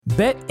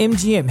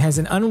BetMGM has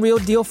an unreal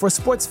deal for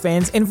sports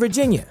fans in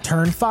Virginia.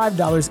 Turn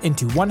 $5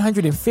 into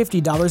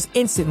 $150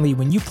 instantly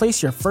when you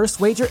place your first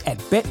wager at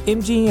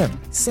BetMGM.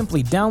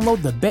 Simply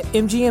download the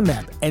BetMGM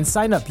app and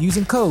sign up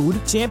using code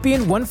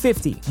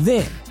Champion150.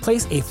 Then,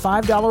 place a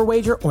 $5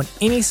 wager on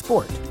any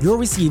sport. You'll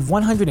receive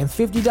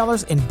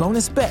 $150 in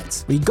bonus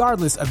bets,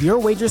 regardless of your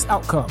wager's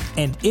outcome.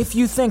 And if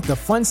you think the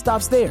fun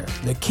stops there,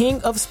 the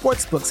King of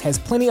Sportsbooks has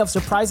plenty of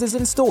surprises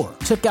in store.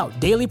 Check out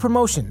daily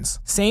promotions,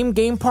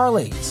 same-game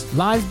parlays,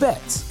 live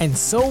bets, and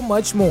so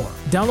much more.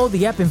 Download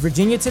the app in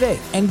Virginia today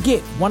and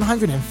get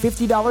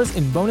 $150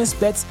 in bonus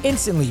bets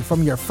instantly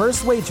from your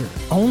first wager.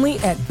 Only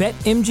at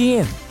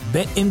BetMGM.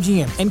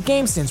 BetMGM and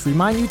GameSense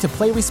remind you to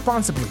play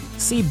responsibly.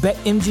 See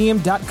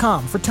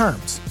BetMGM.com for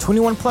terms.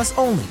 21 plus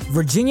only.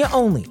 Virginia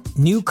only.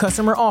 New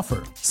customer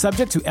offer.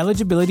 Subject to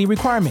eligibility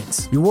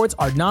requirements. Rewards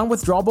are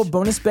non-withdrawable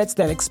bonus bets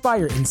that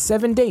expire in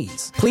 7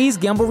 days. Please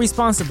gamble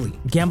responsibly.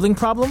 Gambling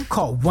problem?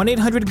 Call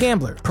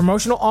 1-800-GAMBLER.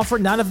 Promotional offer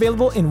not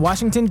available in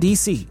Washington,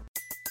 D.C.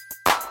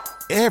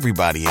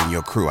 Everybody in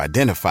your crew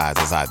identifies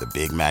as either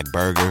Big Mac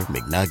Burger,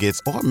 McNuggets,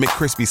 or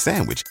McCrispy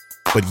Sandwich.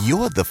 But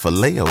you're the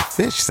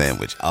Filet-O-Fish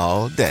Sandwich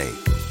all day.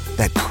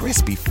 That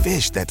crispy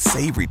fish, that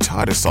savory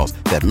tartar sauce,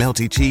 that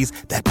melty cheese,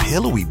 that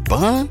pillowy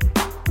bun.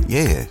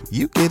 Yeah,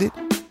 you get it.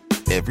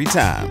 Every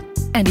time.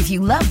 And if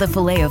you love the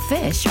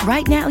Filet-O-Fish,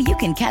 right now you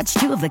can catch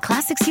two of the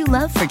classics you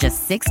love for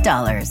just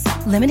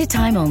 $6. Limited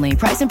time only.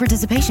 Price and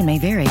participation may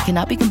vary.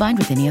 Cannot be combined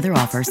with any other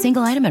offer.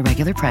 Single item at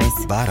regular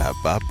price.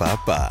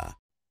 Ba-da-ba-ba-ba.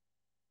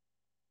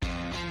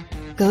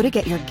 Go to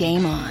get your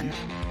game on.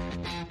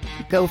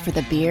 Go for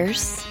the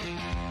beers.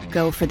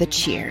 Go for the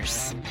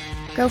cheers.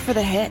 Go for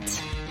the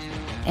hit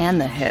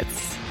and the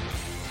hits.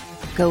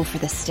 Go for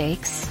the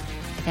stakes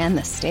and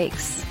the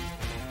stakes.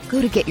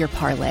 Go to get your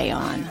parlay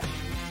on.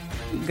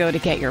 Go to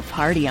get your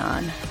party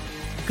on.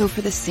 Go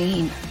for the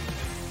scene.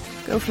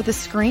 Go for the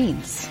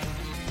screens.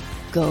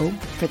 Go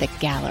for the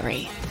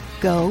gallery.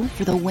 Go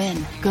for the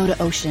win. Go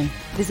to Ocean.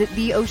 Visit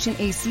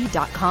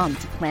theoceanac.com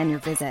to plan your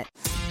visit.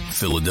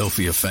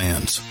 Philadelphia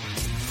fans,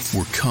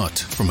 we're cut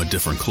from a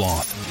different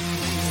cloth.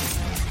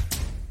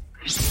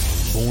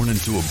 Born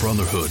into a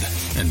brotherhood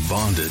and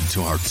bonded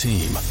to our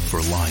team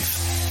for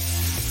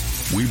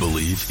life. We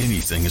believe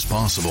anything is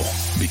possible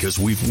because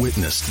we've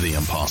witnessed the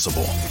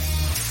impossible.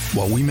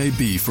 While we may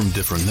be from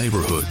different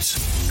neighborhoods,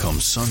 come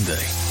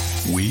Sunday,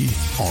 we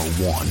are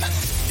one,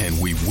 and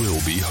we will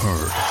be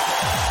heard.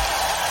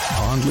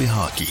 Pondley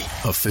Hockey,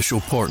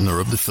 official partner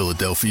of the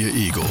Philadelphia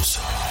Eagles.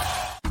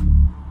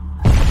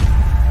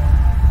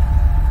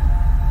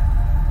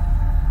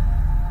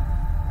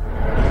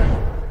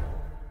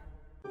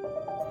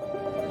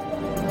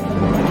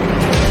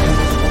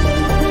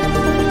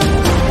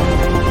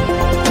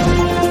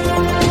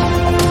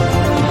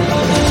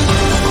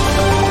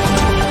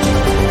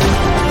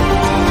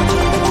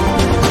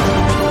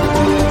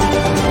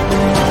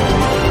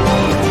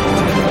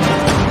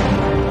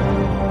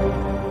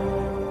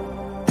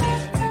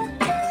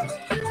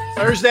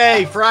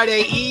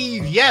 Friday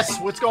Eve. Yes,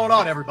 what's going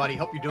on, everybody?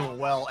 Hope you're doing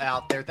well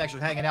out there. Thanks for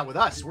hanging out with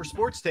us. We're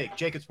Sports Take,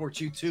 Jacob Sports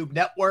YouTube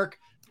Network.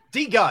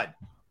 D Gunn,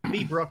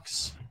 B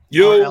Brooks,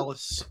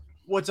 Ellis.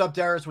 What's up,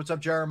 Darius? What's up,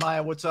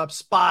 Jeremiah? What's up,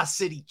 Spa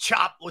City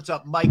Chop? What's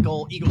up,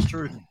 Michael, Eagles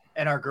Truth,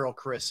 and our girl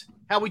Chris?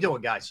 How we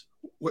doing, guys?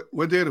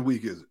 What day of the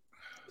week is it?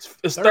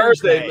 It's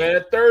Thursday,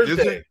 man.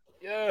 Thursday.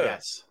 Yeah.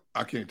 Yes.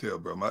 I can't tell,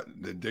 bro.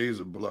 The days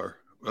are blur.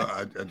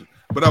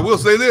 But I will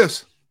say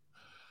this.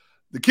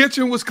 The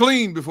kitchen was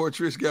clean before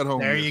Trish got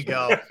home. There you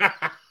go.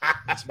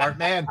 Smart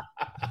man.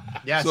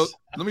 Yes. So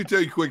let me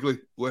tell you quickly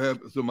what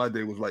happened. So my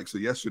day was like, so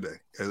yesterday,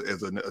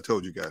 as I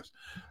told you guys,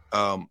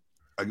 I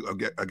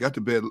got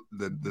to bed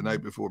the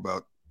night before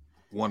about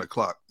 1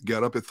 o'clock,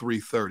 got up at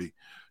 3:30,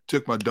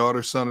 took my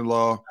daughter,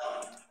 son-in-law,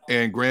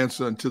 and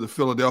grandson to the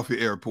Philadelphia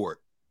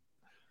airport.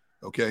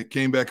 Okay.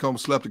 Came back home,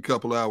 slept a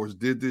couple hours,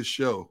 did this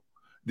show,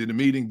 did the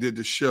meeting, did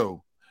the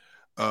show.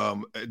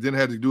 Then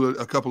had to do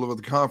a couple of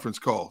other conference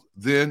calls.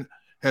 Then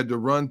had to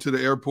run to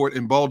the airport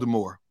in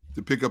Baltimore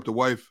to pick up the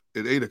wife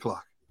at 8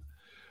 o'clock.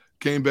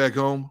 Came back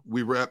home.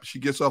 We wrapped. She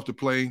gets off the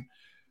plane.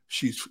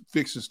 She's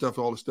fixing stuff,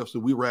 all the stuff. So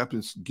we wrapped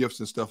in gifts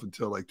and stuff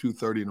until like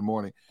 2:30 in the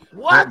morning.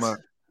 What?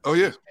 Oh,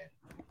 yeah.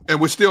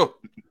 And we're still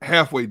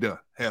halfway done.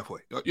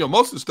 Halfway.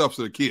 Most of the stuff's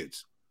for the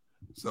kids.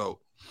 So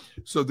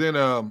then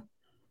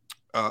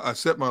I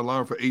set my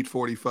alarm for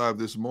 8:45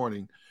 this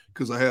morning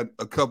because I had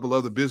a couple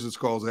other business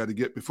calls I had to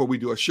get before we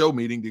do a show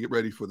meeting to get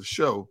ready for the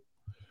show.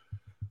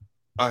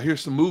 I hear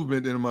some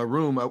movement in my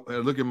room. I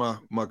look at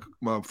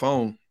my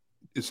phone.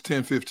 It's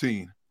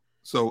 10:15.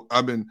 So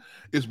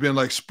it's been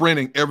like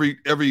sprinting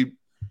every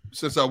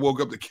since I woke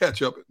up to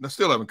catch up. And I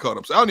still haven't caught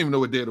up. So I don't even know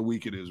what day of the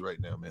week it is right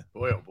now, man.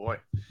 Boy, oh boy.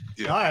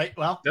 Yeah. All right.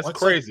 Well, that's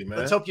crazy, man.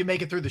 Let's hope you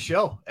make it through the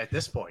show at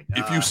this point.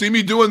 If you see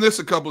me doing this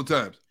a couple of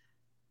times.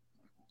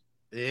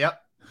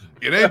 Yep.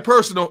 It ain't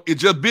personal.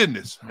 It's just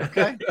business.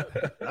 Okay.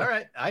 All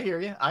right. I hear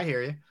you.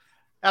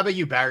 How about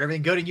you, Barrett?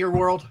 Everything good in your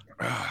world?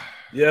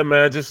 Yeah,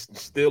 man. Just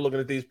still looking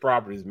at these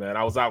properties, man.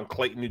 I was out in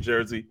Clayton, New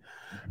Jersey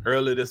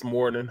early this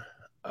morning.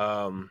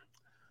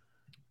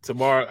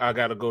 Tomorrow I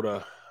got to go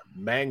to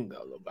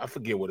I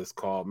forget what it's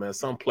called, man.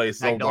 Some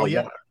place.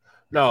 Magnolia?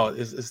 No,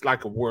 it's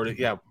like a word.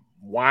 Yeah,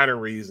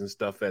 wineries and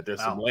stuff.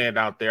 There's some land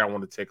out there I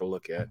want to take a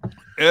look at.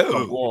 So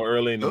I'm going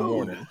early in the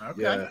morning.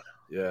 Okay.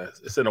 Yeah.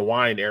 It's in a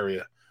wine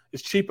area.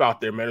 It's cheap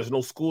out there, man. There's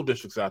no school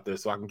districts out there,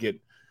 so I can get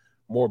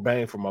more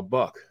bang for my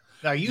buck.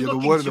 Now, are you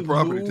looking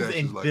to move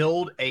and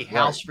build a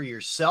house for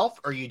yourself,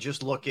 or are you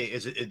just looking?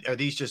 Are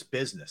these just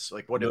business?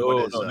 Like what?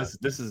 No,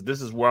 this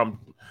is where I'm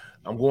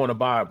going to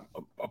buy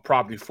a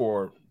property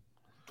for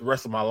the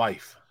rest of my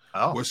life.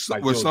 Oh,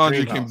 where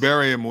Sandra can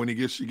bury him when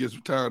she gets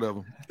tired of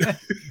him,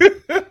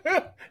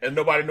 and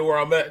nobody know where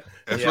I'm at.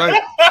 That's right.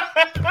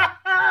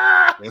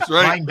 That's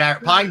right.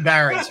 Pine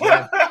Barrens,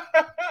 man.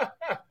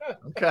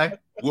 Okay.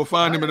 We'll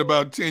find him in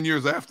about 10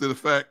 years after the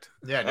fact.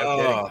 Yeah, no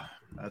kidding.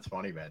 That's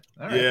funny, man.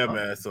 All right, yeah,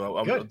 man. So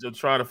I'm just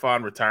trying to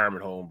find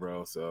retirement home,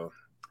 bro. So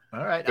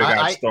all right, I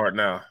got to start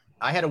now.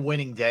 I had a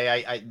winning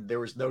day. There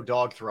was no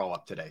dog throw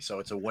up today, so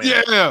it's a win.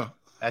 Yeah,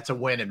 that's a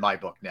win in my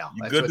book now.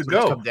 That's good to go.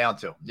 What it's come down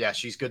to. Yeah,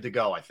 she's good to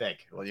go. I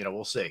think. Well,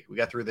 we'll see. We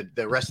got through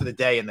the rest of the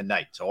day and the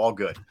night, so all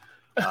good.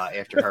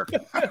 After her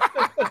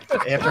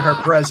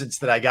presence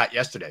that I got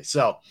yesterday.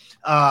 So,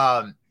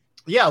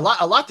 yeah, a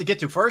lot to get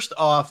to. First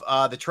off,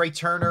 the Trey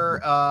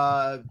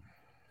Turner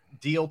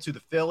deal to the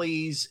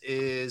Phillies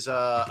is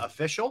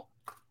official.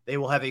 They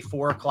will have a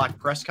 4:00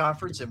 press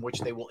conference in which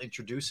they will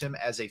introduce him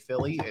as a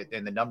Philly,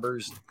 and the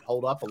numbers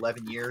hold up: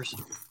 11 years,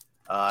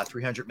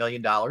 $300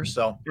 million.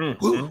 So,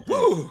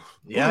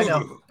 yeah, I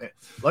know.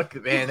 Look,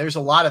 man, there's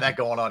a lot of that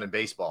going on in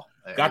baseball.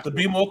 Got to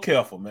be more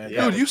careful, man.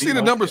 Yeah, dude, you see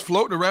the numbers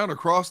floating around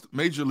across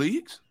major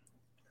leagues?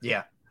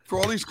 Yeah, for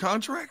all these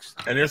contracts,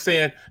 and they're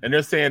saying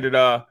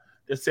that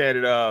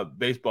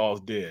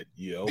baseball's dead.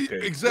 Yeah,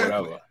 okay, exactly.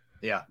 Whatever.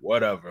 Yeah,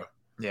 whatever.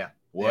 Yeah,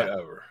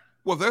 whatever.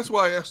 Well, that's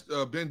why I asked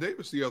Ben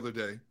Davis the other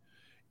day,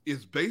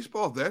 is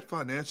baseball that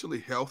financially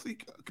healthy?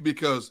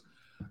 Because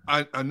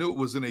I knew it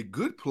was in a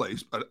good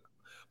place, but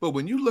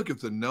when you look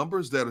at the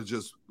numbers that are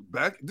just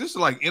back, this is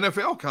like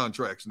NFL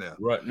contracts now.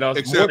 Right. No,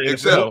 except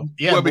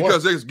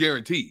because it's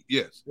guaranteed,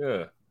 yes.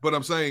 Yeah. But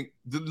I'm saying,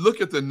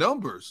 look at the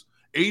numbers,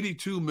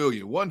 82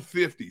 million,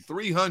 150,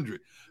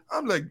 300.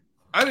 I'm like,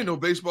 I didn't know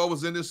baseball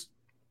was in this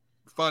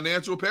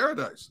financial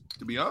paradise,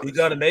 to be honest.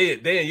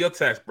 They in your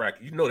tax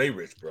bracket. You know they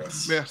rich, bro.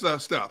 Man,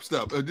 stop.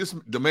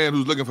 The man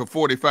who's looking for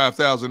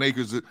 45,000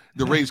 acres to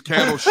raise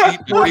cattle, sheep,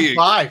 and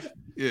 45.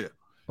 Yeah.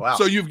 Wow.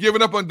 So you've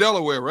given up on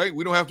Delaware, right?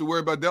 We don't have to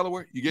worry about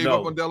Delaware? You gave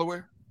up on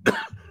Delaware?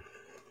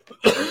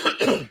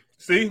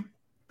 See?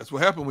 That's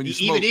what happened when you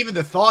smoke. Even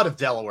the thought of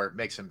Delaware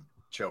makes him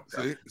choke.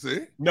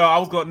 See? No, I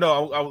was going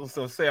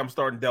to say I'm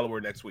starting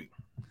Delaware next week.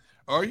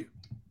 Are you?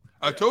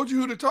 I told you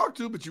who to talk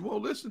to, but you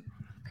won't listen.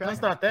 Okay.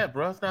 That's not that,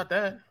 bro. It's not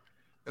that.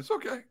 It's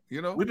okay.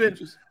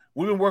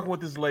 We've been working with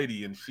this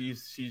lady, and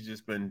she's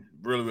just been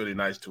really, really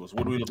nice to us.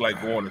 What do we look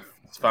like going and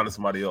finding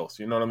somebody else?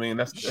 You know what I mean?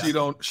 She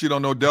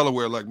don't know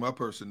Delaware like my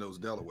person knows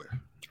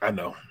Delaware. I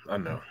know. All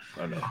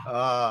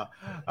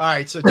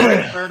right, so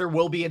Trey Turner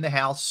will be in the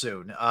house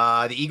soon.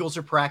 The Eagles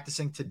are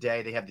practicing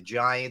today. They have the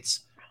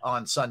Giants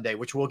on Sunday,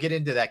 which we'll get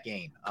into that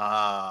game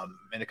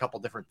in a couple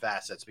different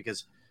facets,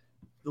 because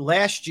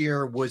last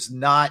year was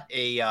not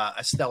a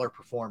stellar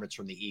performance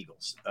from the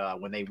Eagles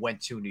when they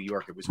went to New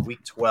York. It was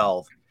week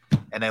 12,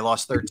 and they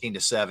lost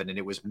 13-7, and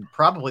it was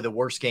probably the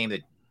worst game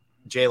that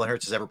Jalen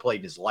Hurts has ever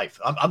played in his life.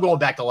 I'm going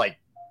back to like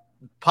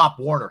Pop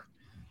Warner.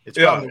 It's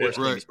probably the worst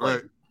game he's played.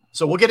 Right.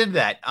 So we'll get into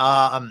that.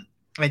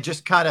 And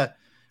just kind of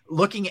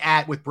looking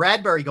at, with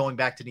Bradbury going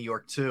back to New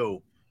York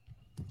too,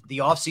 the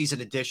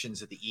offseason additions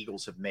that the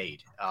Eagles have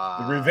made.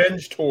 The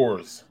revenge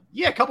tours.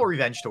 Yeah, a couple of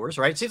revenge tours,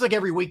 right? It seems like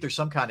every week there's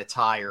some kind of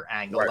tie or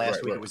angle.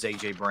 Last week it was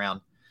A.J.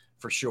 Brown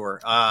for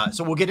sure.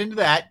 So we'll get into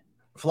that.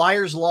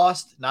 Flyers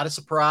lost, not a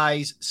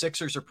surprise.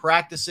 Sixers are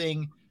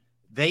practicing.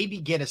 They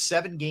begin a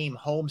 7-game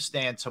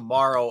homestand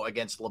tomorrow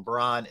against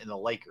LeBron and the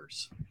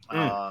Lakers.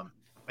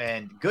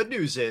 And good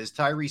news is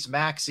Tyrese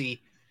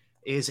Maxey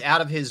is out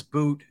of his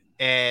boot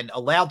and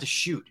allowed to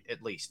shoot,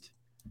 at least.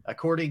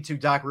 According to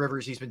Doc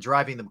Rivers, he's been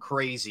driving them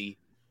crazy,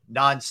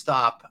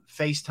 nonstop,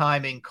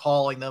 FaceTiming,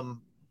 calling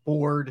them,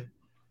 bored,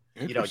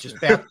 just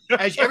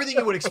everything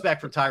you would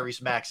expect from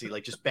Tyrese Maxey,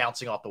 like just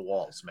bouncing off the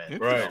walls, man.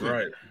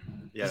 Right.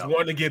 Just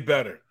wanting to get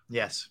better.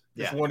 Yes.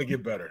 Just want to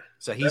get better.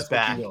 So he's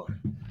back.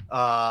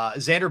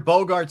 Xander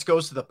Bogaerts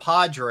goes to the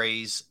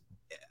Padres.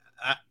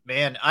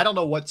 Man, I don't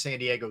know what San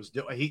Diego's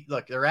doing.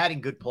 They're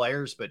adding good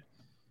players, but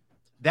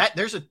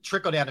there's a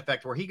trickle-down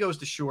effect where he goes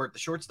to short, the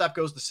shortstop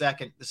goes to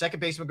second, the second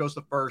baseman goes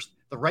to first,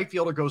 the right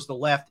fielder goes to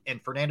left,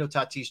 and Fernando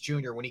Tatis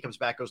Jr., when he comes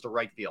back, goes to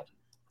right field.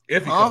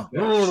 If he comes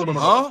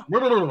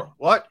back.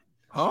 What?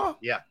 Huh?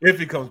 Yeah. If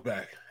he comes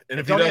back. And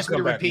if don't ask me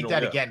to repeat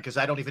that again, because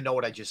I don't even know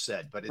what I just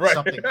said, but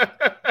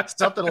it's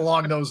something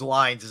along those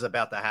lines is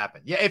about to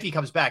happen. Yeah, if he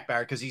comes back,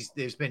 Barrett, because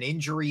there's been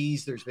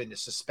injuries, there's been the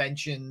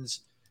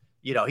suspensions.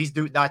 He's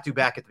not due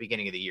back at the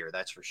beginning of the year,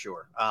 that's for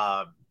sure.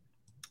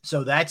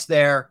 So that's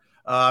there.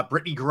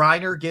 Brittany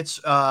Griner gets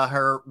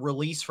her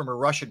release from a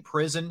Russian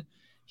prison.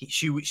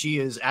 She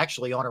is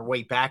actually on her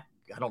way back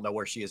I don't know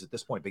where she is at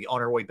this point, but on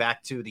her way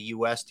back to the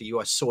U.S., to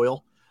U.S.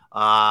 soil,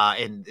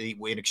 in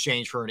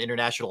exchange for an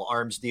international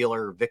arms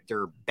dealer,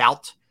 Victor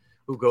Bout,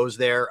 who goes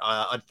there.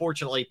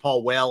 Unfortunately,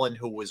 Paul Whelan,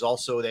 who was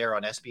also there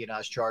on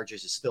espionage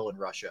charges, is still in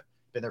Russia.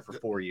 Been there for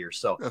 4 years.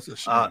 So that's a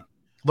shame.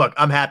 Look,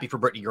 I'm happy for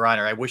Brittany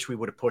Griner. I wish we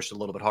would have pushed a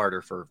little bit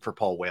harder for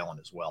Paul Whelan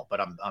as well,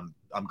 but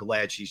I'm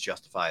glad she's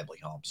justifiably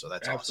home. So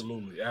that's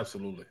absolutely.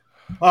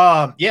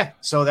 Yeah.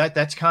 So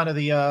that's kind of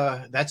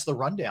that's the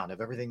rundown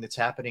of everything that's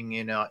happening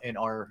in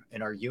our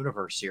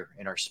universe here,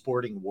 in our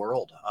sporting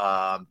world.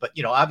 But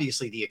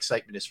obviously the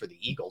excitement is for the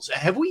Eagles.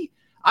 Have we?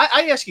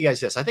 I asked you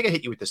guys this. I think I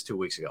hit you with this 2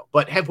 weeks ago.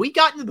 But have we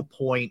gotten to the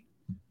point?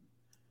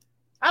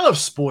 I don't know if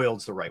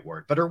spoiled's the right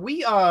word, but are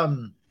we?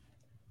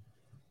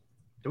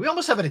 Do we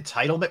almost have an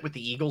entitlement with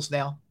the Eagles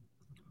now,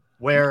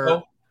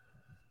 where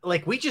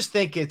like we just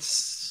think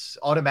it's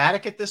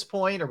automatic at this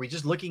point? Are we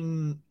just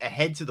looking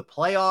ahead to the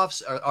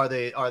playoffs?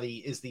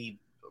 Is the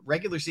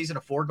regular season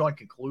a foregone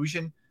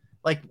conclusion?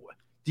 Like,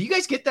 do you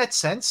guys get that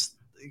sense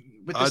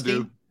with this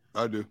team?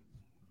 I do.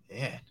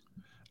 Yeah,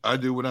 I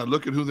do. When I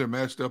look at who they're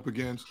matched up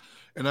against,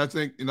 and I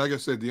think, and like I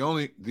said, the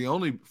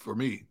only for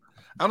me,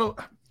 I don't,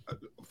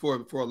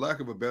 for a lack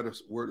of a better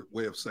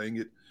way of saying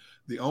it,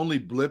 the only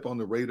blip on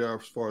the radar,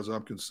 as far as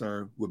I'm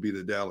concerned, would be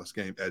the Dallas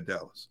game at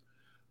Dallas.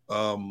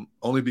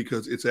 Only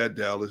because it's at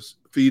Dallas,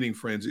 feeding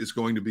frenzy. It's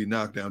going to be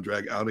knockdown,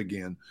 drag out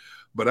again.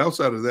 But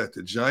outside of that,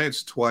 the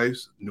Giants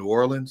twice, New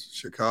Orleans,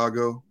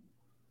 Chicago.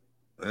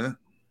 The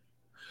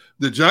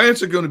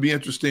Giants are going to be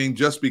interesting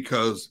just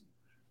because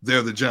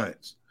they're the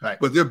Giants. Right.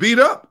 But they're beat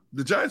up.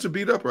 The Giants are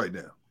beat up right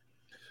now.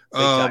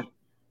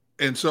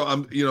 And so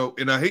I'm,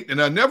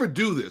 and I never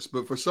do this,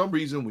 but for some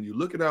reason, when you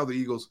look at how the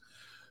Eagles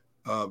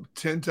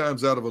 10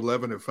 times out of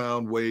 11 have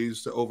found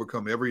ways to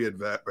overcome every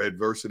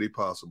adversity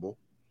possible.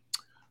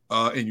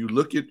 And you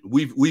look at,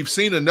 we've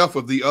seen enough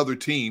of the other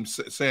teams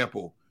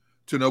sample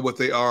to know what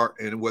they are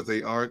and what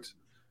they aren't.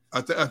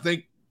 I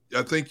think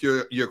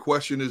your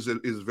question is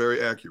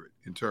very accurate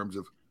in terms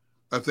of,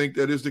 I think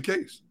that is the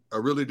case. I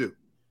really do.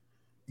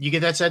 You get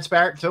that sense,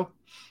 Barrett, too?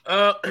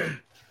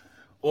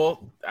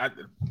 Well,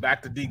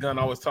 back to D Gunn,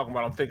 always talking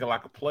about I'm thinking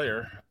like a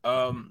player.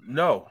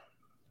 No,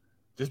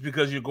 just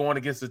because you're going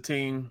against a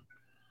team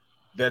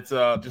that's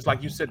just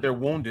like you said, they're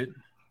wounded,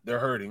 they're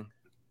hurting.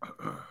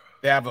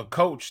 They have a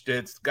coach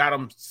that's got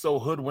them so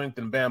hoodwinked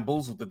and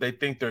bamboozled that they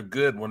think they're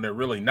good when they're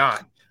really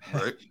not.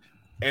 Right.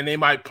 And they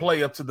might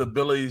play up to the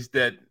abilities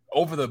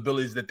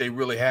that they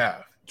really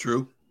have.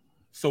 True.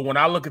 So when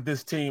I look at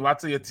this team, I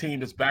see a team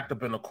that's backed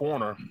up in a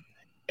corner,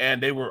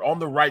 and they were on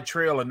the right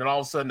trail, and then all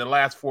of a sudden, the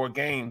last 4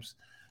 games,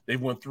 they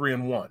went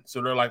 3-1.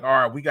 So they're like, all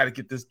right, we got to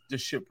get this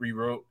ship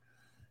rewrote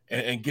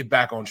and get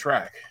back on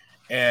track.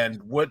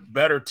 And what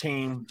better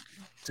team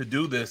to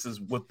do this is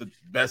with the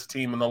best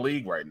team in the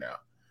league right now,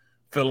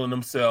 filling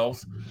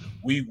themselves.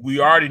 We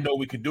already know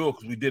we can do it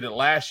because we did it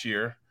last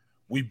year.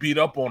 We beat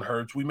up on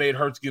Hurts. We made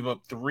Hurts give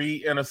up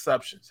 3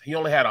 interceptions. He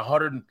only had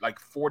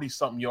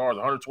 140-something yards,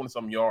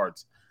 120-something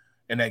yards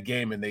in that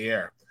game in the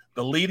air.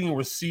 The leading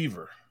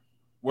receiver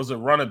was a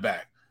running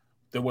back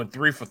that went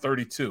 3 for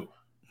 32.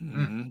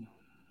 Mm-hmm.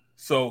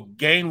 So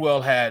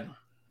Gainwell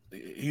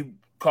he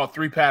caught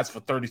 3 passes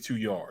for 32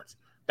 yards.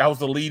 That was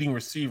the leading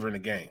receiver in the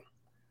game.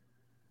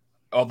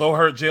 Although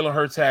Jalen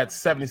Hurts had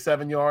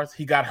 77 yards,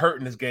 he got hurt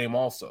in this game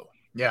also.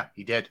 Yeah,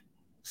 he did.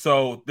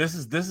 So this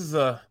is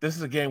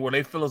a game where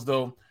they feel as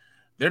though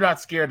they're not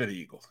scared of the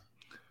Eagles.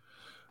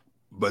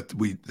 But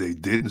they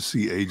didn't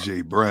see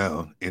A.J.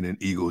 Brown in an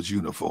Eagles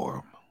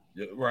uniform.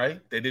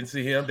 Right? They didn't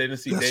see him. They didn't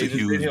see Davis. They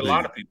didn't see a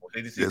lot of people.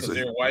 They didn't see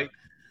Kazir White.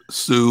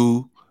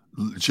 Sue,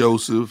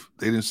 Joseph.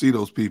 They didn't see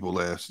those people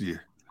last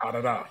year.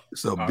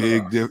 It's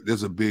a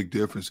there's a big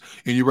difference.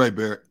 And you're right,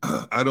 Barrett.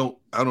 I don't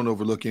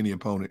overlook any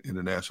opponent in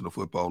the National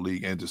Football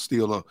League, and to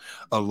steal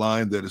a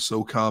line that is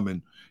so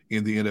common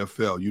in the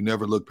NFL, you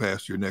never look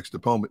past your next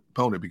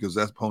opponent because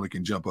that opponent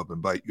can jump up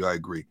and bite you. I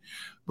agree.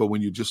 But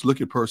when you just look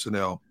at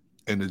personnel,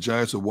 and the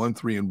Giants are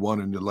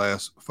 1-3-1 in the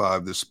last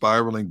 5, they're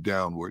spiraling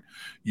downward.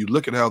 You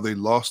look at how they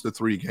lost the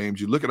 3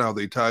 games. You look at how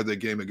they tied that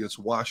game against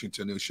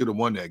Washington and should have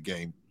won that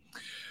game.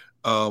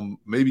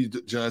 Maybe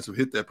the Giants have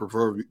hit that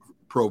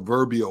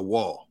proverbial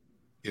wall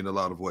in a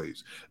lot of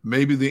ways.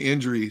 Maybe the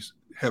injuries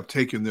have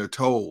taken their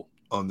toll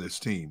on this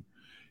team.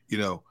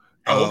 I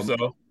hope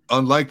so.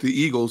 Unlike the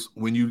Eagles,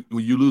 when you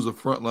lose a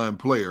frontline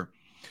player,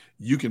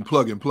 you can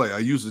plug and play. I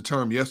used the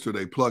term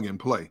yesterday, plug and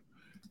play.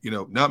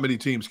 Not many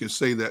teams can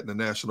say that in the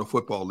National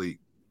Football League.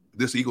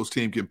 This Eagles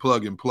team can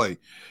plug and play.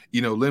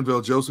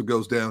 Linval Joseph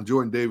goes down,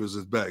 Jordan Davis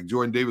is back.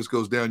 Jordan Davis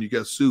goes down, you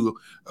got Sue,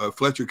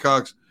 Fletcher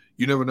Cox.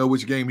 You never know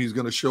which game he's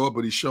going to show up,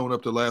 but he's shown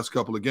up the last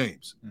couple of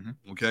games.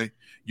 Mm-hmm. Okay.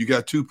 You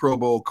got 2 Pro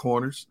Bowl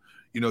corners.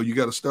 You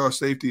got a star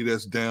safety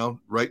that's down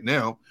right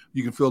now.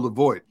 You can fill the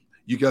void.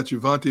 You got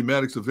Javonte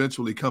Maddox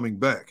eventually coming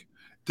back.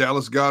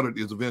 Dallas Goedert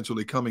is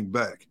eventually coming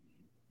back.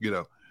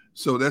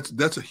 So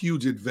that's a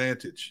huge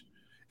advantage.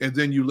 And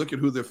then you look at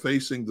who they're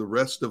facing the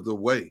rest of the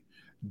way.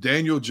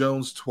 Daniel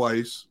Jones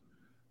twice,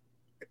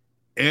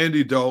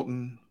 Andy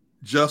Dalton,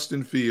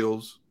 Justin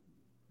Fields,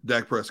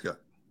 Dak Prescott.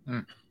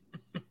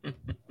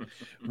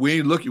 We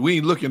ain't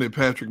looking at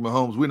Patrick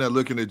Mahomes. We're not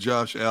looking at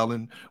Josh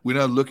Allen. We're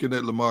not looking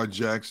at Lamar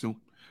Jackson.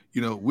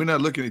 We're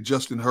not looking at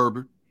Justin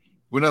Herbert.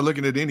 We're not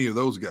looking at any of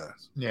those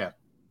guys. Yeah.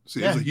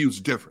 See, there's a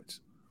huge difference.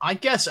 I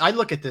guess I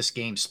look at this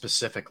game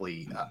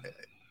specifically,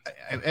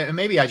 and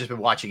maybe I've just been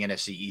watching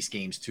NFC East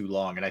games too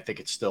long, and I think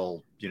it's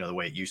still, the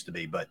way it used to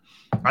be. But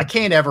I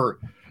can't ever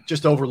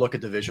just overlook a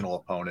divisional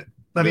opponent.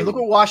 I mean, look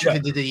what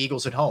Washington did to the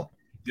Eagles at home.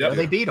 Yeah,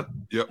 they beat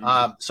them. Yep.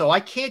 So I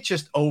can't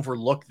just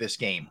overlook this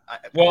game.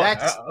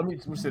 Let me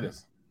say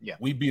this. Yeah,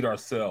 we beat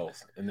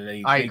ourselves, and then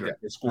they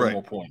score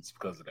more points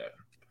because of that.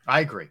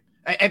 I agree.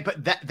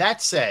 But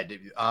that said,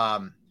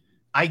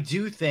 I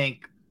do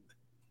think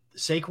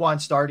Saquon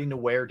starting to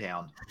wear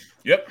down.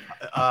 Yep.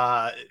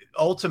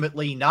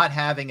 Ultimately, not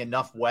having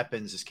enough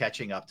weapons is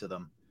catching up to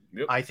them.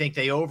 Yep. I think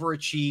they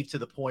overachieved to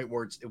the point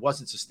where it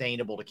wasn't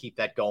sustainable to keep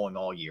that going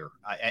all year.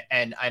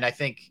 And I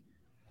think,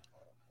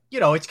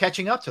 it's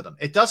catching up to them.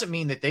 It doesn't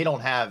mean that they don't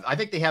have. I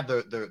think they have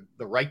the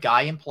right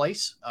guy in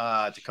place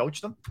to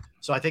coach them.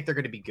 So I think they're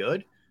going to be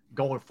good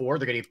going forward.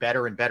 They're going to get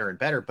better and better and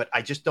better. But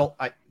I just don't.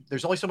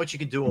 There's only so much you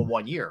can do in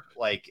 1 year.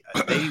 Like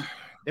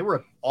they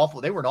were awful.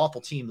 They were an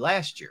awful team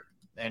last year.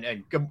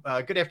 And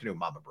good afternoon,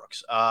 Mama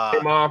Brooks. Hey,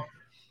 Mom.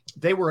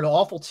 They were an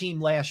awful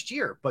team last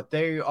year, but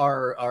they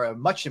are a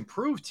much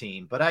improved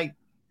team. But I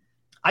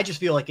just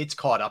feel like it's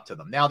caught up to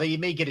them. Now, they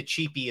may get a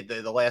cheapie at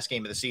the last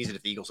game of the season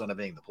if the Eagles don't have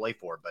anything to play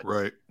for. But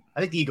right. I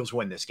think the Eagles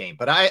win this game.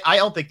 But I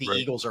don't think the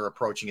Eagles are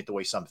approaching it the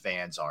way some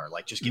fans are.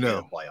 Like, just give me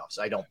the playoffs.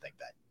 I don't think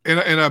that.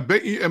 And I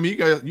bet you,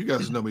 you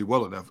guys know me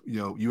well enough.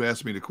 You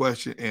asked me the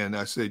question, and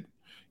I said,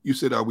 you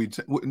said, are we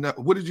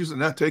what did you say?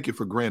 Not take it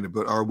for granted,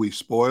 but are we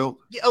spoiled?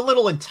 Yeah, a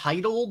little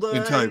entitled. I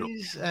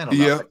don't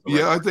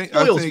know. I think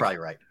probably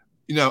right.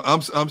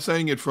 I'm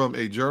saying it from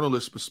a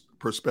journalist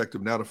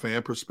perspective, not a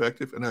fan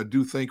perspective, and I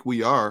do think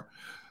we are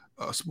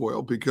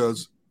spoiled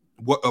because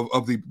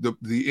of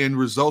the end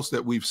results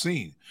that we've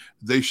seen.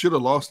 They should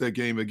have lost that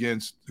game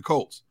against the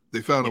Colts.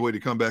 They found a way to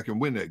come back and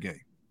win that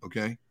game.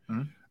 Okay.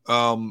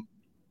 Mm-hmm.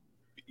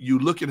 You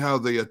look at how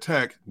they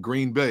attacked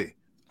Green Bay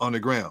on the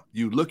ground.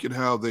 You look at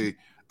how they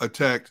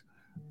attacked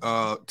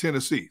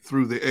Tennessee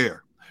through the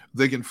air.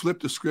 They can flip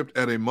the script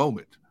at a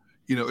moment.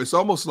 It's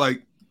almost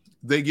like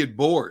they get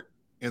bored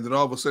and then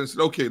all of a sudden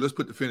say, okay, let's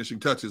put the finishing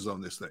touches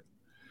on this thing.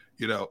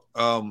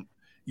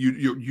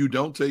 You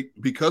don't take,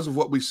 because of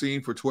what we've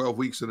seen for 12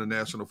 weeks in the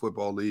National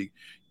Football League,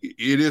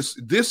 it is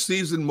this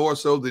season more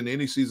so than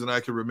any season I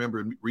can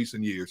remember in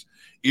recent years.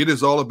 It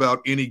is all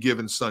about any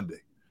given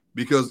Sunday,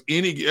 because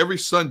every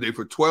Sunday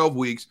for 12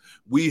 weeks,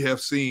 we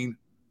have seen,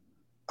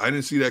 I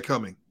didn't see that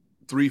coming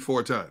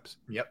 3-4 times.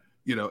 Yep.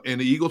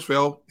 And the Eagles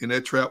fell in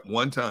that trap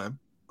one time.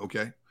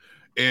 Okay.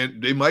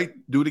 And they might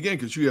do it again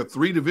because you have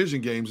 3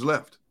 division games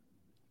left.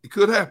 It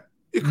could happen.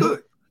 It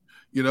could,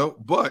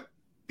 but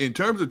in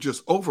terms of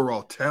just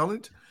overall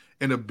talent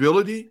and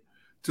ability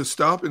to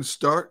stop and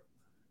start,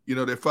 that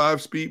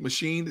 5-speed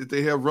machine that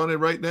they have running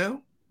right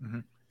now,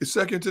 is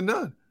second to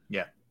none.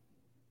 Yeah.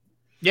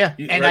 Yeah.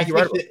 And I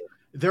think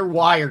they're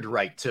wired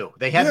right too.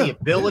 They have the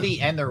ability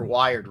and they're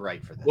wired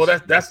right for this. Well,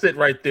 that's it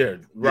right there,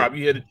 Rob.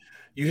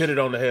 You hit it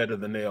on the head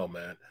of the nail,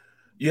 man.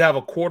 You have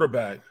a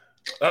quarterback.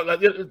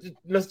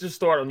 Let's just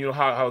start on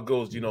how it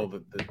goes.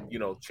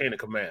 The chain of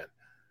command.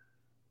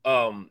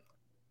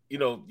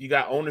 You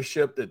got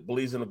ownership that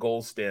believes in the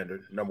gold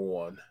standard. Number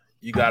one,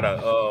 you got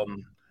a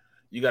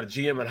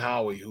GM and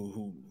Howie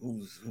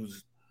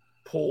who's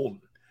pulled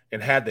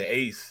and had the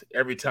ace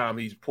every time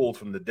he's pulled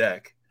from the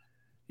deck.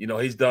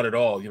 He's done it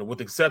all. With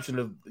the exception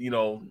of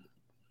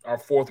our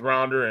 4th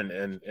rounder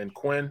and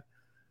Quinn.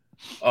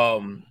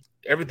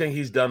 Everything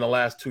he's done the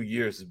last 2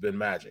 years has been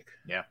magic.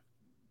 Yeah.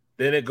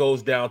 Then it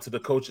goes down to the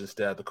coaching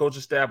staff. The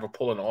coaching staff are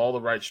pulling all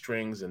the right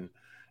strings and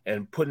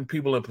putting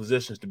people in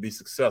positions to be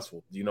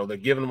successful. They're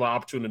giving them an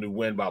opportunity to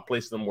win by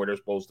placing them where they're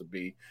supposed to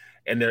be,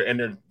 and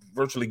they're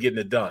virtually getting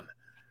it done.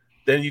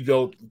 Then you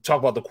go talk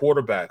about the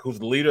quarterback, who's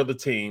the leader of the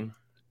team,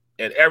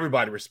 and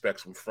everybody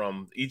respects him,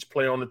 from each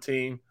player on the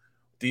team,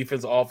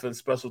 defense, offense,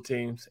 special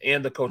teams,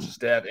 and the coaching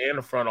staff, and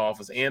the front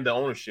office, and the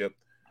ownership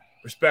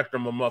respect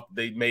him enough.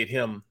 They made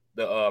him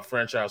the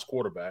franchise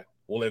quarterback.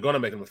 Well, they're going to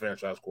make him a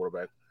franchise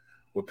quarterback.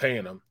 We're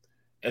paying him.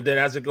 And then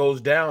as it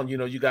goes down,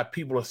 you got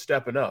people are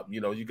stepping up.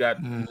 You got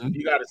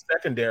a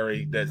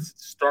secondary that's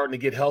starting to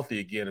get healthy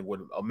again. And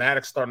with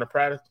Maddox starting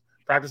to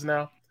practice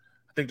now,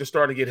 I think they're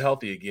starting to get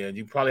healthy again.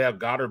 You probably have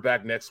Goddard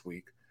back next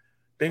week.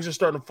 Things are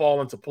starting to fall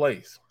into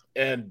place.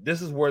 And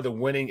this is where the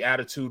winning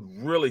attitude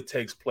really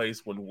takes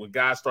place, when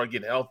guys start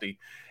getting healthy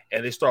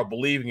and they start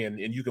believing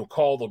in, and you can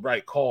call the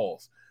right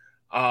calls.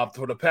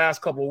 For the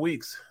past couple of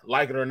weeks,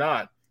 like it or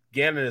not,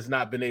 Gannon has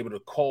not been able to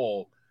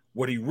call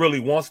what he really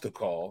wants to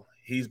call.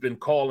 He's been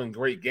calling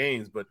great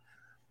games, but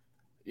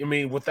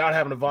without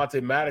having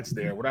Devontae Maddox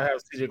there, without having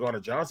C.J.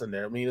 Gardner-Johnson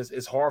there,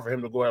 it's hard for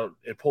him to go out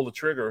and pull the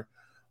trigger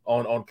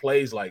on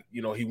plays like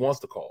he wants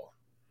to call.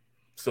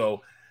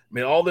 So,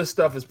 all this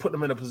stuff is putting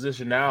him in a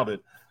position now that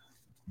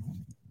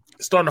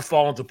it's starting to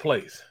fall into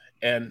place.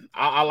 And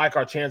I like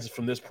our chances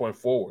from this point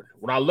forward.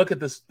 When I look at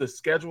the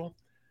schedule,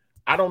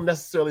 I don't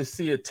necessarily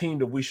see a team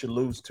that we should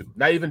lose to.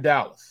 Not even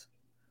Dallas.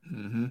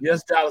 Mm-hmm.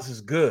 Yes, Dallas is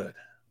good,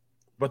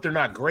 but they're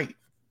not great.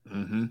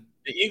 Mm-hmm.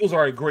 The Eagles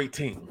are a great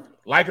team.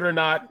 Like it or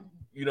not,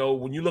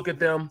 when you look at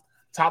them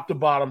top to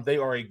bottom, they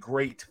are a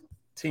great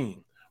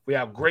team. We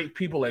have great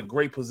people at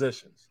great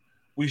positions.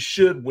 We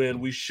should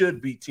win. We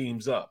should beat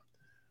teams up.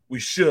 We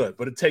should,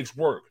 but it takes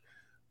work.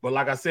 But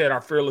like I said,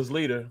 our fearless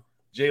leader,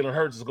 Jalen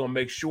Hurts, is going to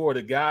make sure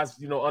that guys,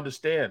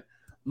 understand,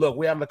 look,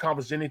 we haven't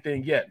accomplished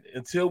anything yet.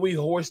 Until we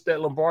hoist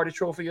that Lombardi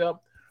trophy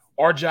up,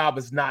 our job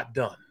is not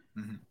done.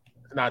 Mm-hmm.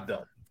 It's not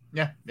done.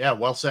 Yeah,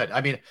 well said.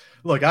 I mean,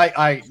 look,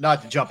 I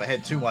not to jump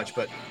ahead too much,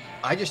 but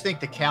I just think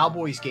the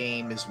Cowboys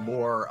game is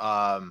more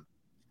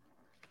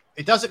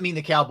it doesn't mean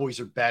the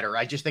Cowboys are better.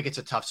 I just think it's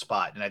a tough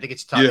spot, and I think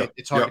it's tough. Yeah.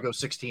 It's hard to go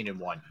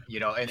 16-1,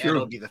 and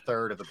it'll be the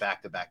third of a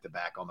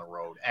back-to-back on the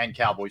road, and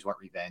Cowboys want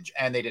revenge,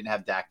 and they didn't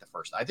have Dak the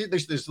first. I think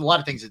there's a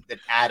lot of things that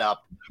add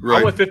up.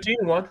 Right. I went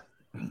 15-1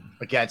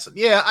 against them.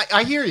 Yeah,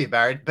 I hear you,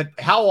 Barrett. But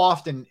how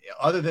often,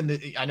 other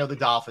than I know the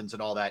Dolphins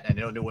and all that, and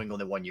I know New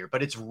England in 1 year,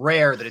 but it's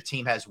rare that a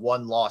team has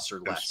one loss or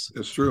less.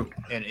 It's true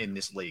in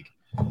this league.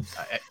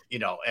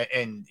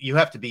 And you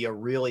have to be a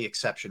really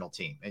exceptional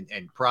team,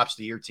 and props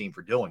to your team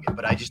for doing it.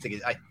 But I just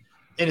think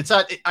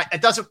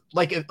it doesn't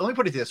like. Let me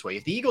put it this way: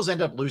 if the Eagles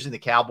end up losing the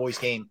Cowboys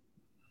game,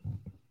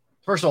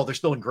 first of all, they're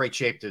still in great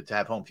shape to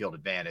have home field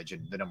advantage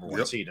and the number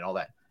one seed and all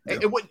that.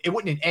 Yep. It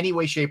wouldn't in any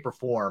way, shape, or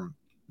form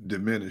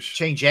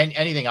change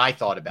anything I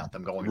thought about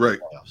them going to the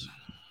playoffs.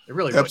 It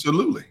really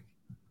absolutely.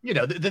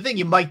 The thing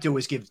you might do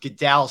is give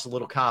Dallas a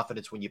little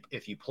confidence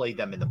if you played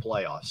them in the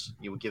playoffs.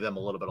 You would give them a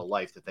little bit of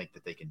life to think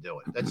that they can do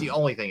it. That's the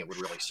only thing it would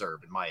really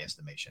serve, in my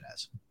estimation.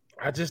 As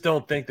I just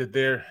don't think that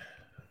they're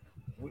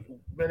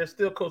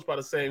still coached by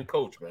the same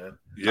coach, man.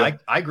 Yeah,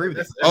 I agree with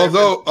that.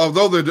 Although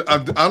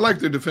I like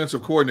the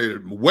defensive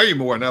coordinator way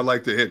more than I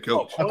like the head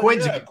coach.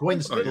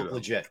 Quinn's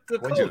legit.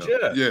 Good coach,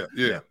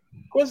 yeah.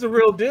 Quinn's the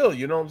real deal.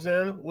 You know what I'm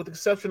saying? With the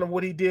exception of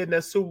what he did in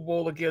that Super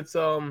Bowl against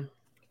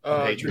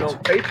Patriots.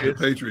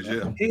 Patriots,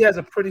 yeah. He has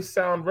a pretty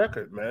sound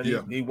record, man.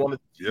 Yeah. He won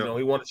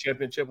he won a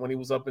championship when he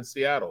was up in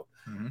Seattle.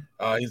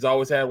 Mm-hmm. He's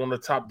always had one of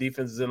the top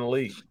defenses in the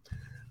league.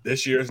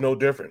 This year is no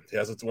different. He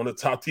has one of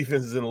the top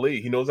defenses in the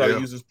league. He knows how to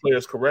use his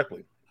players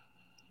correctly.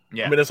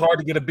 Yeah. I mean, it's hard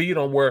to get a beat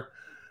on where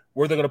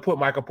they're going to put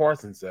Micah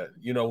Parsons at.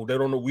 They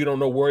don't know. We don't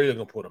know where they're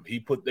going to put him.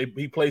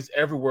 He plays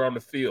everywhere on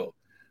the field,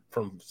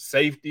 from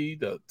safety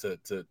to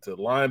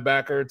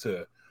linebacker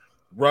to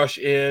rush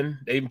in.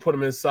 They even put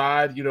him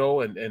inside,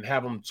 and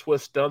have him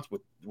twist stunts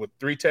with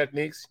three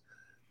techniques.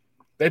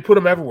 They put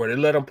him everywhere. They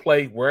let him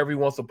play wherever he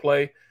wants to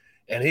play.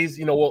 And he's,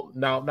 not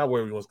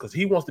wherever he wants, because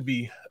he wants to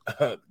be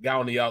a guy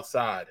on the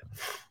outside.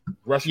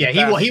 Rushing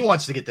he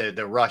wants to get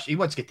the rush. He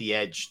wants to get the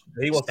edge.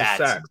 He wants the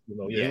sacks. He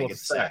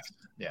wants the sacks.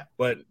 Yeah.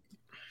 But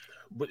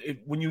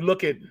when you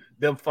look at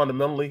them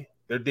fundamentally,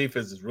 their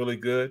defense is really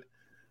good,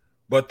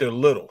 but they're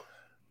little.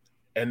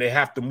 And they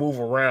have to move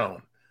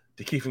around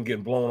to keep from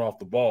getting blown off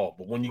the ball.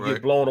 But when you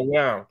get blown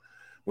around,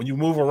 when you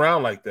move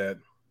around like that,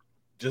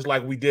 just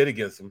like we did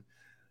against them,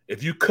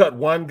 if you cut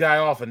one guy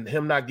off and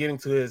him not getting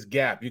to his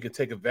gap, you can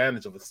take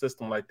advantage of a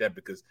system like that,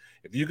 because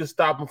if you can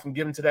stop him from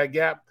getting to that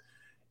gap,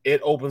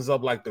 it opens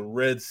up like the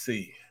Red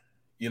Sea,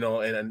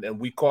 and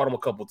we caught him a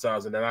couple of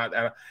times. And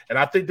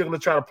I think they're going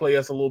to try to play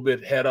us a little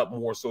bit head up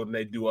more so than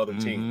they do other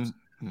teams.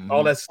 Mm-hmm.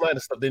 All that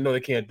slant stuff, they know they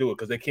can't do it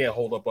because they can't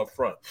hold up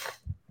front.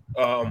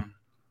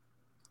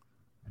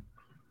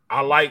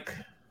 I like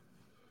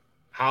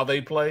how they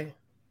play,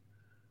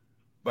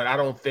 but I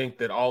don't think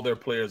that all their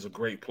players are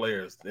great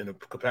players in the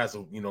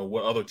capacity,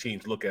 what other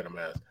teams look at them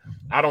as.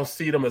 I don't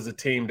see them as a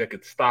team that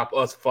could stop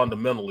us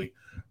fundamentally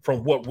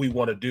from what we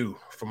want to do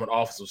from an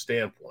offensive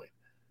standpoint.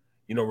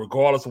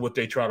 Regardless of what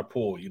they try to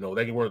pull,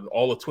 they can run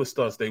all the twist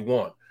stunts they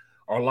want.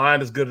 Our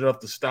line is good enough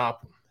to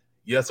stop them.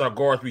 Yes, our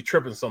guards be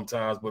tripping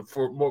sometimes, but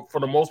for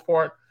the most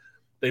part,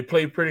 they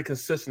play pretty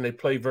consistent. They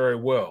play very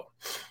well.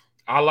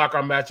 I like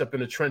our matchup in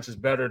the trenches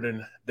better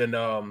than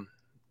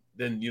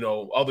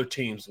other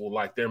teams will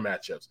like their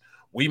matchups.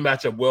 We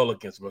match up well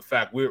against them. In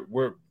fact,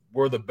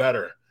 we're the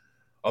better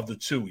of the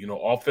two.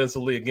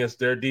 Offensively against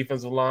their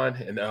defensive line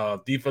and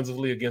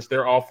defensively against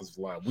their offensive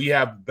line. We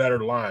have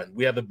better line.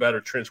 We have the better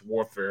trench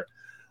warfare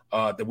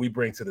that we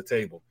bring to the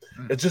table.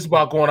 It's just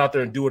about going out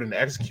there and do it and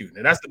executing,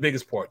 and that's the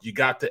biggest part. You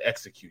got to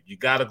execute. You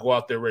got to go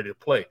out there ready to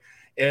play.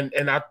 And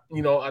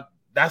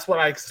that's what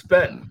I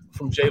expect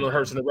from Jalen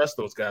Hurts and the rest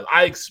of those guys.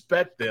 I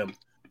expect them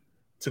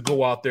to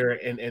go out there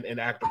and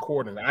act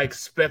accordingly. I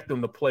expect them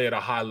to play at a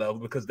high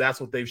level because that's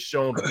what they've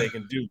shown that they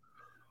can do,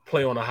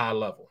 play on a high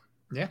level.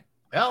 Yeah.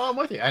 Well, I'm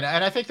with you. And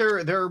I think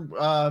they're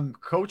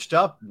coached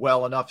up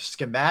well enough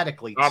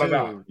schematically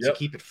to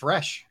keep it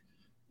fresh,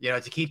 to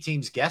keep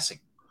teams guessing.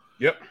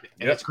 Yep.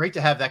 And it's great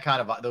to have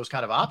those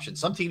kind of options.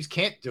 Some teams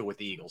can't do what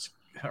the Eagles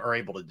are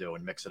able to do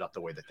and mix it up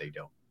the way that they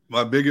do.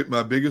 My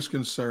biggest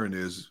concern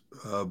is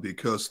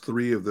because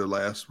 3 of their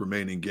last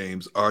remaining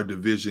games are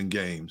division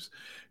games,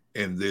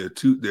 and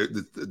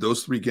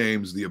those 3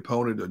 games, the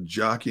opponent are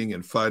jockeying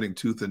and fighting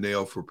tooth and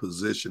nail for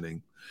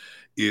positioning,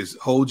 is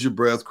hold your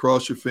breath,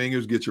 cross your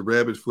fingers, get your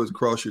rabbit foot,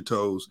 cross your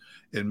toes,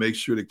 and make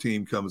sure the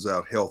team comes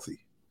out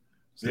healthy.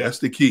 So that's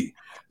the key.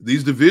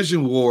 These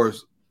division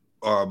wars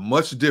are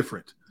much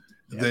different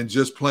than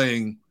just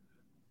playing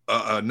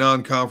a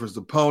non-conference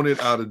opponent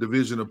out of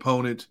division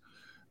opponent.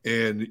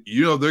 And,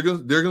 they're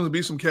going to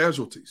be some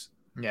casualties.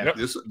 Yeah.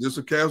 There's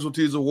some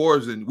casualties of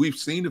wars, and we've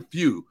seen a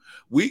few.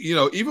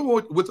 Even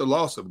with the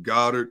loss of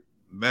Goddard,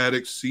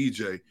 Maddox,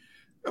 CJ,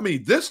 I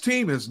mean, this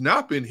team has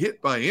not been hit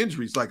by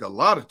injuries like a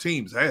lot of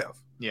teams have.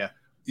 Yeah.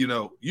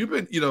 You've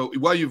been,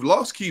 while you've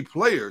lost key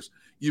players,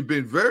 you've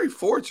been very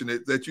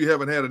fortunate that you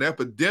haven't had an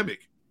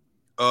epidemic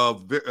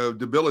of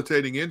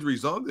debilitating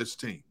injuries on this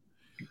team.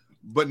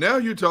 But now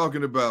you're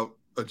talking about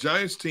a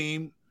Giants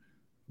team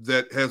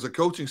that has a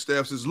coaching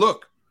staff says,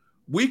 look,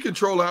 we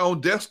control our own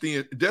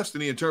destiny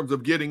in terms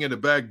of getting in the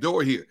back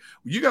door here.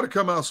 You got to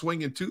come out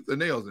swinging tooth and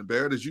nails. And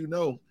Barrett, as you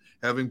know,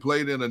 having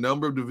played in a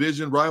number of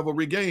division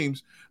rivalry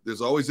games,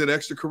 there's always that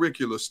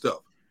extracurricular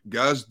stuff.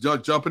 Guys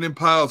jumping in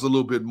piles a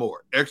little bit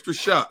more, extra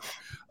shots.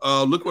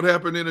 Look what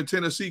happened in a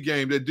Tennessee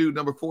game. That dude,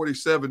 number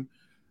 47,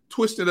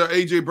 twisted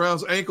A.J.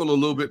 Brown's ankle a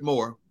little bit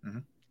more,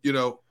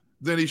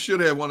 than he should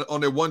have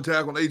on that one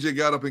tackle. And A.J.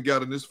 got up and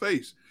got in his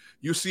face.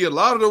 You see a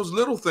lot of those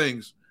little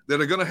things that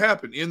are going to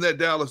happen in that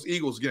Dallas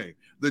Eagles game,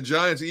 the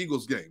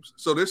Giants-Eagles games.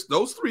 So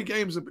those three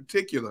games in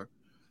particular,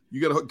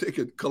 you got to take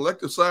a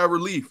collective sigh of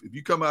relief if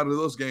you come out of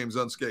those games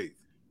unscathed.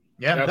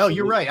 Yeah, absolutely. No,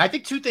 you're right. I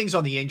think two things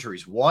on the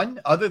injuries. One,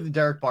 other than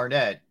Derrick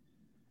Barnett,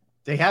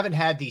 they haven't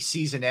had the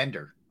season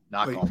ender,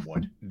 knock on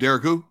wood.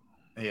 Derrick who?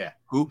 Yeah.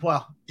 Who?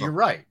 Well, you're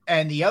right.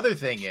 And the other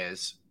thing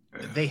is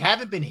they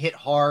haven't been hit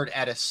hard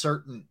at a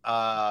certain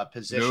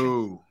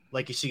position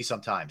like you see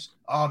sometimes.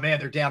 Oh, man,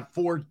 they're down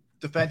 4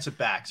 defensive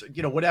backs,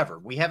 whatever.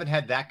 We haven't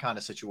had that kind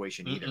of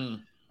situation either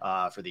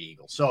for the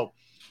Eagles. So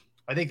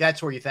I think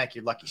that's where you thank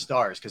your lucky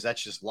stars, because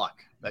that's just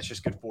luck. That's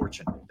just good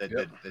fortune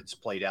that's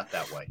played out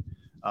that way.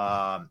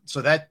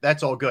 So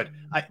that's all good.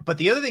 But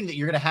the other thing that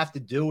you're going to have to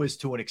do is,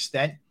 to an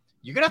extent,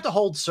 you're going to have to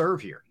hold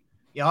serve here.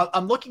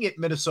 I'm looking at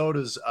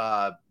Minnesota's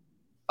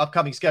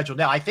upcoming schedule.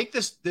 Now, I think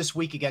this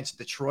week against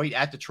Detroit,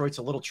 at Detroit's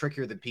a little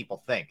trickier than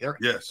people think.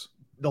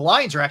 The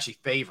Lions are actually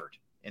favored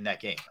in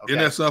that game. Okay?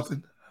 Isn't that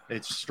something?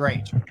 It's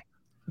strange.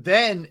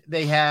 Then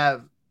they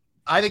have,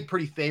 I think,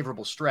 pretty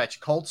favorable stretch.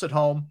 Colts at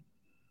home,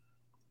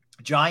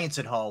 Giants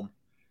at home,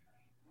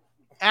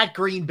 at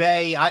Green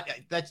Bay.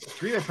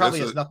 Green Bay probably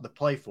has nothing to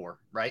play for,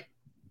 right?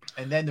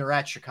 And then they're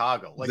at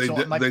Chicago. They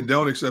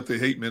don't, except they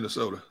hate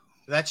Minnesota.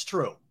 That's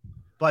true.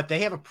 But they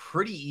have a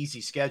pretty easy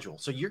schedule.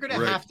 So you're going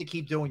to have to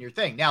keep doing your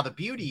thing. Now, the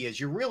beauty is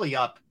you're really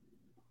up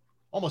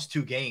almost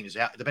 2 games,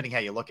 depending how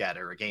you look at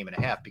it, or a game and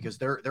a half, because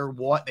they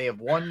have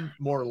one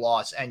more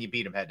loss and you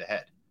beat them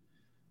head-to-head,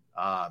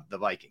 the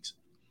Vikings.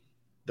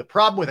 The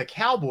problem with a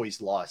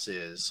Cowboys loss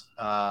is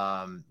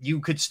you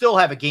could still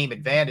have a game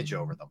advantage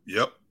over them.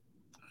 Yep.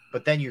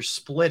 But then you're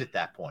split at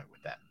that point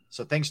with them.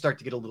 So things start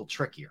to get a little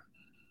trickier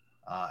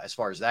as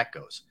far as that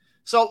goes.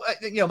 So,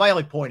 my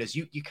only point is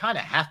you kind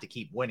of have to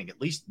keep winning, at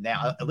least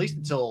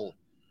until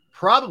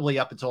probably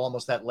up until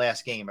almost that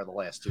last game or the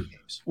last 2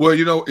 games.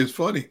 Well, it's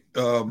funny.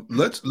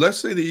 Let's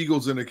say the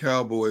Eagles and the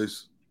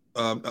Cowboys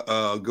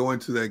go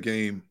into that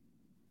game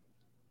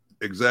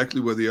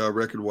exactly where they are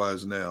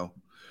record-wise now.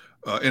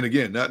 And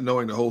again, not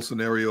knowing the whole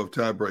scenario of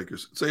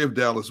tiebreakers. Say if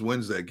Dallas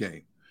wins that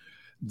game,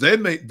 that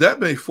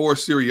may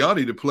force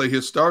Sirianni to play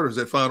his starters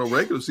that final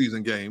regular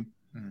season game.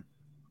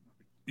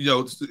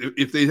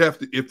 If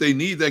they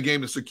need that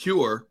game to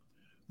secure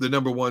the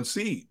number 1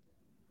 seed.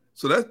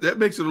 So that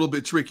makes it a little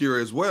bit trickier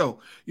as well.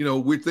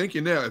 We're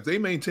thinking now, if they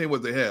maintain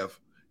what they have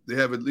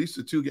at least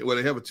a 2-game. Well,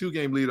 they have a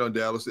 2-game lead on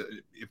Dallas.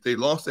 If they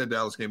lost that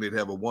Dallas game, they'd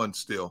have a 1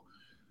 still.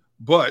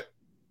 But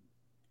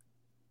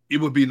it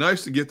would be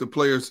nice to get the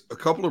players a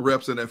couple of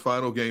reps in that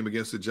final game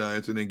against the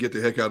Giants, and then get the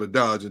heck out of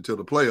Dodge until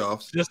the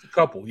playoffs. Just a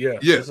couple,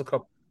 just a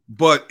couple.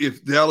 But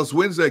if Dallas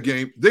wins that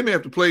game, they may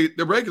have to play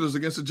the regulars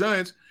against the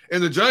Giants,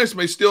 and the Giants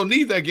may still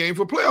need that game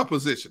for playoff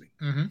positioning.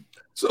 Mm-hmm.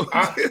 So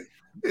I'm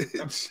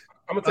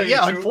gonna tell you,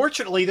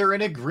 unfortunately, they're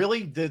in a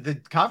really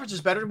the conference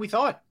is better than we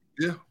thought.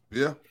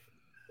 Yeah.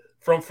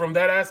 From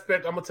that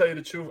aspect, I'm gonna tell you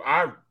the truth.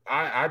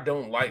 I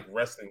don't like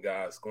resting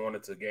guys going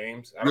into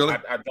games. I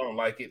don't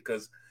like it,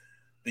 because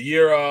the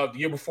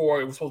year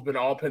before, it was supposed to be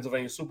an all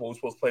Pennsylvania Super Bowl. We were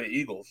supposed to play the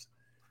Eagles.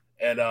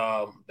 And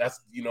that's,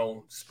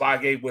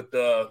 Spygate with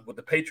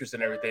the Patriots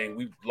and everything.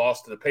 We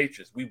lost to the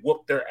Patriots. We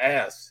whooped their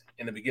ass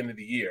in the beginning of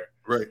the year.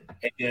 Right.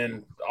 And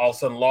then all of a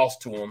sudden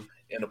lost to them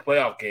in the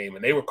playoff game.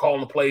 And they were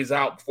calling the plays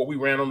out before we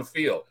ran on the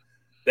field.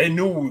 They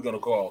knew we were going to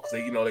call,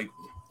 because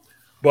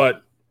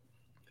but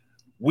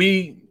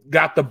we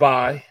got the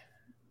bye.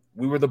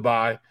 We were the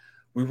bye.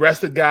 We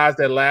rested guys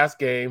that last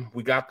game.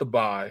 We got the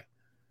bye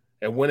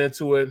and went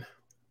into it.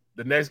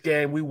 The next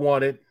game we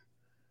won it.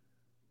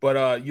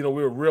 But, we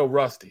were real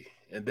rusty,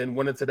 and then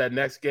went into that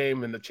next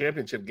game in the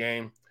championship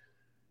game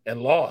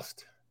and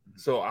lost.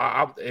 So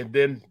and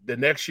then the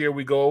next year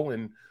we go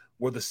and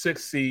we're the 6th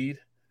seed.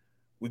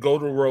 We go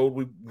to the road.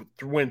 We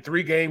win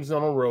 3 games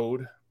on the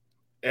road,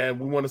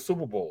 and we won a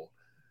Super Bowl.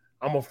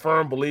 I'm a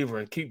firm believer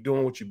in keep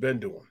doing what you've been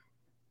doing.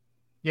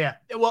 Yeah.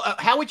 Well,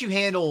 how would you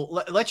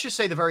handle, let's just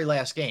say the very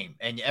last game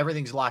and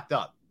everything's locked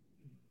up.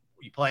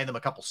 Are you playing them a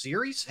couple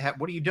series?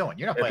 What are you doing?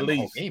 You're not playing the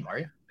whole game, are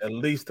you? At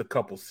least a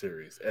couple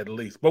series, at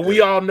least. But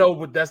we all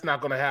know that's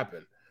not going to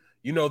happen.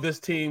 You know, this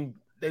team,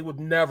 they would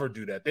never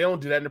do that. They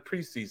don't do that in the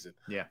preseason.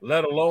 Yeah.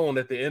 Let alone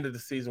at the end of the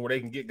season where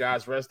they can get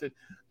guys rested.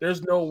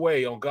 There's no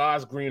way on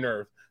God's green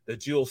earth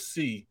that you'll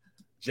see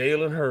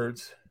Jalen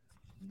Hurts,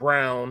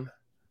 Brown,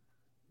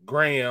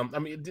 Graham. I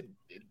mean,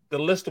 the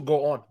list will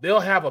go on.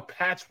 They'll have a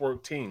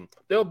patchwork team.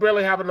 They'll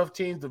barely have enough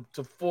teams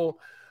to fill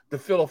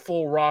a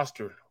full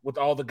roster with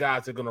all the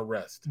guys that are going to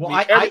rest. Well,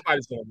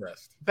 everybody's going to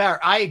rest. Barrett,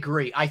 I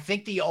agree. I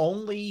think the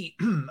only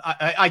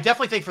I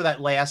definitely think for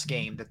that last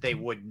game that they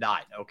would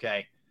not,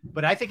 okay?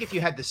 But I think if you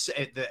had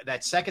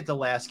that second to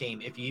last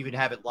game, if you even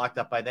have it locked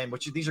up by then,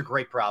 which these are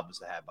great problems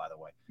to have, by the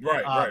way.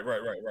 Right.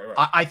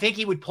 I think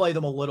he would play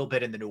them a little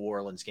bit in the New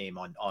Orleans game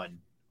on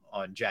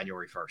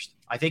January 1st.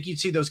 I think you'd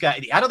see those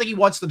guys. I don't think he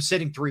wants them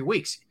sitting 3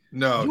 weeks.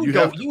 No,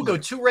 you would go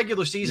 2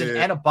 regular season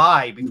and a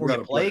bye before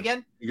you play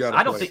again.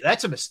 I don't think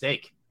that's a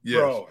mistake. Yes,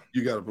 bro,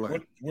 you got to play.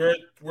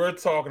 We're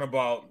talking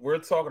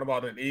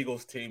about an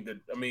Eagles team that,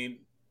 I mean,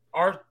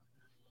 our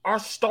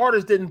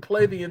starters didn't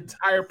play the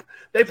entire.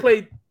 They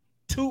played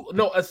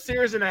a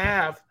series and a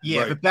half.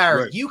 Yeah, right, but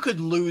Barrett, you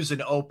could lose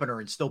an opener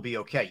and still be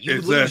okay.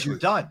 You lose, you're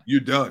done. You're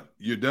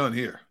done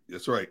here.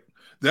 That's right.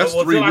 That's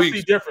 3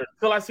 weeks.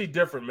 Until I see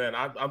different, man.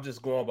 I'm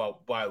just going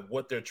by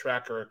what their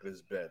track record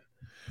has been.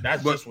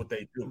 That's just what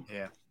they do.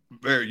 Yeah.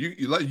 Barry,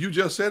 you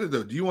just said it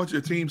though. Do you want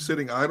your team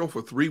sitting idle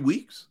for 3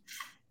 weeks?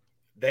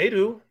 They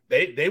do.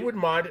 They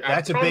wouldn't mind it.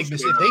 That's a big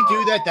mistake. If they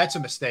do that, that's a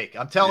mistake.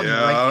 I'm telling you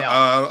right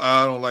now.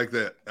 I don't like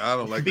that. I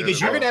don't like that.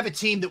 Because you're going to have a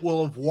team that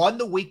will have won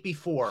the week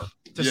before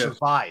to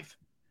survive.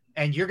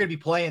 And you're going to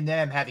be playing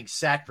them having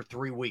sat for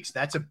 3 weeks.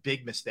 That's a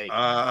big mistake.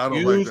 I don't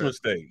huge like that.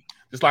 Mistake.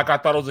 Just like I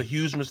thought it was a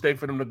huge mistake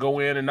for them to go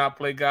in and not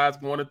play guys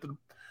going into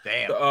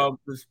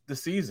the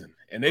season.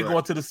 And they go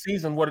into the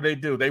season, what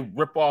do? They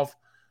rip off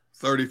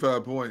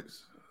 35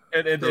 points.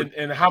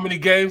 And how many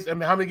games? I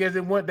mean, how many games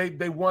they won?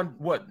 They won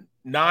what?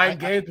 9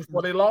 games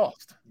before they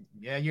lost.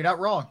 Yeah, you're not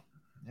wrong.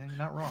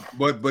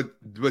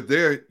 But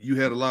there you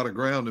had a lot of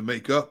ground to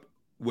make up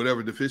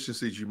whatever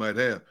deficiencies you might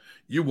have.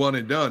 You one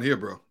and done here,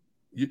 bro.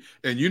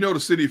 You know the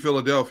city of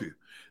Philadelphia.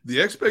 The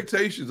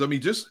expectations. I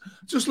mean, just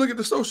look at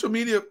the social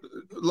media.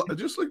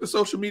 Just look at the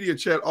social media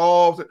chat.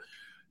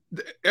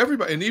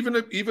 Everybody, and even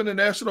the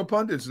national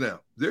pundits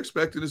now, they're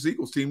expecting this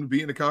Eagles team to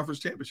be in the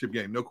conference championship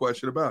game. No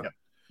question about it.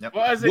 Yep.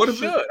 Well, as they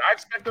should. I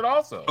expect it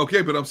also.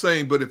 Okay, but I'm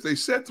saying, if they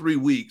set 3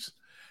 weeks.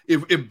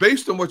 If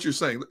based on what you're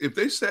saying, if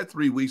they sat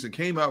 3 weeks and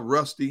came out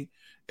rusty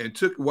and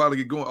took a while to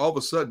get going, all of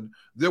a sudden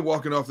they're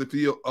walking off the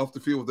field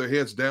with their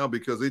heads down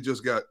because they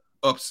just got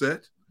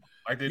upset.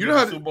 Like they did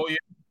the Super Bowl year.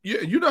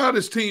 Yeah, you know how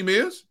this team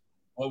is.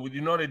 Well,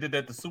 you know they did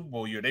that the Super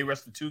Bowl year. They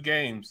rested 2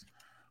 games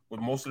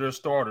with most of their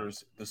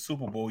starters the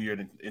Super Bowl year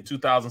in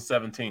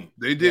 2017.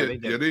 They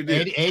did. Yeah, they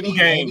did.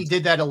 Andy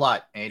did that a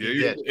lot. Andy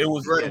did. It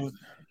was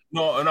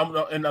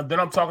and then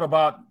I'm talking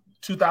about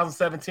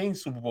 2017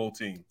 Super Bowl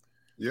team.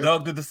 Yeah.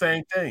 Doug did the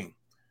same thing.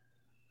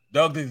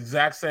 Doug did the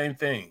exact same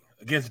thing.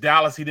 Against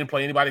Dallas, he didn't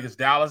play anybody against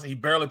Dallas. He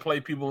barely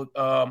played people with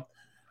the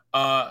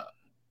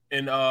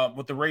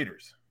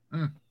Raiders.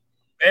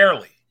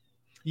 Barely.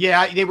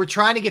 Yeah, they were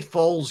trying to get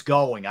Foles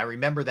going. I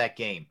remember that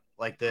game,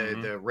 like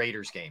the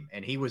Raiders game,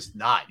 and he was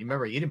not. You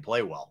remember, he didn't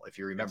play well, if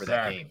you remember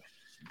that game.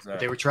 Exactly.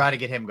 But they were trying to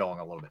get him going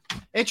a little bit.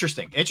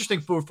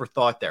 Interesting food for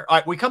thought there. All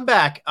right, we come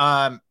back.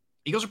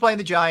 Eagles are playing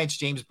the Giants.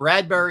 James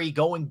Bradbury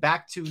going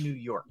back to New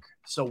York.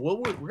 So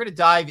we're going to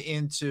dive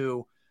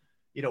into,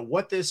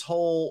 what this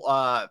whole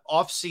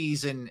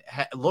offseason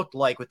looked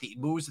like with the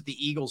moves that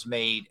the Eagles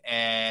made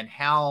and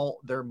how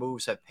their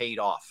moves have paid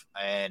off.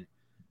 And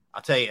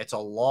I'll tell you, it's a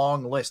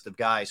long list of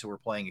guys who are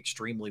playing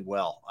extremely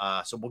well.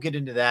 So we'll get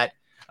into that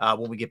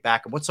when we get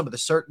back and what some of the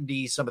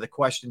certainties, some of the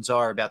questions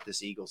are about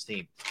this Eagles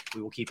team.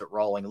 We will keep it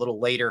rolling. A little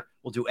later,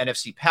 we'll do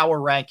NFC power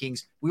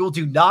rankings. We will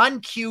do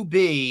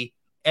non-QB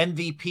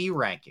MVP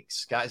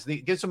rankings, guys.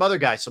 Give some other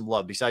guys some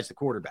love besides the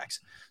quarterbacks.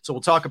 So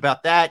we'll talk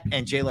about that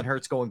and Jalen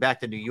Hurts going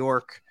back to New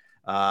York,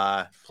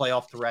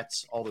 playoff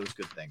threats, all those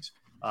good things.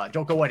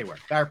 Don't go anywhere.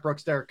 Barrett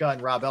Brooks, Derrick Gunn,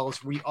 Rob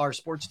Ellis. We are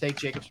Sports Take,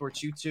 Jacob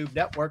Sports YouTube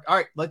Network. All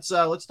right, let's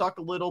talk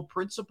a little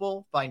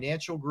Principal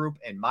Financial Group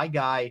and my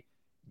guy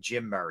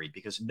Jim Murray,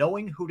 because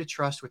knowing who to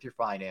trust with your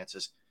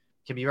finances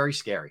can be very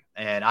scary.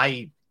 And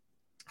I,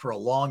 for a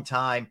long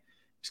time,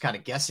 was kind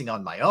of guessing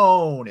on my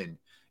own and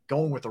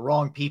going with the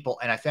wrong people,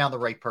 and I found the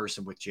right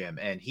person with Jim,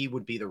 and he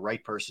would be the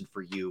right person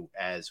for you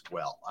as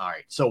well. All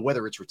right, so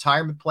whether it's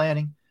retirement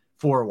planning,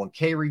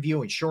 401k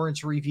review,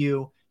 insurance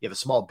review, you have a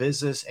small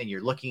business and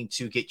you're looking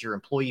to get your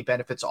employee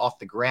benefits off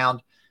the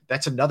ground,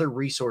 that's another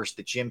resource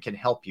that Jim can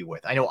help you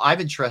with. I know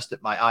I've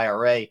entrusted my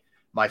IRA,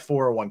 my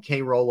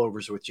 401k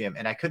rollovers with Jim,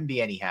 and I couldn't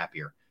be any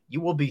happier.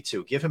 You will be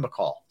too. Give him a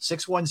call,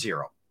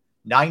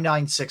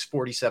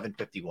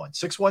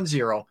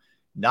 610-996-4751,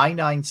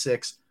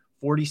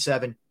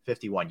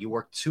 610-996-4751. You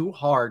work too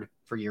hard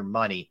for your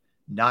money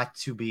not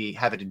to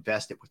have it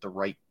invested with the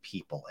right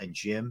people. And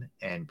Jim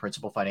and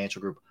Principal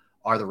Financial Group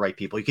are the right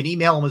people. You can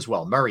email them as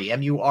well. Murray,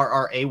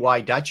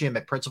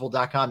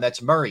 murray.jim@principal.com.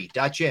 That's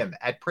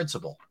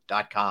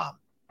murray.jim@principal.com.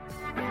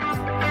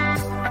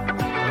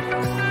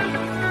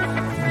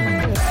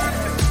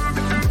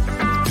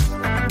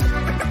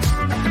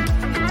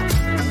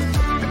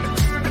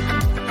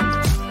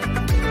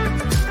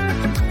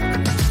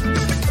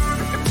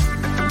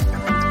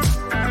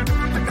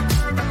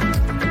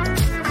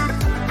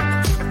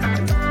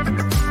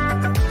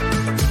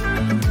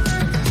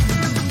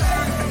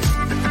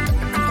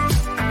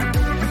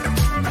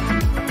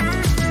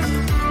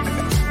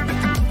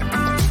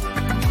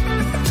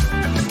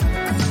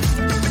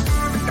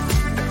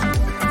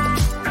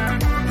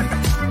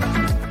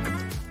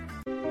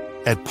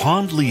 At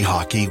Pond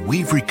Lehocky,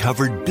 we've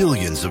recovered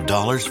billions of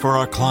dollars for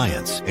our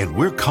clients, and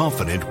we're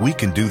confident we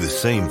can do the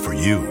same for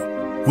you.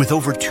 With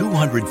over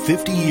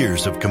 250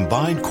 years of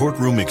combined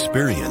courtroom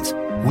experience,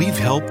 we've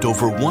helped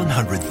over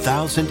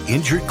 100,000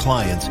 injured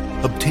clients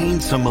obtain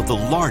some of the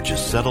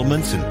largest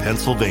settlements in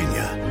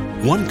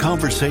Pennsylvania. One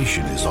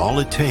conversation is all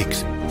it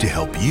takes to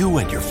help you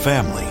and your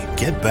family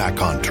get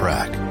back on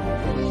track.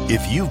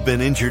 If you've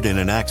been injured in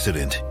an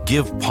accident,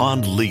 give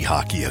Pond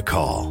Lehocky a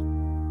call.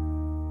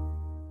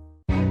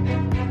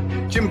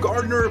 Jim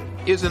Gardner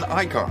is an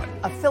icon.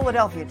 A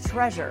Philadelphia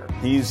treasure.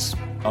 He's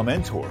a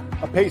mentor,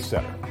 a pace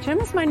setter.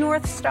 Jim is my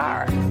North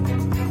Star.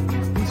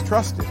 He's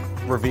trusted,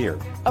 revered,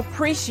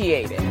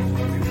 appreciated.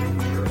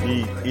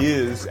 He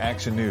is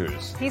Action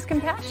News. He's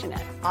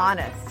compassionate,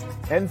 honest,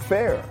 and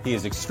fair. He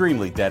is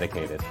extremely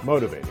dedicated,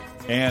 motivated,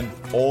 and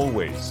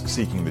always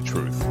seeking the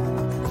truth.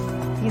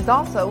 He's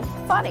also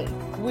funny.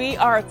 We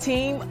are a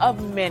team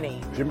of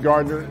many. Jim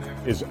Gardner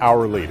is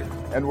our leader,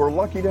 and we're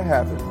lucky to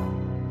have him.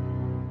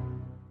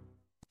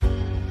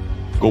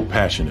 Go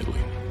passionately.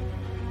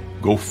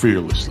 Go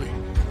fearlessly.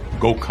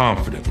 Go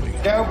confidently.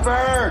 Go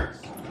Birds!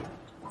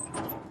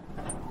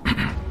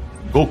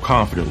 Go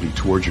confidently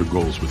towards your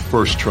goals with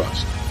First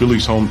Trust,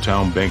 Philly's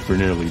hometown bank for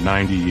nearly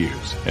 90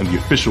 years, and the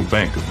official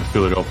bank of the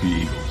Philadelphia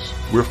Eagles.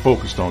 We're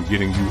focused on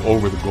getting you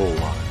over the goal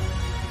line.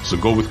 So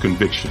go with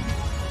conviction.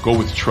 Go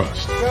with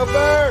trust. Go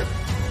Birds!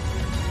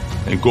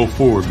 And go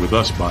forward with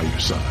us by your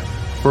side.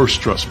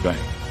 First Trust Bank,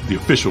 the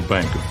official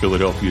bank of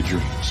Philadelphia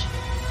dreams.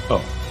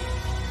 Oh,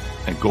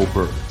 and go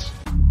Birds.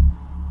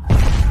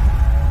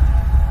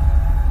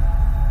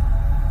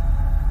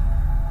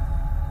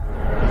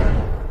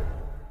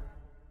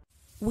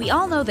 We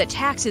all know that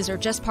taxes are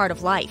just part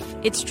of life.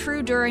 It's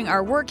true during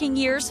our working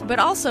years, but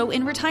also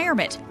in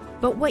retirement.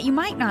 But what you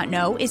might not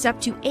know is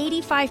up to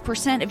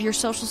 85% of your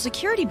Social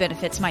Security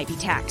benefits might be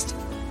taxed.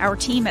 Our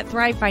team at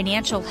Thrive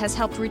Financial has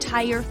helped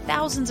retire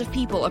thousands of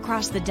people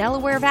across the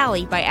Delaware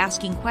Valley by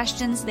asking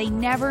questions they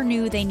never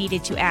knew they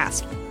needed to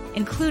ask,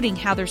 including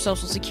how their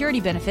Social Security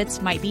benefits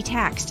might be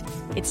taxed.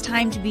 It's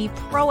time to be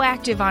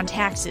proactive on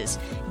taxes.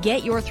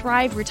 Get your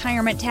Thrive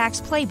Retirement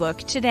Tax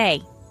Playbook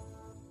today.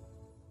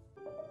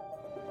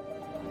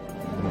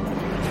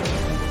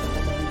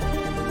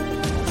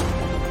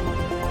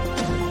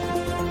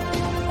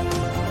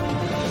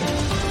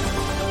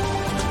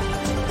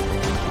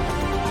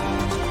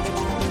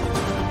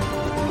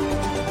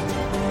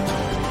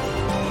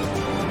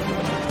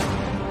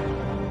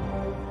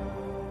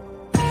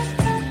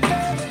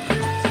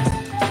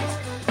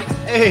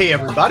 Hey,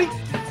 everybody.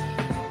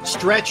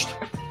 Stretched,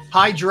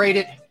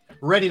 hydrated,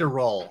 ready to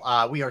roll.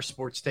 We are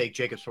Sports Take,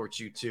 Jacob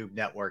Sports YouTube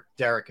Network,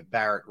 Derrick,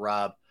 Barrett,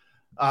 Rob.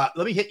 Let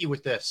me hit you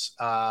with this.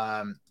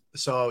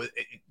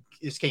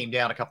 This came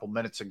down a couple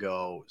minutes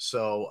ago.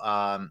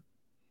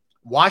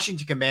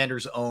 Washington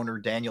Commanders owner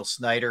Daniel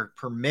Snyder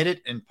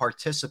permitted and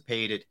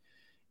participated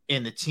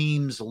in the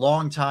team's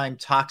longtime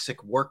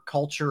toxic work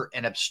culture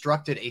and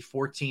obstructed a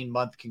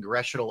 14-month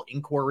congressional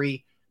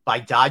inquiry by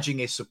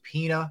dodging a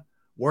subpoena,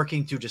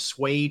 working to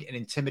dissuade and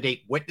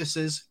intimidate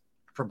witnesses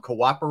from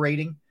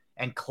cooperating,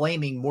 and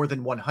claiming more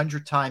than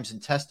 100 times in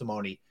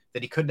testimony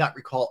that he could not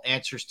recall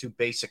answers to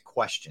basic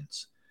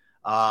questions.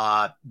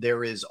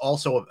 There is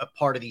also a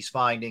part of these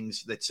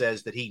findings that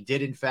says that he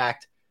did, in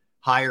fact,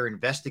 hire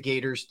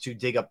investigators to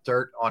dig up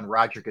dirt on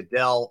Roger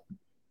Goodell.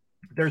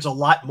 There's a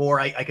lot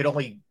more. I could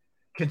only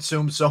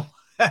consume so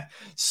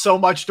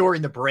much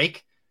during the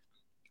break.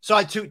 So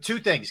I two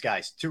things,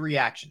 guys, two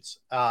reactions.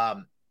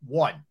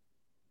 One,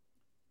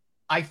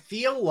 I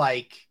feel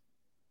like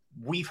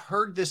we've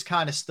heard this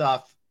kind of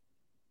stuff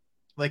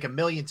like a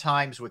million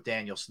times with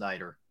Daniel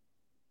Snyder.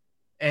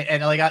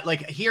 And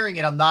like hearing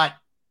it, I'm not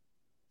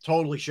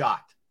totally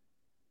shocked.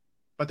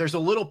 But there's a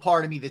little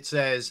part of me that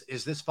says,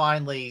 is this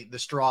finally the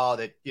straw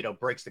that,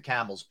 breaks the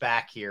camel's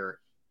back here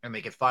and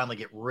they can finally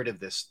get rid of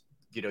this,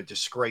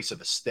 disgrace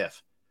of a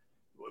stiff?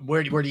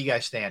 Where do you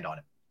guys stand on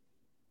it?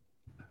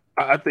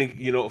 I think,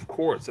 of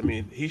course. I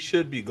mean, he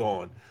should be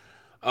gone.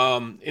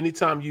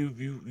 Anytime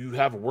you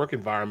have a work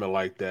environment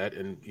like that,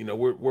 and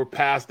we're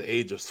past the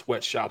age of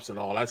sweatshops and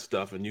all that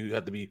stuff, and you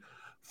have to be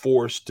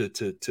forced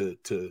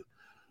to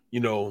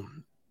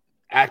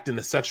act in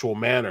a sexual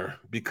manner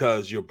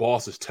because your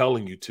boss is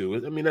telling you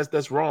to. I mean,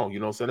 that's wrong. You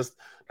know what I'm saying?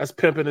 That's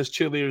pimping his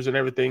cheerleaders and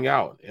everything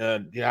out.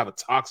 And you have a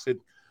toxic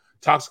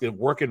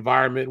work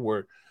environment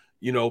where,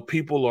 you know,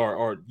 people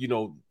are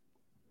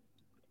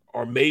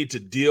made to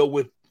deal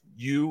with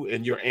you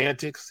and your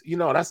antics. You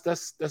know,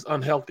 that's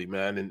unhealthy,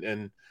 man.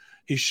 And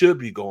he should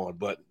be gone.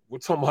 But we're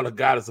talking about a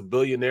guy that's a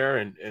billionaire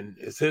and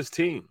it's his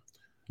team.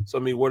 So,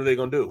 I mean, what are they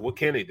going to do? What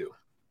can they do?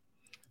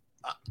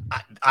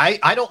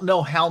 I don't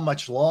know how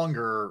much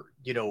longer,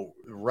 you know,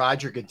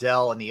 Roger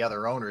Goodell and the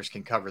other owners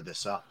can cover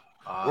this up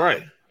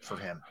right for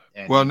him.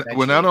 And well,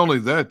 not only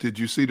that, did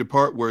you see the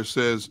part where it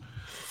says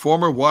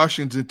former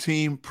Washington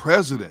team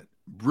president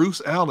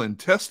Bruce Allen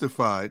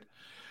testified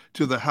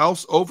to the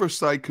House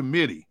Oversight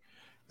Committee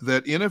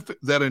that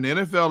an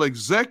NFL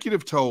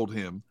executive told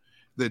him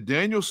that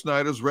Daniel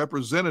Snyder's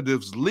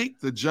representatives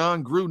leaked the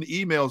John Gruden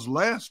emails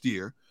last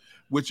year,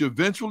 which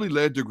eventually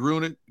led to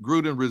Gruden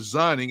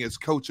resigning as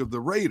coach of the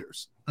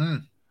Raiders,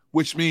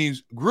 which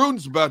means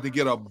Gruden's about to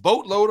get a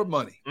boatload of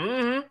money.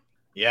 Mm-hmm.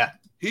 Yeah.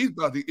 He's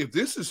about to, if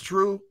this is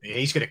true,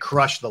 he's going to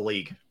crush the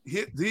league.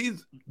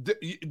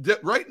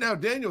 Right now,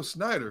 Daniel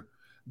Snyder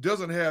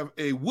doesn't have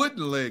a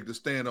wooden leg to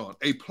stand on,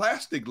 a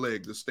plastic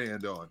leg to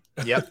stand on.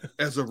 Yep.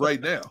 As of right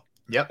now.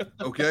 Yep.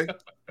 Okay.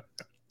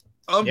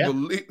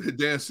 Unbelievable. Yep.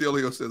 Dan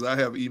Celio says, I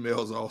have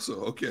emails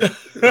also. Okay.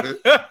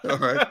 All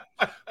right.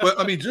 But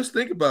I mean, just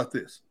think about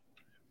this.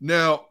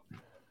 Now,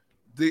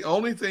 the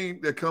only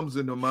thing that comes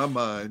into my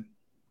mind,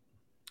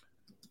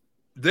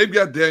 they've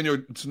got Daniel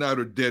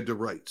Snyder dead to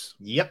rights.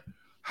 Yep.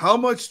 How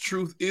much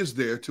truth is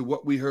there to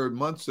what we heard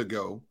months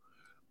ago?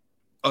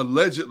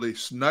 Allegedly,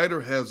 Snyder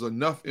has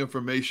enough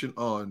information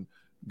on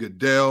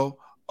Goodell,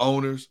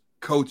 owners,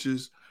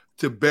 coaches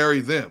to bury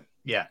them.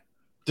 Yeah.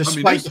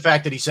 Despite the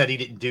fact that he said he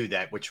didn't do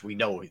that, which we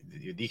know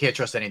you can't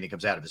trust anything that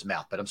comes out of his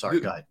mouth. But I'm sorry,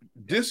 go ahead.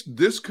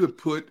 This could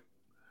put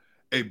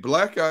a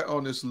black eye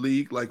on this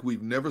league like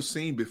we've never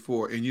seen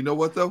before. And you know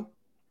what, though?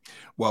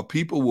 While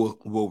people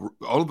will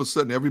all of a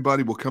sudden,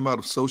 everybody will come out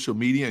of social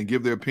media and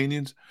give their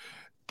opinions,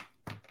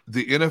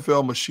 the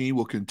NFL machine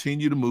will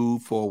continue to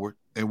move forward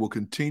and will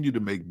continue to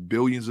make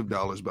billions of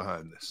dollars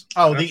behind this.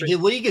 Oh, the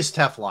league is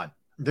Teflon.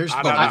 There's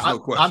no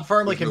question. I'm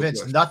firmly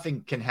convinced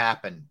nothing can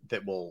happen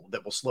that will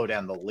slow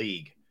down the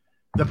league.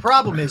 The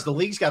problem is the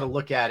league's got to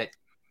look at it,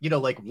 you know,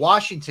 like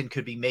Washington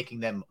could be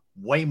making them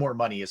way more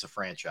money as a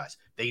franchise.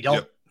 They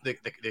don't they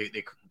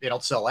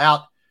don't sell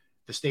out.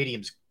 The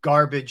stadium's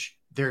garbage.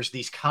 There's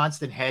these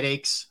constant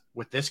headaches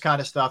with this kind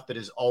of stuff that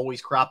is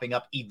always cropping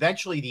up.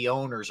 Eventually the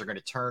owners are going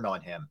to turn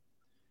on him.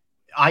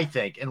 I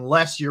think,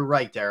 unless you're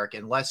right, Derrick,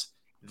 unless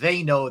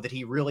they know that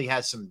he really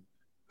has some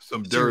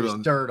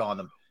dirt on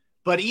them.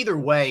 But either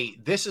way,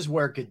 this is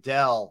where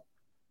Goodell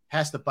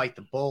has to bite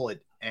the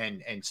bullet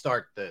and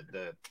start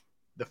the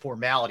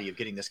formality of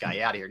getting this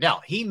guy out of here.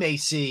 Now, he may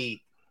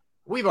see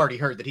 – we've already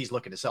heard that he's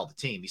looking to sell the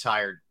team. He's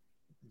hired,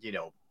 you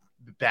know,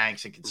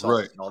 banks and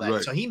consultants and all that.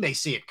 Right. So he may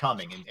see it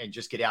coming and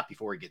just get out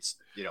before he gets,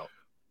 you know,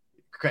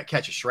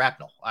 catches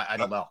shrapnel. I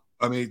don't know.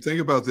 I mean, think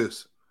about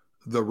this.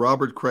 The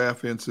Robert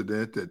Kraft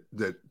incident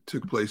that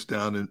took place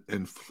down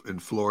in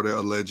Florida,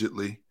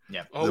 allegedly.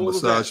 Yeah.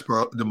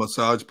 The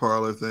massage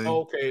parlor thing.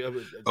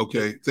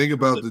 Okay. Think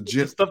about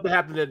the stuff that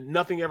happened that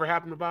nothing ever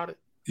happened about it.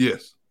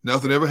 Yes.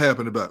 Nothing ever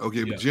happened about it.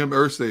 Okay. But Jim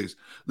Irsay's,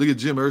 look at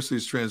Jim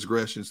Irsay's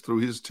transgressions through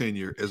his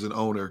tenure as an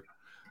owner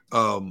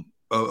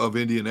of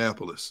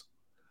Indianapolis.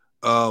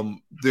 There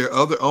are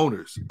other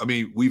owners. I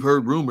mean, we've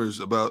heard rumors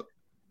about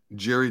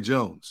Jerry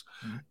Jones.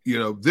 Mm-hmm. You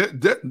know,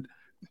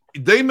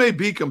 they may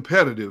be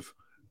competitive,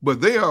 but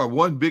they are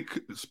one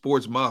big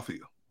sports mafia.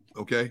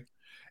 Okay.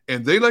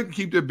 And they like to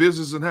keep their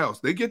business in-house.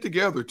 They get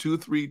together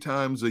 2-3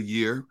 times a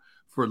year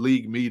for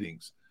league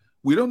meetings.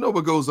 We don't know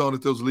what goes on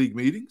at those league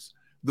meetings,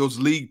 those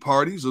league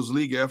parties, those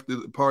league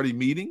after-party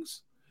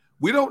meetings.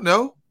 We don't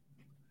know,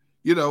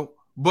 you know,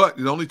 but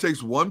it only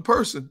takes one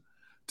person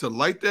to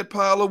light that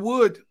pile of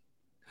wood.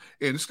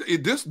 And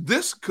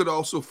this could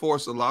also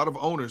force a lot of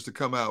owners to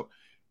come out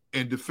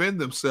and defend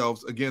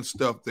themselves against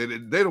stuff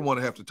that they don't want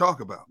to have to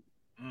talk about.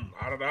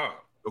 I don't know.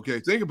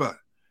 Okay, think about it.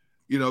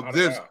 You know,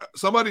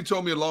 somebody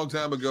told me a long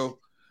time ago,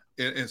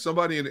 and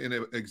somebody in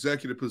an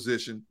executive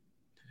position,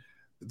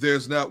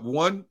 there's not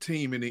one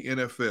team in the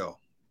NFL,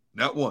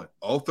 not one,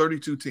 all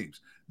 32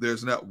 teams,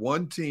 there's not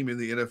one team in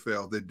the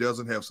NFL that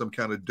doesn't have some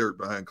kind of dirt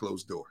behind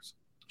closed doors.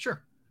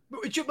 Sure.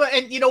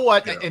 And you know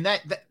what? Yeah. And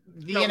that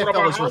the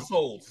NFL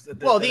is the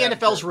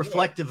NFL is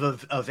reflective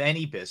of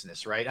any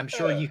business, right? I'm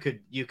sure you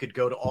could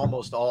go to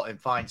almost all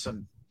and find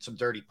some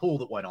dirty pool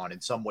that went on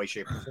in some way,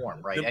 shape, or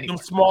form, right? Them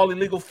small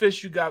illegal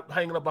fish you got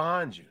hanging up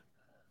behind you.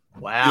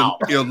 Wow.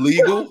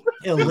 Illegal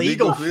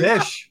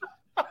fish.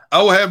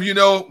 I will have you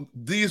know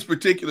these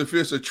particular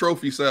fish are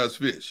trophy-sized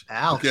fish.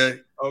 Ouch.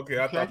 Okay.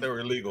 I thought they were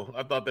illegal.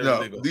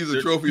 Illegal. These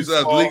are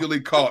trophy-sized, legally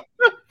caught.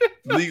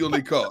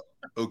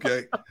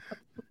 Okay.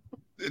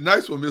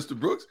 Nice one, Mr.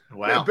 Brooks.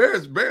 Wow.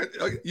 Barrett.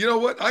 You know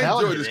what? I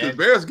enjoy this because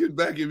Barrett's getting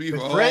back at me for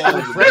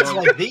all friends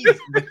like these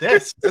with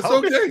this. That's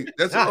okay.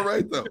 That's all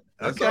right, though.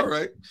 That's all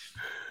right.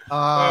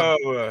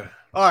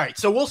 All right,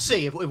 so we'll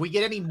see if we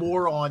get any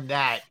more on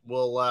that.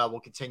 We'll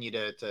continue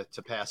to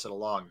pass it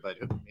along, but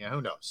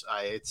who knows?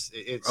 I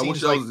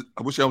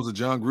wish I was a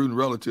John Gruden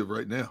relative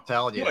right now.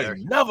 Telling you,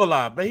 ain't never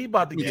lie, but he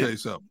about to Let me tell you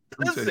something.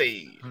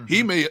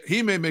 He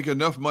may make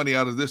enough money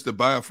out of this to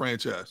buy a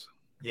franchise.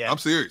 Yeah, I'm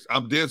serious.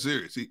 I'm dead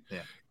serious.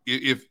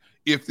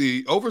 If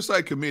the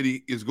oversight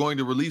committee is going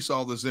to release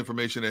all this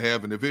information they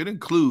have, and if it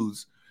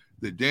includes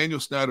that Daniel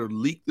Snyder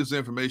leaked this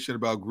information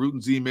about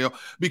Gruden's email,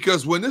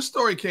 because when this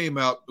story came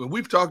out, and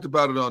we've talked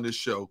about it on this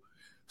show,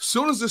 as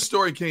soon as this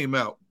story came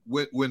out,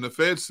 when the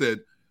Fed said,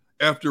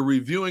 after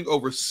reviewing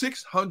over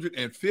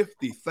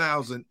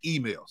 650,000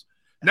 emails,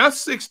 not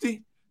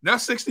 60,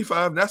 not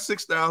 65, not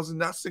 6,000,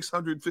 not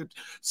 650,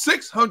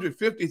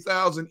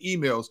 650,000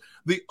 emails,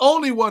 the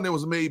only one that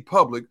was made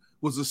public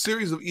was a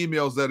series of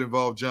emails that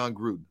involved John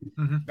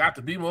Gruden. Got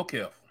to be more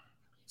careful.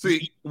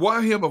 See,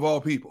 why him of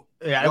all people?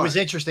 Yeah, it was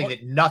interesting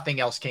that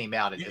nothing else came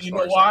out. You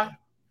know why?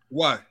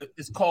 Why?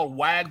 It's called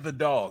Wag the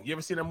Dog. You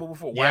ever seen that movie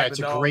before? Yeah, it's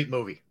a great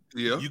movie.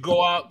 Yeah. You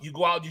go out,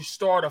 you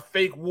start a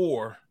fake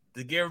war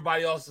to get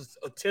everybody else's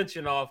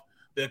attention off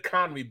the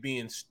economy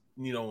being,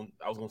 I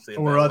was going to say,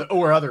 or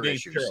other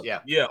issues. Terrible. Yeah.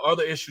 Yeah,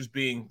 other issues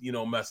being,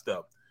 messed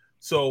up.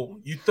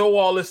 So you throw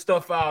all this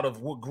stuff out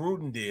of what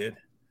Gruden did.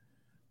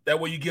 That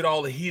way you get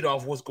all the heat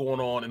off what's going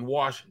on in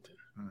Washington.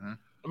 Mm-hmm.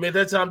 I mean, at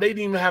that time, they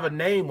didn't even have a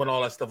name when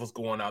all that stuff was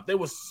going out. There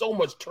was so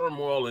much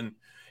turmoil and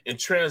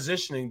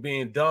transitioning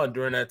being done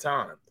during that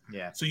time.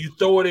 Yeah. So you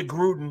throw it at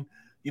Gruden,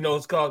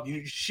 it's called,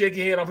 you shake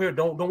your hand over here.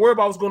 Don't worry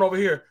about what's going over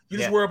here. You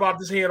just worry about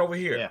this hand over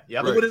here. Yeah.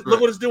 Yep.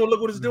 Look what it's doing.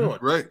 Look what it's doing.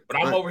 Right. But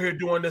I'm over here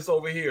doing this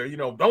over here.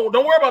 Don't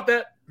worry about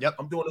that. Yep.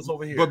 I'm doing this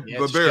over here. But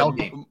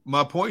Barrett,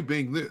 my point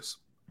being this.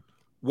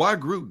 Why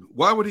Gruden?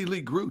 Why would he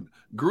leak Gruden?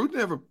 Gruden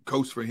never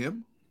coached for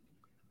him.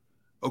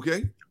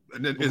 Okay.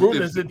 And then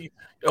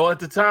at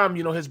the time,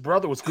 his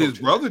brother was coaching. His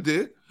brother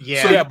did.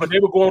 Yeah. So, but they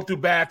were going through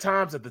bad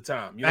times at the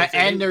time.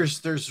 And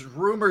there's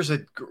rumors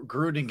that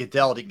Gruden and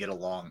Goodell didn't get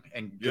along,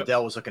 and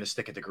Goodell was looking to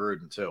stick it to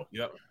Gruden too.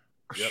 Yep.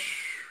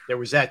 There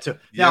was that too.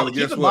 Now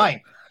keep in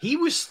mind, he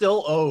was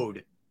still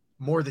owed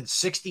more than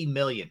 $60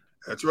 million.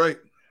 That's right.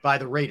 By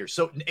the Raiders.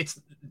 So it's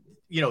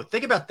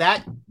think about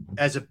that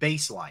as a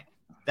baseline.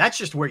 That's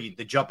just where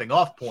the jumping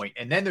off point,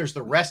 and then there's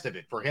the rest of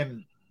it for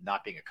him.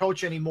 Not being a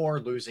coach anymore,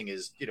 losing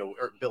his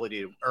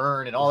ability to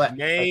earn and all that.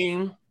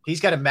 Name.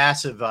 He's got a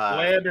massive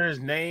slander. His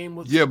name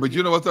was. Yeah, but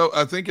you know what though?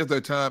 I think at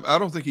that time, I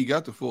don't think he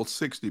got the full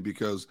 60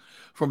 because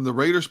from the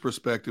Raiders'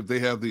 perspective, they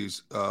have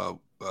these.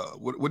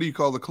 What do you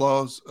call the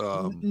clause?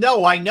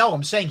 No, I know.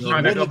 I'm saying he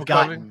would have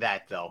gotten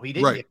that though. He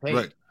didn't get paid.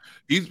 Right.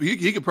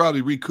 He could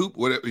probably recoup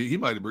whatever he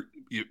might have.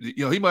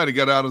 He might have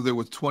got out of there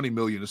with 20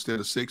 million instead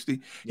of 60.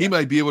 He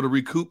might be able to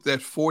recoup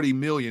that 40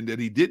 million that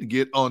he didn't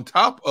get on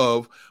top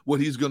of what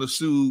he's going to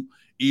sue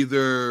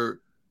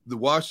either the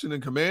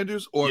Washington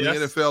Commanders or the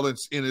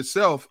NFL in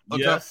itself.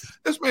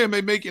 This man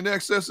may make in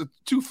excess of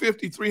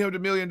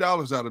 $250-300 million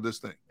out of this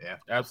thing. Yeah,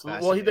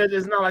 absolutely. Well,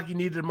 it's not like he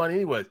needed the money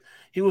anyway.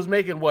 He was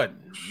making what,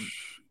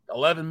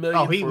 11 million?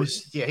 Oh, he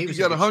was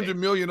got 100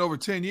 million over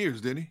 10 years,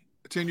 didn't he?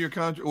 10-year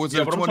contract, or was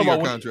it a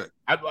 20-year contract?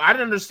 I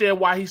didn't understand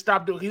why he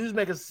stopped doing. He was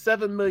making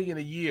 $7 million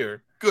a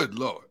year. Good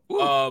Lord.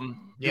 Doing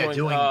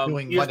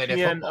Monday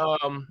Night Football.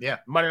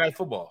 Monday Night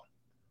Football.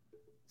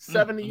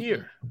 7 a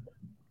year.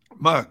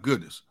 My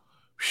goodness.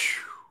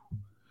 Whew.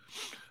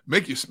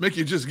 Make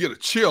you just get a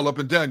chill up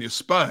and down your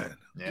spine.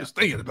 Just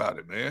thinking about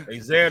it, man. Hey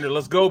Xander,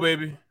 let's go,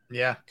 baby.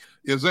 Yeah.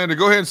 Yeah, Xander,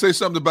 go ahead and say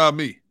something about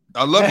me.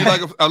 I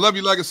love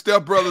you like a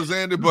stepbrother,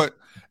 Xander, but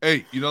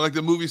hey, like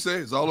the movie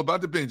says, it's all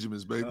about the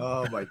Benjamins, baby.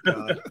 Oh my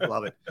God,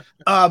 love it.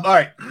 All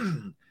right.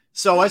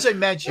 So as I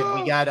mentioned,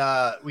 we got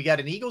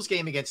an Eagles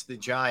game against the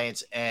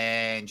Giants,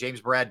 and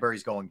James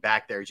Bradbury's going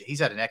back there. He's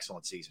had an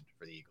excellent season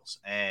for the Eagles,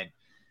 and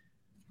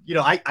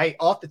I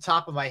off the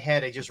top of my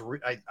head,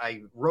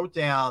 I wrote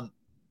down.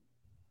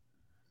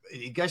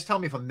 You guys tell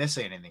me if I'm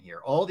missing anything here.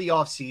 All the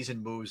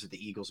offseason moves that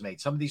the Eagles made.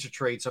 Some of these are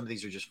trades, some of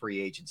these are just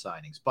free agent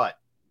signings, but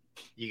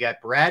you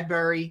got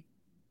Bradbury,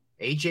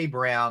 A.J.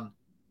 Brown,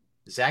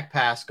 Zach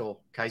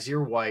Pascal,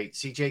 Kaiser White,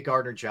 C.J.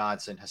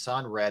 Gardner-Johnson,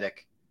 Hassan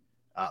Reddick,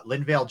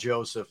 Linval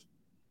Joseph,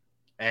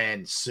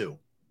 and Sue.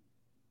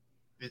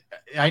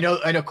 I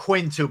know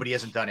Quinn too, but he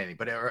hasn't done anything.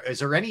 But is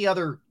there any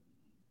other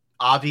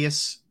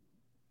obvious?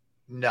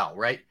 No,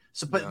 right?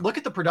 So, but look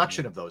at the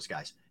production of those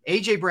guys.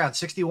 A.J. Brown,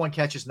 61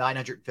 catches,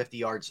 950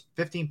 yards,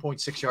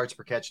 15.6 yards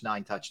per catch,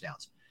 9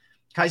 touchdowns.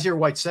 Kaiser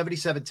White,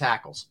 77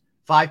 tackles,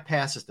 5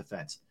 passes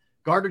defense.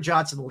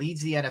 Gardner-Johnson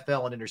leads the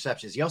NFL in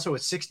interceptions. He also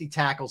has 60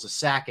 tackles, a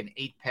sack, and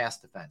 8 pass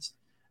defense.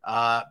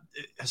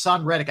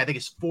 Hassan Reddick, I think,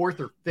 is 4th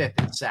or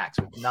 5th in sacks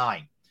with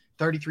 9.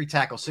 33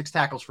 tackles, 6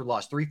 tackles for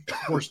loss, 3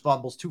 forced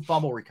fumbles, 2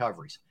 fumble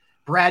recoveries.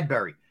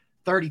 Bradbury,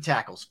 30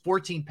 tackles,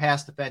 14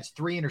 pass defense,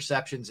 3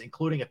 interceptions,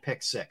 including a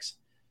pick 6.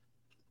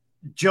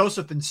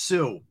 Joseph and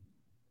Sue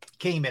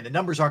came in. The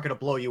numbers aren't going to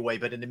blow you away,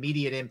 but an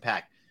immediate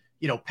impact.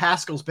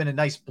 Pascal's been a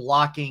nice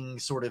blocking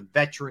sort of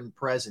veteran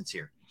presence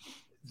here.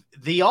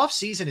 The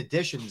offseason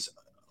additions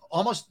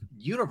almost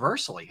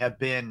universally have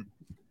been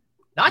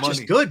not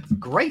just good,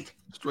 great.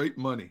 Straight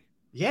money.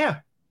 Yeah.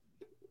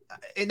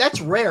 And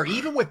that's rare.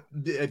 Even with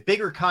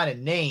bigger kind of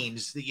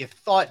names that you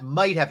thought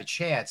might have a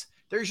chance,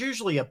 there's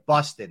usually a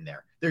bust in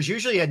there. There's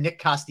usually a Nick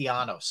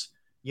Castellanos,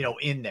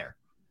 in there.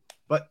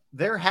 But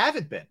there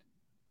haven't been.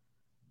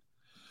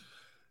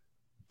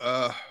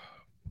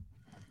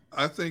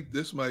 I think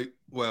this might,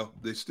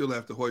 they still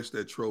have to hoist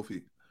that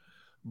trophy,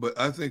 but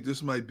I think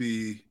this might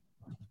be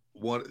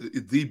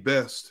the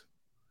best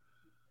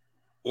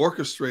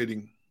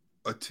orchestrating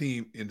a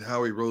team in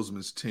Howie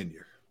Roseman's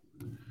tenure.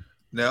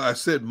 Now, I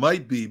said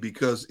might be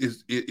because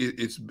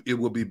it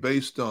will be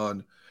based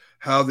on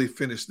how they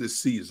finish this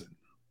season.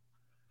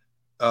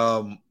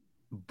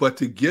 But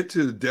to get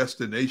to the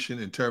destination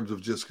in terms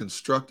of just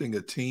constructing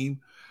a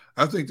team,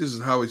 I think this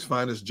is Howie's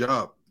finest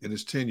job in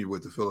his tenure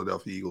with the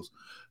Philadelphia Eagles.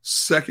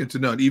 Second to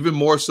none, even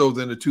more so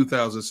than the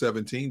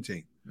 2017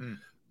 team.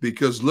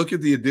 Because look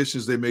at the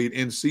additions they made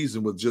in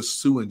season with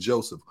just Sue and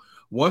Joseph.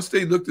 Once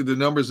they looked at the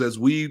numbers as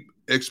we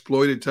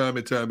exploited time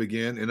and time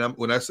again, and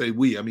when I say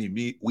we, I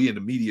mean we in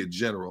the media in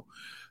general,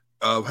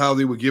 of how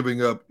they were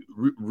giving up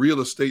real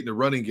estate in the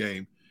running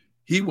game,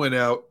 he went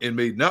out and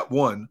made not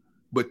one,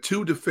 but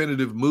two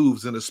definitive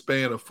moves in a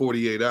span of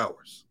 48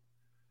 hours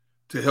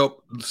to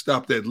help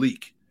stop that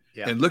leak.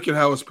 Yeah. And look at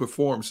how it's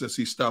performed since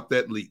he stopped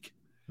that leak.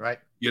 Right.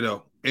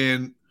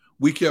 And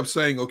we kept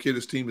saying, okay,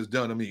 this team is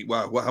done. I mean,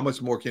 wow, how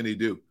much more can he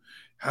do?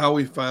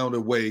 Howie found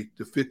a way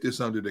to fit this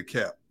under the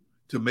cap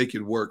to make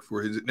it work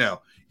for his.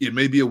 Now, it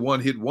may be a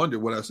one-hit wonder.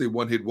 When I say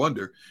one-hit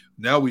wonder,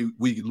 now we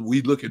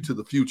look into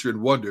the future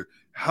and wonder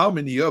how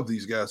many of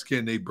these guys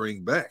can they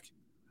bring back?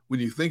 When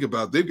you think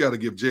about it, they've got to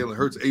give Jalen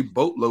Hurts a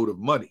boatload of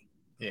money.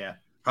 Yeah.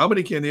 How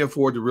many can they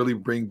afford to really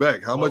bring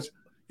back? How much,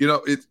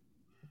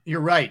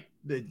 You're right,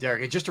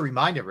 Derrick. And just to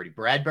remind everybody,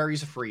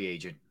 Bradbury's a free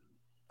agent.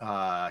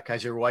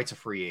 Kaiser White's a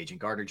free agent.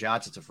 Gardner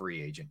Johnson's a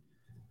free agent.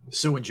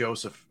 Sue and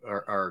Joseph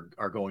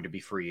are going to be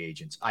free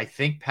agents. I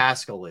think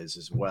Pascal is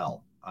as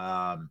well.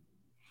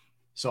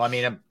 So, I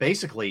mean, I'm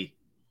basically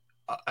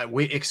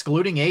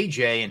excluding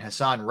AJ and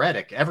Hassan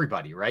Reddick,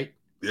 everybody, right?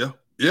 Yeah.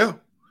 Yeah.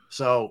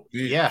 So,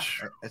 yeah,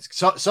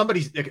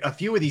 a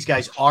few of these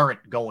guys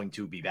aren't going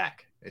to be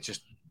back. It's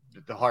just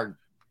the hard,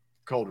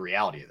 cold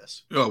reality of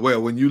this. Oh,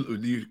 well, when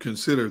you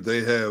consider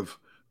they have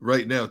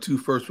right now 2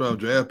 first-round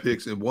draft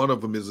picks, and one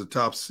of them is a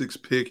top 6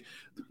 pick,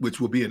 which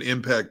will be an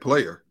impact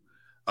player.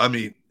 I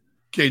mean,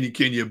 can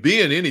you be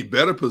in any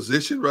better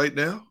position right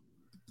now?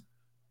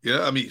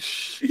 Yeah, I mean,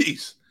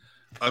 jeez.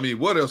 I mean,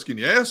 what else can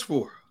you ask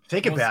for?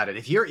 Think about it.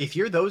 If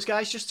you're those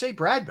guys, just say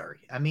Bradbury.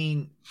 I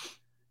mean,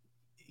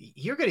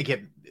 you're going to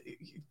get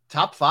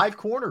top 5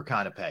 corner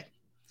kind of pay.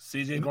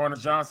 CJ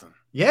Gardner-Johnson.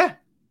 Yeah.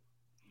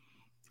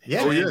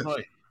 Yeah. Oh, yes.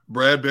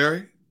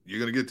 Bradbury, you're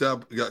going to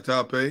get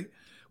top pay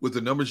with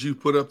the numbers you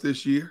put up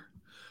this year.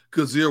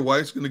 Kazir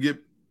White's going to get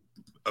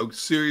a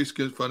serious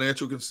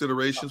financial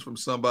considerations from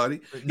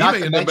somebody. He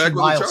may end up back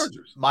with the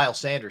Chargers. Miles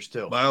Sanders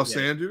too.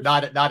 Sanders,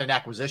 not an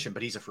acquisition,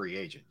 but he's a free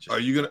agent. Are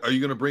you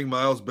gonna bring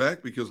Miles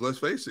back? Because let's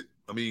face it.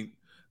 I mean,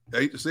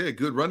 I hate to say it,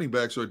 good running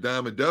backs are a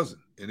dime a dozen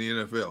in the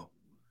NFL.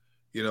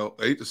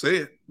 I hate to say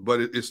it,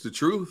 but it's the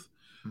truth.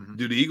 Mm-hmm.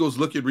 Do the Eagles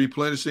look at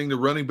replenishing the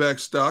running back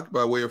stock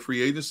by way of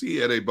free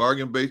agency at a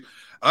bargain base?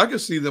 I can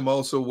see them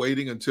also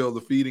waiting until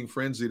the feeding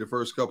frenzy the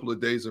first couple of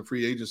days of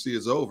free agency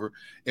is over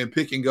and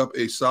picking up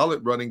a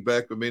solid running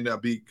back but may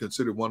not be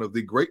considered one of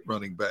the great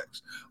running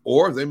backs.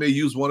 Or they may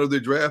use one of their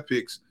draft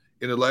picks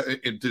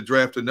to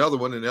draft another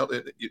one.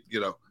 And,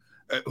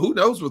 who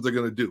knows what they're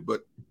going to do.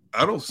 But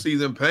I don't see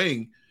them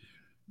paying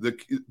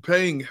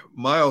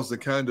Miles the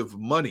kind of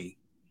money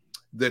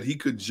that he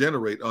could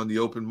generate on the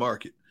open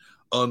market.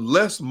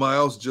 Unless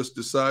Miles just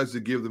decides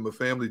to give them a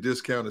family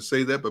discount and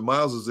say that, but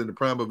Miles is in the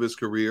prime of his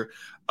career.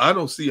 I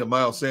don't see a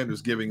Miles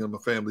Sanders giving him a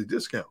family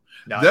discount.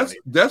 No,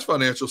 that's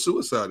financial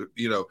suicide.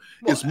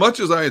 As much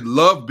as I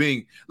love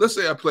being, let's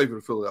say I play for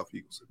the Philadelphia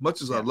Eagles, as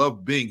much as I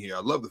love being here, I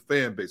love the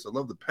fan base, I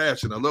love the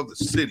passion, I love the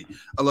city,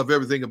 I love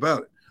everything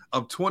about it.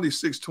 I'm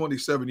 26,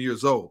 27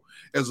 years old.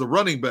 As a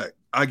running back,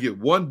 I get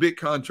one big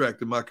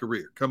contract in my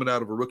career coming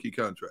out of a rookie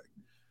contract.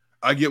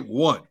 I get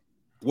one.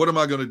 What am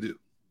I going to do?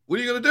 What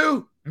are you going to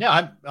do? No,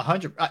 I'm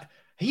 100.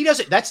 He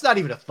doesn't. That's not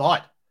even a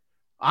thought.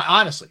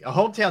 Honestly, a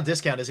hometown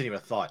discount isn't even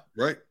a thought.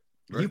 Right.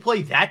 You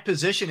play that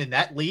position in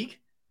that league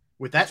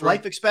with that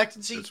life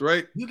expectancy. That's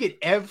right. You get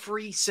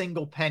every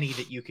single penny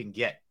that you can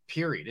get.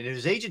 Period. And if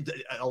his agent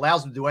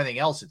allows him to do anything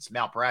else, it's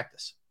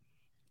malpractice.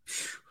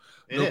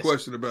 No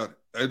question about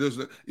it.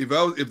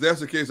 If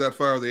that's the case, I'd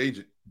fire the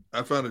agent.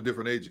 I'd find a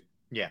different agent.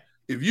 Yeah.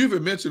 If you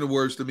even mentioned the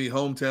words to me,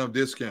 hometown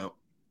discount,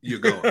 you're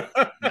going.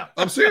 No.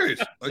 I'm serious.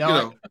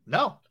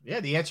 No. Yeah,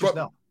 the answer is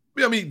no.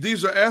 I mean,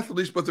 these are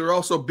athletes, but they're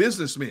also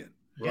businessmen.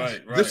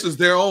 Right. This is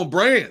their own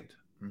brand.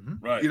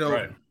 Mm-hmm. Right.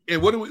 Right.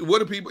 And what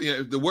do people?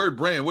 The word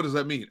brand. What does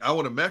that mean? I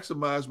want to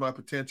maximize my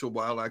potential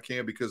while I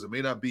can because it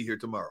may not be here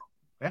tomorrow.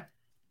 Yeah.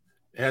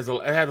 It has a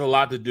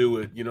lot to do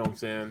with what I'm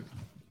saying.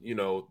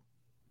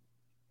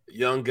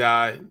 Young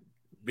guy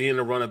being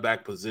a running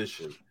back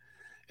position.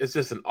 It's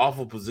just an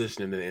awful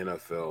position in the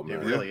NFL,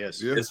 man. It really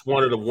is. Yeah. It's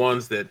one of the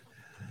ones that,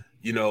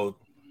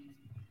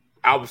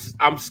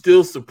 I'm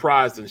still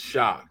surprised and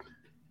shocked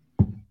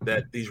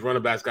that these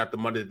running backs got the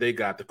money that they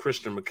got. The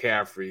Christian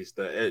McCaffreys,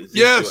 the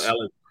Ezekiel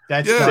Ellis,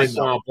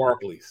 Saquon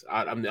Barkley's.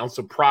 I'm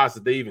surprised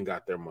that they even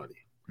got their money.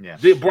 Yeah,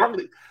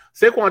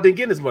 Saquon didn't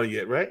get his money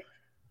yet, right?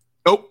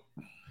 Nope.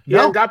 He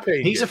hasn't got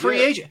paid. He's yet. a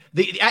free agent.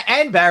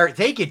 And Barrett,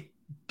 they get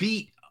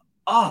beat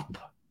up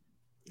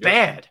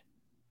bad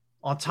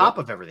on top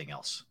of everything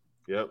else.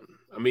 Yep.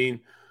 I mean,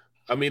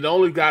 the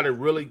only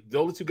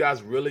two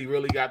guys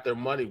really got their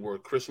money were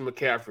Christian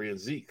McCaffrey and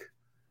Zeke.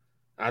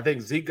 I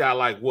think Zeke got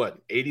like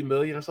what, $80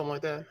 million or something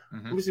like that.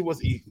 Mm-hmm. Let me see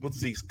what's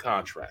Zeke's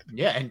contract.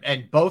 Yeah,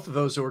 and both of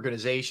those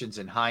organizations,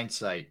 in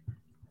hindsight,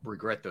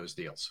 regret those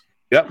deals.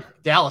 Yep.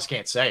 Dallas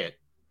can't say it,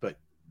 but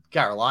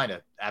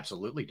Carolina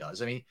absolutely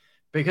does. I mean,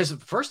 because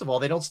first of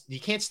all, you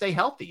can't stay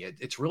healthy.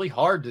 It's really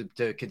hard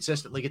to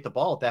consistently get the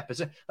ball at that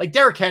position. Like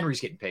Derrick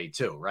Henry's getting paid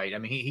too, right? I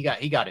mean, he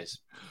got his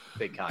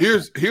big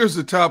contract. Here's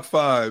the top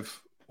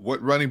 5.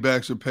 What running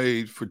backs are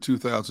paid for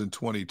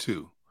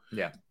 2022?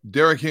 Yeah,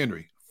 Derrick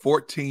Henry,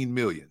 $14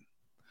 million.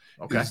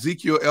 Okay.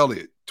 Ezekiel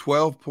Elliott,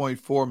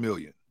 $12.4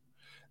 million.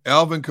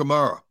 Alvin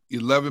Kamara,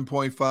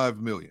 $11.5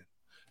 million.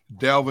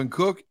 Dalvin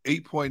Cook,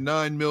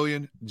 $8.9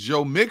 million.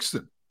 Joe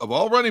Mixon, of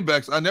all running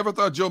backs, I never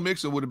thought Joe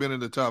Mixon would have been in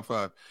the top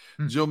 5.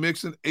 Joe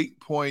Mixon,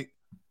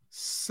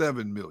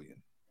 $8.7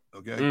 million.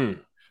 Okay.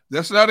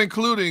 That's not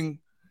including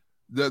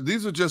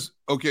these are just,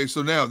 okay,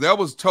 so now that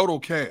was total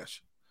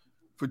cash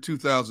for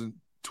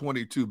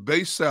 2022.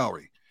 Base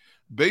salary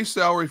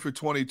for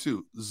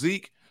 22.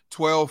 Zeke,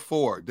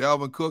 12.4.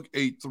 Dalvin Cook,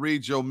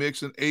 8.3. Joe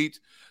Mixon, 8.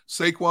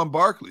 Saquon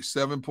Barkley,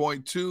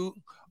 7.2.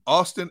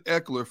 Austin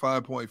Eckler,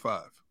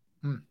 5.5.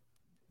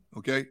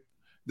 Okay.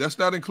 That's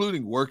not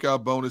including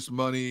workout bonus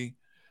money,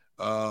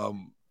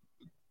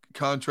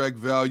 contract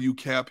value,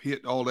 cap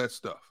hit, all that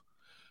stuff.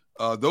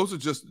 Those are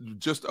just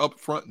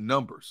upfront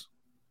numbers.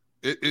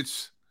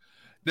 It's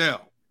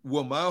now,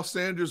 will Miles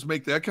Sanders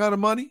make that kind of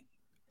money?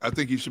 I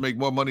think he should make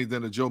more money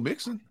than a Joe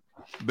Mixon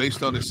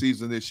based on his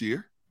season this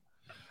year.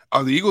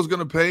 Are the Eagles going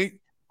to pay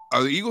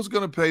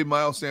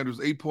Miles Sanders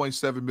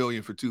 $8.7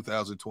 million for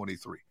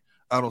 2023?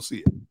 I don't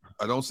see it.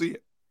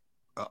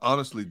 I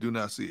honestly do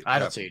not see it. I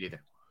don't see it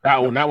either.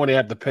 Not when they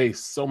have to pay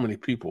so many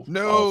people.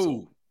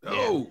 No.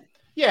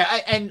 Yeah,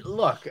 and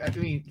look, I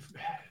mean,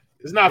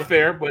 it's not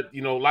fair, but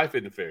life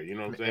isn't fair. You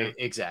know what I'm saying?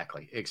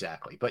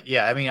 Exactly. But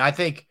yeah, I mean, I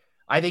think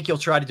you'll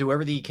try to do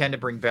everything you can to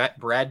bring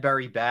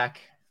Bradbury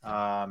back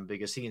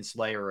because he and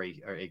Slay are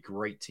a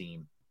great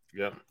team.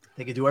 Yep.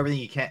 They can do everything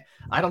you can.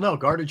 I don't know.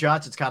 Gardner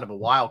Johnson's kind of a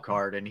wild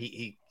card, and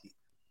he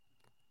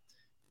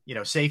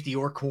safety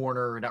or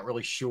corner, not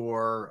really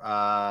sure.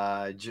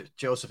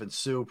 Joseph and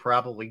Sue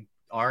probably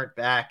aren't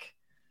back.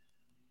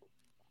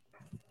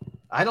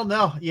 I don't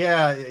know.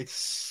 Yeah,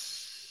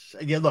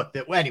 look.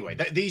 Anyway,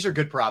 these are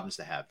good problems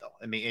to have, though.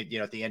 I mean,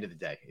 at the end of the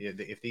day,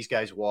 if these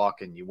guys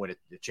walk and you win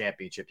the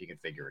championship, you can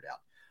figure it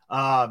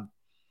out.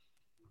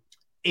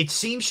 It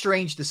seems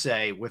strange to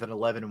say with an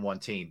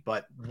 11-1 team,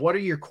 but what are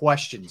your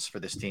questions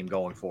for this team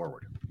going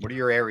forward? What are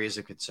your areas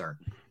of concern?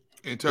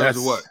 In terms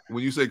of what?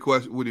 When you say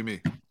question, what do you mean?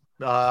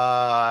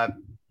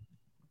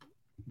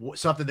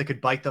 Something that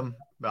could bite them.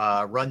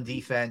 Run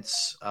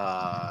defense.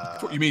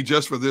 You mean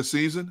just for this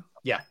season?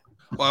 Yeah.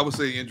 Well, I would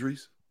say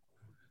injuries.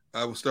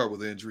 I will start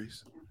with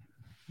injuries.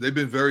 They've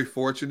been very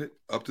fortunate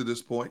up to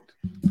this point.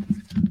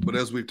 But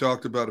as we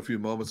talked about a few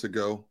moments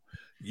ago,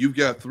 you've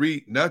got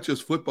 3, not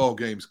just football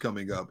games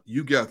coming up,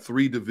 you've got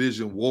 3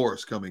 division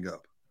wars coming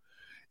up.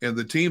 And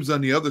the teams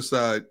on the other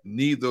side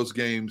need those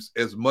games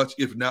as much,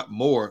 if not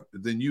more,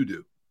 than you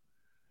do.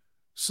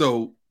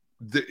 So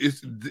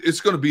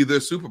it's going to be their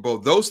Super Bowl.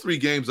 Those 3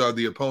 games are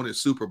the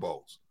opponent's Super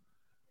Bowls.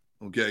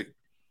 Okay?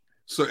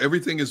 So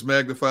everything is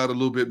magnified a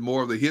little bit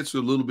more. The hits are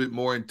a little bit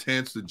more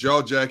intense. The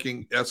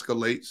jaw-jacking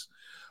escalates.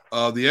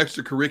 The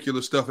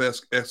extracurricular stuff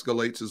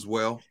escalates as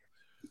well.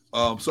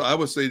 So I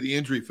would say the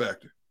injury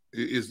factor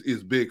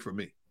is big for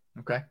me.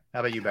 Okay.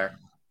 How about you, Barrett?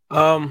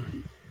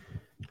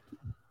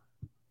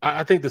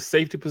 I think the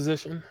safety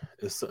position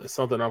is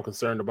something I'm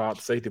concerned about,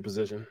 the safety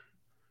position.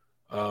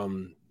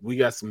 We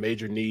got some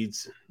major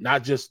needs,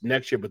 not just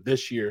next year, but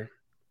this year.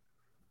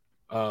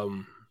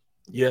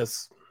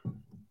 Yes,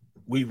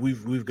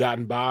 we've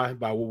gotten by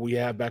what we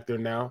have back there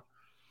now.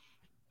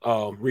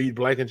 Reed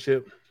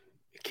Blankenship,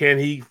 can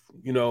he,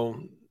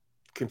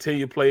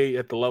 continue to play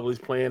at the level he's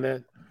playing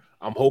at?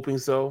 I'm hoping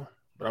so,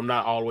 but I'm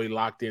not all the way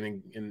locked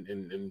in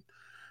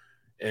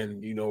and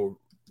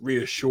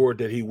reassured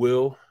that he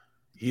will.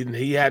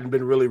 He hadn't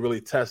been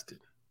really tested,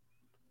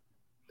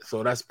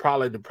 so that's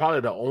probably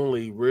the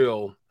only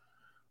real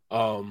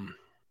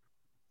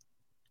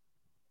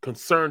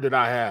concern that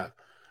I have.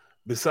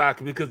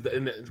 Besides,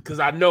 because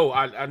I know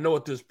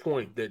at this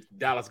point that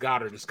Dallas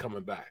Goedert is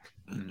coming back.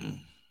 Mm-hmm.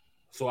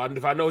 So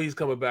if I know he's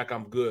coming back,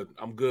 I'm good.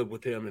 I'm good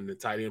with him in the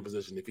tight end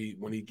position.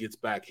 When he gets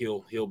back,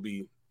 he'll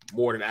be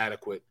more than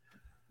adequate.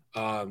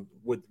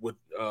 With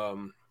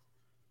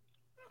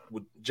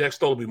Jack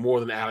Stoll will be more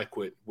than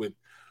adequate with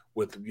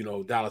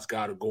Dallas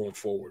Goedert going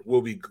forward.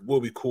 We'll be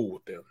cool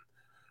with them,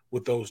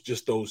 with those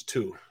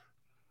 2.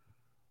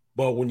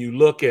 But when you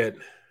look at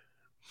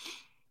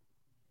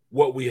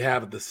what we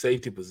have at the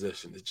safety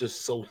position, it's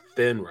just so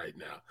thin right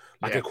now.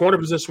 Like at corner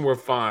position, we're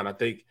fine. I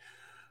think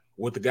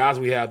with the guys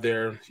we have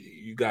there,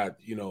 you got,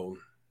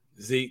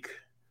 Zach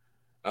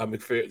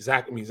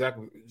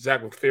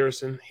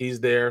McPherson, he's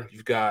there.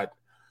 You've got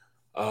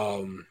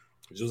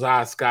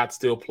Josiah Scott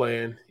still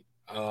playing.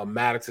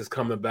 Maddox is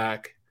coming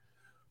back.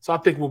 So I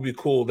think we'll be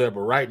cool there.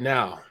 But right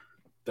now,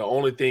 the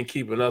only thing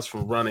keeping us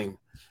from running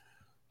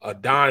a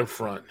dime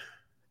front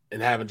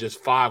and having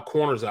just 5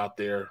 corners out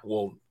there,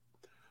 well,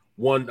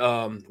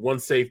 one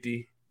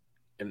safety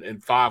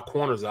and 5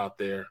 corners out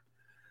there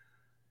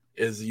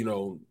is,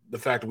 the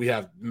fact that we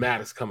have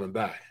Maddox coming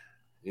back.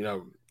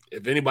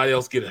 If anybody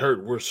else get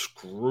hurt, we're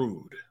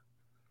screwed.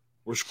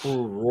 We're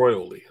screwed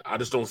royally. I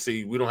just don't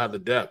see – we don't have the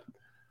depth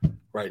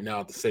right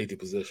now at the safety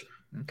position.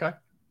 Okay.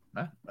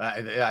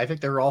 I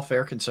think they're all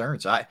fair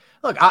concerns. I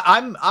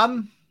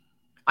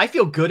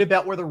feel good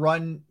about where the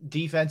run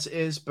defense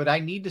is, but I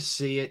need to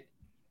see it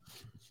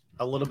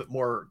a little bit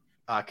more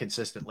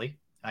consistently.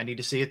 I need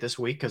to see it this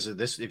week because of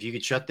this. If you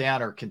could shut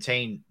down or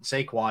contain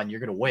Saquon, you're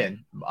going to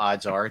win.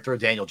 Odds are. Throw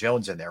Daniel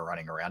Jones in there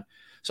running around.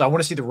 So I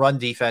want to see the run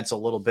defense a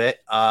little bit.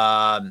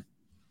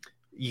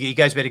 You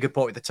guys made a good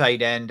point with the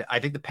tight end. I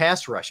think the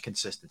pass rush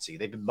consistency,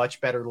 they've been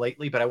much better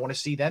lately, but I want to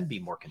see them be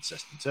more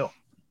consistent too.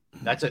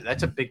 That's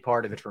a big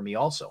part of it for me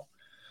also.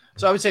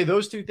 So I would say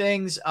those 2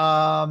 things.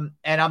 And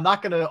I'm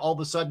not going to all of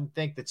a sudden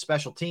think that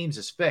special teams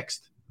is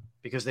fixed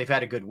because they've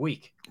had a good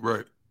week.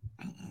 Right.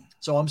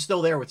 So I'm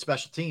still there with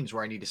special teams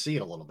where I need to see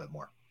it a little bit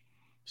more.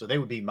 So they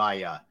would be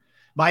my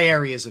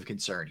areas of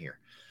concern here.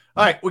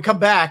 All right, we come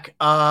back.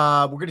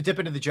 We're going to dip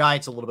into the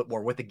Giants a little bit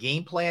more. What the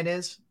game plan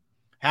is,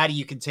 how do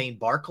you contain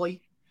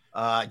Barkley?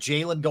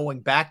 Jalen going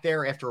back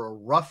there after a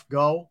rough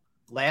go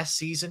last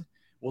season.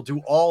 We'll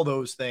do all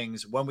those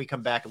things when we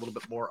come back a little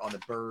bit more on the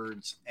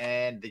Birds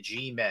and the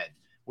G-Men.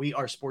 We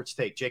are Sports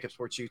Take, Jacob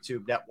Sports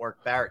YouTube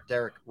Network, Barrett,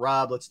 Derrick,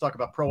 Rob. Let's talk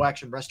about Pro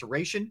Action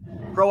Restoration.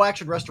 Pro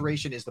Action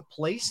Restoration is the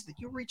place that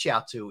you reach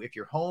out to if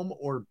your home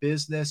or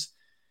business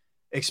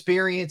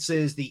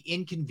experiences the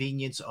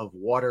inconvenience of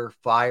water,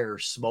 fire,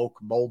 smoke,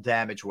 mold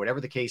damage, whatever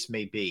the case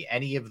may be,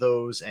 any of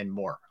those and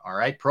more. All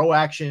right. Pro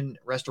Action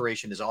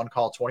Restoration is on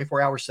call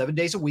 24 hours, 7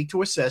 days a week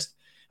to assist.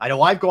 I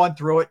know I've gone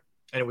through it,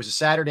 and it was a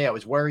Saturday. I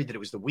was worried that it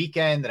was the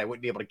weekend, that I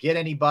wouldn't be able to get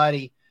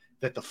anybody,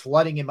 that the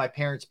flooding in my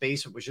parents'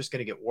 basement was just going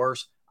to get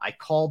worse. I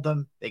called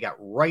them. They got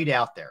right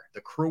out there.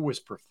 The crew was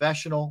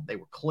professional. They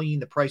were clean.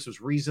 The price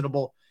was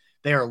reasonable.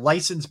 They are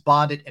licensed,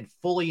 bonded, and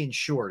fully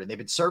insured, and they've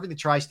been serving the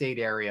tri-state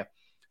area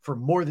for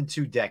more than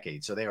 2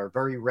 decades. So they are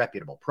very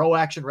reputable. Pro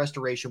Action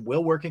Restoration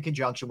will work in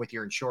conjunction with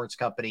your insurance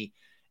company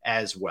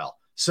as well.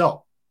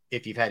 So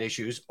if you've had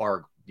issues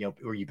or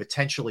you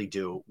potentially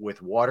do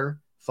with water,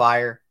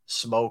 fire,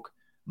 smoke,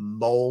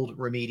 mold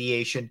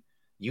remediation,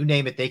 you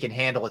name it, they can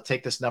handle it.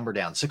 Take this number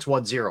down,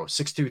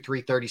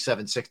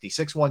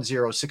 610-623-3760,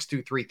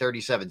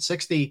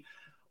 610-623-3760,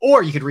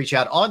 or you could reach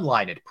out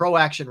online at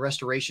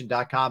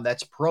proactionrestoration.com.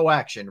 That's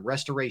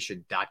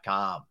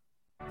proactionrestoration.com.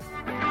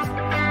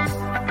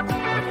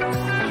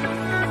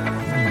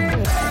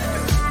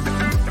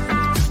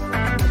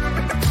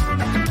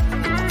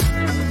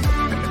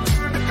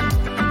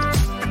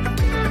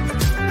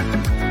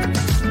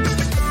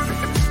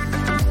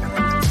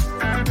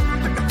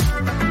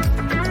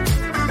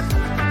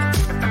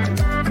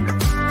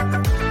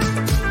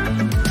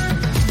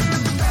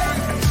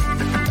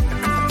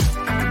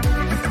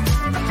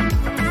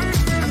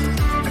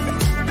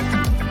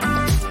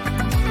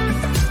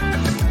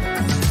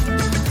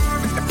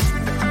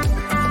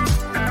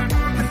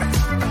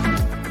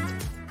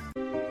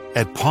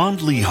 At Pond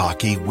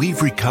Lehocky,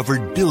 we've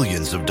recovered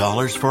billions of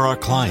dollars for our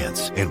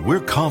clients, and we're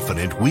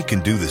confident we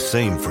can do the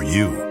same for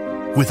you.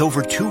 With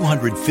over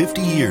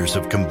 250 years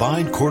of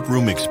combined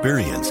courtroom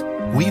experience,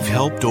 we've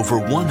helped over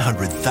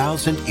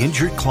 100,000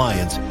 injured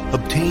clients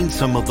obtain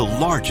some of the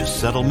largest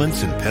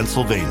settlements in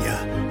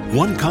Pennsylvania.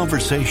 One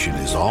conversation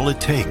is all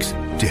it takes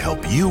to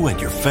help you and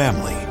your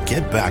family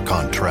get back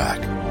on track.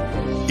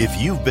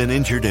 If you've been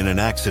injured in an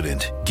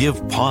accident,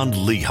 give Pond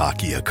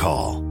Lehocky a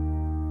call.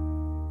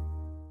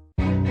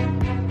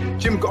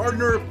 Jim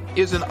Gardner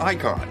is an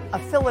icon. A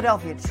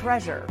Philadelphia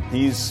treasure.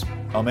 He's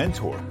a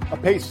mentor, a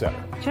pace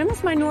setter. Jim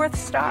is my North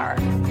Star.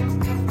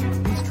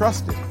 He's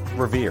trusted,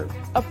 revered,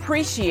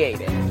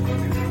 Appreciated.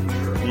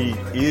 He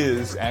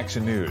is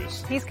Action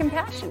News. He's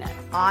compassionate,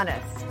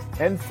 honest,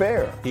 and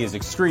fair. He is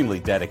extremely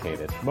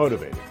dedicated,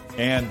 motivated,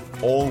 and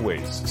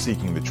always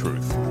seeking the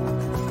truth.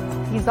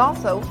 He's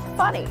also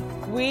funny.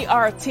 We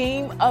are a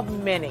team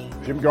of many.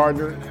 Jim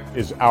Gardner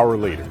is our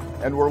leader,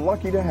 and we're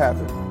lucky to have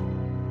him.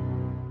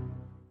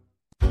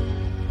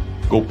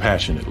 Go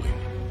passionately.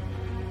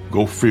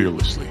 Go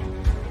fearlessly.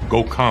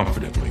 Go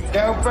confidently.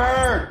 Go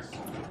Birds!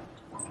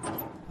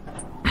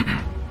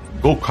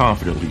 Go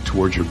confidently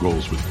towards your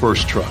goals with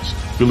First Trust,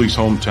 Philly's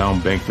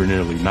hometown bank for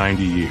nearly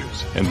 90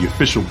 years, and the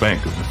official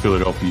bank of the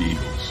Philadelphia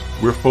Eagles.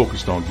 We're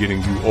focused on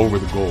getting you over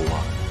the goal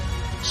line.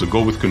 So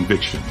go with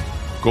conviction.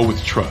 Go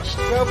with trust.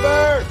 Go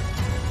Birds!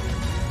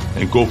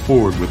 And go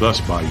forward with us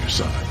by your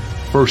side.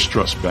 First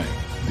Trust Bank,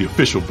 the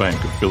official bank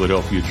of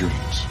Philadelphia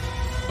dreams.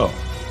 Oh,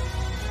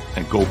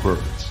 and go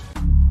Birds.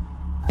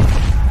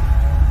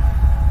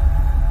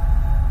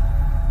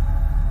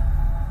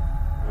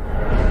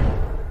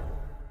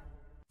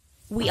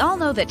 We all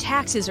know that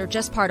taxes are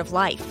just part of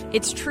life.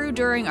 It's true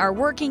during our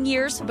working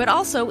years, but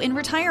also in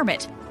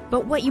retirement.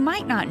 But what you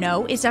might not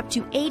know is up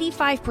to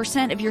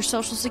 85% of your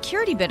Social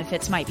Security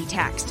benefits might be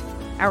taxed.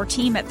 Our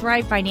team at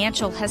Thrive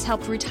Financial has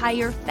helped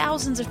retire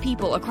thousands of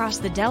people across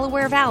the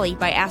Delaware Valley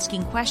by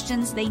asking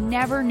questions they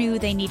never knew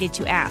they needed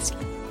to ask,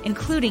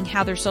 including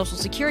how their Social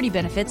Security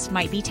benefits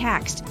might be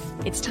taxed.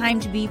 It's time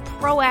to be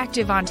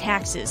proactive on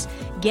taxes.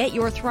 Get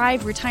your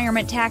Thrive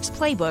Retirement Tax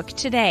Playbook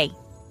today.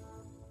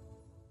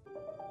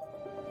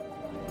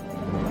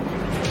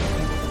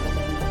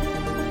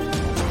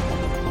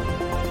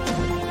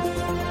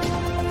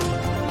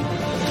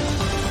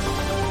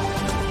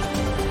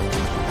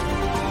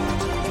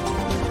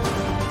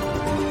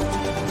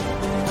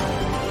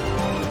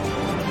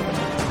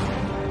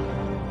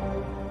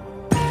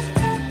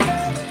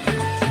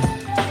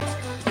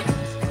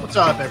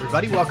 What's up,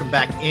 everybody? Welcome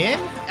back in.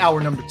 Hour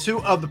number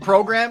 2 of the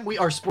program. We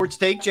are Sports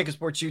Take, Jacob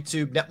Sports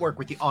YouTube Network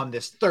with you on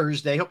this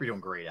Thursday. Hope you're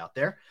doing great out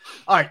there.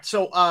 All right,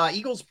 so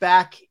Eagles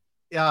back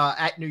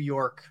at New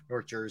York,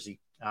 North Jersey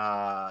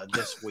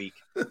this week,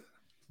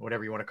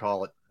 whatever you want to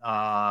call it.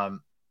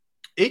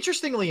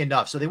 Interestingly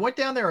enough, so they went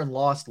down there and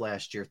lost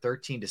last year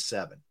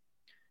 13-7.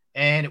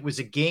 And it was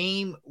a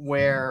game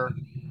where,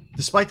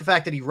 despite the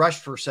fact that he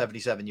rushed for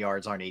 77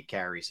 yards on 8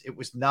 carries, it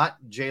was not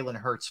Jalen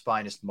Hurts'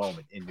 finest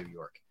moment in New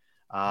York.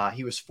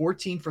 He was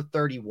 14 for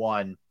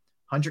 31,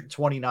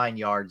 129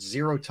 yards,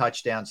 0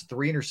 touchdowns,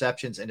 3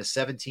 interceptions, and a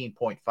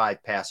 17.5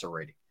 passer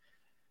rating.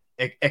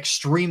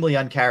 Extremely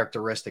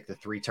uncharacteristic, the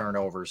 3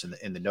 turnovers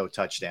and the no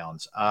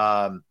touchdowns.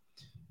 I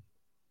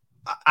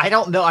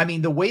don't know. I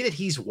mean, the way that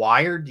he's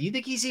wired, do you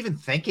think he's even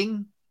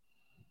thinking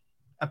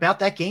about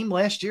that game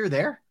last year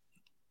there?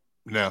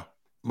 No,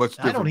 much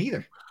different. I don't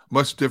either.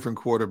 Much different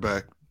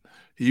quarterback.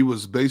 He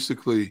was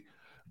basically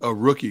a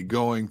rookie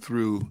going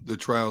through the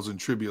trials and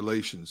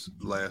tribulations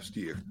last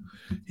year.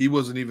 He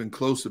wasn't even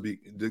close to be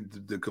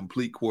the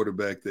complete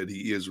quarterback that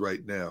he is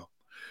right now.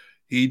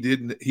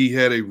 He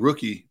had a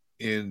rookie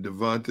in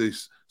Devontae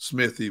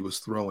Smith he was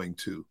throwing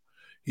to.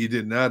 He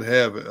did not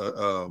have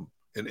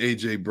an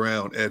A.J.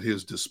 Brown at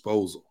his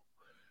disposal.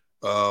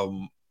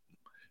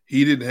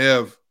 He didn't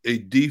have a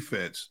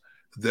defense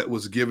that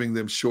was giving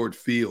them short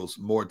fields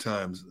more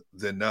times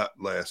than not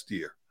last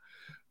year.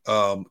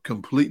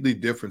 Completely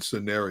different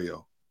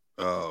scenario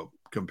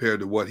compared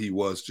to what he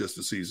was just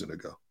a season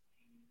ago.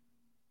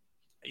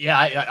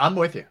 Yeah, I'm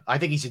with you. I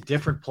think he's a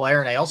different player,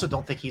 and I also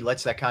don't think he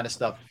lets that kind of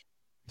stuff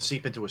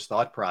seep into his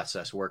thought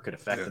process where it could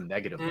affect him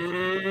negatively.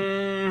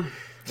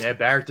 Yeah,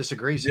 Barrett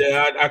disagrees.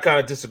 Yeah, I kind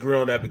of disagree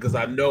on that because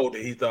I know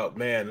that he thought,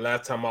 man,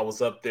 last time I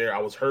was up there, I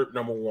was hurt,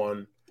 number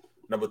one.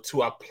 Number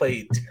two, I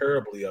played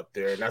terribly up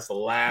there, and that's the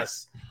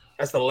last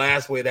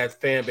way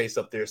that fan base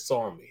up there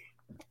saw me.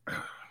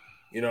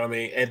 You know what I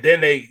mean? And then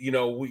they,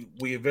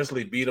 we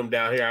eventually beat him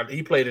down here.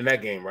 He played in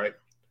that game, right?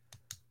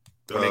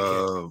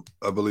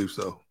 I believe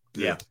so.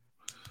 Yeah.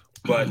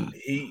 But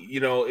he,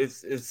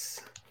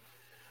 it's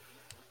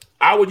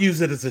I would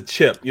use it as a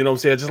chip, you know what I'm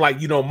saying? Just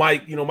like,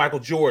 Michael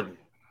Jordan.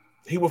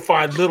 He would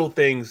find little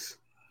things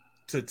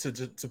to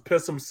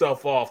piss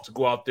himself off to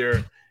go out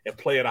there and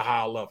play at a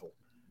high level.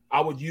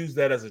 I would use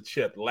that as a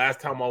chip.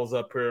 Last time I was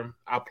up here,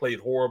 I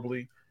played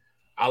horribly.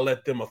 I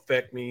let them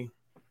affect me.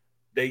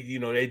 They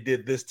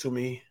did this to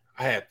me.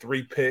 I had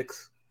 3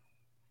 picks.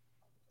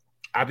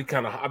 I'd be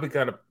kind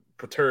of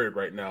perturbed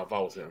right now if I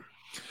was him.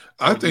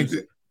 I think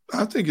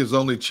his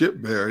only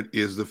chip, Barrett,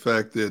 is the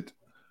fact that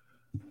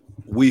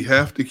we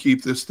have to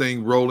keep this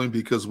thing rolling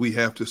because we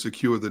have to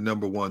secure the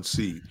number 1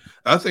 seed.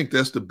 I think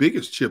that's the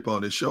biggest chip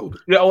on his shoulder.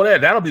 Yeah, well,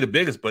 that'll be the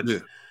biggest. But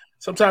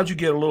sometimes you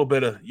need a little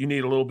bit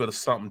of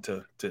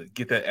something to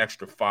get that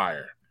extra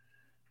fire,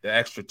 the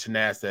extra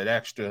tenacity, that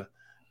extra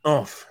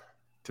oomph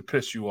to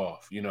piss you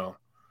off.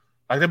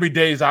 Like there'll be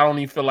days I don't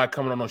even feel like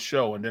coming on a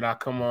show, and then I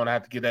come on, I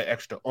have to get that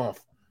extra oomph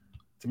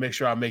to make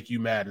sure I make you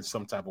mad in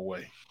some type of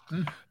way.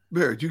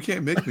 Barrett, you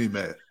can't make me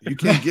mad. You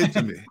can't get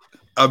to me.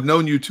 I've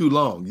known you too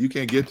long. You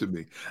can't get to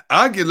me.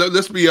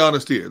 Let's be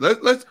honest here.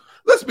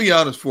 Let's be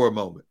honest for a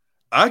moment.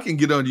 I can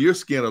get under your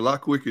skin a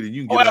lot quicker than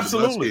you can get under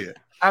my skin.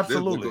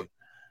 Absolutely.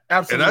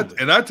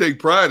 And I take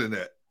pride in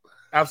that.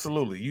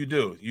 Absolutely. You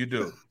do. You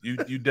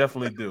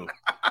definitely do.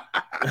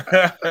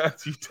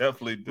 You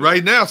definitely do.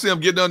 Right now, see,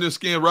 I'm getting under his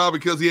skin, Rob,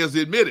 because he has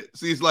to admit it.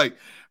 See, he's like,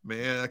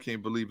 man, I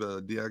can't believe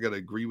I got to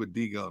agree with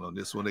D-Gun on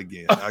this one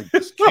again. I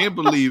just can't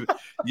believe it.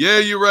 Yeah,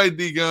 you're right,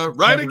 D-Gun.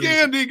 Right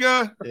again,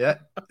 D-Gun. Yeah,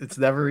 it's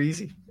never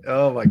easy.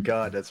 Oh, my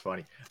God, that's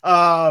funny.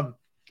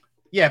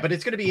 Yeah, but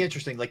it's going to be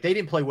interesting. Like, they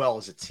didn't play well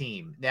as a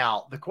team.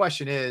 Now, the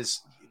question is,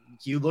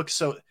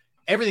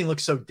 everything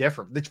looks so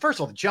different. First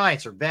of all, the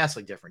Giants are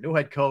vastly different. New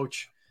head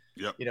coach,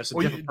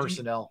 some different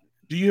personnel.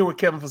 Do you hear what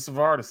Kevin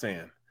Savard is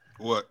saying?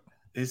 What?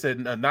 He said,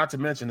 not to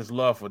mention his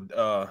love for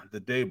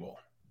the Dable.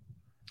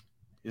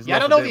 I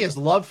don't know if he has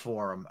love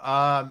for him.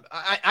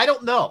 I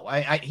don't know.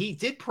 He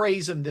did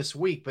praise him this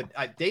week, but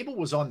Dable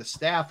was on the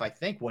staff, I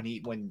think, when he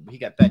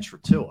got benched for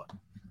Tua.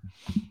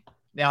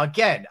 Now,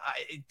 again,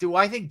 do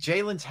I think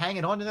Jalen's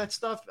hanging on to that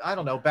stuff? I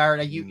don't know,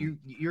 Barrett. You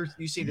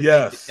seem to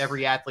think that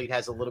every athlete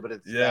has a little bit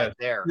of that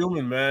there.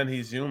 Human, man.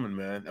 He's human,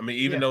 man. I mean,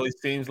 even though he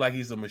seems like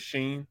he's a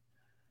machine,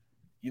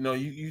 you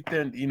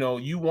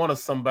want to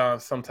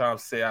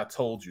sometimes say, "I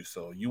told you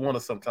so." You want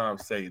to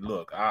sometimes say,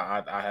 "Look,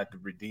 I had to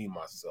redeem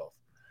myself.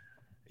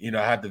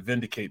 I had to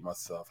vindicate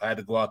myself. I had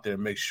to go out there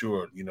and make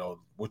sure,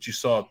 what you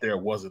saw up there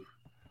wasn't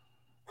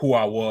who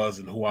I was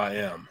and who I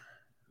am.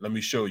 Let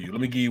me show you.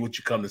 Let me give you what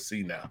you come to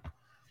see now."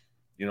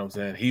 You know what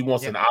I'm saying? He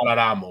wants an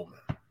out-of-eye moment.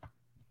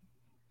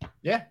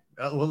 Yeah.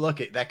 Well,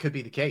 look, that could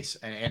be the case.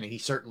 And he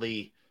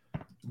certainly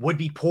would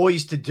be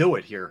poised to do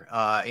it here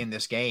in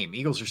this game.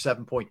 Eagles are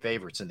 7-point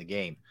favorites in the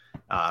game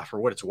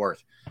for what it's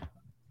worth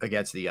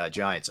against the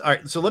Giants. All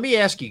right. So let me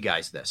ask you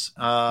guys this.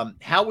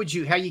 How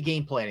you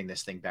game planning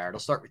this thing, Barrett? I'll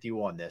start with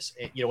you on this.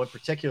 In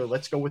particular,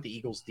 let's go with the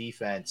Eagles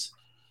defense.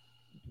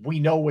 We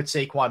know what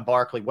Saquon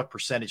Barkley, what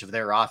percentage of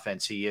their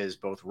offense he is,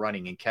 both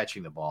running and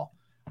catching the ball.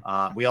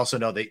 We also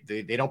know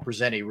they don't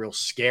present a real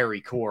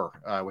scary core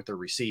with their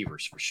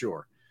receivers for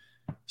sure.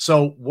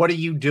 So what are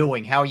you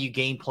doing? How are you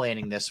game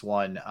planning this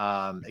one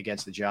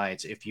against the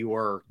Giants if you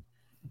are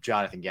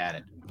Jonathan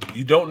Gannon?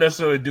 You don't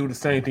necessarily do the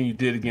same thing you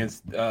did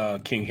against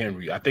King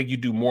Henry. I think you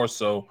do more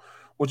so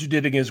what you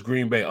did against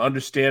Green Bay.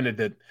 Understanding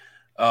that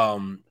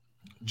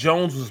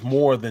Jones was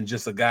more than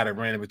just a guy that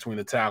ran in between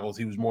the tackles.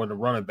 He was more than a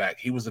running back.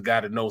 He was a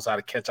guy that knows how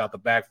to catch out the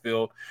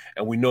backfield,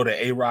 and we know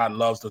that A-Rod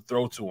loves to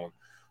throw to him.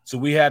 So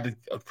we had to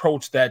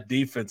approach that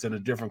defense in a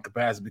different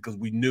capacity because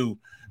we knew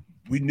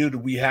that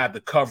we had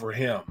to cover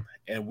him,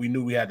 and we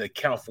knew we had to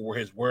account for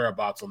his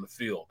whereabouts on the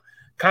field.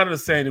 Kind of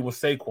the same thing with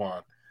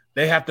Saquon.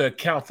 They have to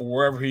account for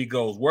wherever he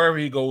goes. Wherever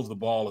he goes, the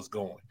ball is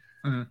going.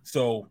 Mm-hmm.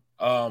 So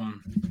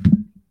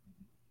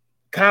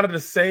kind of the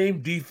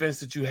same defense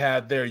that you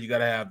had there. You got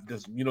to have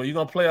this, you're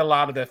going to play a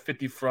lot of that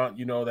 50 front,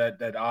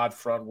 that odd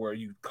front where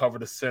you cover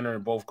the center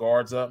and both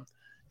guards up.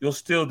 You'll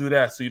still do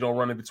that so you don't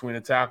run in between the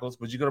tackles,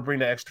 but you're going to bring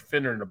the extra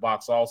defender in the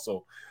box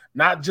also.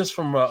 Not just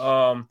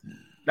for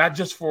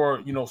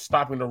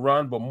stopping the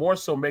run, but more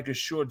so making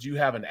sure that you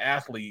have an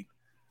athlete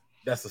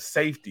that's a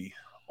safety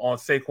on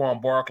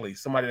Saquon Barkley,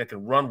 somebody that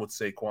can run with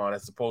Saquon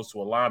as opposed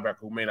to a linebacker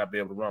who may not be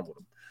able to run with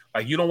him.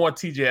 Like, you don't want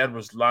TJ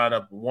Edwards line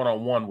up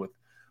one-on-one with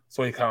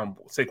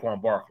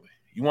Saquon Barkley.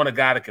 You want a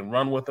guy that can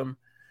run with him,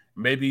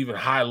 maybe even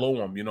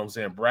high-low him,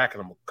 bracket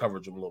him,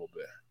 coverage him a little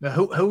bit. Now,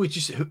 who would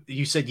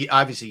you said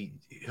obviously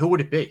who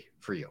would it be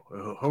for you?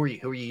 Who are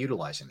you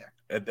utilizing there?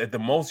 At the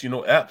most,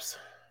 Epps.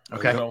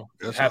 Okay.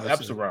 Have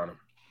Epps around him.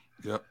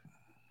 Yep.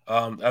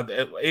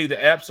 Either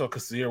Epps or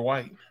Kasir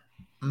White.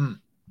 Mm.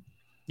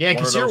 Yeah,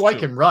 Kasir White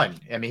can run.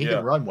 I mean, he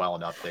can run well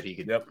enough that he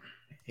could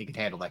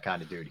handle that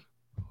kind of duty.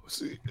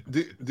 See,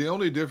 the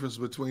only difference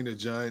between the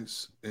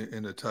Giants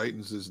and the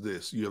Titans is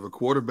this: you have a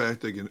quarterback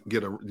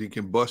that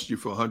can bust you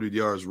for 100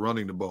 yards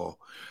running the ball.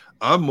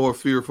 I'm more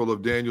fearful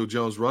of Daniel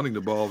Jones running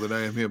the ball than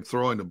I am him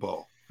throwing the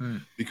ball.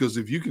 Because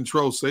if you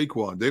control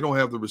Saquon, they don't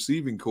have the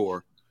receiving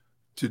core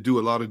to do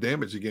a lot of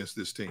damage against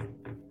this team.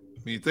 I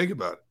mean, think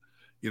about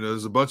it.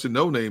 There's a bunch of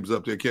no-names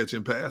up there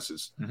catching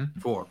passes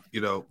for him.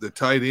 The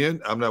tight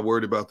end, I'm not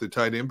worried about the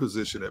tight end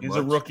position that much. He's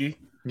a rookie.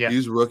 Yeah.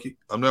 He's a rookie.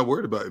 I'm not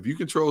worried about it. If you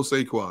control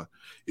Saquon,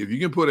 if you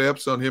can put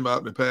Epps on him out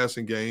in the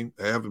passing game,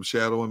 have him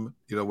shadow him,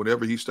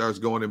 whenever he starts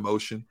going in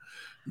motion,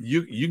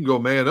 you can go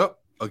man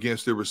up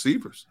against the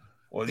receivers.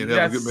 Well, you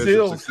got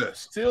Seals.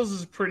 Seals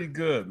is pretty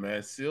good,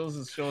 man. Seals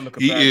is showing the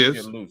capacity to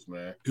get loose,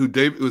 man.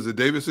 Was it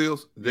David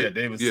Seals?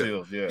 David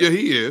Seals, yeah. Yeah,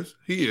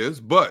 he is.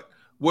 But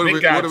what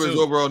are his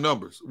overall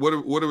numbers? What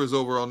are his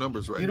overall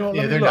numbers right now?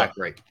 They're not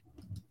great.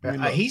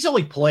 He's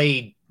only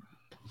played,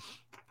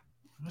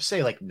 let's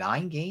say, like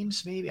 9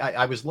 games, maybe.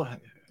 I was looking.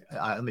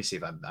 Let me see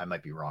if I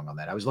might be wrong on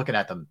that. I was looking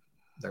at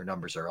their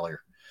numbers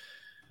earlier.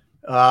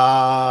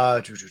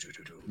 9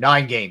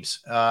 games.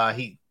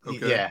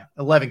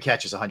 11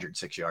 catches,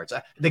 106 yards.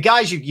 The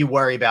guys you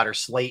worry about are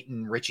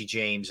Slayton, Richie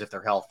James if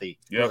they're healthy.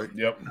 Yep.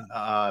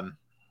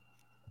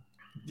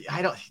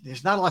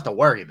 There's not a lot to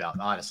worry about,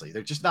 honestly.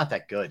 They're just not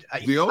that good.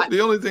 The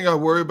only thing I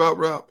worry about,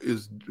 Rob,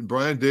 is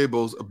Brian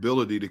Daboll's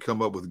ability to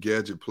come up with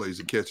gadget plays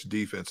and catch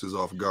defenses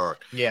off guard.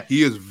 Yeah.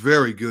 He is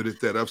very good at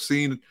that. I've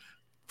seen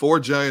 4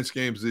 Giants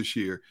games this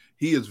year.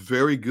 He is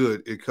very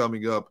good at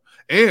coming up.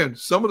 And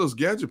some of those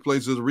gadget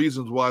plays are the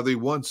reasons why they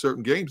won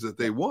certain games that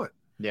they won.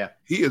 Yeah.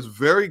 He is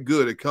very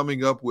good at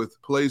coming up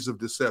with plays of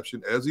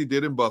deception, as he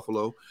did in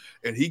Buffalo,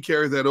 and he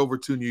carried that over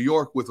to New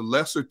York with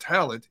lesser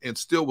talent and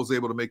still was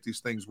able to make these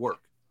things work.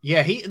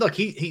 Yeah, he's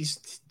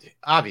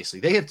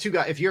obviously they have 2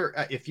 guys.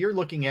 If you're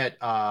looking at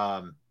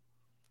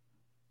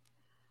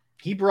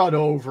he brought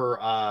over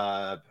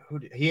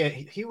what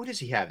does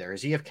he have there?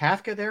 Does he have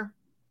Kafka there?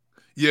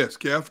 Yes,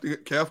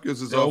 Kafka is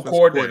his offensive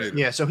coordinator.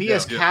 Yeah, so he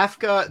has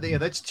Kafka.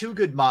 That's 2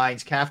 good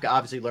minds. Kafka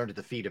obviously learned at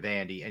the feet of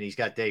Andy, and he's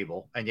got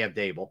Dable, and you have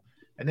Dable.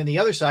 And then the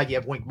other side, you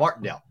have Wink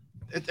Martindale.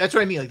 That's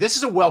what I mean. Like, this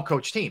is a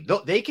well-coached team.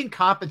 They can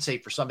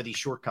compensate for some of these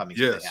shortcomings.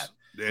 Yes, they have.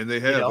 And they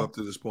have up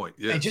to this point.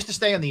 Yeah. And just to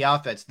stay on the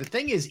offense, the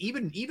thing is,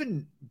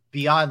 even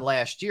beyond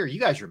last year, you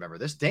guys remember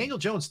this. Daniel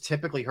Jones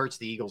typically hurts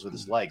the Eagles with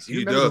his legs. You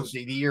remember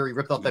the year he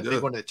ripped off that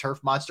big one, the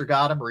turf monster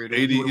got him, or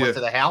he went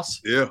to the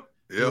house? Yeah.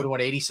 He would have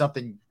went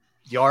 80-something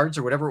yards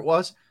or whatever it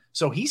was.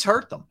 So he's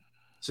hurt them.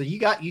 So you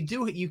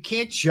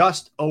can't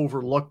just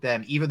overlook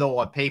them, even though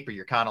on paper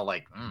you're kind of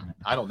like,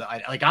 I don't know.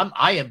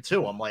 I am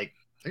too. I'm like,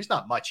 there's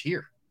not much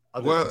here.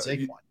 Well,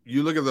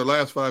 you look at the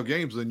last 5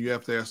 games, and you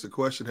have to ask the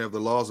question: have the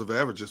laws of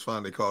averages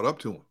finally caught up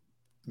to him?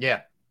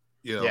 Yeah.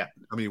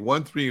 I mean,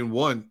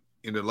 1-3-1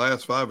 in the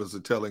last 5 is a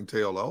telling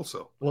tale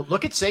also. Well,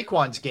 look at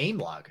Saquon's game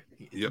log.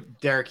 Yep.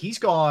 Derrick, he's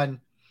gone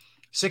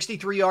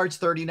 63 yards,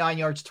 39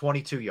 yards,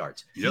 22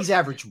 yards. Yep. He's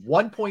averaged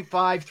 1.5,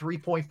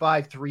 3.5,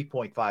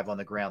 3.5 on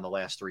the ground the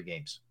last 3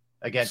 games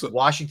against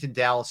Washington,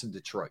 Dallas, and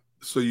Detroit.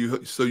 So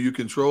you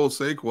control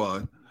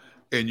Saquon,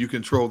 and you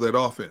control that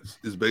offense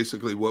is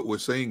basically what we're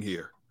saying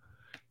here.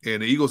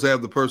 And the Eagles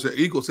have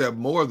Eagles have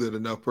more than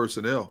enough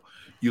personnel.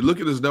 You look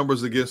at his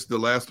numbers against the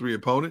last 3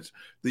 opponents.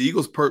 The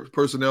Eagles'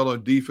 personnel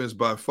on defense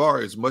by far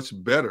is much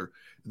better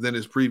than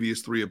his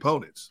previous 3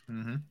 opponents.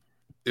 Mm-hmm.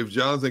 If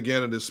Jonathan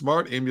Gannon is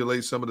smart,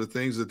 emulate some of the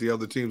things that the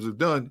other teams have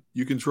done,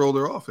 you control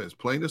their offense,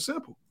 plain and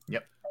simple.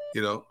 Yep.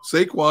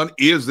 Saquon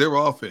is their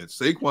offense.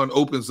 Saquon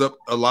opens up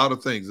a lot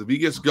of things. If he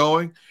gets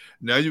going,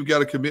 now you've got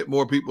to commit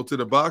more people to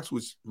the box,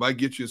 which might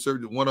get you in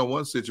certain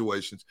one-on-one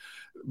situations.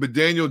 But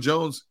Daniel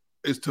Jones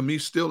to me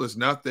still is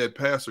not that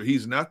passer.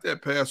 He's not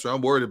that passer.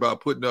 I'm worried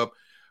about putting up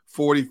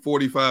 40,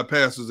 45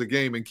 passes a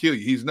game and kill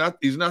you. He's not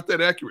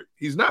that accurate.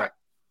 He's not.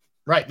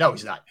 Right. No,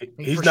 he's not.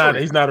 He's not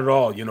at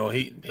all.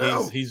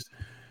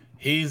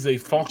 He's a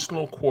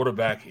functional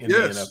quarterback in the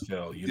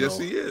NFL. Yes,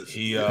 he is.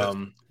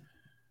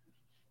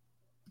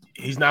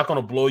 He's not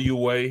going to blow you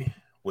away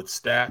with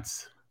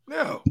stats.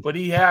 No. But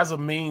he has a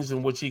means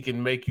in which he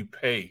can make you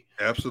pay.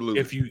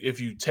 Absolutely.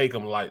 If you take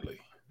him lightly.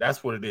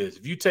 That's what it is.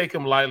 If you take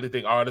him lightly,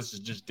 think, this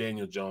is just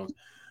Daniel Jones,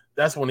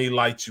 that's when he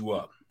lights you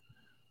up.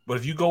 But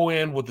if you go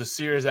in with a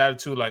serious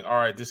attitude, like, all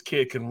right, this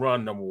kid can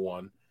run, number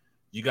one,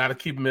 you got to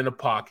keep him in the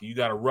pocket. You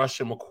got to rush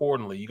him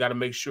accordingly. You got to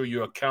make sure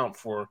you account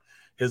for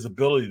his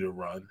ability to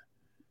run.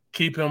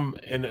 Keep him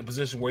in a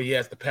position where he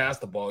has to pass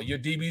the ball. Your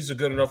DBs are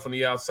good enough on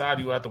the outside.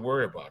 You don't have to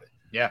worry about it.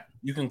 Yeah.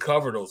 You can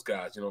cover those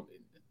guys.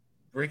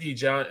 Richie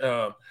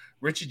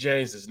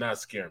James does not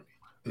scare me.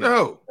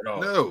 No, at all.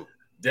 No.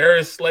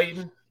 Darius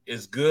Slayton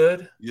is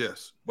good.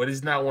 Yes. But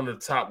he's not one of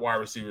the top wide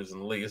receivers in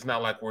the league. It's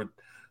not like we're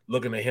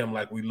looking at him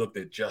like we looked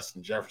at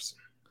Justin Jefferson.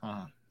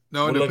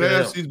 No, in the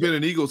past, he's been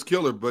an Eagles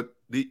killer, but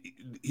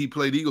he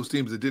played Eagles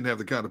teams that didn't have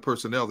the kind of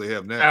personnel they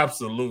have now.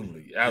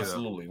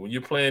 Absolutely. When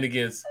you're playing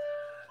against,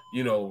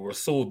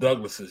 Rasul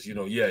Douglas's, he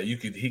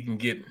can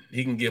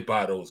get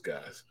by those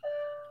guys.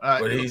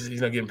 But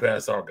he's not getting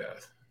past our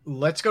guys.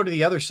 Let's go to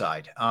the other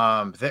side.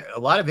 A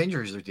lot of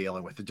injuries they're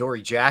dealing with.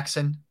 Adoree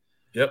Jackson.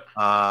 Yep.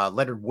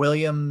 Leonard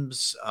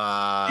Williams.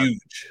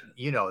 Huge.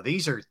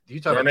 These are you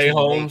talking Renee about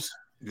Holmes.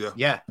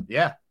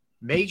 Yeah.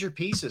 Major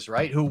pieces,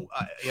 right? Who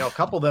a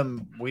couple of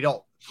them we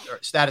don't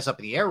status up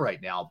in the air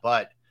right now,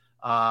 but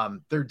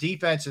their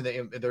defense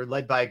and they're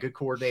led by a good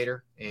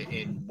coordinator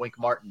in Wink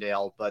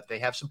Martindale, but they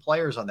have some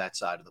players on that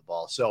side of the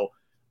ball. So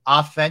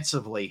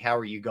offensively, how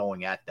are you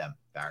going at them,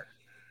 Barrett?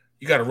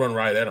 You got to run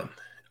right at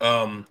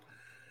them.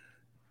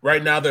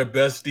 Right now, their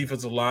best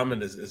defensive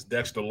lineman is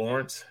Dexter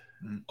Lawrence.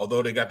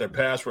 Although they got their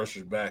pass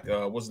rushers back,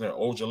 wasn't there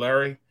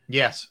Ojulari?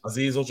 Yes,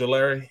 Azeez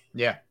Ojulari.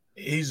 Yeah,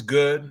 he's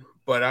good,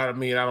 but I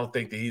don't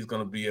think that he's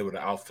going to be able to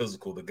out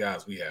physical the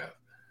guys we have.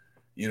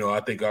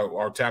 I think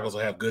our tackles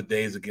will have good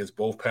days against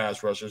both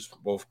pass rushers,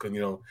 both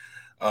Kayvon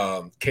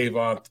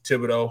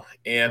Thibodeau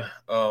and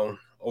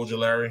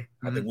Ojulari.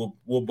 I think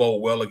we'll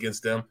bowl well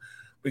against them.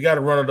 We got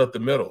to run it up the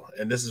middle,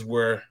 and this is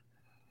where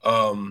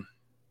you're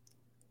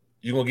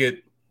gonna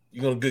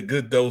get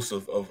good dose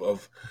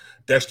of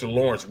Dexter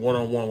Lawrence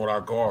one-on-one with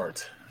our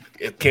guards.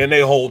 Can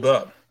they hold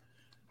up?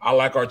 I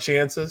like our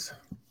chances,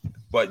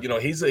 but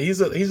he's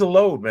a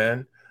load,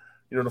 man.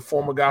 The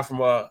former guy from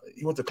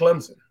he went to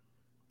Clemson,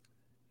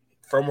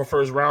 former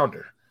first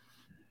rounder.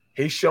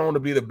 He's shown to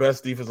be the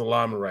best defensive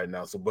lineman right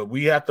now. But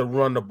we have to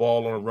run the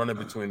ball on running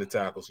between the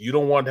tackles. You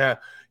don't want to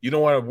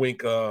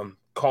Wink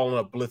calling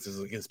up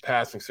blitzes against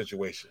passing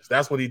situations.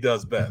 That's what he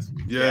does best.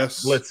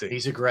 Yes, blitzing.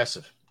 He's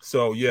aggressive.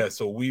 So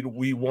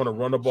we want to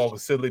run the ball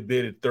consistently,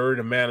 bid it third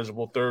and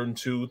manageable, 3rd and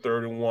 2,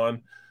 3rd and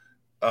 1,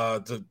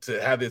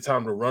 to have the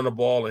time to run the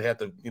ball and have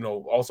to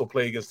also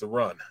play against the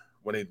run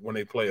when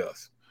they play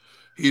us.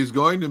 He's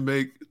going to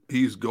make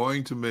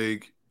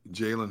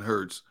Jalen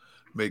Hurts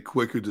make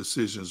quicker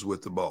decisions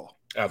with the ball.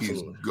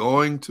 Absolutely. He's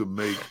going to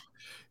make,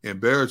 and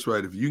Barrett's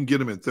right, if you can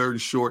get him in 3rd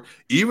and short,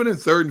 even in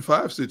 3rd and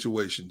 5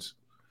 situations,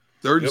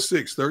 3rd and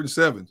 6, 3rd and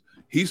 7,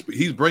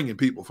 he's bringing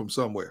people from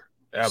somewhere.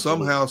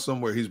 Absolutely. Somehow,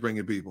 somewhere, he's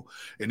bringing people.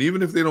 And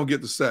even if they don't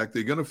get the sack,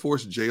 they're going to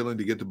force Jalen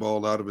to get the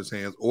ball out of his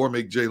hands or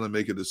make Jalen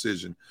make a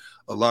decision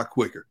a lot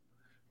quicker.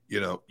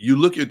 You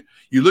look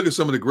at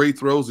some of the great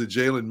throws that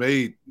Jalen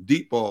made,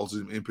 deep balls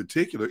in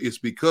particular. It's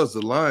because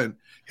the line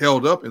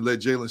held up and let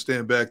Jalen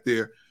stand back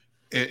there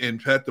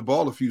and pat the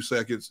ball a few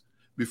seconds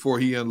before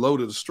he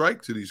unloaded a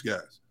strike to these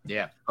guys.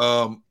 Yeah.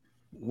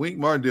 Wink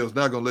Martindale's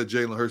not going to let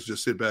Jalen Hurts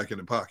just sit back in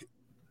the pocket.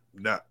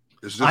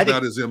 It's just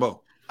not his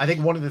MO. I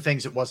think one of the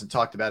things that wasn't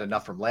talked about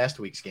enough from last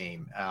week's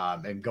game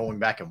and going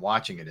back and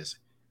watching it is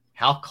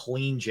how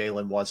clean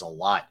Jalen was a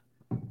lot.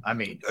 I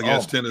mean,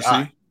 against Tennessee.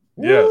 God.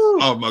 Yes.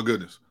 Oh my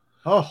goodness.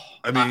 Oh,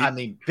 I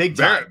mean, big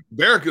time.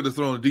 Barrett could have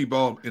thrown a deep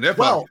ball in that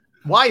Well, pocket.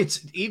 why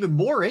it's even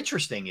more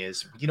interesting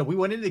is, we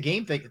went into the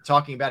game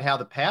talking about how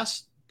the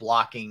pass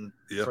blocking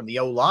from the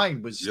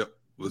O-line was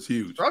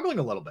huge, struggling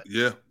a little bit.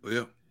 Yeah.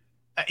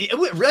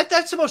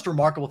 That's the most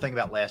remarkable thing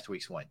about last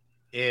week's win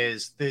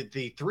is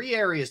the three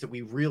areas that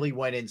we really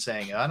went in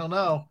saying, I don't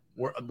know,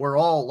 we're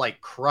all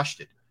like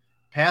crushed it.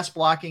 Pass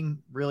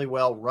blocking really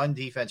well, run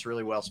defense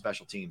really well,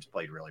 special teams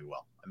played really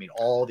well. I mean,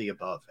 all the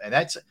above. And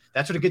that's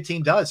what a good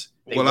team does.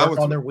 They work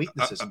on their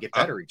weaknesses and get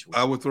better each week.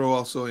 I would throw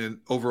also in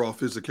overall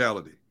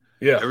physicality.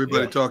 Yeah.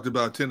 Everybody talked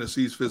about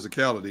Tennessee's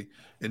physicality,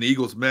 and the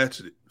Eagles matched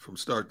it from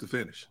start to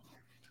finish.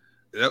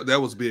 That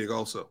was big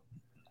also.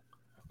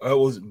 It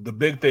was the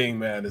big thing,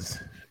 man, is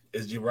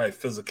you're right,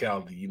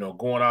 physicality.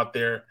 Going out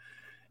there,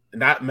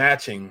 not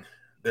matching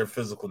their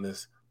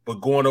physicalness, but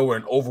going over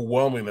and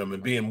overwhelming them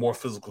and being more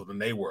physical than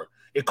they were.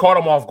 It caught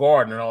them off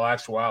guard in all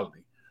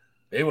actuality.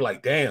 They were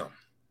like, damn,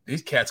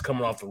 these cats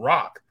coming off the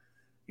rock.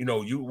 We're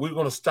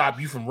going to stop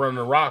you from running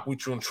the rock. We're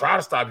going to try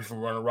to stop you from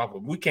running the rock,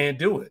 but we can't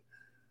do it.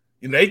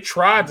 They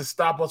tried to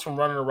stop us from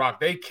running the rock.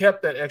 They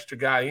kept that extra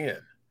guy in.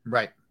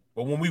 Right.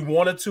 But when we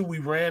wanted to, we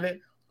ran it.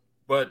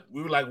 But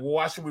we were like, well,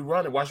 why should we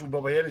run it? Why should we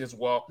bump our head against the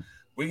wall?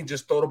 We can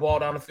just throw the ball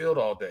down the field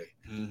all day.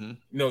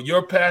 Mm-hmm.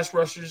 Your pass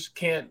rushers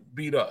can't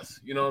beat us.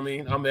 You know what I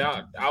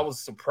mean? I was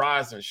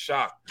surprised and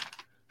shocked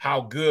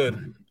how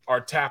good our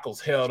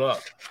tackles held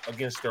up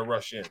against their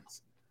rush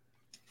ends.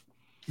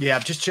 Yeah,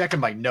 I'm just checking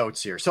my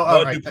notes here. So,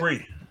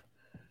 Dupree.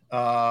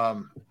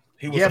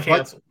 He was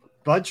canceled.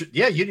 You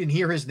didn't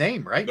hear his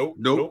name, right?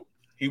 Nope.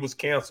 He was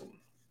canceled.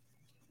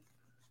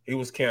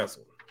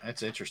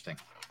 That's interesting.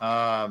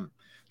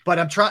 But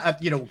I'm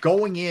trying,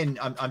 going in,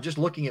 I'm just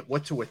looking at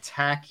what to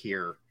attack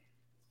here,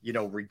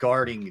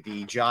 regarding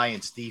the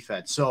Giants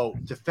defense. So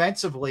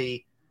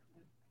defensively,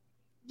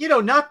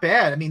 not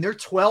bad. I mean, they're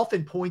 12th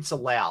in points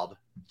allowed,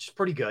 which is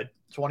pretty good.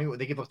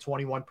 They give up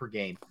 21 per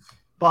game,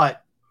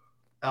 but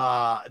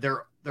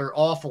they're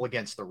awful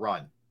against the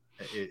run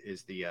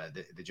is the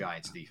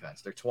Giants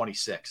defense. They're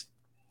 26th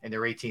and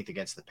they're 18th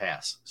against the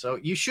pass. So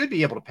you should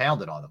be able to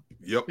pound it on them.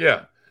 Yep.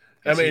 Yeah.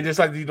 I mean, just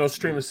like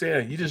Stream is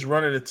saying, you just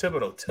run it at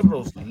Thibodeau.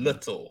 Thibodeau's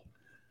little.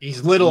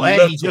 He's little,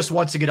 and he just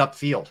wants to get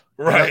upfield.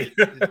 Right.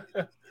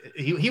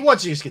 He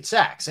wants to just get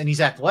sacks, and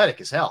he's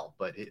athletic as hell.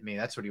 But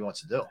that's what he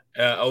wants to do.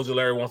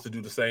 Ojulari wants to do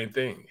the same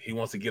thing. He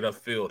wants to get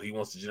upfield. He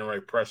wants to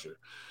generate pressure.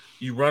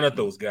 You run at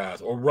those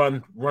guys, or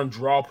run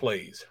draw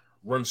plays,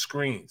 run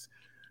screens,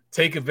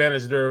 take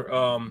advantage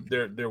of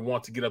their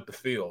want to get up the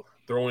field,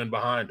 throw in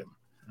behind them,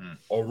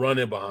 or run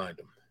in behind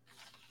them.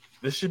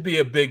 This should be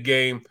a big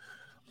game.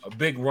 A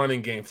big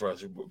running game for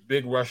us, a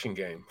big rushing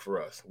game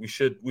for us. We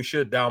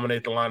should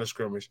dominate the line of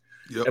scrimmage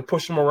and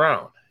push them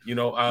around.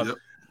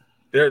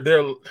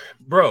 They're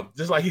bro,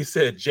 just like he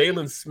said,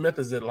 Jalen Smith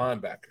is at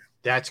linebacker.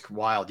 That's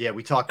wild. Yeah,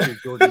 we talked to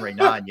Jordan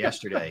Reynon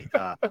yesterday,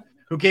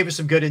 who gave us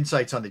some good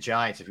insights on the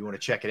Giants. If you want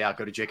to check it out,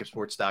 go to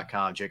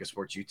jacobsports.com, Jacob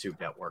Sports YouTube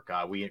Network.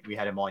 We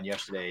had him on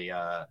yesterday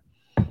around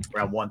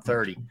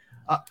 1:30.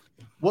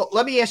 Well,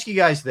 let me ask you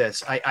guys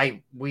this.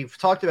 We've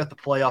talked about the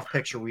playoff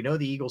picture. We know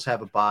the Eagles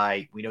have a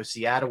bye. We know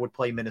Seattle would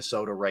play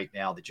Minnesota right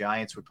now. The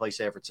Giants would play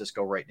San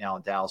Francisco right now,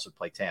 and Dallas would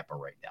play Tampa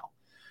right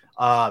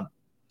now.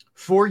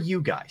 For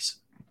you guys,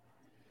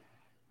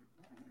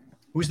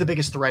 who's the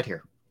biggest threat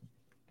here?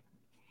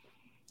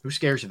 Who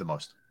scares you the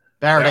most?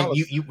 Barrett,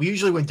 you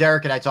usually when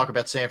Derrick and I talk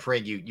about San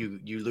Fran, you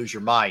lose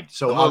your mind.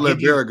 So I'll let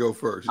Barrett go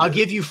first. I'll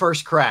give you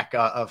first crack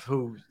of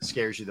who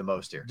scares you the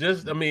most here.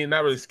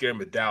 Not really scared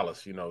me,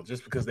 Dallas.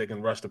 Just because they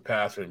can rush the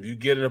passer. If you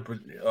get it up,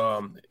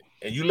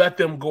 and you let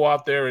them go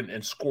out there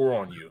and score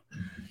on you,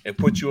 and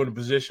put you in a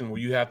position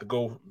where you have to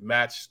go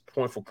match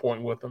point for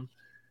point with them,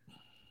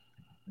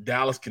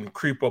 Dallas can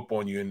creep up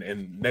on you,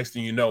 and next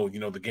thing you know,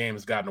 the game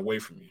has gotten away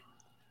from you.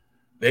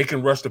 They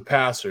can rush the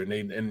passer,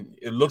 and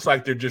it looks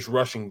like they're just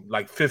rushing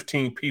like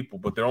 15 people,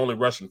 but they're only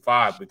rushing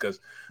 5 because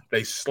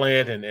they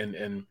slant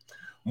and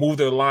move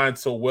their line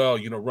so well,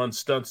 run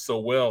stunts so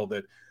well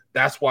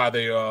that's why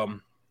they're a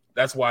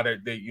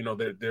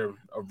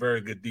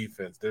very good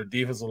defense. Their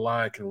defensive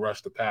line can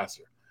rush the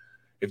passer.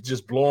 If you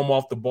just blow them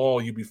off the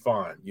ball, you'll be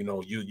fine.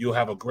 You'll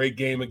have a great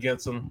game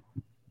against them.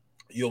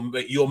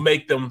 You'll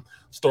make them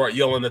start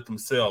yelling at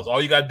themselves. All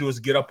you got to do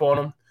is get up on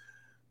them.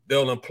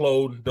 They'll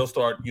implode. They'll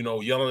start,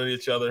 yelling at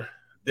each other.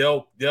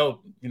 They'll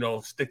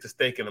stick the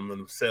stake in them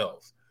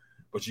themselves.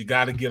 But you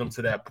got to get them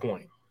to that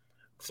point.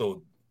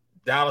 So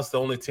Dallas, the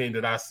only team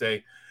that I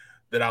say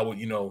that I would,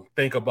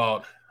 think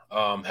about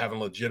having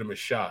a legitimate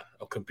shot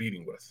of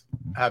competing with.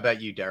 How about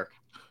you, Derrick?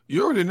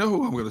 You already know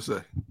who I'm going to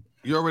say.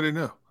 You already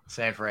know.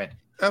 San Fran.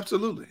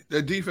 Absolutely.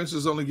 Their defense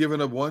has only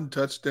given up 1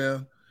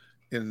 touchdown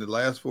in the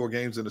last 4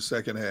 games in the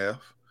second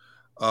half.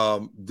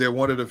 They're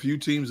one of the few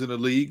teams in the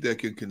league that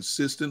can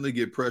consistently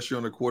get pressure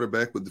on the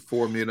quarterback with the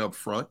 4 men up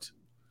front.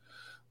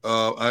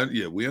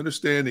 We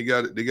understand they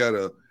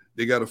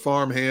got a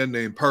farmhand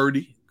named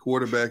Purdy,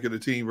 quarterback of the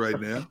team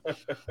right now.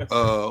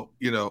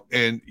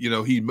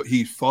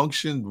 He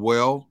functioned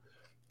well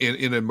in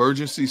an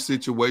emergency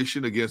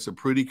situation against a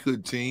pretty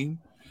good team.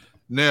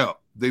 Now,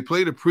 they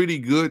played a pretty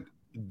good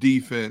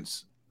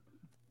defense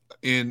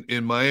in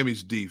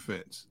Miami's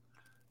defense.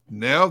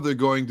 Now they're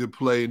going to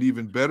play an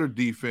even better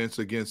defense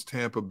against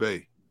Tampa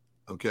Bay.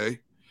 Okay.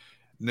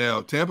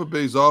 Now, Tampa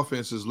Bay's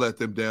offense has let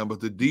them down,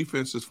 but the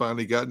defense has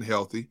finally gotten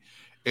healthy,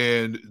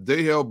 and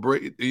they held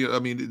Brady.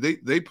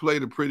 They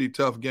played a pretty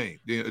tough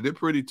game. They're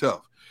pretty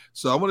tough.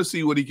 So I want to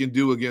see what he can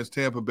do against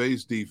Tampa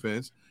Bay's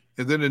defense.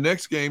 And then the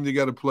next game, they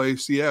got to play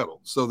Seattle.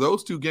 So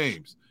those 2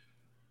 games,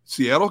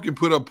 Seattle can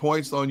put up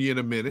points on you in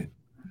a minute.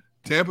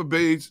 Tampa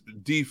Bay's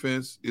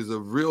defense is a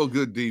real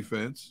good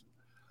defense.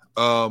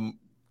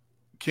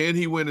 Can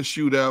he win a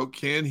shootout?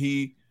 Can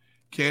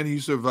he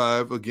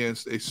survive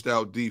against a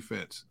stout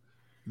defense?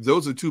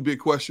 Those are 2 big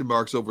question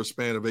marks over a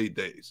span of 8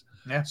 days.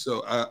 Yeah.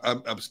 So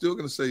I'm still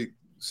going to say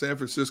San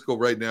Francisco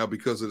right now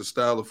because of the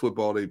style of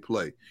football they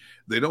play.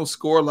 They don't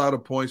score a lot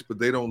of points, but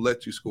they don't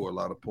let you score a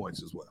lot of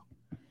points as well.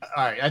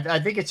 All right. I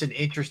think it's an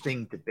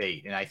interesting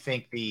debate, and I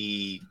think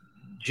the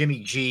Jimmy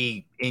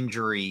G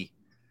injury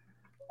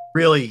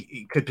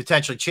really could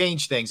potentially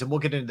change things, and we'll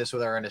get into this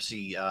with our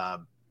NFC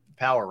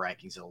power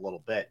rankings in a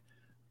little bit.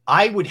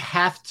 I would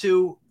have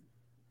to,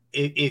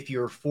 if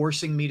you're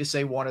forcing me to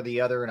say one or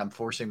the other, and I'm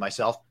forcing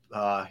myself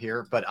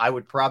here, but I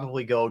would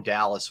probably go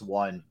Dallas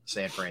 1,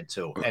 San Fran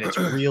 2, and it's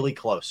really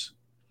close.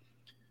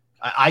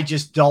 I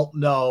just don't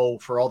know,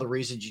 for all the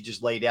reasons you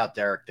just laid out,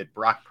 Derrick, that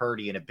Brock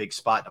Purdy in a big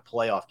spot in a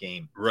playoff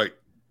game, right,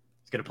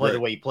 is going to play the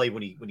way he played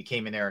when he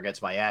came in there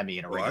against Miami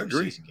in a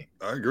regular season game.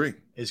 I agree.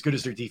 As good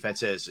as their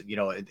defense is,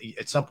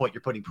 at some point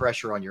you're putting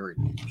pressure on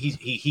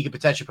he could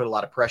potentially put a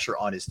lot of pressure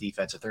on his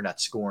defense if they're not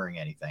scoring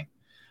anything.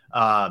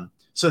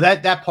 So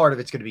that part of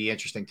it's going to be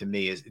interesting to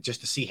me, is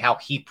just to see how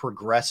he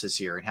progresses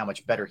here and how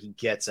much better he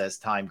gets as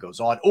time goes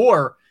on,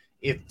 or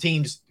if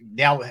teams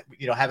now,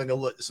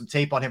 having some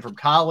tape on him from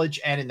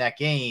college and in that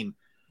game,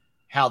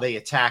 how they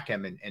attack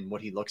him and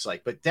what he looks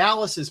like. But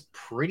Dallas is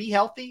pretty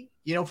healthy,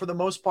 for the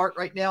most part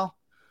right now.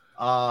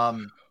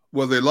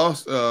 Well, they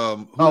lost.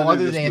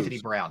 Other than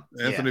Anthony Brown.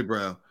 Anthony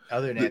Brown.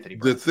 Other than Anthony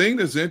Brown. The thing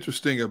that's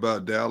interesting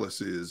about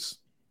Dallas is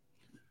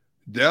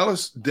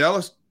Dallas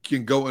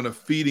can go in a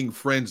feeding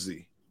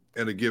frenzy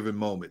at a given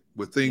moment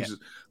with things. Yeah.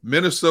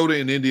 Minnesota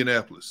and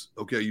Indianapolis.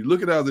 Okay, you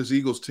look at how this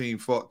Eagles team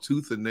fought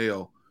tooth and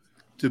nail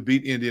to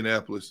beat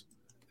Indianapolis.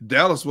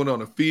 Dallas went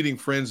on a feeding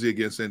frenzy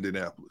against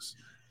Indianapolis.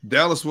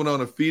 Dallas went on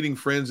a feeding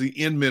frenzy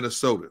in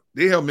Minnesota.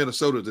 They held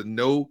Minnesota to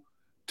no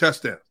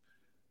touchdowns.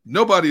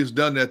 Nobody has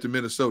done that to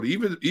Minnesota,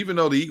 even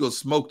though the Eagles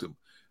smoked them.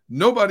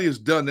 Nobody has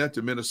done that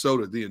to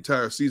Minnesota the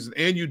entire season,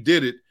 and you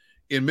did it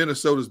in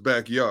Minnesota's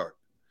backyard.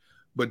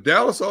 But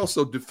Dallas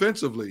also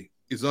defensively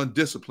is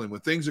undisciplined.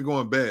 When things are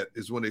going bad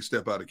is when they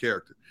step out of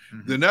character.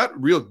 Mm-hmm. They're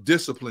not real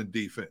disciplined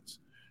defense.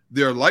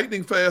 They're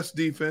lightning fast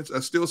defense. I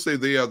still say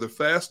they are the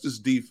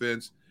fastest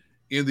defense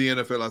in the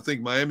NFL. I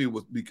think Miami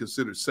would be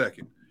considered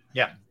second.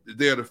 Yeah.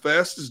 They are the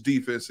fastest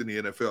defense in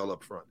the NFL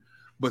up front.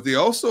 But they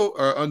also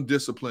are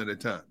undisciplined at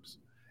times.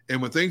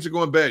 And when things are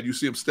going bad, you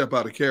see them step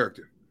out of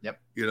character. Yep.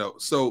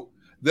 So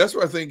that's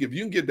where I think if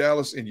you can get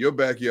Dallas in your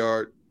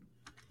backyard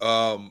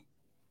and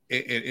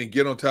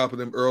get on top of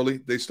them early,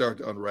 they start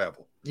to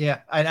unravel. Yeah.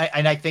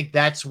 And I think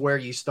that's where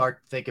you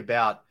start to think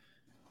about,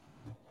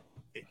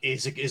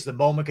 is the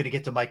moment going to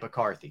get to Mike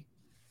McCarthy?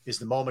 Is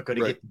the moment going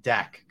to get to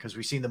Dak? Because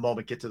we've seen the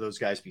moment get to those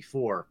guys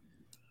before.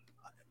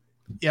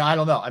 Yeah, I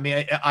don't know. I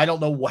mean, I don't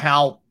know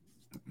how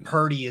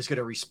Purdy is going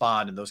to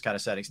respond in those kind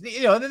of settings. And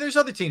then there's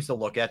other teams to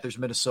look at. There's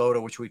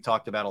Minnesota, which we've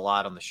talked about a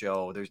lot on the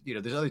show.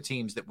 There's other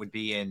teams that would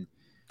be in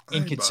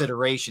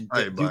consideration.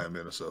 I ain't buying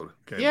Minnesota.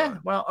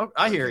 Well,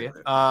 I hear you.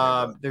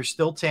 There's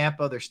still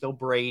Tampa. There's still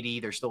Brady.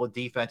 There's still a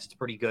defense that's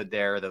pretty good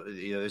there.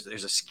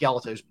 There's a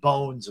skeleton. There's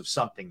bones of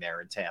something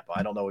there in Tampa.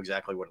 I don't know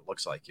exactly what it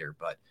looks like here,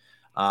 but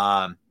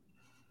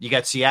you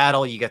got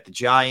Seattle. You got the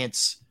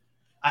Giants.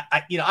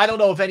 I don't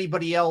know if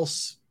anybody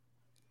else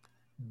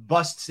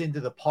busts into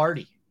the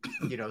party,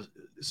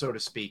 so to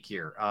speak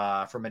here,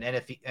 from an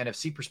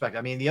NFC perspective.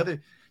 I mean, the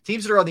other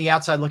teams that are on the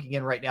outside looking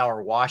in right now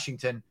are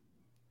Washington,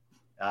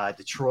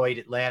 Detroit,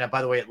 Atlanta.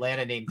 By the way,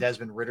 Atlanta named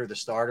Desmond Ridder the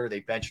starter. They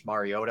benched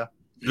Mariota.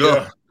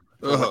 Yeah.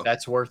 What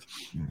that's worth.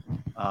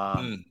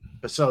 But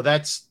so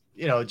that's,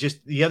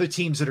 just the other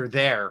teams that are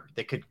there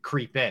that could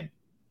creep in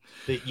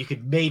that you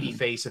could maybe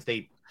face if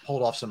they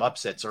pulled off some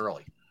upsets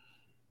early.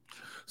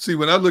 See,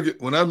 when I look at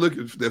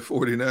that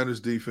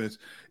 49ers defense,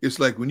 it's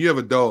like when you have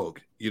a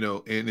dog,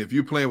 and if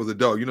you're playing with a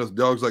dog,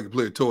 dogs like to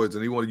play with toys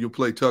and you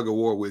play tug of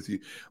war with you,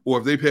 or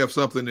if they have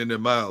something in their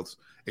mouths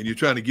and you're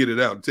trying to get it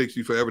out, it takes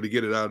you forever to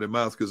get it out of their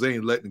mouths because they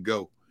ain't letting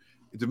go.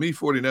 to me,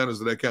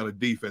 49ers are that kind of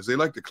defense. They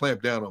like to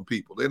clamp down on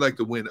people. They like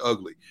to win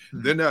ugly.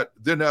 They're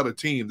not a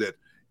team that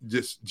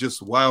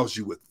just wows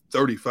you with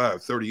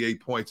 35, 38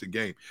 points a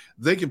game.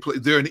 They can play.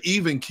 They're an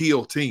even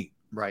keel team.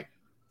 Right.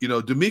 You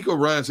know, DeMeco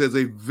Ryans has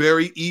a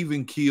very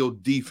even keel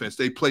defense.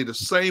 They play the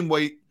same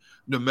way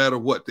no matter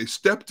what. They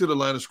step to the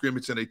line of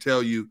scrimmage and they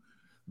tell you,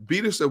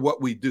 beat us at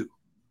what we do.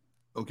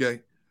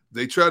 Okay?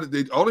 They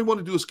all they want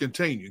to do is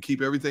contain you,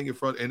 keep everything in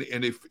front, and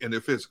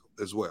they're physical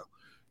as well.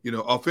 You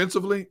know,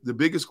 offensively, the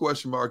biggest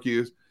question mark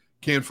is,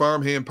 can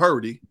Farmhand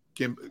Purdy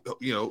can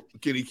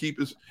he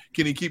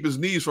keep his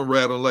knees from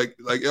rattling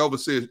like Elvis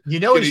says? You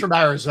know he's from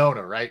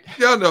Arizona, right?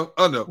 Yeah,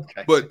 I know.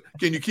 Okay. But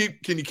can you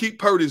keep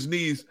Purdy's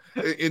knees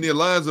in the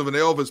lines of an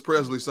Elvis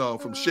Presley song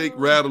from Shake,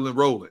 Rattle, and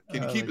Rolling?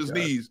 Can you keep his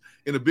knees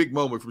in a big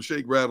moment from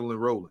Shake, Rattle,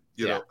 and Rolling?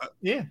 You know?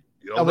 Yeah.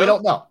 We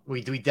don't know.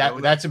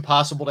 That's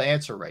impossible to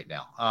answer right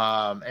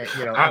now.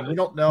 We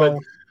don't know.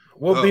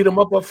 We'll beat them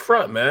up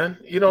front, man.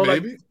 You know,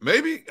 maybe.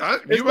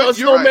 There's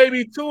no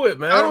maybe to it,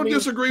 man. I don't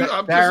disagree.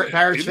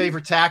 Barrett's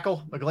favorite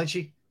tackle,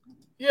 McGlinchey.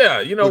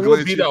 Yeah,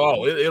 we'll beat them.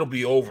 It'll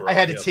be over. I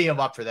had to tee him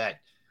up for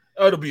that.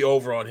 It'll be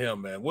over on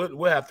him, man.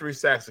 We'll have 3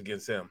 sacks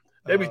against him.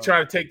 They be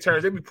trying to take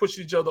turns. They be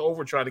pushing each other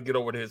over, trying to get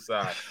over to his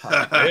side.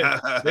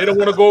 They don't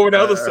want to go over the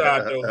other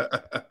side, though.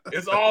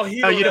 It's all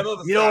heat on the other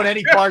side. You don't want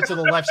any parts of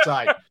the left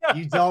side.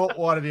 You don't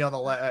want to be on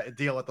the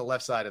deal with the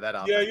left side of that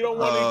offense. Yeah, you don't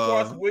want any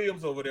parts of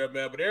Williams over there,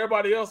 man. But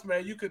everybody else,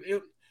 man, you could.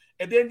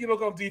 And then you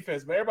look on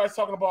defense, man. Everybody's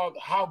talking about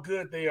how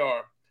good they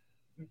are.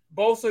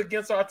 Bosa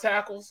against our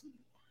tackles,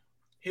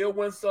 he'll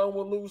win some,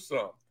 we'll lose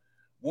some.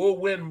 We'll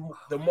win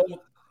the most.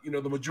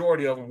 The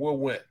majority of them will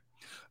win.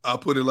 I'll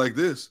put it like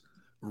this.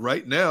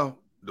 Right now,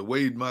 the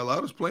way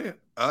Mailata's playing,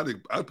 I'd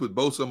put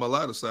Bosa on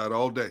Mailata's side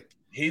all day.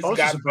 He's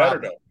gotten better,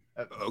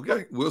 though.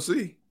 Okay, we'll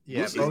see.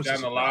 Yeah, he's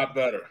gotten a lot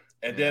better.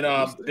 And then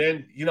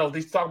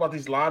they talk about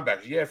these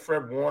linebackers. Yeah,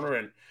 Fred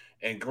Warner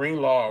and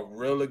Greenlaw are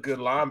really good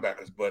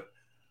linebackers, but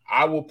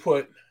I will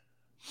put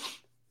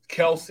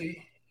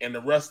Kelsey and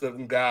the rest of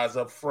them guys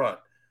up front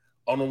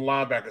on them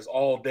linebackers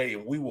all day,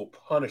 and we will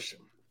punish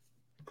them.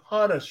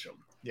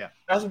 Yeah,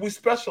 that's what we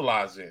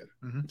specialize in.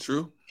 Mm-hmm.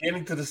 True.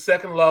 Getting to the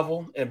second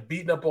level and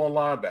beating up on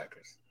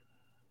linebackers.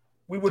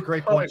 We would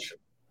punish them.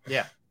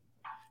 Yeah,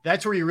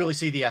 that's where you really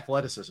see the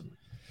athleticism.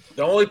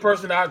 The only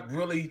person I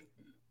really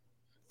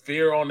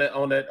fear on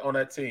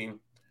that team,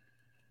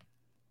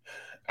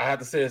 I have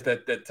to say, is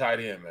that tight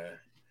end, man.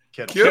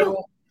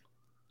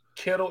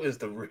 Kittle is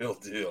the real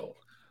deal.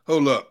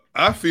 Hold up,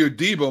 I fear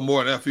Debo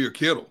more than I fear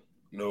Kittle.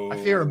 No,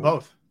 I fear them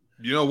both.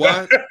 You know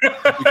why?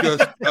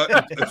 Because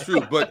it's true.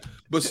 But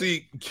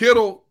see,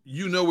 Kittle,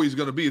 you know where he's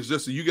going to be. It's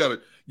just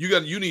that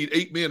you need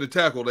 8 men to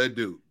tackle that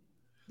dude.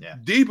 Yeah.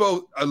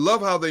 Debo, I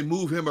love how they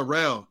move him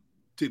around.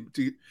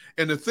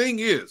 And the thing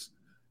is,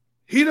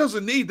 he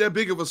doesn't need that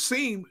big of a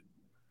seam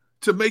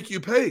to make you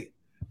pay.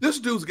 This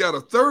dude's got a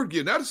third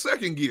gear, not a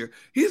second gear.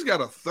 He's got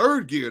a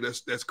third gear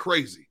that's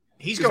crazy.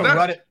 He's going to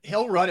run it.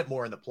 He'll run it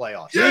more in the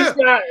playoffs.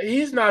 Yeah.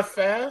 He's not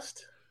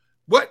fast.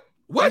 What?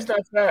 He's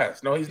not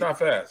fast. No, he's not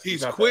fast.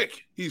 He's quick.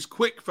 Fast. He's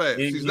quick fast.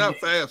 He's not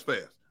fast.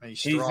 He's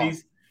strong.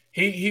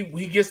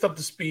 He gets up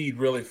to speed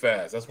really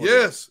fast. That's what.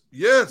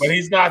 Yes. But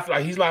he's not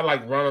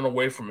like running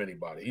away from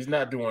anybody. He's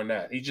not doing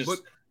that. He's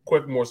just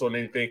quick more so than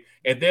anything.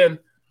 And then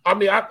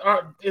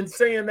I in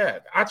saying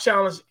that, I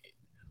challenge.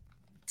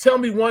 Tell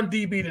me one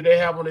DB that they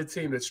have on their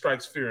team that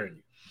strikes fear in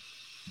you.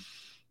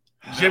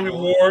 Jimmy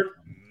Ward.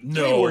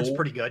 No, Jimmy Ward's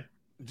pretty good.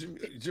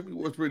 Jimmy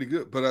Ward's pretty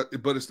good, but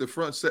it's the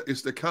front set.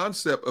 It's the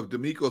concept of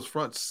DeMeco's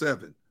front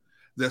seven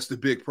that's the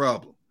big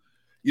problem.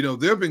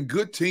 There have been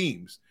good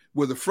teams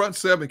where the front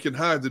seven can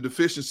hide the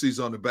deficiencies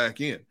on the back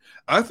end.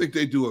 I think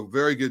they do a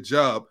very good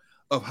job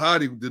of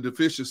hiding the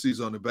deficiencies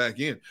on the back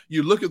end.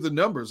 You look at the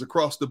numbers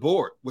across the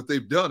board, what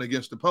they've done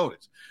against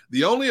opponents.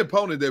 The only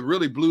opponent that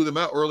really blew them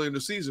out early in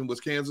the season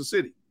was Kansas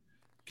City.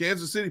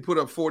 Kansas City put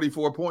up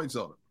 44 points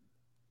on them.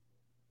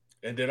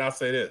 And then I'll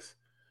say this.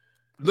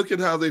 Look at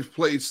how they've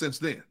played since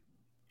then.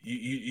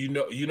 You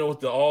know what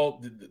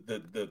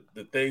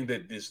the thing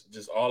that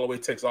just all the way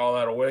takes all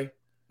that away?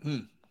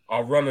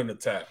 Our running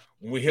attack.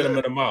 When we hit them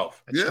in the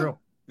mouth. That's true.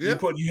 Yeah.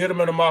 You hit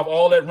them in the mouth,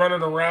 all that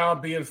running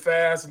around, being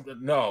fast.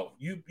 No,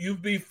 you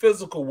be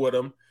physical with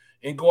them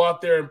and go out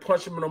there and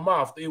punch them in the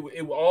mouth. It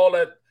will all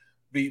that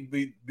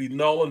be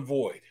null and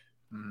void.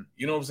 Mm.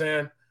 You know what I'm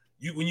saying?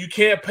 When you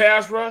can't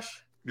pass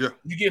rush, you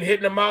get hit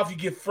in the mouth, you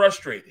get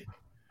frustrated.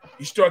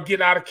 You start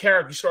getting out of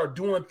character. You start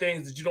doing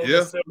things that you don't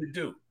necessarily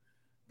do.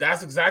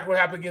 That's exactly what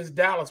happened against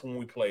Dallas when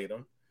we played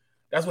them.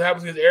 That's what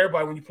happens against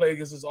everybody when you play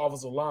against this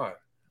offensive line.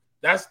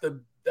 That's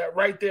the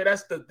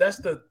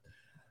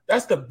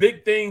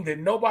big thing that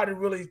nobody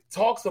really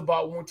talks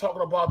about when we're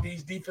talking about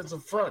these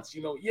defensive fronts.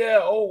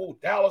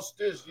 Dallas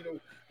this,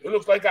 it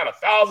looks like got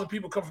 1,000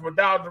 people come from a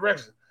down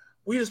direction.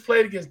 We just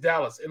played against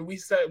Dallas, and we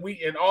said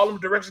in all them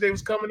directions they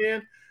was coming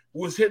in,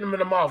 was hitting them in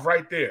the mouth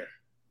right there.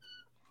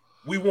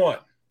 We won.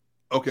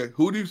 Okay,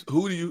 who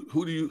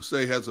do you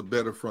say has a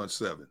better front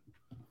seven?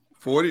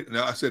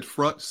 Now I said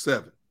front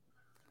seven.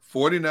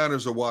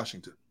 49ers or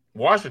Washington?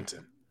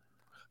 Washington.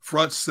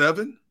 Front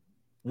seven?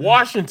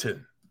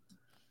 Washington.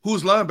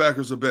 Whose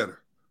linebackers are better?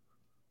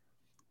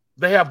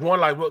 They have one,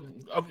 like,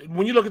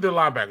 when you look at their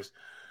linebackers,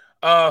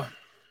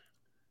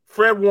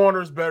 Fred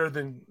Warner's better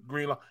than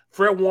Greenlaw.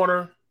 Fred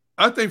Warner.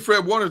 I think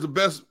Fred Warner is the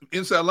best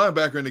inside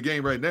linebacker in the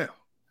game right now.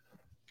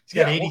 He's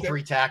got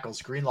 83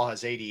 tackles. Greenlaw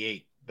has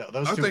 88.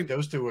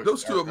 Those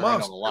two are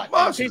monsters.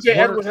 TJ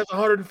Edwards has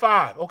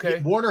 105. Okay.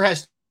 Warner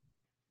has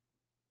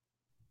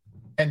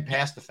 10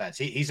 pass defense.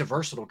 He's a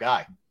versatile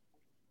guy.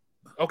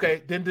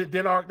 Okay, then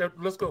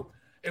let's go.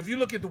 If you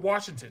look at the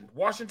Washington,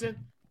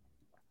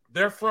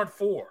 their front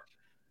four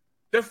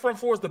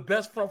is the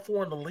best front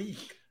four in the league.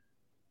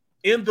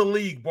 In the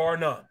league, bar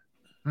none.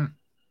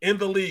 In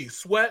the league,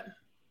 Sweat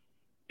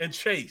and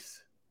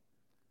Chase.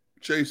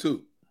 Chase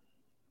who?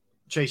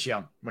 Chase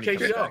Young. Chase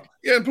Young.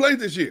 He hasn't played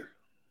this year.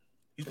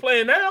 He's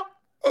playing now?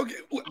 Okay.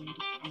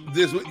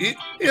 He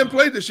hasn't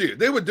played this year.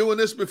 They were doing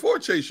this before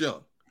Chase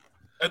Young.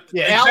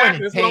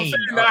 Allen and Payne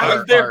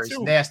are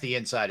nasty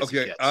inside.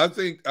 Okay, I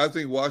think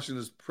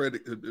Washington's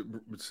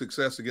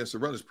success against the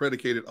run is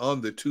predicated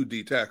on the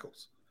 2D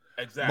tackles.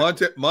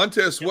 Exactly.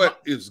 Montez Sweat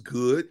is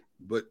good,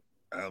 but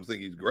I don't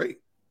think he's great.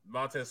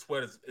 Montez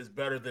Sweat is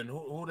better than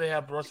who they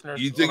have rushing their.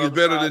 You think he's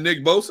better than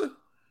Nick Bosa?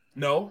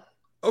 No.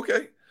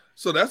 Okay,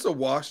 so that's a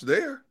wash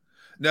there.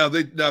 Now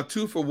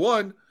 2 for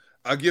 1.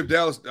 I give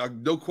Dallas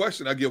no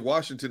question. I give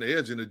Washington the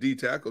edge in the D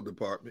tackle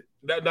department.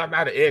 Not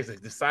an edge,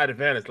 the side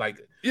advantage. Like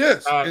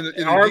yes,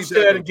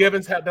 Armstead and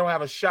Gibbons don't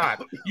have a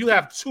shot. You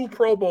have 2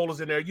 Pro Bowlers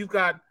in there. You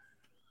got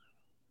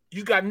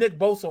Nick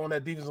Bosa on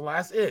that defensive line.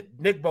 That's it.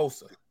 Nick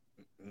Bosa.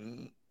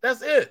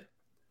 That's it.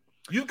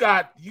 You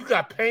got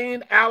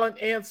Payne, Allen,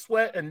 and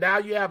Sweat, and now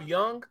you have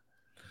Young.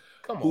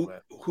 Come on, man.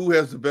 Who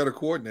has the better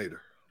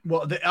coordinator?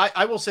 Well,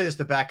 I will say this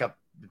to back up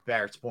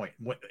Barrett's point.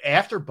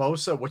 After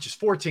Bosa, which is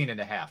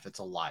 14.5, it's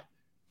a lot.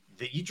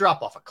 You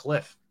drop off a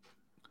cliff.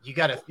 You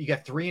got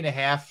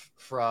 3.5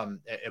 from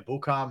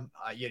Ebukam.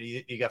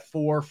 You got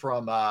 4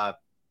 from I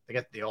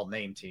got the old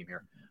name team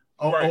here.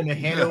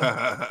 Omahanu.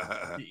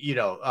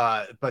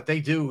 But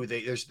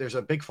there's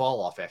a big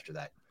fall off after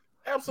that.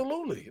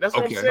 Absolutely. That's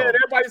what I'm saying.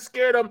 Everybody's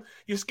scared of him.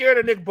 You're scared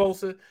of Nick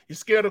Bosa. You're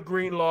scared of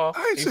Greenlaw.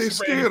 I ain't say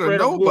scared of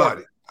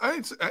nobody. I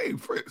ain't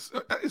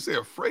say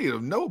afraid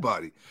of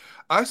nobody.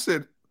 I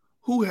said,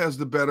 who has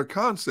the better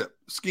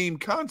scheme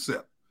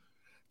concept?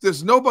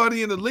 There's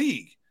nobody in the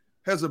league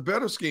has a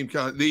better scheme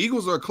concept. The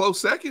Eagles are a close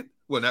second.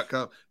 Well,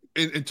 not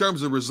in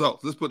terms of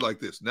results. Let's put it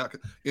like this. Now,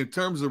 in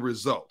terms of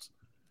results,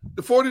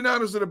 the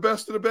 49ers are the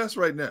best of the best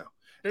right now.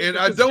 And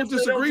I don't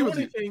disagree with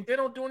you. They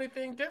don't do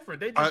anything different.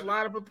 They just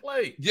line up and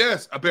play.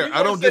 Yes, I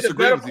don't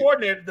disagree with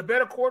you. The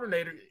better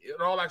coordinator,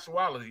 in all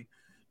actuality,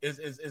 is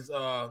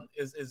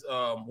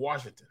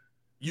Washington.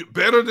 You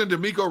better than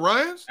DeMeco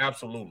Ryans?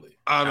 Absolutely.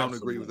 I don't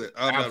agree with that.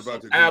 I'm not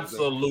about to agree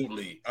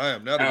Absolutely. with that. I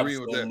am not agreeing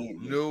with that.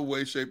 No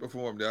way, shape, or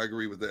form do I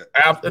agree with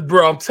that.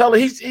 Bro, I'm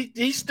telling you,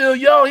 he's still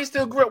young. He's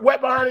still wet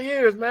behind the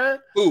ears, man.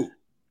 Who?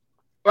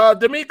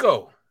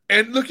 DeMeco.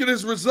 And look at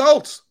his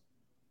results.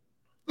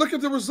 Look at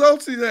the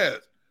results he has.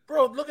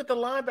 Bro, look at the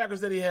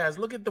linebackers that he has.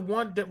 Look at the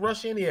one that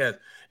rush in he has.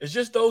 It's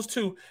just those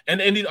two.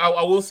 And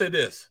I will say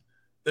this.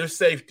 There's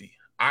safety.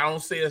 I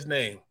don't say his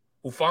name.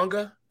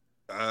 Hufanga.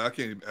 I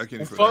can't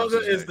even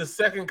Hufanga is the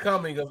second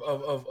coming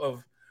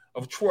of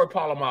Troy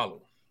Polamalu.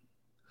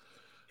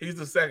 He's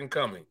the second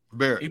coming.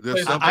 Barrett,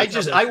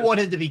 I want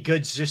him to be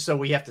good just so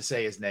we have to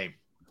say his name.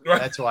 Right.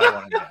 That's why I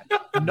want him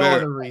to. No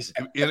other reason.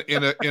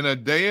 In a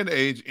day and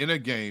age, in a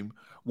game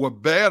where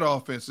bad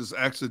offenses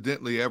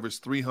accidentally average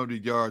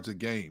 300 yards a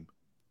game,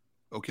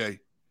 okay,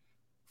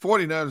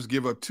 49ers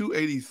give up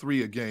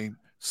 283 a game,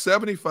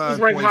 75 Who's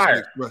ranked points.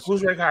 Higher?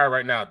 Who's ranked higher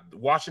right now,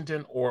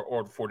 Washington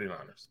or the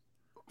 49ers?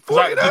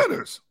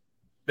 49ers.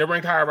 They're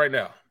ranked higher right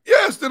now.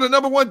 Yes, they're the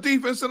number 1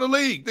 defense in the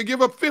league. They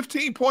give up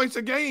 15 points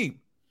a game.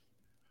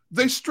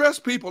 They stress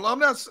people. I'm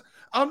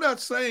not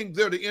saying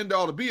they're the end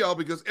all to be all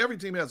because every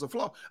team has a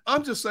flaw.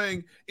 I'm just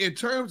saying in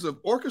terms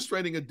of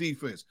orchestrating a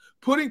defense,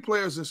 putting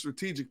players in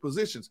strategic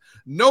positions,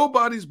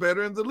 nobody's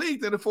better in the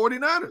league than the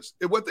 49ers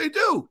at what they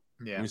do.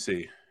 Yeah. Let me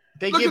see.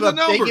 They give up,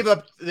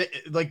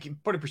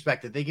 like, put in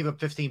perspective, they give up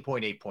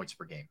 15.8 points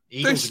per game.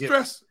 Yes.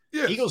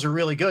 Eagles are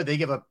really good. They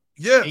give up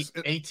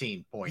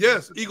 18 points.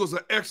 Yes, Eagles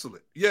are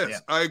excellent. Yes, yeah.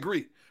 I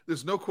agree.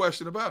 There's no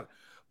question about it.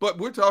 But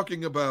we're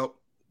talking about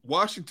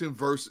Washington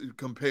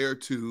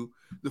compared to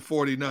the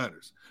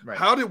 49ers. Right.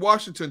 How did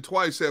Washington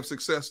twice have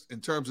success in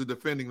terms of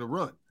defending the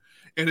run?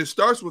 And it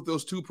starts with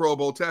those 2 Pro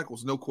Bowl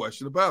tackles, no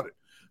question about it.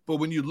 But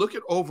when you look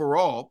at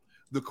overall,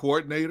 the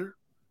coordinator,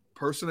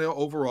 personnel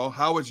overall,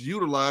 how it's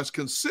utilized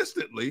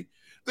consistently,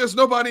 there's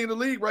nobody in the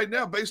league right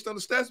now based on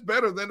the stats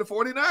better than the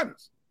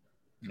 49ers.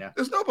 Yeah.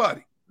 There's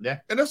nobody. Yeah.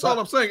 And that's all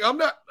I'm saying.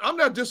 I'm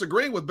not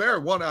disagreeing with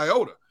Barrett one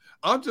iota.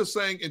 I'm just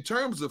saying in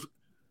terms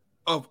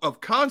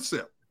of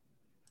concept,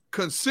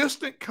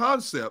 consistent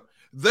concept,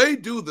 they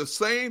do the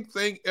same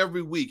thing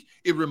every week.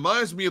 It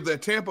reminds me of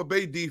that Tampa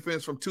Bay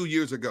defense from 2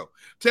 years ago.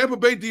 Tampa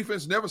Bay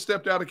defense never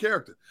stepped out of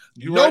character.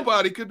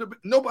 Nobody could.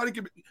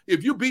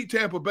 If you beat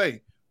Tampa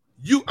Bay,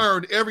 you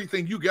earned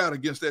everything you got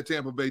against that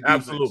Tampa Bay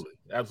defense.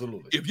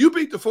 Absolutely. If you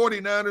beat the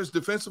 49ers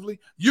defensively,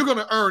 you're going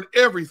to earn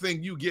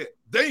everything you get.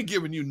 They ain't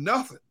giving you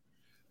nothing.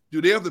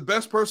 Do they have the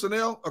best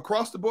personnel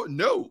across the board?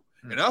 No.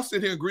 And I'll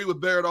sit here and agree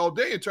with Barrett all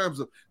day in terms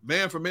of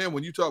man for man.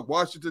 When you talk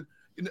Washington,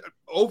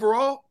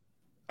 overall,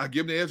 I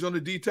give them the edge on the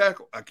D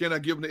tackle. I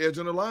cannot give them the edge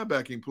on the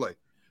linebacking play.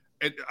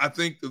 And I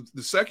think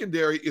the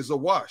secondary is a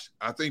wash.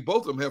 I think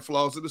both of them have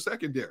flaws in the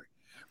secondary.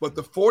 But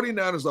the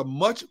 49ers are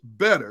much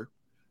better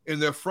in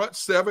their front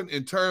seven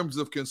in terms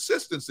of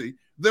consistency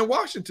than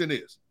Washington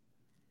is.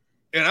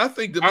 And I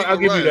think I'll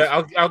give you that.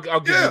 I'll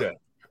give you that.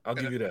 I'll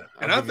give you that.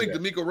 And I think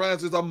DeMeco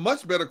Ryans is a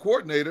much better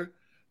coordinator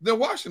than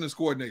Washington's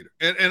coordinator.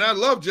 And I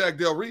love Jack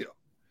Del Rio.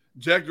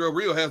 Jack Del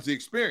Rio has the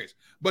experience.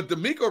 But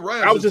DeMeco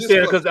Ryans I was just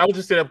saying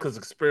because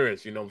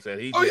experience, you know what I'm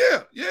saying?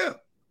 Yeah.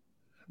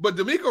 But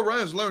DeMeco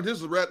Ryans learned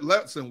his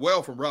lesson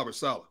well from Robert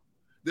Saleh.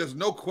 There's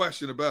no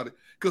question about it.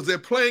 Because they're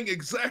playing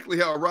exactly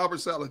how Robert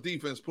Saleh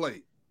defense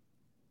played.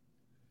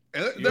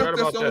 And that's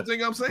the only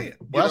thing I'm saying.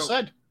 Well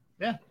said.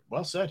 Yeah,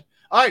 well said.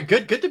 All right,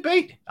 good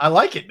debate. I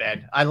like it,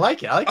 man. I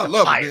like it. I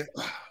love it,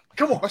 man.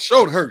 Come on. My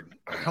shoulder hurting.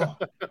 Come on.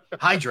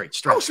 Hydrate, I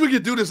stretch. wish we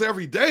could do this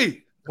every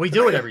day. We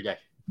do it every day.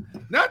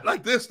 Not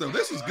like this, though.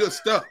 This is good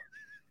stuff.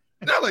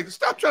 Not like,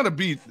 stop trying to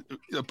be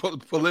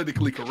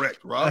politically correct,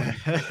 Rob.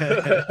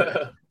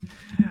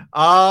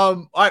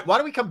 All right, why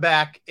don't we come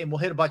back and we'll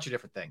hit a bunch of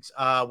different things.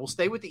 We'll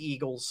stay with the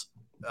Eagles,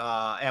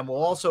 and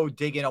we'll also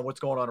dig in on what's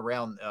going on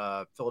around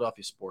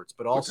Philadelphia sports.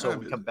 But also, when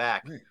we come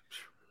back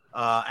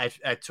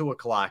at 2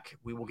 o'clock,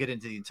 we will get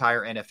into the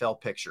entire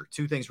NFL picture.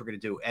 Two things we're going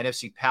to do: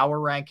 NFC power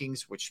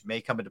rankings, which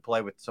may come into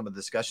play with some of the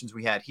discussions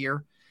we had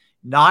here,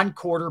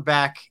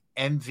 non-quarterback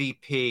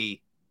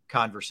MVP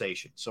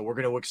conversation. So we're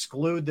going to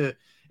exclude the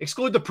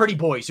pretty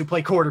boys who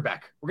play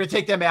quarterback. We're going to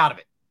take them out of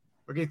it.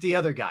 We're going to get the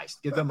other guys,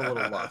 give them a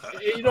little love.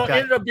 It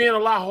ended up being a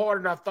lot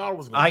harder than I thought it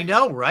was going to be. I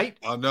know, right?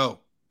 I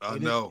know.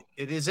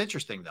 It is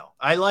interesting, though.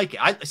 I like it.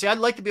 I'd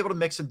like to be able to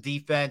mix some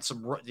defense,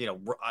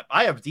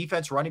 I have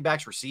defense, running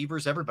backs,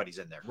 receivers. Everybody's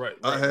in there. Right.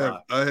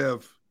 I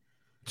have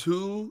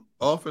 2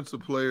 offensive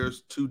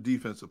players, 2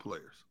 defensive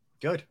players.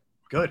 Good.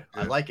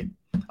 I like it.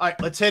 All right,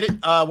 let's hit it.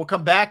 We'll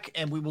come back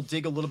and we will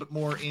dig a little bit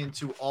more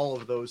into all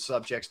of those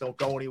subjects. Don't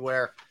go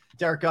anywhere.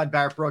 Derrick Gunn,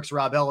 Barrett Brooks,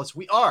 Rob Ellis.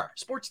 We are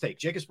Sports Take,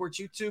 Jacob Sports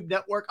YouTube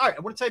Network. All right, I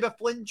want to tell you about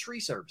Flynn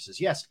Tree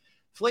Services. Yes,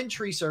 Flynn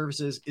Tree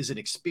Services is an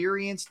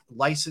experienced,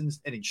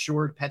 licensed, and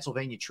insured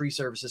Pennsylvania tree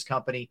services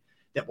company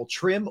that will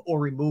trim or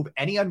remove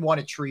any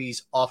unwanted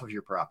trees off of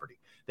your property.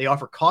 They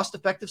offer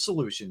cost-effective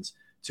solutions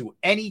to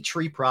any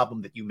tree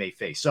problem that you may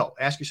face. So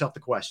ask yourself the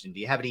question, do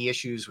you have any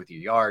issues with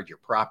your yard, your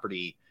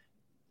property,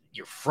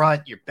 your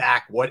front, your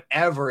back,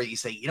 whatever? You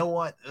say, you know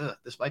what,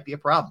 this might be a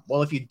problem.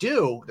 Well, if you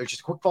do, they're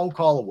just a quick phone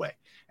call away.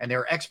 And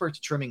they're experts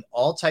at trimming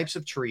all types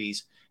of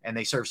trees, and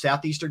they serve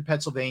southeastern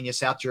Pennsylvania,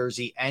 South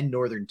Jersey, and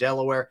northern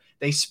Delaware.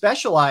 They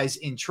specialize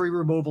in tree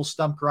removal,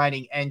 stump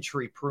grinding, and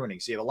tree pruning.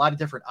 So you have a lot of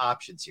different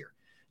options here.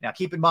 Now,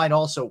 keep in mind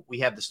also, we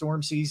have the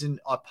storm season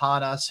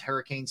upon us,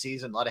 hurricane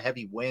season, a lot of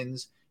heavy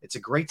winds. It's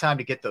a great time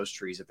to get those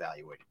trees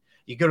evaluated.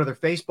 You go to their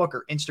Facebook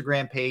or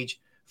Instagram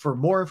page for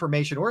more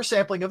information or a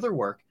sampling of their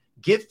work.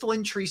 Give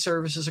Flynn Tree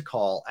Services a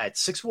call at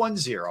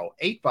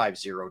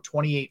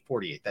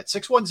 610-850-2848. That's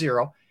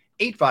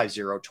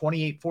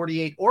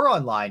 610-850-2848 or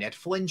online at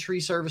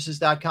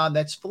flynntreeservices.com.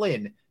 That's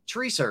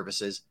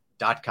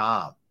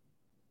flynntreeservices.com.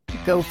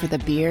 Go for the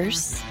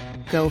beers.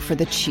 Go for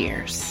the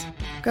cheers.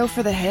 Go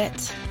for the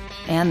hit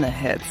and the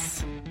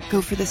hits.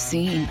 Go for the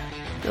scene.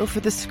 Go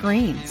for the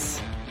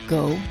screams.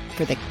 Go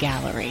for the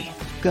gallery.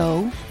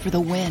 Go for the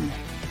win.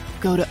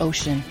 Go to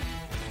Ocean.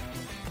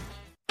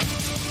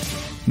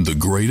 The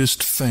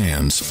greatest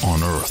fans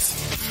on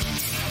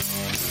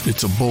earth.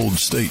 It's a bold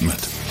statement,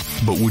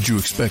 but would you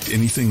expect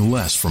anything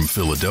less from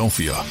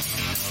Philadelphia?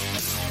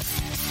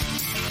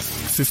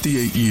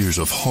 58 years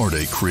of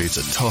heartache creates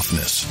a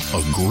toughness,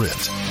 a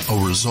grit, a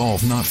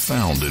resolve not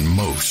found in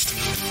most.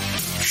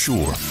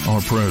 Sure,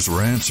 our prayers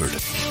were answered,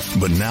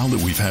 but now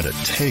that we've had a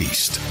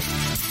taste,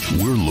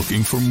 we're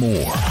looking for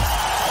more.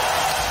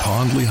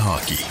 Pondley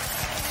Hockey,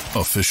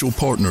 official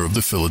partner of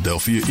the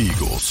Philadelphia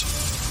Eagles.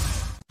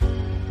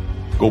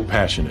 Go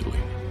passionately.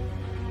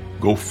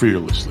 Go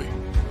fearlessly.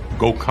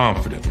 Go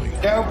confidently.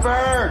 Go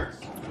Birds!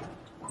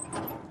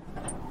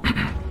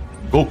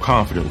 Go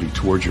confidently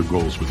towards your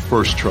goals with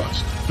First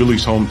Trust,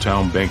 Philly's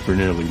hometown bank for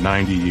nearly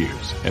 90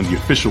 years, and the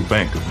official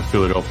bank of the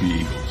Philadelphia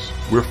Eagles.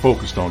 We're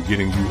focused on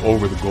getting you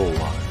over the goal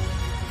line.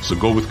 So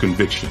go with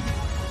conviction.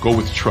 Go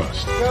with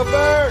trust. Go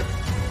Birds!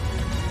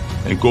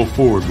 And go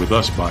forward with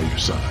us by your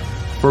side.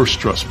 First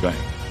Trust Bank,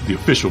 the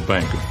official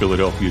bank of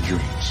Philadelphia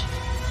dreams.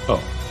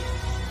 Oh,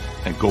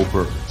 and go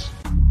Birds.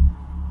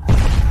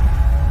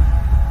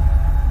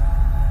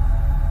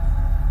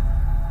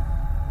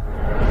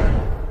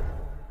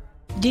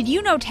 Did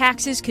you know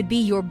taxes could be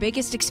your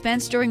biggest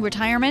expense during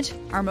retirement?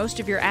 Are most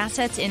of your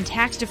assets in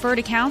tax-deferred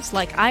accounts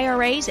like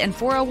IRAs and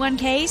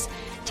 401ks?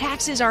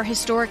 Taxes are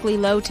historically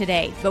low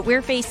today, but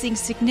we're facing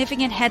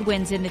significant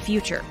headwinds in the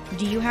future.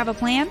 Do you have a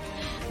plan?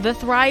 The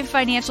Thrive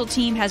Financial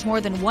team has more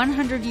than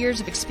 100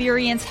 years of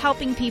experience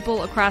helping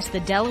people across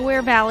the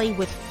Delaware Valley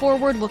with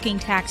forward-looking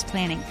tax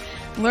planning.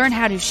 Learn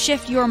how to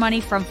shift your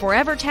money from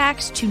forever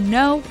tax to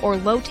no or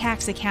low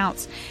tax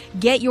accounts.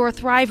 Get your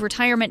Thrive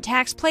Retirement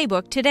Tax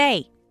Playbook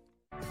today.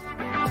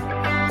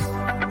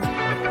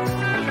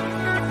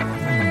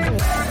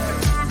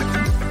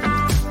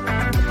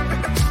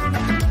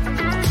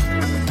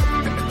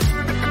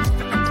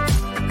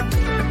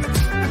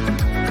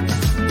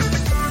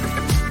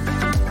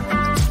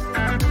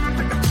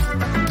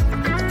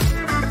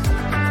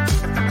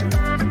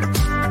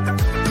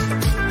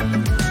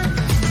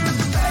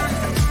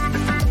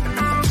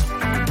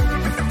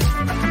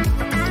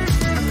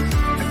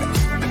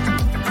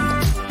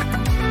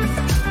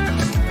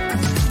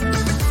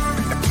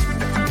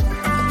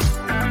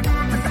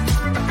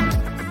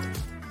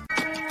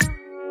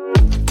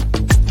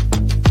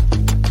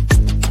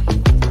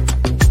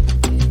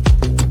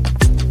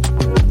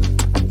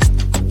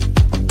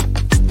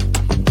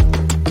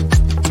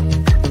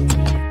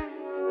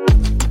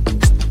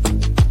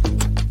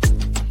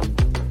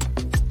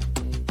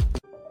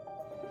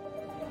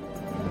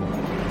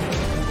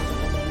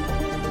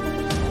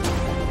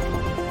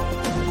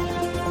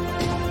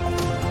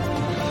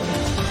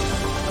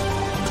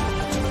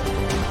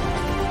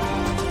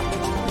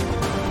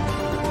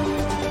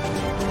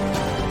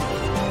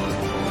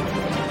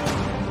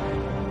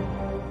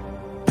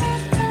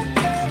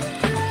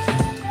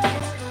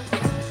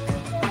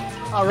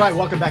 All right,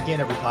 welcome back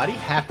in, everybody.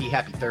 Happy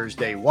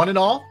Thursday, one and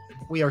all.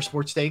 We are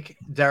Sports Take.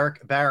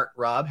 Derrick, Barrett,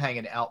 Rob,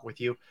 hanging out with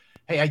you.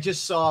 Hey, I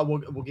just saw.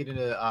 We'll get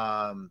into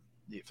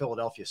the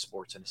Philadelphia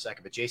sports in a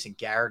second, but Jason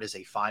Garrett is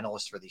a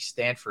finalist for the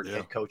Stanford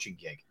head coaching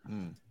gig.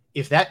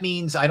 If that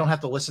means I don't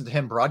have to listen to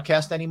him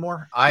broadcast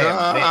anymore, I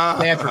am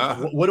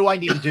Stanford. What do I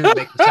need to do to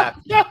make this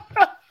happen?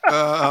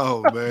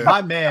 Oh man,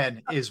 my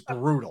man is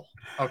brutal.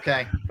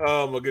 Okay.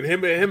 Oh my goodness,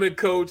 him and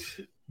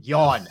Coach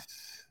yawn.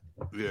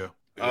 Yeah.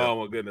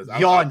 Oh my goodness,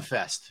 yawn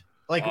fest.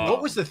 Like,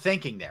 what was the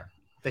thinking there?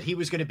 That he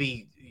was going to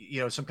be,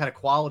 some kind of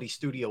quality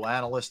studio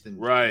analyst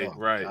and right.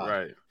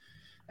 Anyway.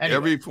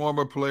 Every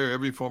former player,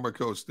 every former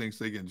coach thinks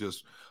they can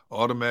just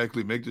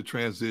automatically make the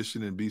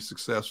transition and be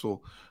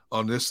successful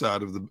on this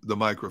side of the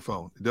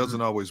microphone. It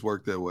doesn't always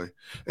work that way.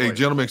 Hey,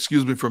 gentlemen,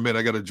 excuse me for a minute.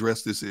 I got to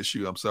address this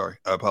issue. I'm sorry.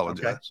 I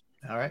apologize.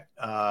 Okay. All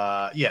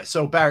right.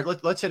 So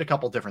Barrett, let's hit a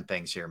couple different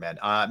things here, man.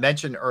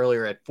 Mentioned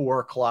earlier at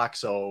 4:00.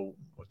 So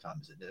what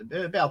time is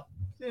it? About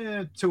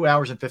 2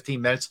 hours and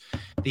 15 minutes.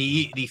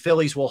 The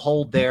Phillies will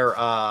hold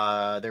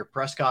their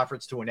press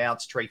conference to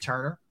announce Trey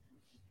Turner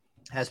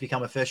has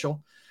become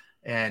official,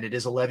 and it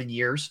is 11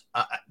 years.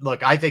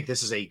 Look, I think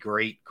this is a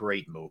great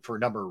move for a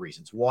number of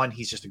reasons. One,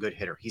 he's just a good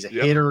hitter. He's a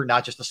hitter,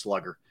 not just a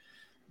slugger,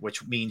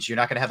 which means you're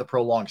not going to have the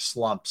prolonged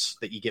slumps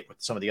that you get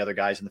with some of the other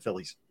guys in the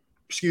Phillies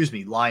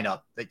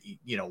lineup that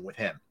with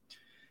him.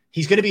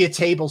 He's going to be a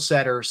table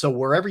setter, so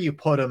wherever you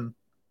put him,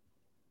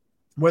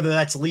 whether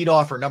that's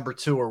leadoff or number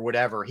two or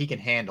whatever, he can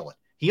handle it.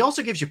 He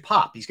also gives you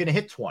pop. He's going to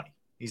hit 20.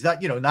 He's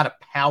not, not a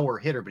power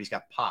hitter, but he's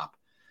got pop.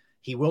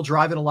 He will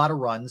drive in a lot of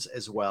runs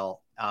as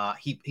well.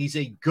 He's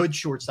a good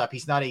shortstop.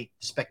 He's not a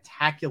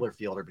spectacular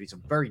fielder, but he's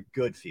a very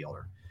good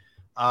fielder.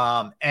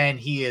 And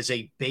he is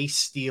a base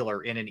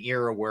stealer in an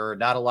era where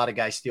not a lot of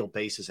guys steal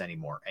bases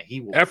anymore. And he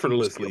will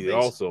effortlessly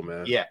also,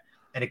 man. Yeah.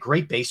 And a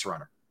great base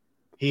runner.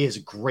 He is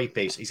a great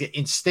base. He's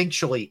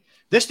instinctually,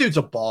 this dude's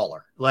a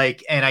baller.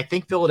 And I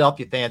think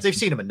Philadelphia fans, they've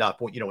seen him enough,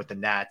 with the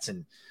Nats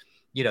and,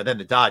 then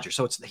the Dodgers.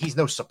 So he's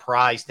no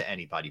surprise to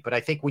anybody. But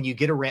I think when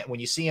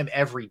you see him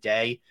every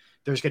day,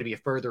 there's going to be a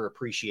further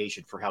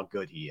appreciation for how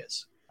good he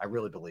is. I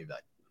really believe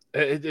that.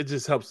 It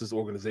just helps this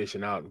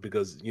organization out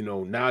because,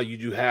 now you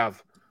do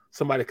have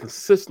somebody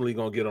consistently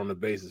going to get on the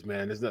bases,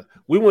 man.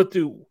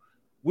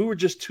 We were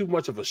just too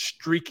much of a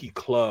streaky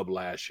club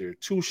last year,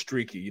 too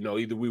streaky.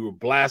 Either we were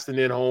blasting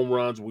in home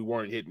runs, or we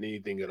weren't hitting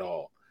anything at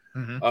all.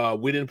 Mm-hmm.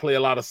 We didn't play a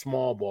lot of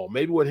small ball.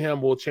 Maybe with him,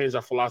 we'll change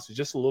our philosophy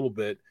just a little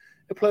bit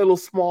and play a little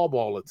small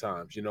ball at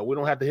times. We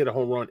don't have to hit a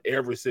home run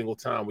every single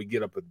time we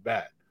get up at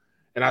bat.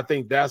 And I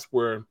think that's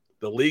where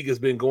the league has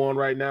been going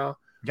right now.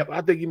 Yep.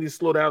 I think you need to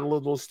slow down a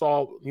little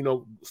stall,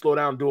 slow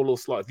down and do a little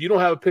slot. If you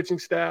don't have a pitching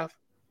staff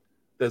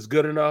that's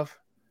good enough,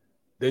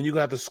 then you're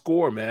going to have to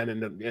score, man.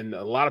 And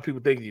a lot of people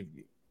think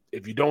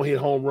if you don't hit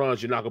home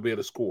runs, you're not going to be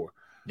able to score.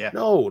 Yeah.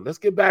 No, let's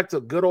get back to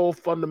good old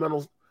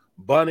fundamentals,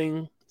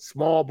 bunting,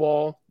 small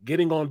ball,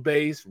 getting on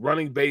base,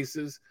 running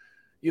bases.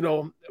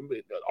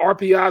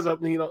 RBIs are,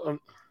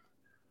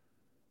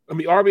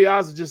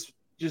 RBIs have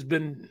just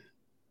been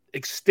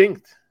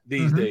extinct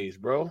these days,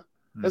 bro.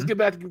 Mm-hmm. Let's get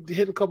back to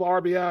hitting a couple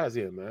RBIs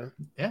here, man.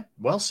 Yeah,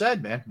 well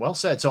said, man. Well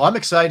said. So I'm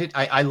excited.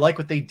 I like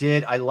what they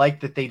did. I like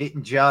that they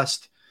didn't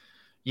just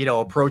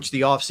approach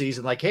the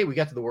offseason like, hey, we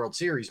got to the World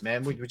Series,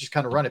 man. We just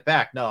kind of run it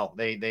back. No,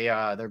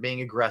 they're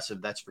being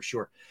aggressive. That's for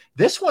sure.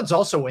 This one's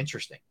also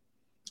interesting.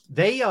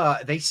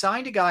 They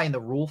signed a guy in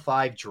the Rule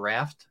 5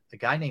 draft a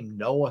guy named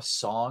Noah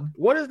Song.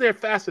 What is their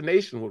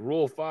fascination with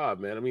Rule 5,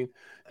 man? I mean,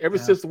 ever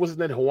since, what's his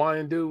name,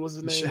 Hawaiian dude, what's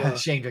his name?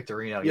 Shane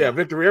Victorino. Yeah,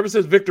 Victor. Ever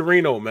since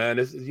Victorino, man,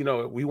 it's,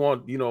 we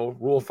want,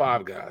 Rule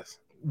 5 guys.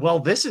 Well,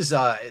 this is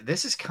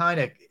kind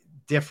of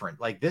different.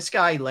 Like, this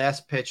guy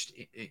last pitched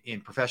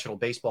in professional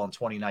baseball in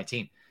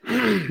 2019.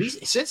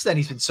 Since then,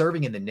 he's been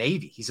serving in the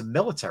Navy. He's a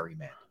military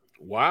man.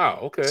 Wow.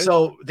 Okay.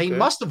 So they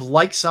must have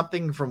liked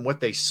something from what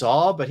they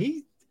saw, but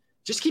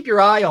just keep your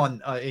eye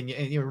on, and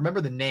you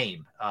remember the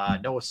name,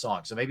 Noah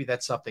Song. So maybe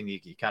that's something you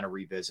kind of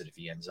revisit if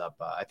he ends up.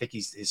 I think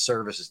his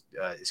service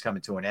is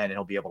coming to an end and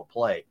he'll be able to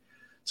play.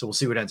 So we'll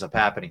see what ends up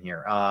happening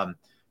here.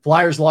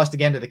 Flyers lost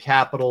again to the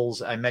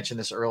Capitals. I mentioned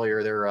this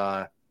earlier.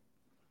 They're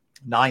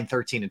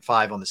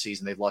 9-13-5 on the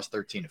season. They've lost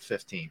 13 of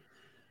 15.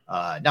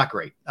 Not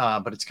great,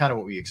 but it's kind of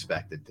what we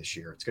expected this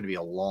year. It's going to be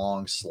a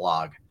long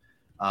slog.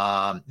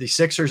 The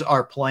Sixers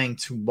are playing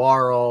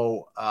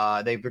tomorrow.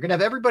 They're going to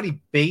have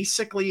everybody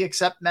basically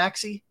except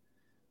Maxey.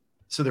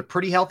 So they're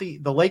pretty healthy.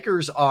 The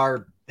Lakers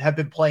have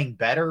been playing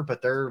better,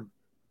 but they're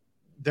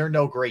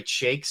no great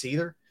shakes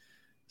either.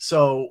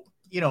 So,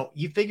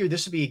 you figure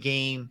this would be a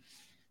game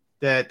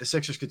that the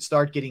Sixers could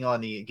start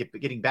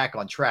getting back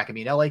on track. I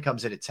mean, LA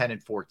comes in at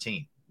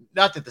 10-14.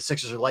 Not that the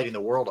Sixers are lighting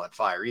the world on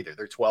fire either.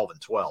 They're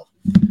 12-12.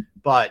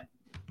 But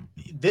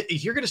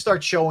if you're going to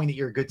start showing that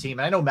you're a good team,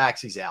 and I know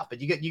Maxey's out, but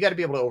you got to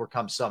be able to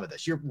overcome some of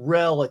this. You're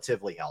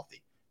relatively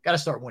healthy. Got to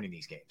start winning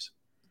these games.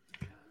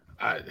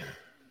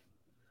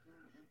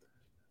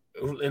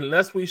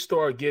 Unless we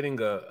start getting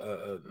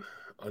a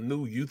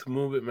new youth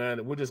movement,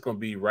 man, we're just going to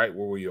be right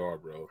where we are,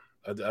 bro.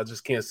 I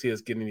just can't see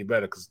us getting any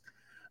better because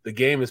the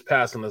game is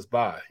passing us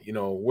by.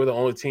 We're the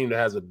only team that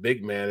has a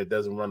big man that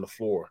doesn't run the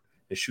floor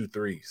and shoot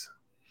threes.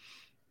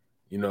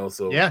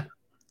 So yeah.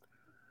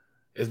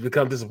 It's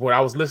become disappointing. I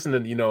was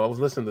listening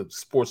to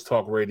sports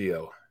talk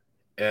radio,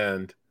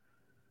 and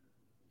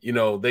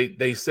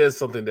they said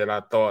something that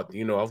I thought,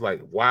 I was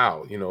like,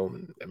 wow,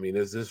 I mean,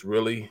 is this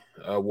really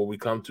what we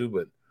come to?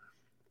 But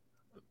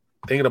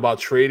thinking about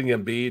trading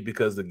Embiid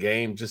because the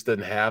game just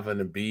doesn't have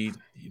an Embiid,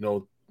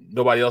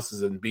 nobody else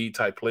is Embiid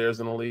type players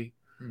in the league.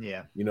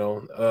 Yeah.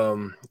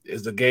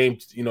 Is the game,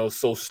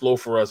 so slow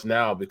for us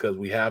now because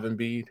we have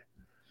Embiid?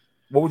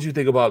 What would you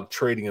think about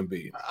trading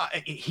Embiid?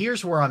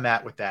 Here's where I'm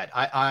at with that.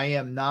 I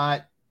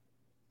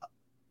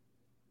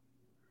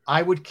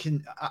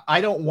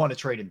don't want to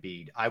trade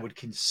Embiid. I would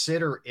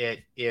consider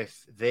it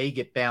if they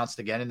get bounced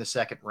again in the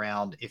second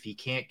round, if he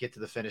can't get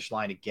to the finish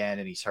line again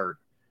and he's hurt.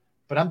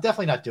 But I'm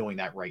definitely not doing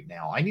that right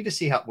now. I need to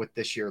see what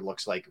this year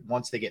looks like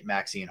once they get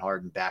Maxey and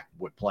Harden back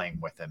playing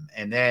with him.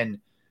 And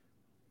then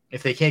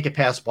if they can't get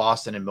past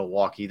Boston and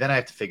Milwaukee, then I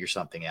have to figure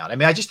something out. I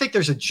mean, I just think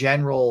there's a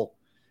general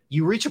 –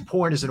 you reach a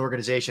point as an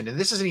organization, and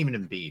this isn't even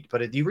Embiid,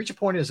 but you reach a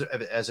point as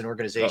an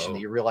organization that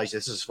you realize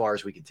this is as far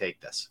as we can take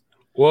this.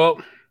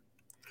 Well,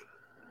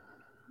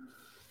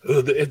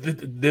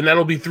 then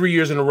that'll be 3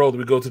 years in a row that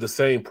we go to the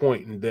same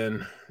point and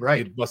then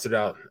get busted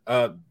out.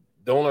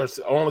 The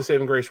only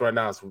saving grace right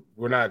now is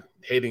we're not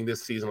hating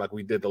this season like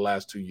we did the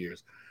last 2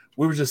 years.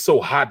 We were just so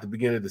hot at the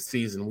beginning of the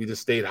season. We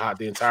just stayed hot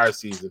the entire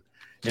season.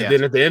 And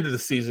then at the end of the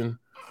season,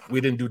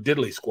 we didn't do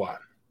diddly squat.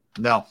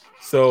 No.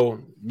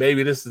 So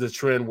maybe this is the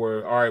trend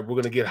where, all right, we're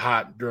going to get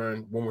hot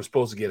when we're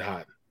supposed to get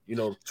hot,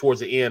 towards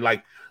the end,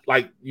 like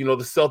the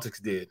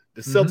Celtics did.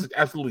 The Celtics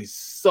absolutely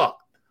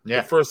sucked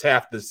the first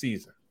half of the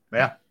season.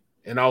 Yeah.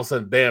 And all of a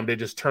sudden, bam, they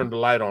just turned the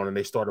light on and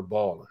they started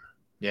balling.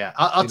 Yeah.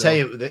 I'll tell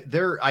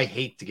you, I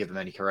hate to give them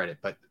any credit,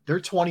 but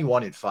they're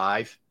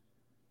 21-5.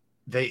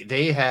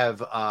 They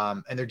have,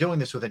 and they're doing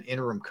this with an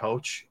interim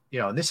coach,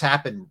 and this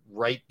happened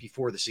right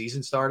before the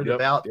season started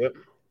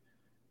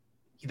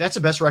That's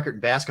the best record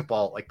in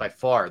basketball, like by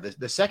far.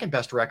 The second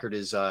best record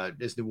is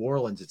New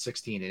Orleans at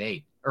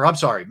 16-8, or I'm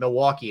sorry,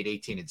 Milwaukee at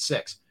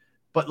 18-6.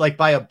 But like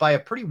by a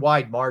pretty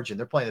wide margin,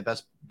 they're playing the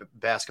best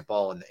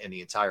basketball in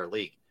the entire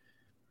league.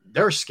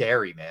 They're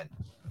scary, man.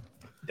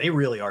 They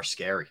really are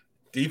scary.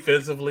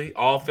 Defensively,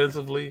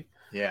 offensively,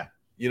 yeah.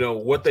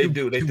 What they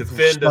do, they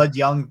defend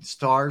young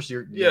stars.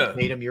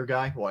 Tatum, your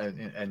guy,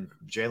 and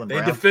Jaylen Brown.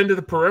 They defended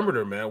the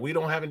perimeter, man. We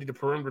don't have any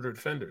perimeter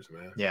defenders,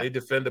 man. Yeah. They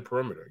defend the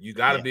perimeter. You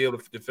got to be able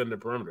to defend the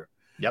perimeter.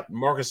 Yep.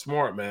 Marcus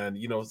Smart, man.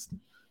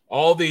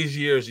 All these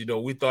years,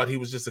 we thought he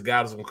was just a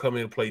guy that's going to come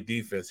in and play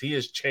defense. He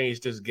has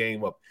changed his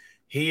game up.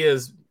 He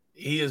has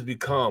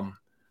become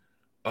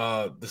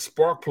the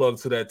spark plug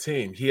to that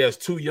team. He has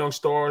two young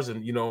stars,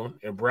 and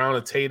Brown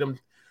and Tatum.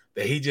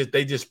 That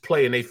they just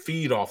play and they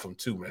feed off him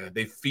too, man.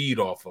 They feed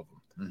off of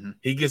him. Mm-hmm.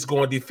 He gets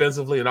going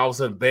defensively, and all of a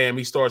sudden, bam,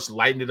 he starts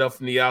lighting it up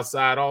from the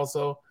outside.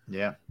 Also,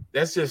 yeah,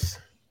 that's just.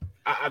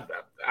 I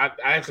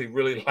actually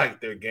really like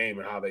their game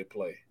and how they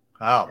play.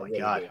 Oh my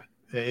God,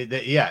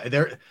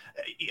 they're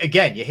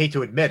again. You hate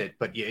to admit it,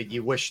 but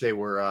you wish they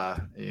were.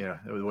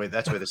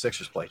 That's where the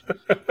Sixers played,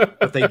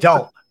 but they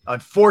don't.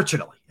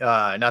 Unfortunately,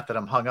 not that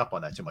I'm hung up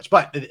on that too much.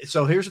 But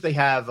so here's what they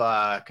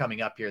have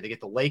coming up here. They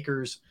get the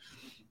Lakers.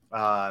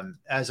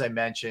 As I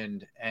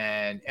mentioned,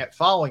 and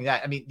following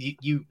that, I mean,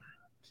 you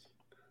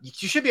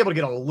should be able to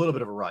get on a little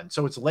bit of a run.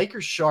 So it's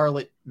Lakers,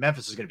 Charlotte,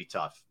 Memphis is going to be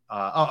tough.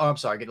 I'm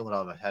sorry, getting a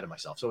little ahead of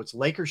myself. So it's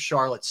Lakers,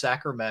 Charlotte,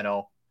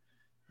 Sacramento.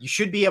 You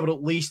should be able to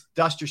at least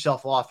dust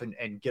yourself off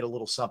and get a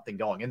little something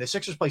going. And the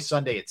Sixers play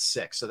Sunday at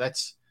 6. So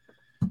that's,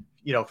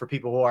 for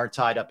people who aren't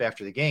tied up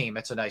after the game,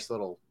 that's a nice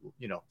little,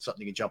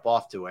 something you can jump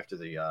off to after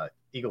the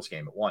Eagles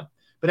game at 1.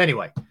 But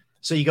anyway,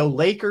 so you go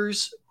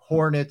Lakers,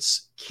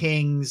 Hornets,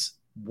 Kings,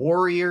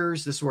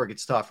 Warriors. This is where it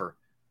gets tougher.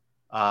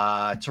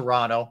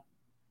 Toronto.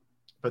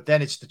 But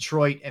then it's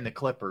Detroit and the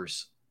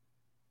Clippers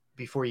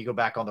before you go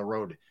back on the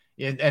road.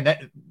 And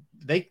that,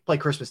 they play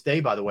Christmas Day,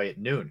 by the way, at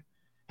noon.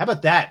 How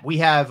about that? We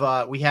have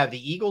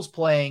the Eagles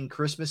playing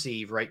Christmas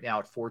Eve right now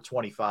at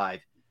 4:25.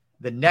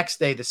 The next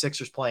day, the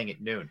Sixers playing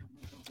at noon.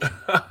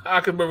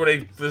 I can remember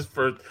when this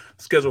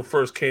schedule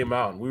first came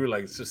out, and we were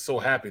like just so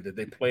happy that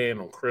they playing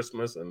on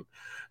Christmas and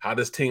how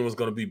this team was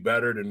going to be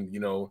better than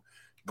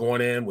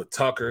going in with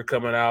Tucker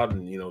coming out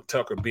and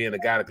Tucker being the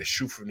guy that could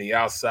shoot from the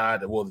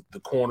outside, the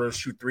corners,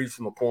 shoot threes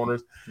from the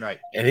corners, right?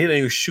 And he didn't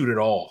even shoot at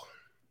all.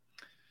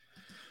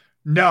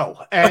 No,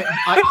 and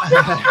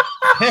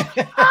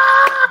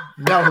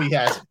no, he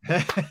hasn't.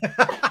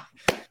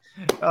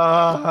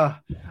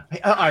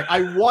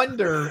 I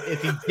wonder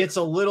if he gets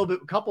a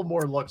couple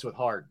more looks with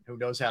Harden. Who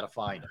knows how to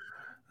find him?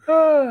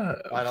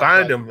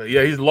 Find him.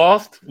 Yeah, he's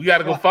lost. We got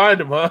to go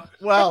find him, huh?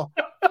 Well,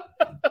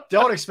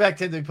 don't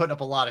expect him to be putting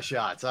up a lot of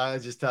shots. I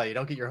just tell you,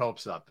 don't get your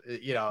hopes up.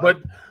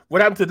 But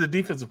what happened to the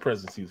defensive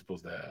presence he was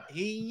supposed to have?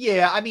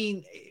 Yeah, I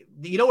mean,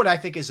 what I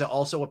think is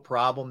also a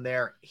problem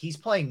there? He's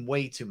playing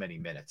way too many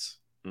minutes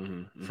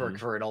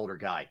for an older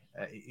guy.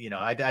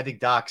 I think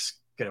Doc's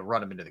going to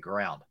run him into the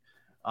ground.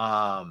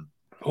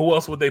 Who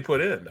else would they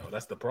put in, though?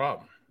 That's the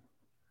problem.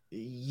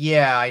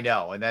 Yeah, I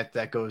know. And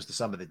that goes to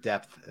some of the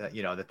depth,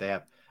 that they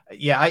have.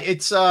 Yeah,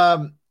 it's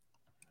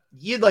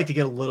you'd like to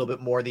get a little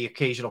bit more, the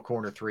occasional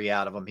corner three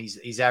out of him.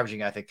 He's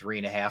averaging, I think,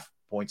 3.5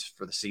 points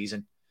for the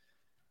season.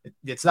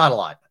 It's not a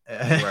lot.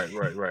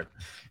 Right.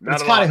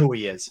 It's kind of who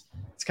he is.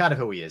 It's kind of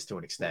who he is to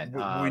an extent.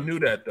 We knew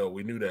that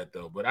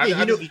though. But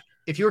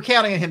if you were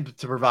counting on him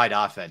to provide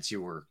offense,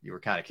 you were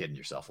kind of kidding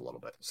yourself a little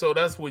bit. So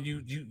that's what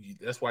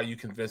that's why you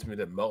convinced me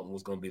that Melton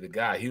was going to be the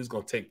guy. He was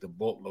going to take the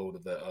boatload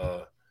of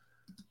the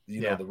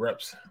the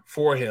reps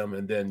for him,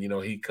 and then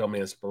he'd come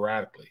in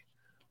sporadically.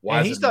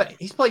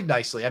 He's played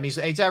nicely. I mean,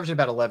 he's averaging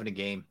about 11 a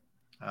game,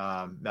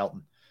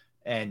 Melton,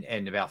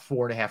 and about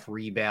 4.5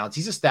 rebounds.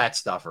 He's a stat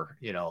stuffer,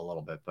 a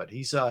little bit, but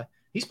he's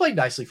played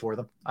nicely for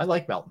them. I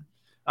like Melton.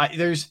 I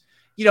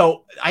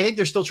think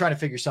they're still trying to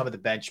figure some of the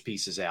bench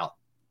pieces out.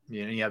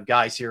 You have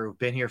guys here who've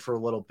been here for a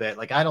little bit.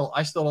 Like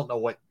I still don't know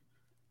what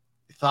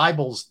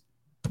Thibel's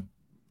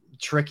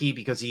tricky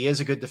because he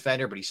is a good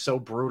defender, but he's so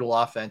brutal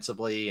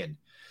offensively. And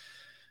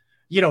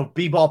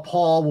B-ball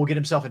Paul will get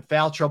himself in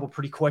foul trouble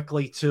pretty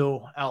quickly too.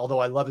 Although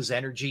I love his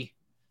energy,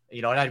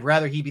 and I'd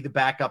rather he be the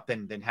backup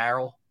than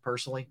Harrell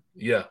personally.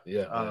 Yeah.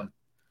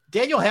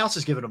 Daniel House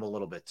has given him a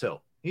little bit too.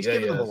 He's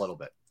given him a little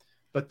bit,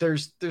 but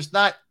there's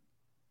not.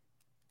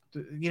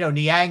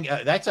 Niang,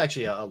 that's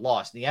actually a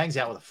loss. Niang's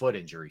out with a foot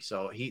injury,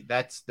 so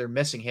they're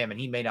missing him, and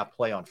he may not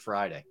play on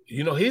Friday.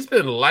 He's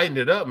been lighting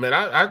it up, man.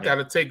 I got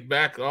to take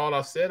back all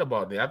I said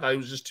about him. I thought he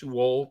was just too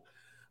old,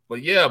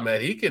 but yeah,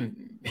 man,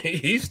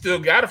 he still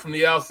got it from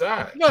the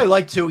outside. I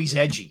like too. He's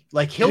edgy.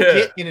 Like he'll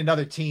get in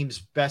another team's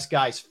best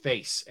guy's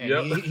face, and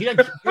he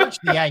doesn't. George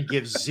Niang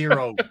gives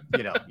zero.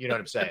 You know what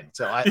I'm saying.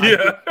 So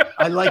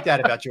I like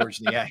that about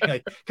George Niang.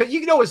 Because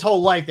his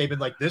whole life they've been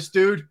like this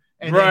dude.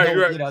 And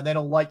then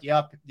they'll light you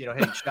up,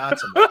 hitting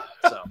shots.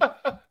 So,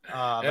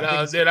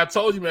 I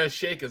told you, man,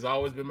 Shake has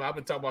always been. I've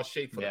been talking about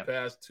Shake for the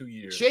past 2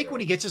 years. Shake, when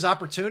he gets his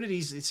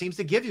opportunities, it seems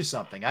to give you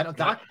something.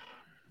 Doc,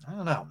 I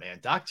don't know, man.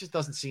 Doc just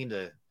doesn't seem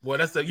to.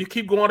 Well, you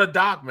keep going to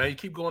Doc, man. You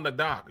keep going to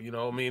Doc. I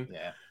mean,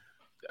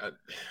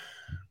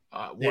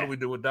 what do we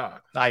do with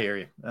Doc? I hear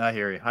you.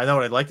 I know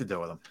what I'd like to do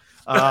with him.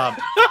 All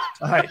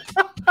right.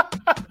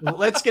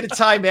 Let's get a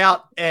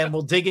timeout, and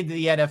we'll dig into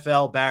the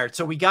NFL, Barrett.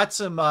 So we got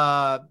some.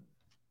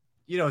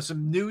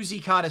 Some newsy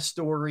kind of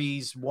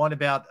stories, one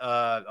about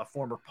a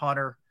former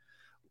punter,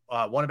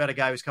 one about a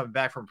guy who's coming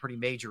back from a pretty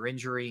major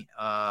injury,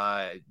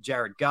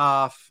 Jared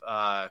Goff,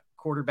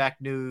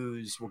 quarterback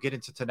news. We'll get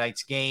into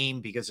tonight's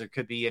game because there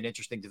could be an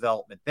interesting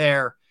development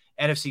there,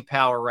 NFC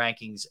power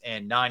rankings,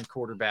 and 9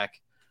 quarterback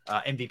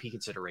MVP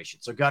consideration.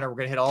 So, Gunner, we're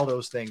going to hit all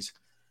those things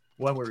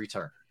when we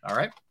return. All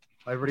right?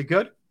 Everybody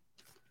good?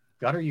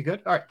 Gunner, you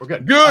good? All right, we're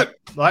good. Good.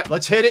 All right,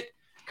 let's hit it.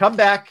 Come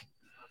back.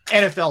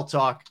 NFL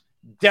talk.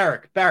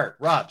 Derrick, Barrett,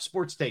 Rob,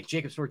 Sports Take,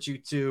 Jacob Sports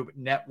YouTube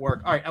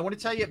Network. All right, I want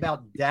to tell you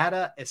about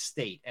Data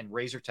Estate and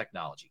Razor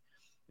Technology.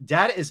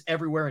 Data is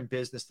everywhere in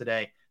business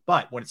today,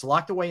 but when it's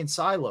locked away in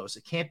silos,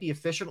 it can't be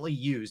efficiently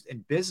used,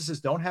 and businesses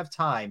don't have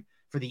time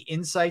for the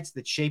insights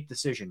that shape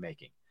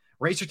decision-making.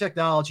 Razor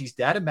Technology's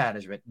data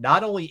management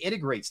not only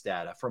integrates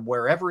data from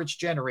wherever it's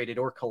generated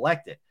or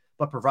collected,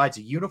 but provides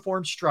a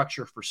uniform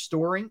structure for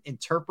storing,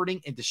 interpreting,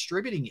 and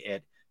distributing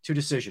it to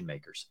decision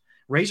makers.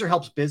 Razor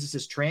helps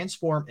businesses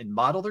transform and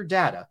model their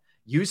data,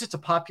 use it to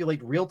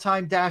populate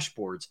real-time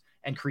dashboards,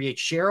 and create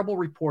shareable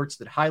reports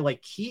that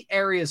highlight key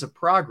areas of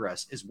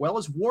progress as well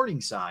as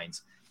warning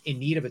signs in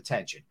need of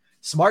attention.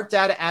 Smart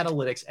data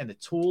analytics and the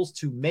tools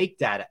to make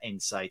data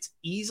insights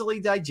easily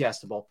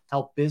digestible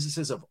help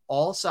businesses of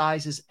all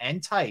sizes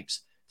and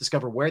types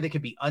discover where they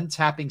could be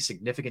untapping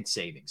significant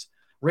savings.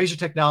 Razor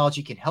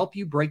Technology can help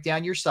you break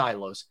down your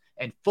silos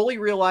and fully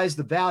realize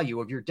the value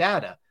of your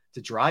data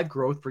to drive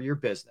growth for your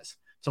business.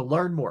 To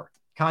learn more,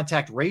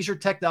 contact Razor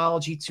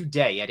Technology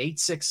today at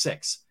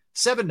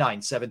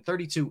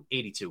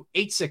 866-797-3282,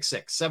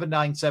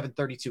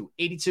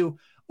 866-797-3282,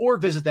 or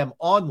visit them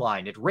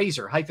online at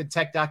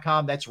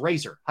razor-tech.com. That's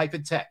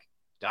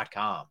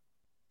razor-tech.com.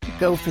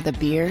 Go for the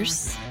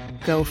beers,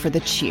 go for the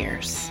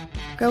cheers,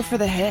 go for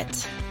the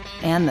hit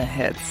and the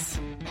hits,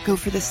 go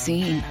for the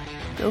scene,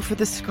 go for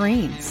the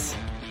screens,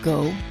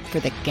 go for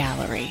the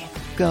gallery,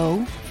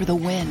 go for the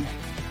win,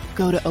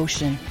 go to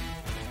Ocean.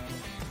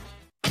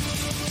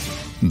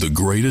 The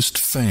greatest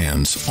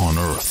fans on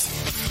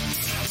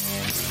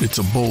earth. It's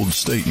a bold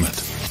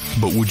statement,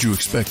 but would you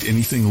expect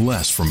anything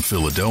less from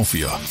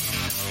Philadelphia?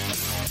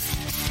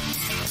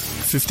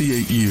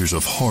 58 years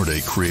of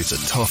heartache creates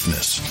a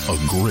toughness, a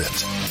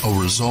grit, a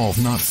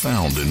resolve not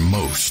found in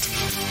most.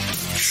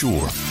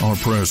 Sure, our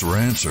prayers were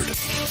answered,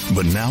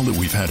 but now that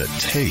we've had a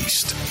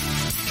taste,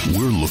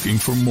 we're looking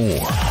for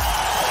more.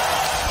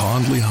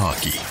 Pondley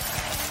Hockey,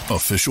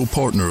 official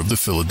partner of the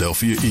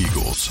Philadelphia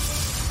Eagles.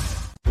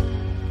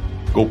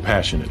 Go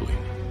passionately.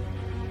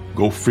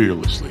 Go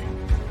fearlessly.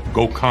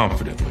 Go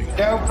confidently.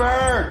 Go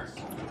Birds!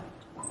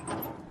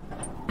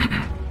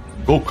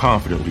 Go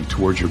confidently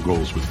towards your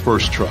goals with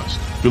First Trust,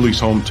 Philly's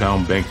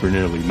hometown bank for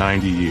nearly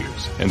 90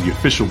 years, and the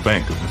official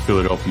bank of the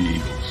Philadelphia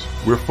Eagles.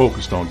 We're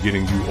focused on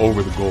getting you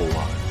over the goal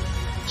line.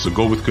 So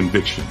go with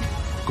conviction,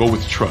 go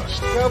with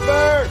trust, Go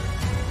Birds!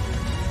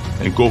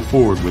 and go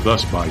forward with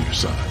us by your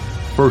side.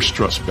 First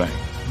Trust Bank,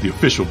 the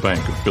official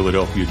bank of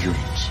Philadelphia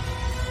dreams.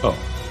 Oh,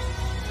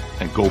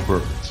 and go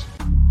Birds.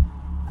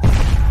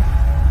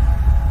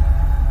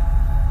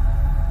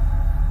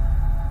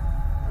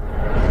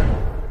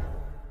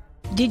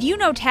 Did you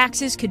know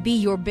taxes could be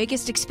your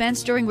biggest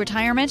expense during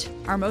retirement?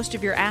 Are most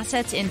of your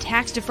assets in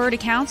tax-deferred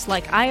accounts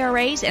like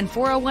IRAs and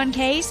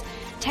 401ks?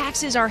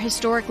 Taxes are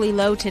historically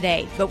low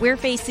today, but we're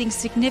facing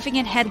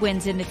significant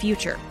headwinds in the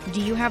future.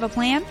 Do you have a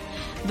plan?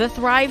 The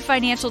Thrive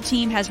Financial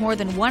team has more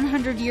than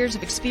 100 years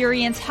of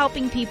experience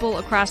helping people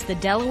across the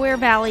Delaware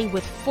Valley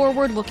with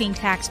forward-looking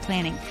tax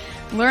planning.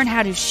 Learn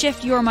how to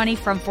shift your money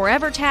from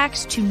forever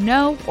tax to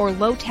no or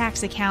low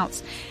tax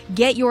accounts.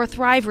 Get your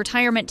Thrive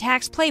Retirement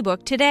Tax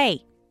Playbook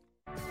today.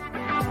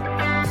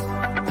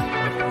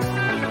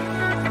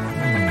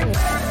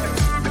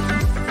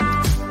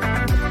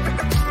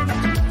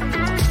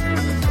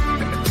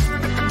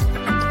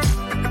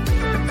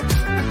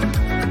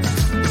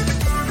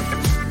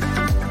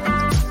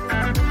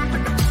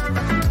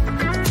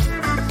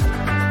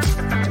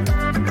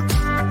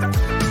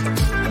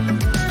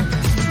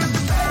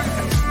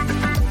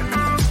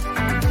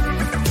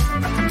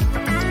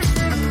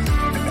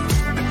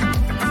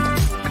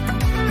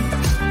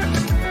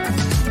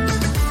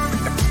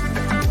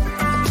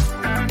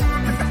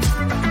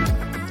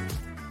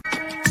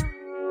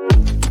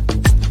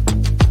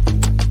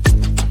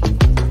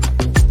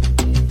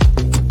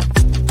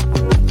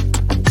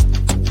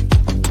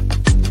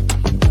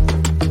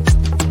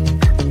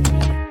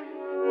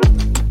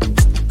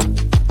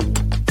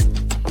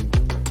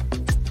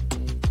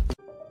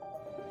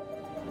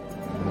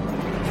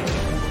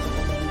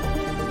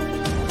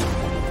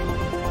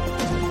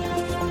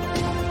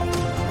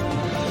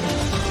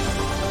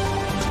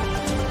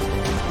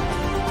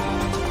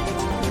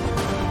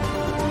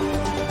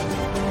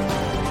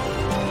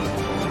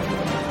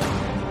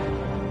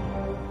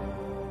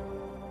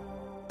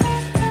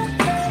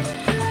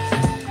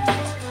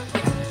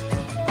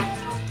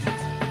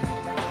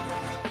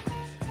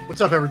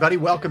 What's up, everybody?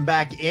 Welcome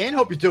back in.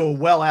 Hope you're doing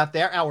well out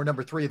there. Hour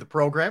number 3 of the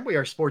program. We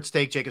are Sports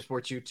Take, Jacob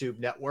Sports YouTube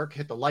Network.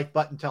 Hit the like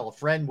button, tell a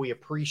friend. We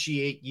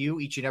appreciate you,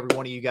 each and every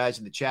one of you guys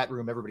in the chat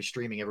room, everybody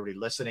streaming, everybody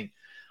listening.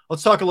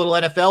 Let's talk a little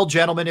NFL,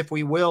 gentlemen, if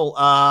we will.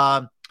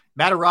 Matt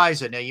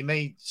Araiza. Now, you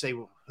may say,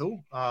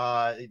 who?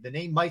 The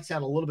name might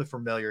sound a little bit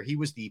familiar. He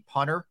was the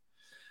punter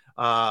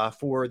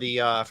for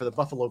the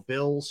Buffalo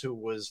Bills, who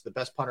was the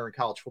best punter in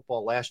college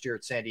football last year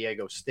at San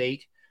Diego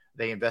State.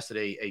 They invested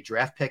a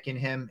draft pick in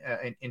him,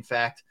 in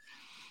fact,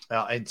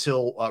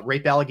 until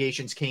rape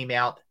allegations came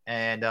out,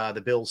 and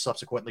the Bills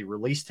subsequently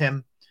released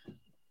him.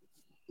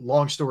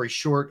 Long story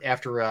short,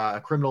 after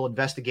a criminal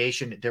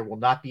investigation, there will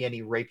not be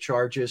any rape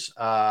charges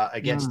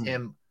against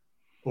him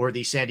or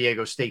the San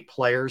Diego State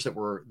players that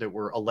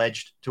were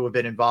alleged to have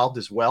been involved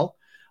as well.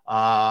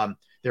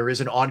 There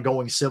is an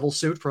ongoing civil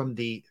suit from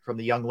the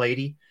young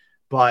lady,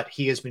 but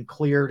he has been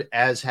cleared,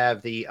 as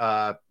have the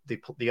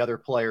other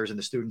players and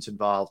the students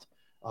involved,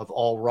 of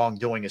all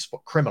wrongdoing as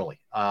criminally.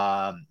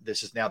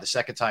 This is now the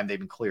second time they've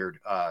been cleared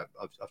of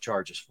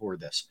charges for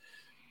this.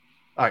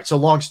 All right. So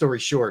long story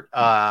short,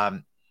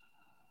 does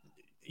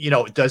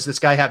this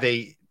guy have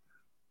a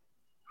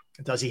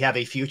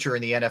future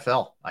in the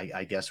NFL?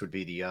 I guess would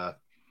be the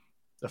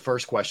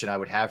first question I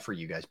would have for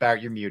you guys.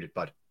 Barrett, you're muted,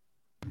 bud.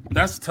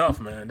 That's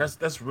tough, man.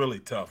 That's really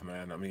tough,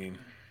 man. I mean,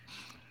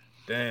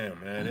 Damn,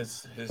 man,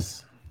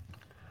 it's.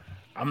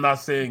 I'm not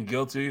saying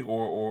guilty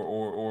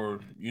or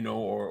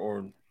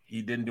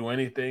he didn't do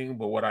anything,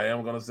 but what I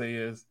am gonna say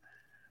is,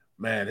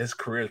 man, his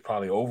career is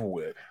probably over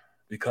with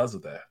because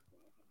of that.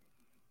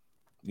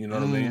 You know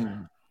what I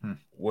mean?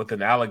 With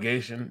an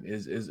allegation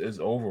is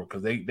over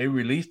because they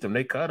released him,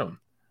 they cut him.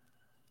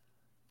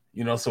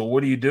 You know, so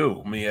what do you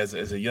do? I mean, as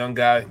a young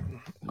guy,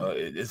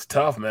 it's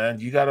tough, man.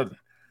 You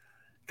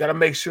gotta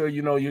make sure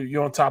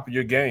you're on top of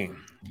your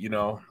game. You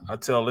know, I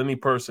tell any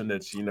person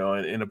that's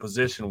in a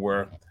position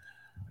where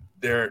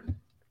they're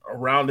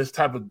around this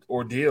type of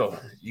ordeal,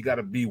 you got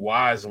to be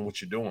wise in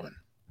what you're doing.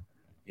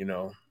 You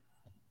know.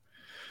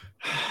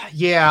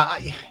 Yeah,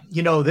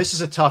 this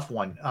is a tough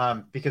one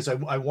because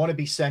I want to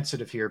be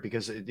sensitive here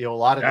because a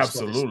lot of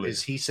this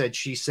is he said,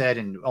 she said,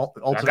 and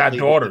ultimately I got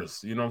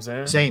daughters. You know what I'm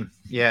saying? Same,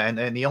 yeah,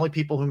 and the only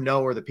people who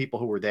know are the people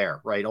who were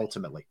there, right?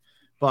 Ultimately,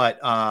 but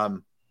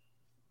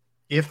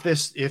if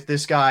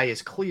this guy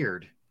is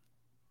cleared,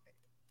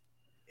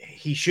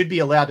 he should be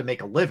allowed to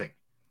make a living,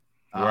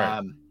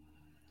 right?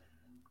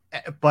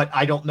 But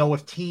I don't know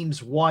if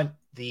teams want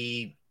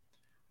the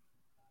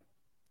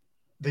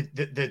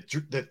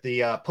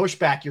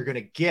pushback you're going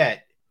to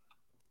get.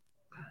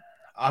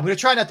 I'm going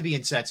to try not to be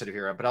insensitive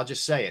here, but I'll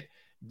just say it.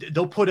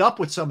 They'll put up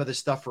with some of this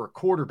stuff for a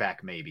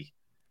quarterback, maybe,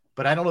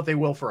 but I don't know if they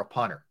will for a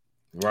punter.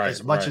 Right.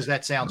 As much as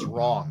that sounds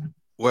wrong.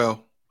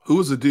 Well, who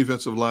was the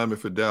defensive lineman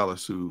for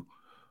Dallas who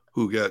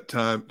got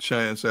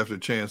chance after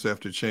chance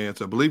after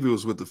chance? I believe he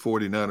was with the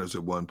 49ers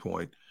at one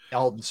point.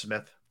 Eldon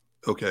Smith.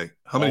 Okay.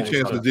 How many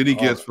chances did he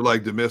get for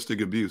domestic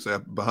abuse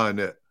behind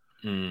that?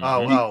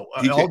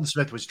 Eldon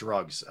Smith was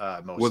drugs.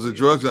 Was it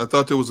drugs? I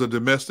thought there was a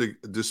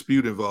domestic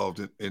dispute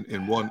involved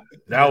in one.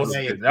 That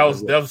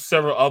was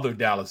several other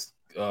Dallas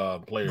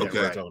players.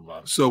 Okay, talking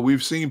about. So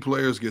we've seen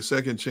players get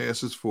second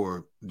chances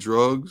for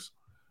drugs,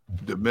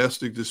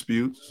 domestic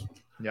disputes,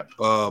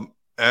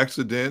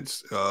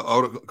 accidents,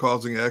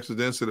 causing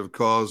accidents that have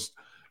caused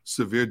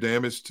severe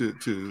damage to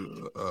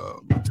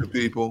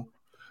people.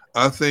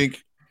 I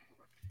think.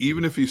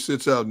 Even if he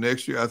sits out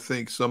next year, I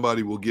think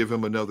somebody will give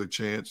him another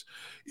chance.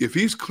 If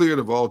he's cleared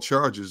of all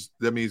charges,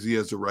 that means he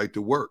has the right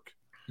to work.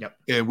 Yep.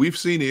 And we've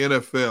seen the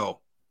NFL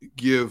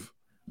give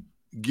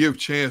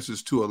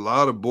chances to a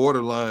lot of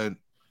borderline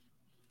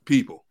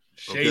people.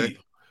 Shady. Okay?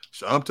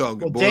 So I'm talking.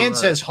 Well, Dan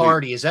says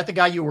Hardy. Is that the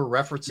guy you were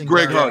referencing?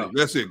 Greg Hardy.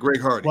 That's it. Greg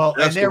Hardy. Well,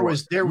 that's and there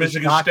was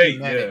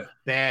documented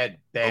bad.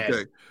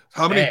 Okay.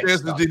 How many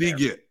chances did he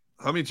get?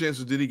 How many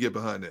chances did he get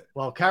behind that?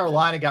 Well,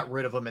 Carolina got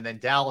rid of him, and then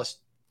Dallas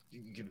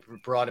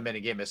brought him in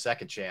and gave him a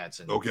second chance.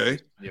 And okay,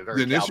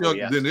 then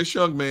this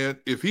young man,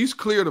 if he's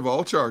cleared of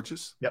all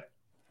charges,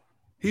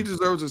 he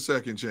deserves a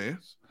second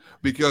chance.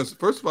 Because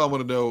first of all, I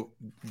want to know: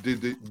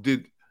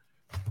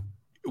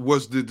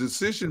 was the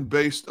decision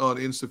based on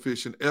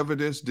insufficient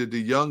evidence? Did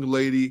the young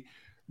lady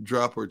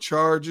drop her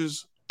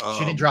charges? She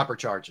didn't drop her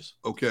charges.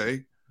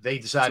 Okay, they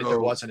decided there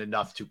wasn't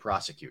enough to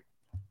prosecute.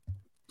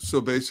 So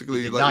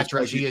basically,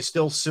 she is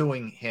still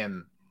suing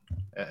him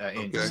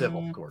in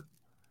civil court.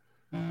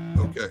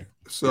 Okay,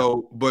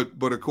 so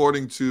but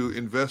according to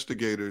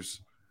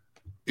investigators,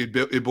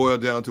 it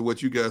boiled down to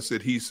what you guys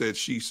said. He said,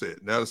 she said.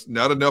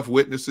 Not enough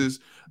witnesses,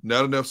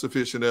 not enough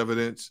sufficient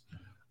evidence,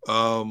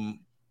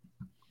 and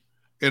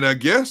I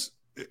guess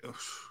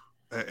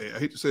I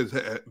hate to say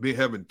it, me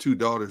having two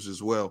daughters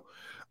as well.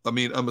 I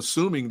mean, I'm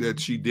assuming that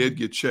she did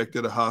get checked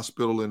at a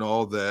hospital and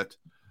all that,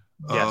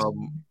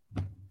 and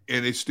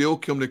they still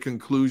come to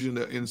conclusion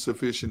that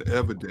insufficient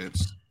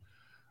evidence.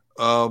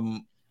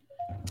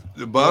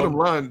 The bottom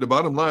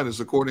line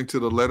is, according to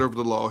the letter of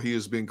the law, he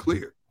has been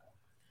cleared.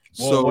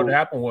 Well, so what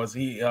happened was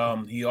he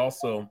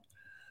also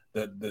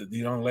the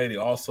young lady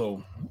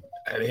also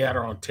they had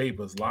her on tape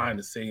as lying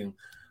to saying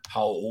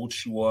how old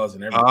she was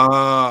and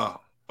everything.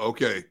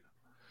 Okay.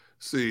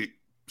 See,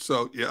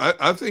 so yeah,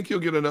 I think you'll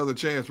get another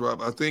chance,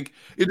 Rob. I think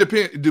it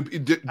depends.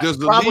 Does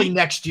the probably league...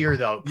 next year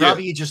though?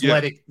 Probably you just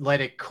let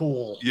it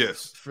cool.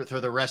 Yes, for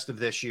the rest of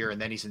this year,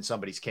 and then he's in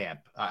somebody's camp.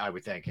 I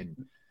would think,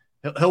 and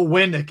he'll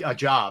win a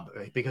job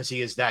because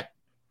he is that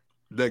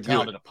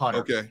talented a punter.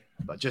 Okay,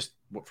 but just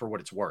for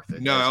what it's worth.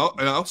 Now,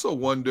 and I also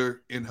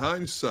wonder, in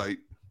hindsight,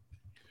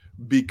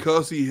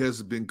 because he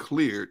has been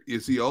cleared,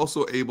 is he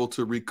also able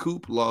to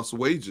recoup lost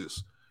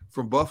wages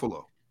from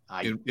Buffalo?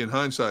 In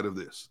hindsight of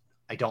this,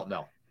 I don't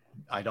know.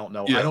 Yeah. I don't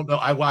know.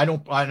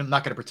 I'm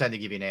not going to pretend to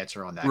give you an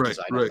answer on that because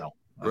I don't know.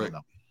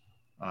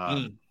 I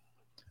don't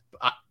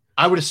know.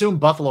 I would assume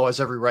Buffalo has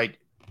every right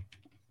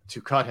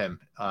to cut him,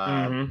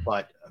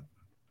 but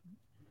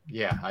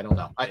yeah, I don't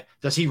know.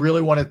 Does he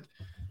really want to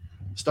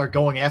start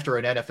going after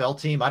an NFL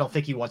team? I don't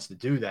think he wants to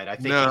do that. I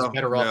think he's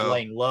better off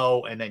laying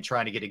low and then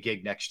trying to get a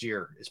gig next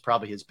year is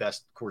probably his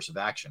best course of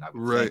action. I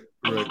would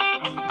think.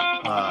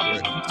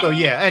 So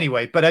yeah.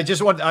 Anyway, but I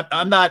just want.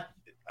 I'm not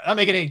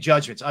making any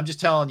judgments. I'm just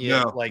telling you,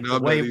 the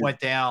way it went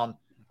down.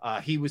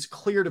 He was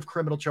cleared of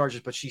criminal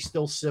charges, but she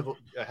still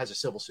has a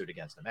civil suit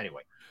against him.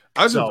 Anyway,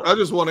 I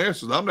just want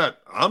answers. I'm not.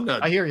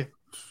 I hear you.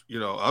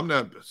 I'm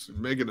not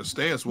making a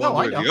stance one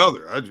way or the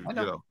other. I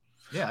know.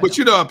 Yeah, but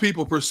you know how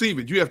people perceive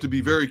it. You have to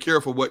be very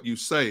careful what you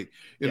say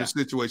in Yeah. a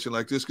situation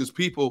like this, because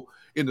people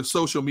in the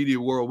social media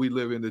world we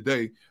live in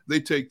today, they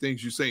take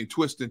things you say and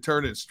twist and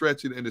turn it and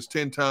stretch it, and it's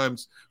 10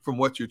 times from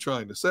what you're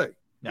trying to say.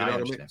 You know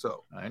what I mean?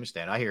 So I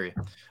understand. I hear you.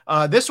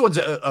 This one's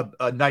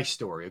a nice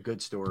story, a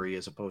good story,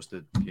 as opposed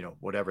to,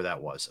 whatever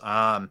that was.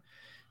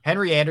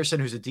 Henry Anderson,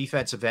 who's a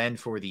defensive end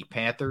for the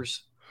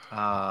Panthers,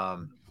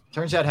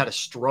 turns out had a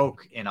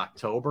stroke in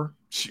October.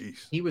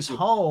 Jeez. He was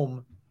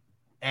home,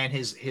 and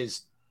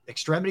his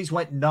extremities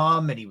went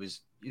numb, and he was,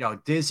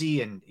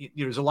 dizzy, and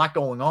there's a lot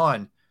going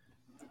on,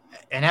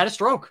 and had a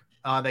stroke.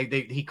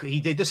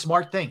 He did the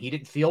smart thing. He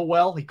didn't feel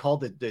well. He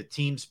called the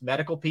team's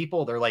medical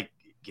people. They're like,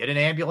 get an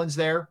ambulance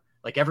there.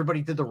 Like,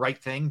 everybody did the right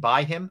thing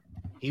by him.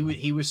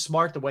 He was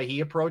smart the way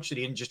he approached it.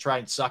 He didn't just try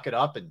and suck it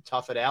up and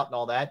tough it out and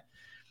all that.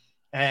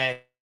 And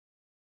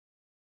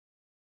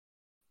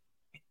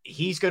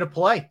he's going to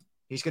play.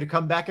 He's going to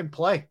come back and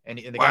play. And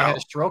the guy had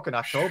a stroke in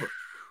October.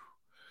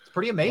 It's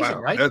pretty amazing,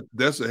 right?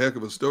 That's a heck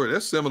of a story.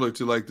 That's similar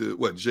to like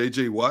the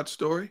J.J. Watt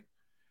story.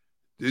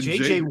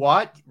 J.J.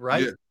 Watt,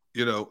 right?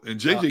 Yeah, and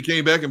J.J.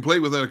 came back and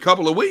played within a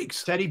couple of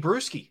weeks. Teddy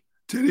Bruschi.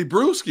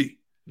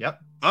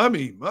 Yep. I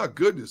mean, my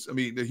goodness. I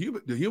mean, the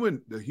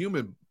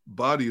human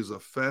body is a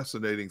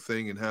fascinating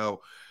thing, in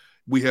how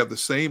we have the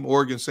same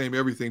organ, same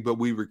everything, but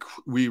we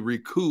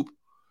recoup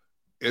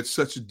at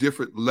such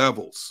different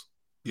levels,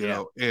 you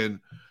know. And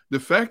the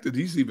fact that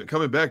he's even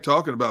coming back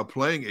talking about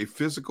playing a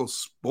physical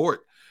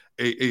sport,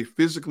 a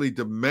physically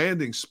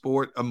demanding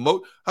sport.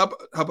 How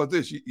about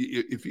this?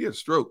 If he had a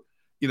stroke,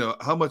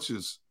 how much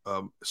is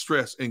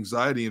stress,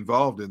 anxiety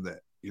involved in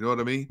that? You know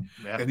what I mean?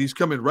 Yeah. And he's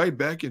coming right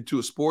back into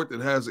a sport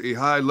that has a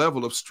high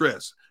level of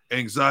stress,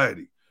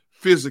 anxiety,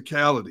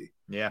 physicality.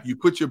 Yeah. You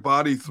put your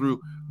body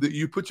through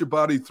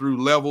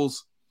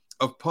levels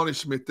of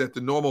punishment that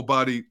the normal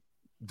body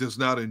does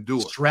not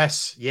endure.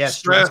 Stress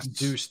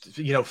induced,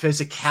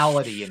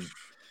 physicality, and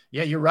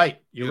you're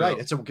right. You're right.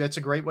 It's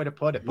a great way to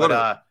put it.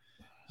 But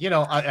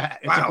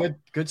it's a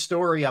good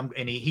story. And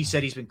he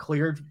said he's been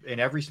cleared in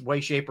every way,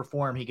 shape, or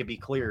form he could be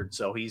cleared.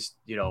 So he's,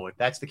 if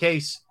that's the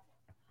case,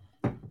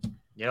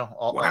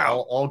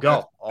 all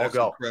go.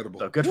 Incredible.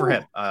 So good for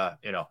him.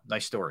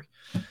 Nice story.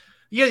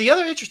 Yeah. The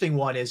other interesting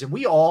one is, and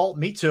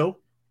me too,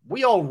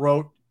 we all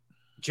wrote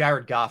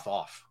Jared Goff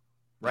off,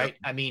 right? Yep.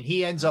 I mean,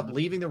 he ends up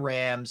leaving the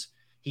Rams.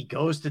 He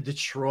goes to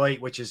Detroit,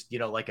 which is,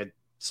 like a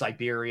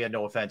Siberia.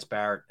 No offense,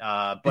 Barrett,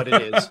 but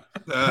it is.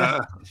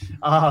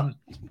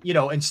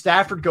 And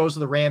Stafford goes to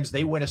the Rams.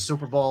 They win a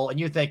Super Bowl, and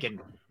you're thinking,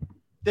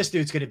 this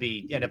dude's going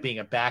to end up being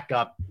a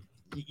backup,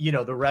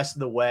 the rest of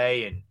the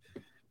way. And,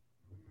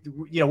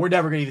 we're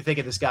never going to even think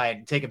of this guy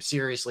and take him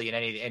seriously in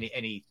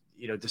any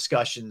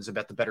discussions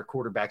about the better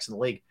quarterbacks in the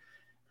league.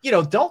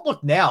 Don't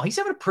look now. He's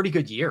having a pretty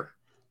good year.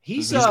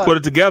 He's put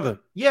it together.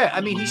 Yeah.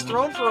 I mean, he's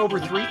thrown for over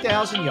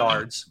 3,000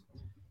 yards.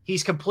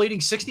 He's completing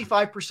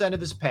 65% of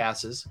his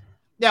passes.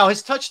 Now,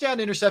 his touchdown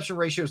interception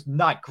ratio is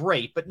not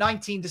great, but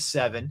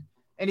 19-7,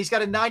 and he's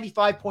got a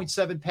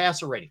 95.7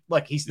 passer rating.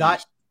 Look, he's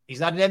not an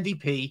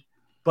MVP,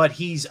 but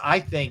I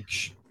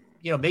think,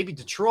 maybe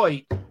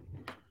Detroit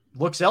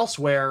looks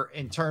elsewhere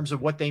in terms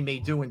of what they may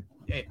do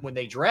when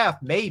they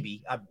draft.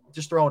 Maybe. I'm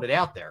just throwing it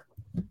out there.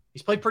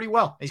 He's played pretty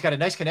well. He's got a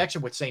nice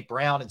connection with St.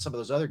 Brown and some of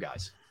those other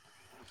guys.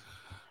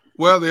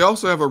 Well, they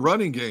also have a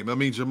running game. I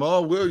mean,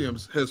 Jamal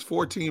Williams has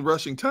 14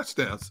 rushing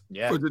touchdowns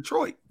for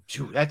Detroit.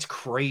 Dude, that's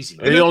crazy.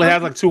 And he only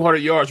has like 200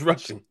 yards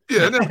rushing.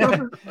 Yeah,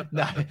 no,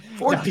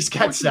 he's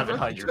got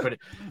 700.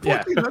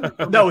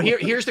 But no,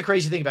 here's the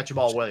crazy thing about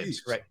Jamal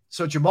Williams, right?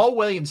 So Jamal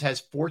Williams has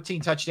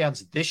 14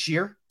 touchdowns this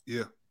year.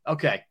 Yeah.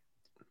 Okay.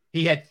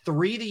 He had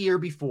 3 the year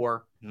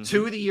before,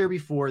 2 the year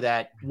before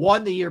that,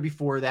 1 the year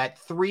before that,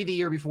 3 the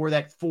year before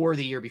that, 4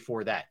 the year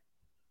before that.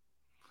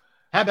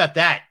 How about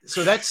that?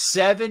 So that's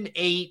 7,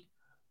 8,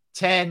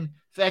 10.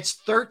 That's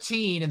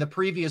 13 in the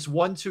previous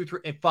 1, 2,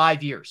 3,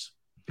 5 years.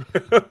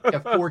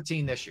 Got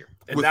 14 this year.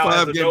 With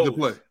 5 games to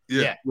play.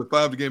 Yeah, with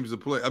 5 games to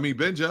play. I mean,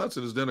 Ben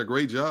Johnson has done a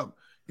great job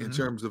in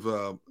terms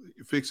of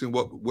fixing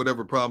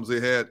whatever problems they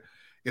had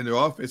in their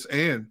offense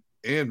and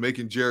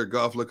making Jared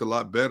Goff look a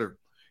lot better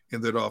in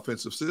that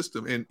offensive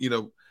system. And,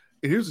 and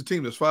here's a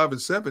team that's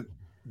 5-7.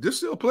 They're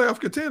still a playoff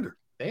contender.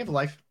 They have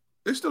life.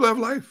 They still have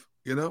life,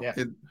 Yeah.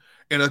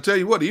 And I tell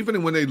you what,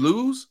 even when they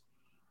lose,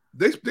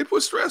 they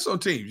put stress on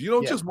teams. You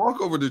don't just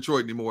walk over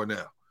Detroit anymore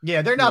now.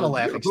 Yeah, they're not a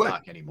laughing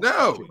stock anymore.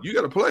 No, you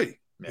got to play.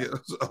 Yeah.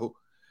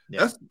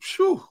 That's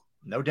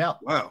no doubt.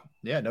 Wow.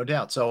 Yeah, no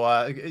doubt.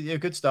 So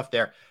good stuff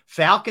there.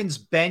 Falcons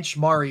bench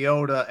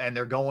Mariota, and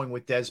they're going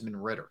with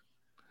Desmond Ridder,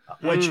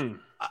 which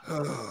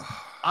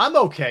I'm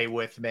okay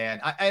with, man.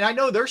 And I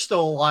know they're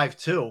still alive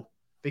too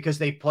because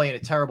they play in a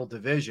terrible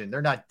division.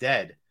 They're not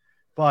dead,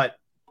 but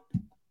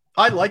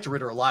I liked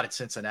Ridder a lot at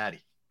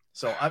Cincinnati.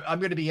 So I'm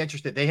going to be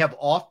interested. They have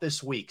off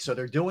this week, so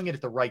they're doing it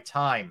at the right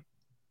time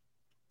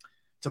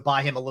to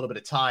buy him a little bit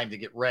of time to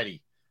get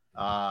ready,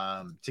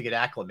 to get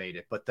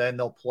acclimated. But then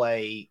they'll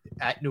play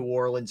at New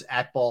Orleans,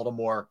 at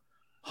Baltimore,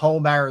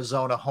 home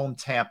Arizona, home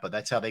Tampa.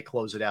 That's how they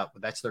close it out.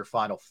 But that's their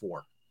final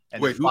 4.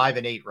 and they're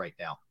 5-8 right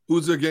now.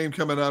 Who's their game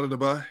coming out of the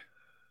bye?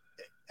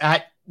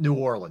 At New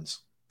Orleans.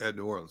 At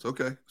New Orleans.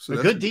 Okay. So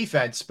a good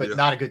defense, but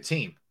not a good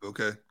team.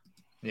 Okay.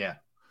 Yeah.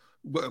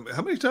 But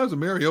how many times did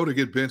Mariota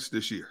get benched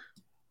this year?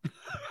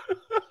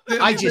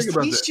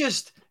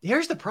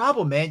 Here's the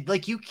problem, man.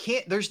 Like, you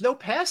can't, there's no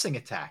passing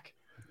attack.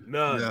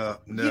 No.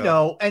 You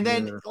know, and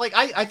then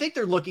I think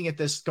they're looking at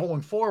this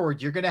going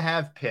forward. You're going to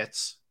have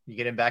Pitts. You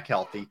get him back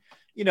healthy.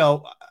 You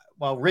know,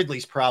 well,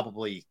 Ridley's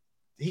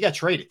he got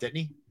traded, didn't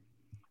he?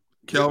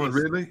 Calvin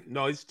Ridley?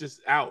 No, he's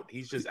just out.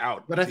 He's just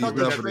out. But I thought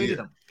they traded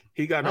him.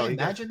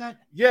 Imagine that?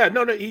 Yeah,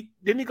 no, he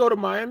didn't he go to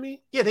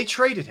Miami? Yeah, they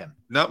traded him.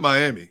 Not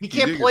Miami. He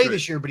can't play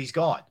this year, but he's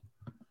gone.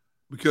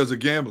 Because of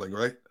gambling,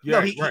 right?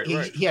 Yeah,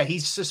 right.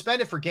 He's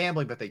suspended for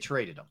gambling, but they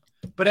traded him.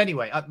 But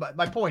anyway,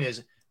 my point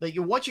is, like,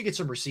 once you get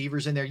some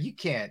receivers in there, you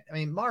can't. I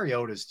mean,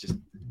 Mariota's just,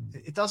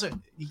 it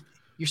doesn't.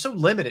 You're so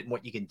limited in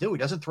what you can do. He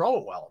doesn't throw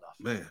it well enough.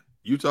 Man,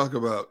 you talk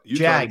about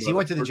Jags. He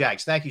went to the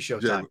Jags. Thank you,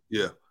 Showtime.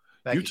 Yeah.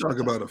 You talk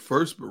about a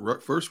first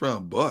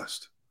round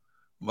bust.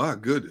 My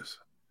goodness.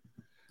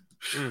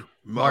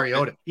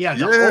 Mariota.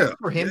 Yeah.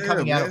 For him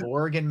coming out of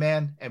Oregon,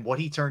 man, and what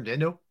he turned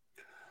into.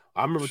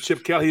 I remember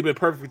Chip Kelly. He'd been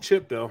perfect with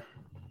Chip, though.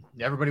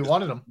 Everybody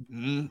wanted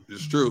him.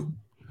 It's true.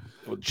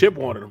 Well, Chip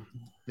wanted him.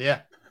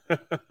 Yeah.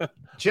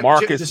 Chip,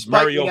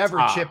 despite Mariota.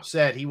 whatever Chip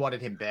said, he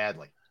wanted him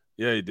badly.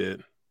 Yeah, he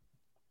did.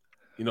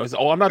 You know, he said,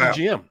 I'm not the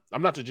GM.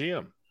 I'm not the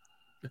GM.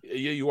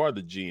 Yeah, you are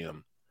the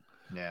GM.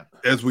 Yeah.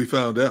 As we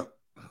found out.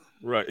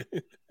 Right.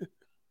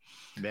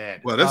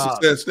 Man. Well, that's a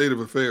sad state of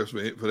affairs,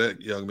 man, for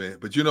that young man.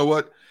 But you know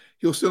what?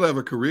 He'll still have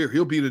a career.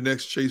 He'll be the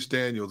next Chase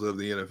Daniels of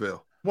the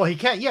NFL. Well, he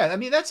can't. Yeah, I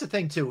mean, that's the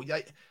thing, too.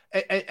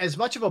 As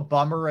much of a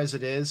bummer as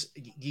it is,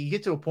 you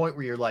get to a point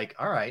where you're like,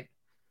 all right,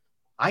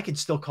 I can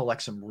still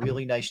collect some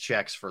really nice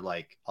checks for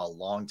like a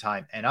long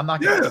time, and I'm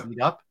not going to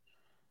beat up.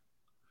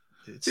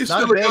 He's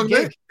still a young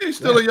man. He's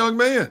still a young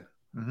man.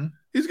 Mm-hmm.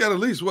 He's got at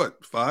least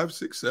 5,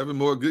 6, 7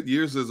 more good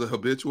years as a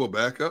habitual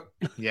backup.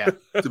 Yeah,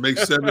 to make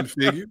 7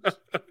 figures.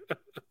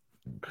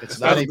 It's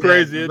not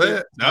crazy.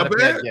 Not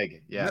bad.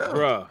 Gig. Yeah,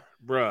 no.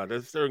 Bruh.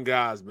 There's certain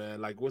guys,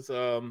 man. Like what's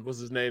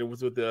his name?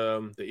 What's with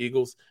the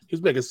Eagles?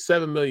 He's making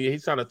 $7 million. He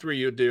signed a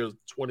 3-year deal,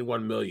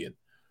 $21 million.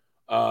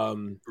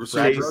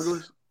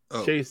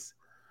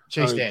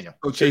 Chase Daniel.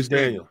 Oh, Chase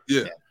Daniel.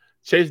 Yeah.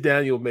 Chase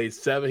Daniel made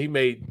 7. He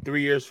made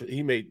 3 years.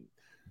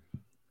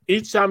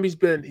 Each time he's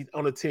been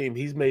on a team,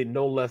 he's made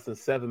no less than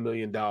 $7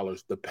 million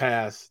the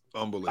past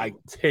like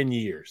 10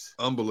 years.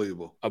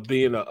 Unbelievable. Of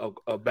being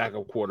a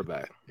backup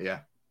quarterback. Yeah.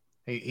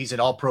 He's an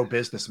all-pro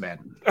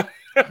businessman.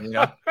 You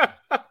know?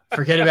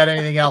 Forget about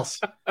anything else.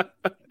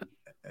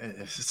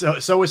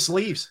 So was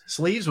Sleeves.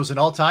 Sleeves was an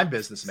all-time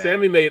businessman.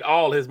 Sammy made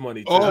all his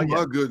money. Too. Oh,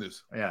 my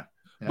goodness. Yeah.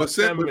 But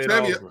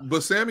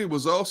Sammy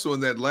was also in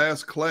that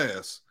last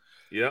class.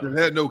 Yeah. That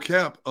had no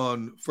cap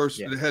on first.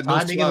 It had no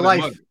timing in life.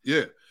 Money.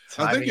 Yeah.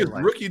 I think his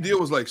rookie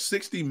deal was like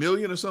 $60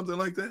 million or something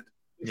like that.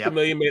 $60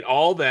 million, made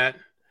all that.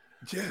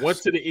 Yes. Went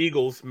to the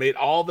Eagles, made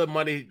all the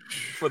money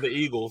for the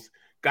Eagles,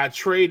 got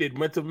traded,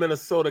 went to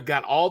Minnesota,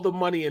 got all the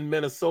money in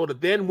Minnesota,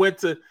 then went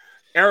to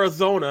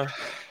Arizona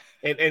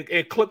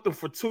and clipped them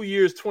for 2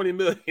 years, $20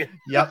 million.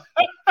 Yep.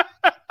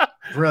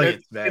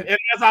 Brilliant, man. And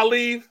as I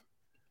leave,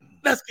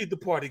 let's keep the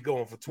party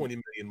going for $20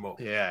 million more.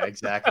 Yeah,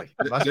 exactly.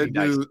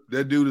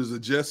 That dude is a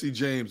Jesse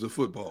James of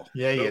football.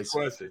 Yeah, he no is.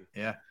 Question.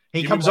 Yeah.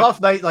 He comes off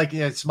like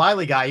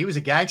Smiley guy. He was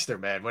a gangster,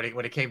 man, when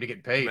it came to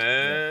getting paid.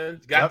 Man,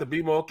 got to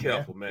be more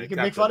careful, man. You can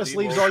make fun of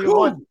sleeves all you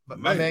want, but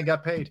my man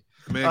got paid.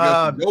 Man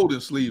got the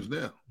golden sleeves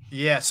now.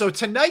 Yeah, so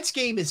tonight's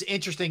game is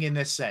interesting in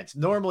this sense.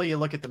 Normally, you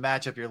look at the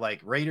matchup, you're like,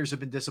 Raiders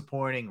have been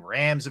disappointing,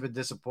 Rams have been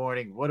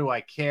disappointing. What do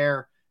I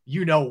care?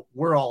 You know,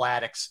 we're all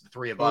addicts, the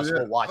three of us.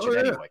 We'll watch it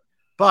anyway.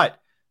 But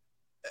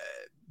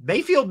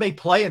Mayfield may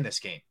play in this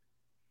game.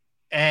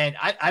 And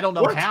I don't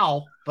know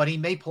how, but he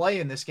may play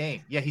in this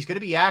game. Yeah, he's going to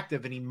be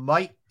active, and he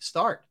might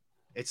start.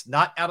 It's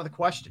not out of the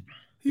question.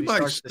 He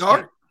might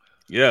start?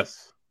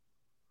 Yes.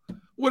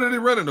 What are they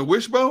running, a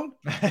wishbone?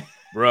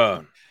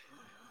 Bruh.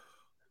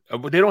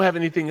 But they don't have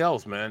anything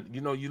else, man.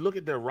 You know, you look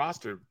at their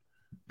roster,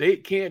 they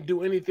can't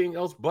do anything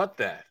else but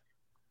that.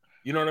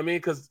 You know what I mean?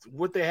 Because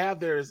what they have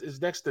there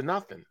is next to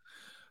nothing.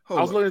 I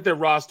was looking at their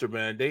roster,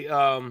 man.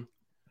 They're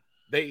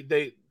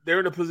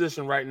in a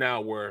position right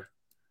now where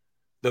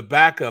the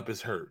backup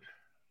is hurt.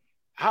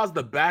 How's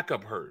the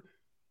backup hurt?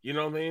 You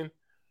know what I mean?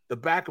 The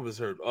backup is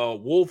hurt.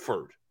 John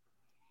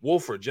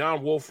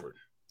Wolford.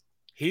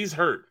 He's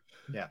hurt.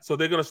 Yeah. So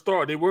they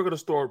were going to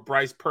start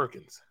Bryce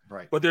Perkins.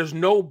 Right. But there's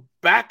no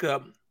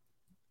backup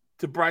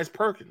to Bryce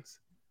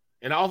Perkins.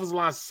 And the offensive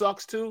line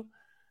sucks too.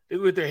 They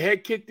get their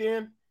head kicked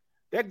in.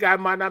 That guy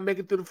might not make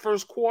it through the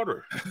first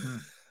quarter.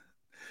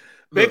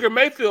 Baker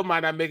Mayfield might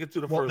not make it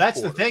through the first quarter. Well,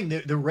 that's the thing.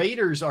 The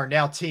Raiders are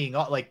now teeing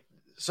up. Like,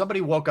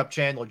 somebody woke up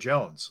Chandler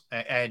Jones,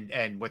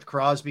 and with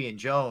Crosby and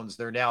Jones,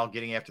 they're now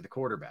getting after the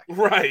quarterback.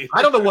 Right.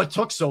 I don't know what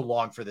took so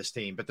long for this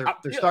team, but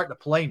they're starting to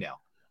play now.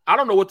 I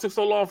don't know what took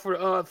so long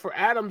for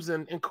Adams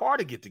and Carr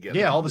to get together.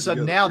 Yeah, all of a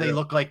sudden now they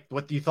look like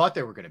what you thought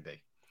they were going to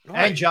be.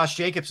 Right. And Josh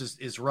Jacobs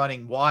is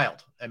running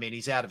wild. I mean,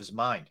 he's out of his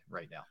mind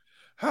right now.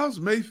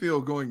 How's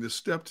Mayfield going to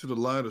step to the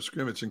line of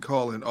scrimmage and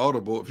call an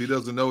audible if he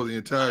doesn't know the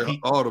entire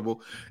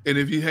audible? And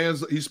if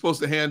he's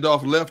supposed to hand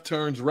off left,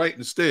 turns right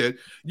instead.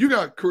 You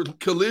got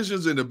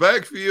collisions in the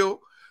backfield,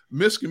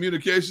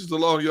 miscommunications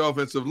along your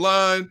offensive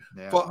line.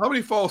 Yeah. How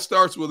many false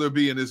starts will there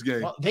be in this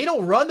game? Well, they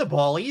don't run the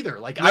ball either.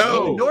 Like I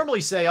would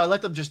normally say, I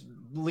let them just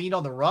lean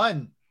on the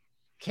run.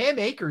 Cam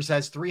Akers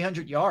has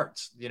 300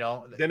 yards,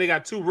 Then they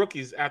got 2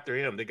 rookies after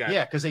him. They got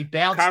because they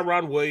bounced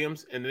Kyron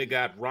Williams, and they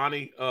got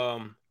Ronnie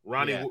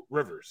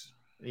Rivers.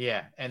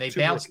 Yeah, and they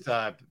bounced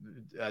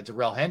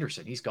Darrell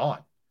Henderson. He's gone.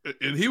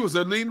 And he was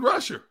a lead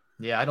rusher.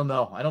 Yeah, I don't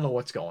know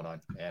what's going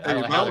on. Man. I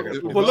don't know how they're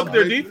going to look at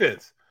their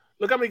defense.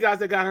 Look how many guys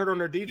that got hurt on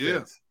their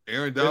defense. Yeah.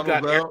 Aaron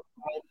Donald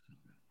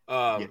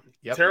out.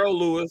 Terrell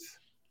Lewis,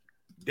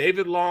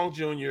 David Long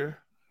Jr.,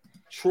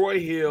 Troy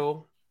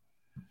Hill,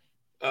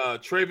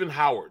 Traven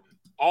Howard.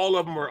 All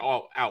of them are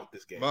all out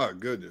this game. My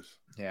goodness.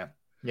 Yeah.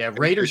 Yeah,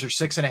 Raiders are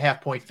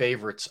 6.5-point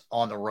favorites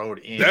on the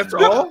road. That's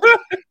all.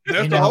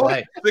 That's all.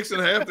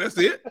 6.5. That's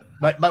it.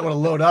 Might want to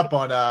load up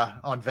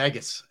on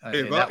Vegas.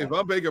 If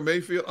I'm Baker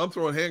Mayfield, I'm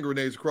throwing hand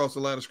grenades across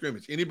the line of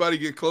scrimmage. Anybody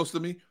get close to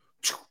me,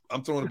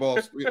 I'm throwing the ball.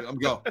 I'm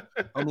gone.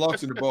 I'm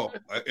launching the ball.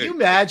 Can you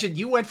imagine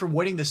you went from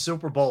winning the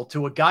Super Bowl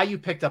to a guy you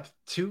picked up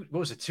 2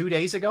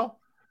 days ago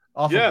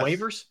off of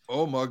waivers?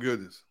 Oh my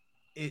goodness!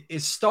 It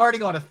is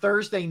starting on a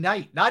Thursday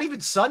night, not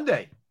even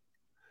Sunday,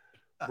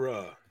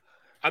 bruh.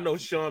 I know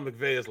Sean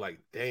McVay is like,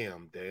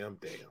 damn.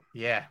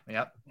 Yeah,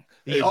 yep.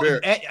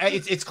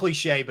 It's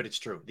cliche, but it's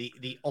true.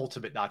 The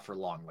ultimate not for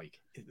long league.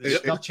 The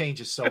stuff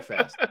changes so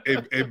fast.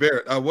 Hey,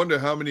 Barrett, I wonder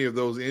how many of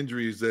those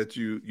injuries that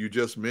you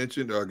just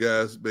mentioned are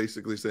guys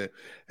basically saying,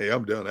 "Hey,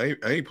 I'm done. I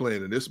ain't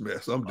playing in this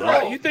mess. I'm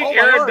done." You think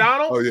Aaron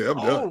Donald? Oh yeah, I'm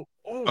done.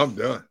 I'm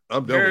done.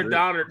 I'm done.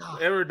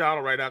 Aaron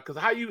Donald right now. Because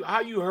how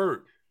you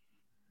hurt?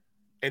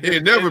 And he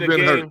had never been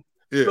hurt.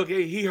 Yeah. Look,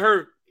 he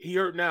hurt. He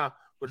hurt now.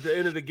 But at the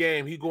end of the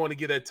game, he's going to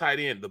get that tight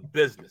end, the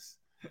business.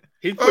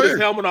 He put his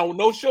helmet on with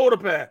no shoulder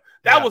pad.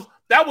 That was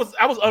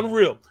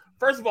unreal.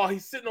 First of all,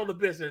 he's sitting on the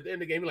bench, and at the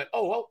end of the game, he's like,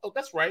 oh,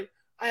 that's right.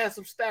 I had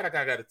some static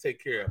I got to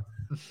take care of.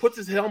 Puts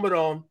his helmet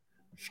on,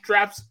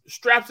 straps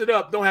it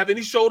up, don't have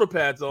any shoulder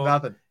pads on.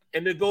 Nothing.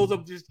 And then goes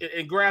up just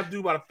and grabs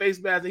dude by the face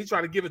mask, and he's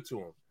trying to give it to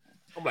him.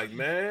 I'm like,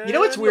 man. You know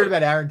what's weird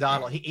about Aaron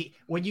Donald? He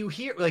when you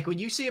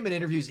see him in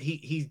interviews,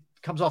 he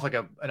comes off like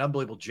an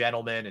unbelievable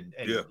gentleman, and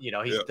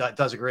he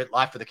does a great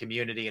lot for the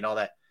community and all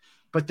that.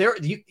 But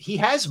he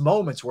has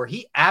moments where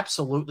he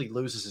absolutely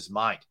loses his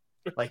mind.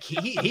 Like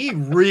he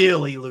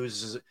really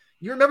loses it.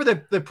 You remember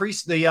the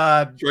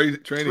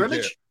training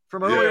scrimmage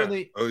from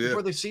earlier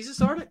before the season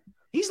started?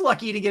 He's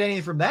lucky he didn't get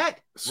anything from that.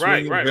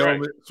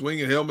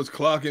 Swinging helmets,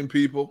 clocking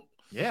people.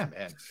 Yeah,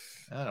 man.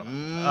 I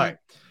don't know. All right.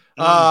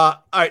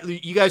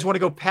 You guys want to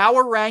go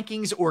power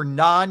rankings or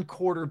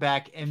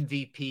non-quarterback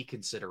MVP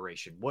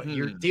consideration? What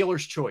your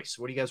dealer's choice?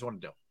 What do you guys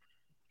want to do?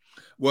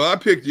 Well, I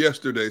picked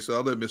yesterday, so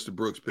I'll let Mr.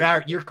 Brooks pick.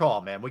 Barrett, your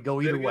call, man. We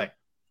go either way.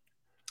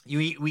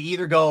 We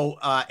either go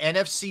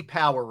NFC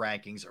power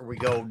rankings or we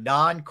go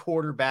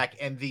non-quarterback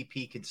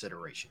MVP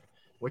consideration.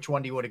 Which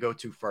one do you want to go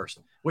to first?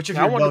 Which of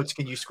your notes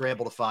can you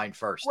scramble to find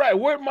first? Right,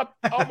 where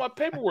all my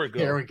paperwork go?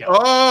 Here we go.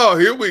 Oh,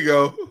 here we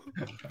go.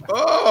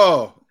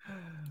 Oh.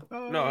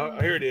 No,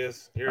 here it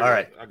is. All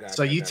right. I got it.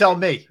 So you tell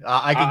me.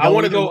 I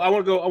want to go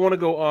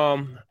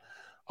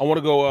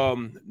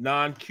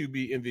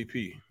non-QB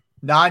MVP.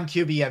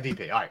 Non-QB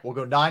MVP. All right, we'll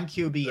go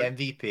non-QB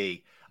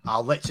MVP.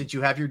 Since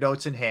you have your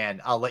notes in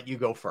hand, I'll let you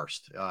go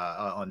first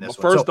on this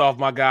one. First off,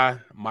 my guy,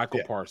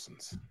 Michael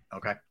Parsons.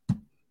 Okay.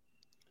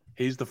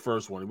 He's the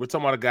first one. We're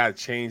talking about a guy that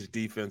changed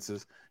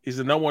defenses. He's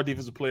the number one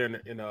defensive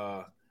player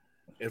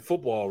in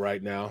football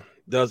right now.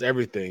 Does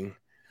everything.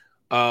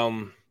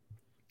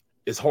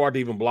 It's hard to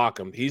even block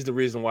him. He's the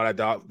reason why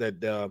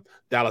that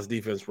Dallas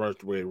defense runs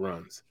the way it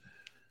runs.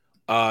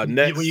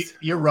 Next,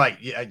 you're right.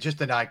 Yeah, just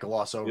to not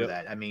gloss over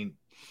that. I mean,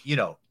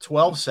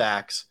 12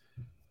 sacks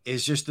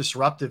is just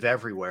disruptive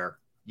everywhere.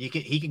 He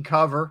can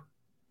cover,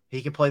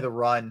 he can play the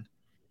run,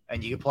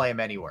 and you can play him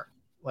anywhere.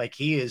 Like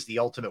he is the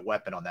ultimate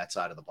weapon on that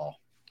side of the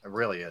ball. It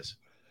really is.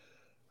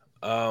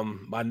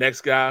 My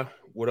next guy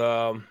would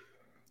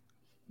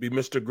be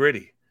Mr.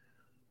 Gritty,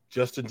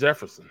 Justin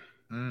Jefferson.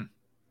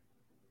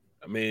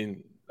 I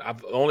mean,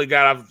 the only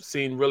guy I've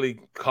seen really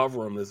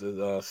cover him is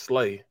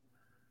Slay.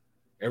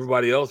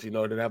 Everybody else,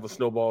 didn't have a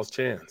snowball's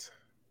chance.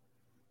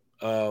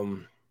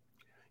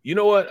 You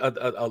know what?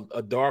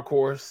 A dark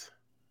horse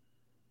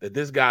that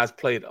this guy's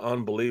played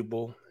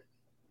unbelievable,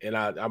 and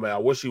I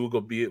wish he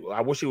would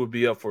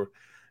be up for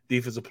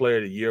Defensive Player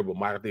of the Year, but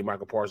I think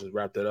Michael Parsons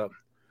wrapped it up.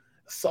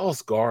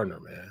 Sauce Gardner,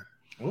 man.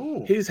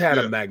 Ooh, he's had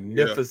a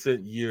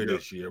magnificent year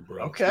this year,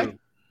 bro. Okay.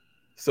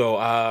 So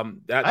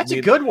that's a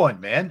good one,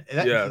 man.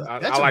 That's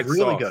I like a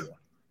really Sauce. good one.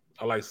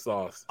 I like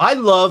Sauce. I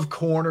love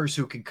corners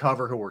who can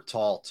cover who are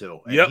tall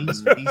too. And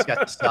he's got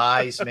the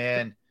size,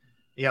 man.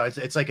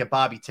 It's like a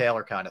Bobby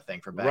Taylor kind of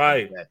thing from back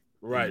in the day.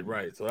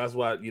 Right. So that's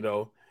why,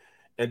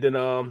 and then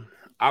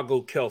I'll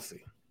go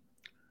Kelsey.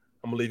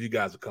 I'm gonna leave you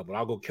guys a couple.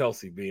 I'll go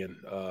Kelsey being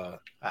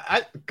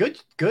good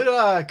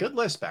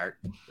list, Barrett.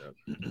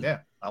 Yeah,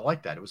 I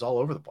like that. It was all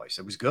over the place.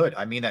 It was good.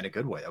 I mean that in a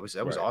good way. That was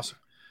awesome.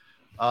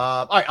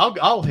 All right,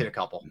 I'll hit a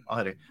couple.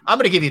 I'm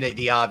going to give you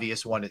the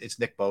obvious one. It's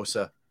Nick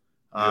Bosa.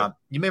 You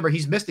remember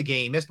he's missed a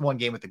game, missed one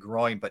game with the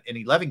groin, but in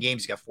 11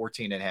 games, he's got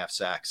 14 and a half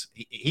sacks.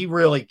 He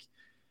really,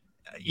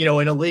 in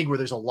a league where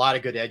there's a lot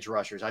of good edge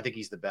rushers, I think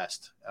he's the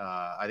best.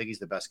 I think he's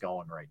the best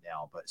going right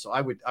now. But so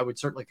I would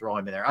certainly throw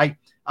him in there.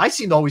 I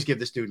seem to always give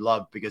this dude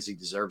love because he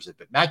deserves it.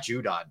 But Matt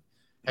Judon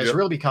has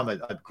really become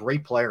a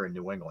great player in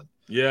New England.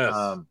 Yes.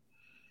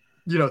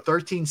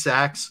 13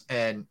 sacks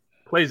and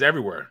plays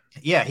everywhere.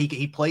 Yeah,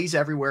 he plays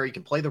everywhere. He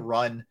can play the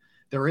run.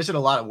 There isn't a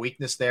lot of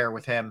weakness there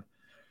with him.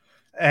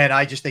 And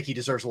I just think he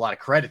deserves a lot of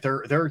credit.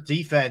 Their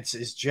defense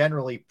is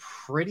generally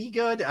pretty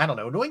good. I don't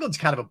know. New England's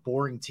kind of a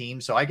boring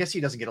team, so I guess he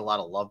doesn't get a lot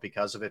of love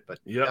because of it, but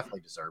he definitely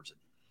deserves it.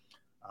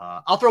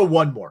 I'll throw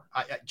one more.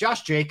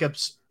 Josh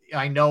Jacobs,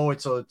 I know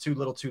it's too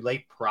little too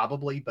late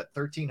probably, but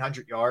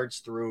 1,300 yards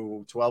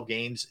through 12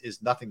 games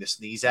is nothing to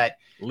sneeze at.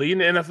 Leading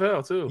the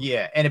NFL, too.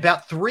 Yeah, and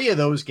about 3 of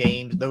those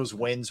games, those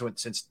wins,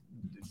 since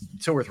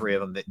 2 or 3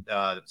 of them,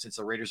 that since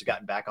the Raiders have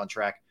gotten back on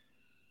track,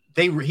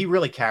 he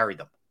really carried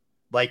them.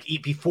 Like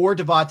before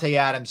Devontae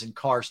Adams and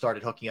Carr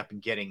started hooking up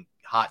and getting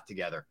hot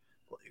together,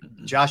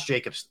 Josh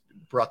Jacobs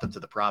brought them to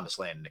the promised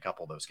land in a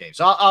couple of those games.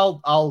 So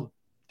I'll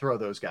throw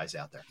those guys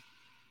out there.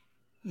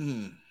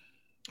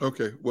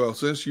 Okay. Well,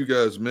 since you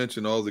guys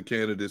mentioned all the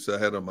candidates I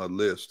had on my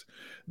list,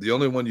 the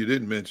only one you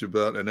didn't mention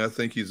about, and I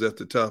think he's at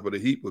the top of the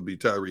heap, would be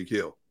Tyreek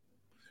Hill.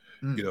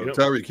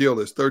 Tyreek Hill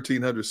has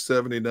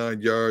 1,379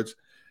 yards,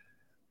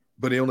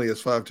 but he only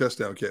has 5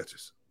 touchdown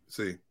catches.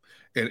 See?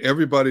 And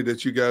everybody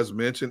that you guys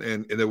mentioned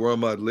and they were on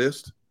my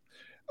list,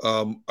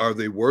 are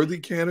they worthy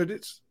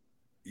candidates?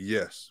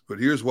 Yes. But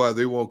here's why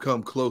they won't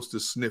come close to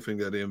sniffing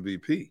that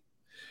MVP.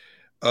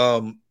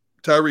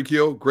 Tyreek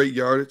Hill, great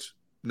yardage,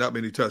 not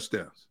many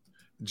touchdowns.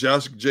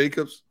 Josh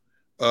Jacobs,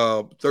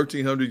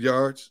 1,300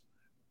 yards.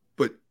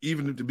 But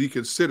even to be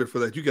considered for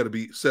that, you got to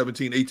be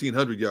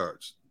 1,800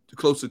 yards, to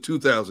close to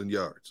 2,000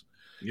 yards,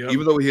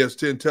 even though he has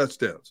 10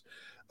 touchdowns.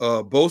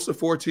 Bosa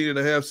 14 and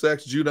a half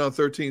sacks, Judon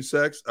 13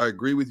 sacks. I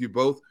agree with you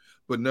both.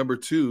 But number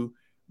 2,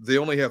 they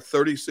only have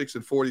 36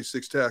 and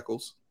 46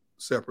 tackles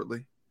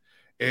separately.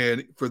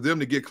 And for them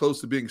to get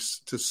close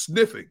to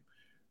sniffing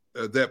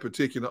that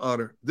particular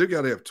honor, they've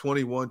got to have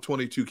 21,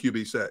 22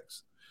 QB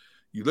sacks.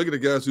 You look at the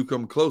guys who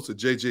come close to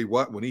J.J.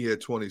 Watt when he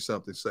had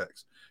 20-something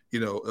sacks.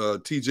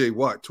 T.J.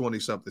 Watt,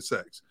 20-something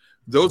sacks.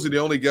 Those are the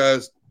only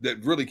guys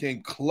that really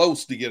came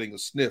close to getting a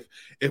sniff.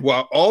 And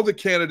while all the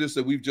candidates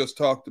that we've just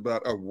talked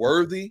about are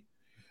worthy,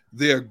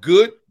 they're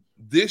good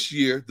this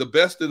year, the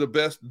best of the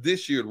best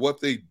this year at what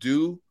they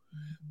do.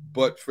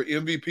 But for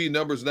MVP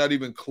numbers, not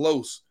even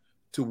close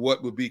to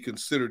what would be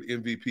considered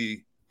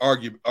MVP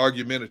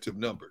argumentative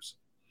numbers.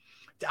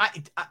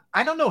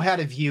 I don't know how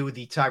to view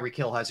the Tyreek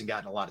Hill hasn't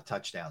gotten a lot of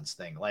touchdowns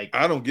thing. Like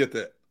I don't get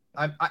that.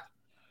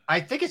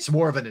 I think it's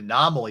more of an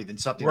anomaly than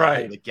something to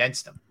hold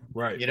against him.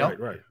 Right.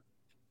 To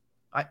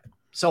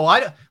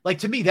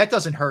me, that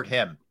doesn't hurt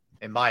him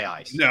in my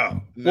eyes.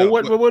 No. Well,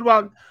 what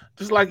about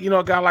just like,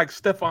 a guy like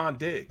Stephon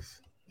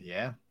Diggs?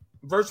 Yeah.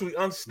 Virtually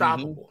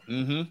unstoppable.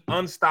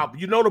 Unstoppable.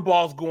 The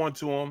ball's going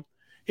to him.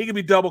 He could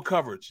be double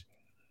coverage.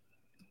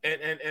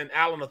 And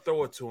Allen will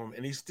throw it to him,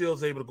 and he still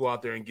is able to go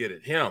out there and get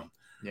it. Him.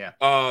 Yeah.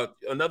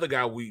 Another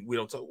guy we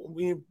don't talk.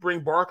 We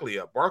bring Barkley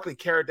up. Barkley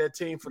carried that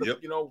team for the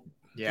through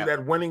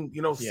that winning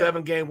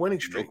 7-game winning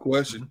streak. No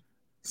question.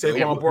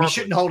 We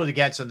shouldn't hold it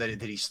against him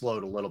that he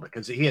slowed a little bit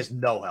because he has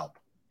no help.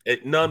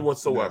 None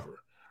whatsoever.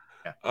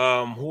 No.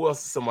 Yeah. Who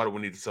else is somebody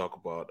we need to talk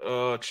about?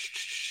 He's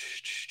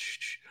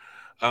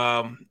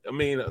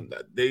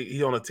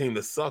on a team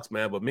that sucks,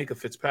 man. But Minka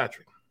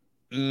Fitzpatrick.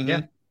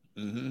 Yeah.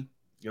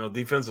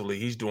 Defensively,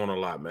 he's doing a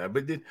lot, man.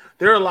 But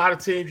there are a lot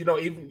of teams,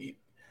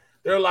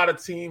 there are a lot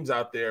of teams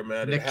out there,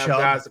 man, that have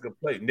guys that can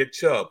play. Nick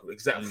Chubb,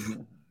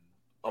 exactly.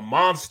 A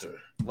monster.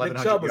 Nick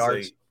Chubb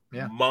is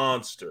a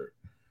monster.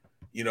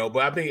 But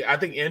I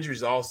think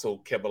injuries also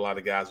kept a lot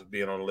of guys from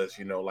being on the list,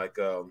 like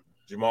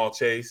Jamar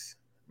Chase.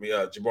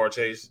 Jamar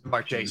Chase,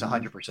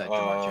 100%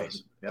 Jamar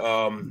Chase.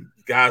 Yep.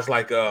 Guys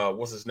like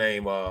what's his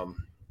name?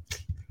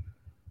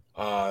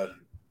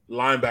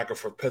 Linebacker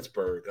for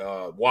Pittsburgh,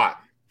 Watt.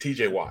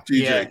 TJ Watt.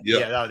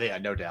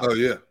 No doubt. Oh,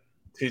 yeah.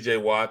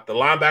 TJ Watt. The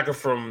linebacker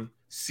from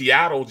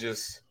Seattle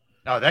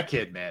that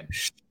kid, man.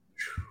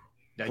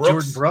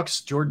 Jordan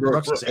Brooks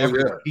is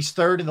everywhere. Yeah. He's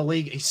 3rd in the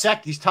league. He's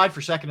tied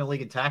for 2nd in the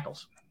league in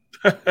tackles.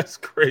 That's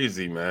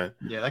crazy, man.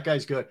 Yeah, that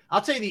guy's good.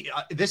 I'll tell you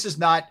this is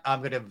not, I'm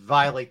going to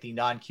violate the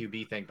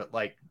non-QB thing, but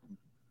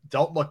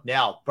don't look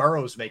now.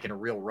 Burrow's making a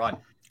real run.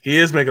 He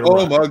is making a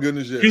run. Oh, my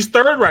goodness. Yeah. He's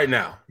 3rd right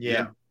now.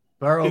 Yeah.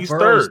 He's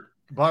 3rd.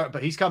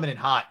 But he's coming in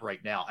hot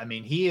right now. I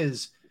mean, he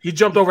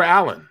jumped over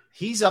Allen.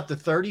 He's up to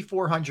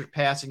 3,400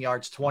 passing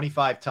yards,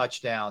 25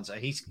 touchdowns.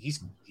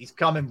 He's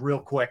coming real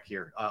quick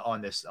here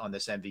on this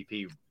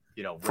MVP.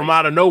 From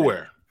out of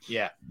nowhere.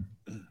 Yeah.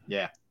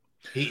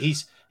 He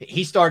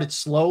started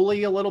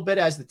slowly a little bit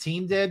as the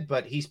team did,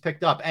 but he's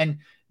picked up. And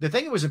the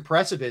thing that was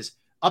impressive is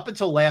up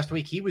until last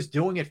week, he was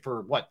doing it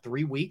for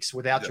 3 weeks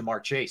without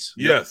Jamar Chase.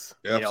 Yes,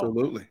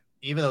 absolutely.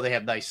 Even though they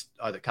have nice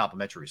other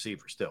complimentary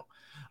receivers still.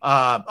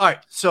 All right,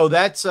 so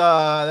that's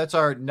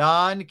our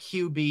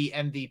non-QB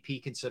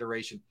MVP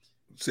consideration.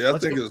 See, I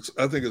think it's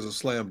a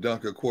slam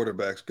dunk. A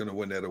quarterback's going to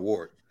win that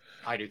award.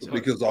 I do too.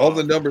 Because all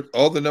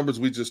the numbers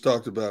we just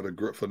talked about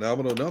are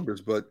phenomenal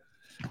numbers, but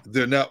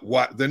they're not.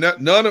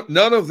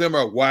 None of them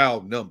are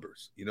wild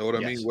numbers. You know what I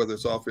mean? Whether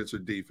it's offense or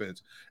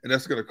defense, and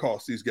that's going to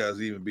cost these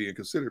guys even being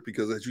considered.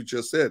 Because as you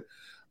just said,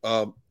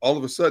 all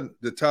of a sudden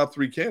the top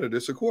 3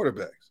 candidates are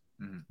quarterbacks.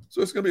 Mm-hmm.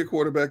 So it's going to be a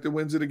quarterback that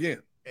wins it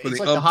again. For it's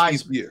the like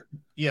the Heisman year.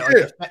 Yeah,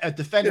 a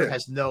defender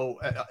has no.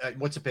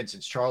 What's it been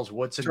since Charles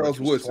Woodson?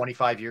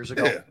 25 years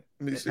ago. Yeah.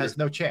 It has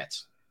no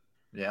chance.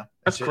 Yeah,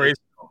 that's crazy,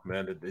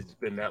 man. It's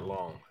been that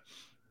long.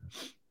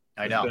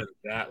 I know. It's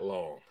been that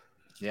long.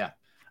 Yeah,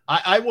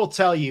 I will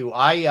tell you,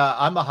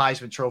 I'm a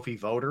Heisman Trophy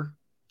voter.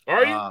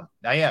 Are you?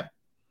 I am.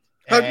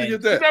 How'd you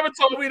get that? You never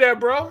told me that,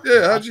 bro.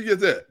 Yeah, how'd you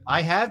get that?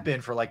 I have been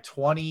for like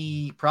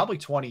 20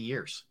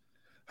 years.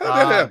 How'd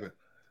that happen?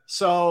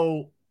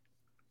 So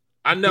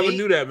I never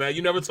knew that, man.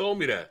 You never told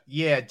me that.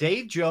 Yeah,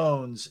 Dave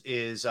Jones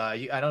is.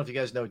 I don't know if you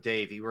guys know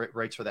Dave. He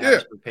writes for the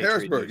Harrisburg Patriot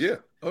Harrisburg. News. Yeah.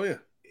 Oh yeah.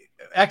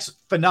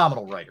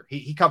 Phenomenal writer.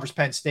 He covers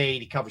Penn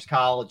State. He covers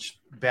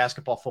college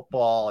basketball,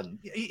 football, and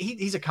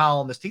he's a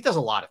columnist. He does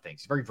a lot of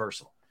things. He's very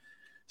versatile.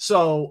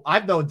 So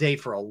I've known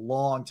Dave for a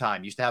long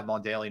time. Used to have him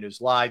on Daily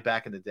News Live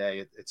back in the day,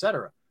 et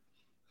cetera.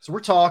 So we're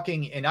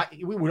talking, and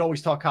we would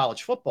always talk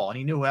college football, and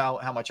he knew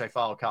how much I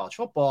follow college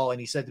football. And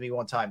he said to me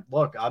one time,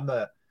 "Look, I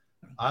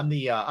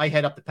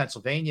head up the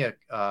Pennsylvania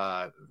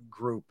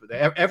group.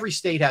 Every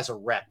state has a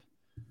rep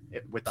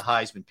with the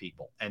Heisman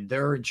people, and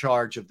they're in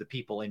charge of the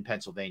people in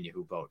Pennsylvania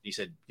who vote." He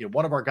said,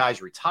 one of our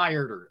guys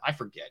retired, or I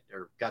forget,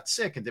 or got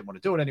sick and didn't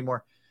want to do it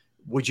anymore.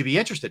 Would you be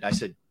interested? And I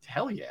said,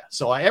 hell yeah.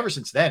 So ever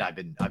since then, I've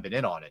been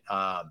in on it.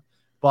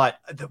 But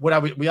I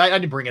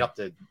didn't bring it up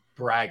to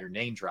brag or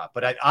name drop,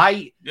 but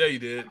yeah, you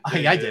did.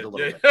 I did a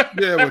little bit.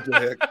 Yeah, what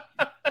the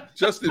heck?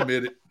 Just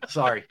admit it.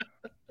 Sorry.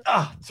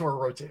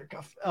 Tore a rotator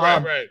cuff.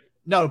 Right.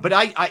 No, but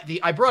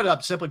I brought it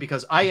up simply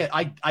because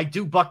I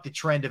do buck the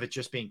trend of it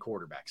just being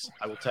quarterbacks.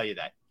 I will tell you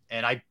that.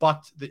 And I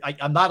bucked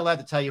I'm not allowed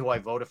to tell you who I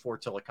voted for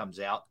till it comes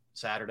out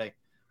Saturday,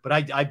 but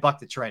I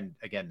bucked the trend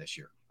again this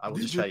year. I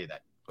will tell you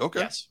that.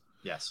 Okay.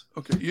 Yes.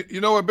 Okay. You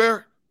know what,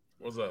 Barrett?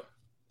 What's up?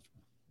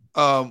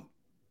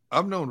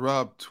 I've known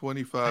Rob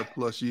 25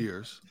 plus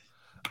years.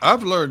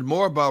 I've learned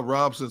more about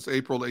Rob since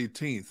April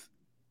 18th,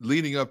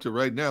 leading up to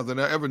right now, than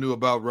I ever knew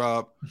about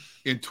Rob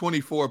in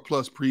 24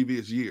 plus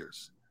previous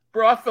years.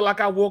 Bro, I feel like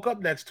I woke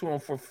up next to him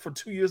for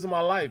 2 years of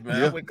my life, man.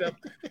 Yeah. I wake up,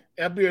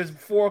 it'll be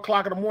 4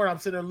 o'clock in the morning. I'm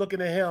sitting there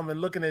looking at him and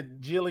looking at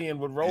Jillian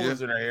with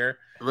rollers in her hair.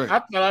 Right.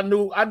 I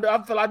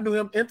felt I knew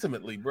him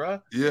intimately,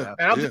 bro. Yeah.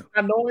 And I'm just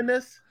not knowing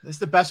this. It's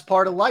the best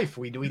part of life.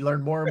 We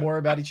learn more and more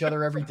about each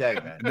other every day,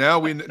 man.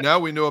 Now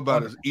we know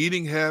about his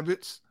eating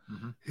habits.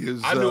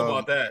 Mm-hmm. I knew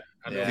about that.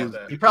 I knew about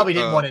that. He probably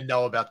didn't want to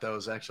know about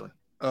those, actually.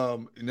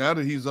 Now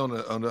that he's on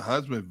the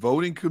Heisman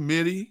voting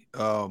committee,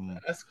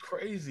 that's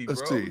crazy,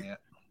 let's bro. see. Yeah.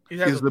 He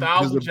has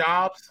 1,000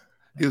 jobs.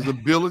 His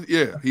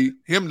ability,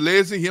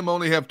 him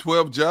only have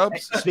 12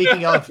 jobs.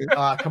 Speaking of,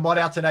 come on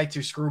out tonight to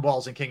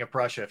Screwballs and King of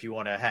Prussia if you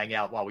want to hang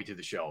out while we do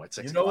the show. At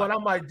 6 You know what? I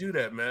might do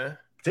that, man.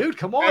 Dude,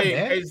 come on,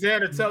 man. Hey,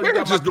 Xander, tell We're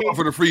you just going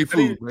for the free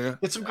food, man.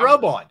 Get some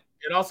grub on.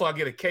 And also, I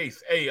get a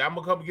case. Hey, I'm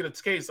gonna come get a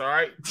case. All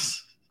right.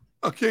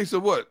 A case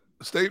of what?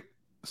 Stateside.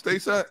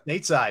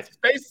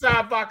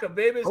 Stateside vodka,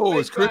 baby. Oh,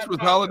 it's Christmas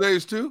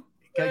holidays too.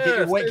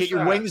 Get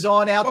your wings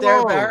on out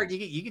there, Barrett.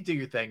 You can do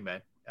your thing,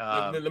 man.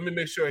 Let me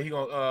make sure he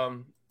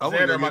gonna. I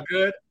Xander, am I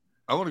good?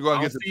 I want to go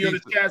out and get the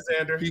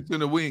pizza. Pizza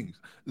and the wings.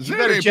 You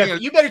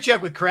better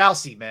check with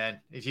Krause, man.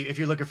 If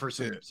you're looking for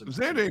some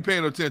Xander ain't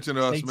paying attention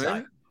to us,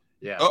 man.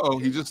 Yeah.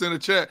 He just sent a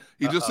chat.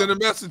 He just sent a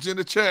message in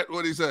the chat.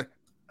 What'd he say?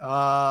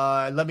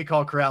 Let me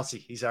call Krause.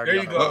 He's already.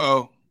 There you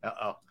go.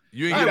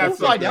 You ain't getting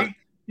something.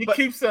 He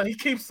keeps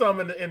some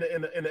in the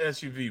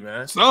SUV,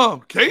 man.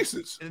 Some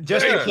cases.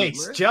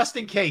 Just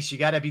in case, you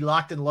got to be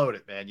locked and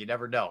loaded, man. You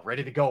never know.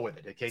 Ready to go with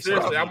it in case.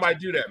 Seriously, I might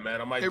do that, man.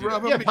 I might. Hey, do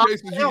Rob, that. how many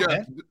cases you got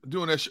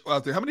doing that show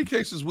out there? How many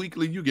cases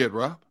weekly you get,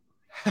 Rob?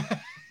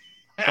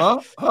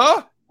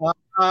 Huh?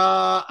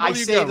 I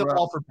save them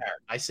all for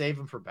Barrett. I save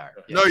them for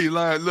Barrett. Yeah. No, you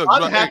lying. Look,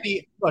 I'm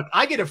happy. Look,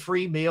 I get a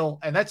free meal,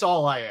 and that's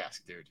all I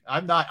ask, dude.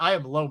 I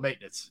am low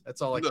maintenance.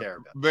 That's all I care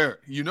about.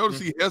 Barrett, you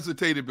notice he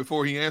hesitated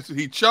before he answered.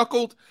 He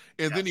chuckled,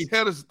 and then he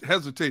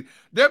hesitated.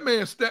 That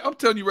man, I'm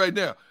telling you right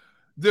now,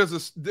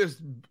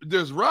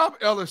 there's Rob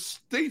Ellis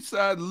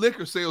stateside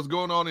liquor sales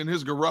going on in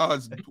his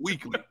garage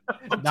weekly.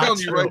 I'm telling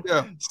you right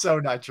now. So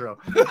not true.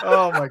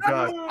 Oh my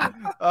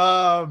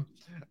God.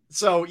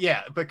 So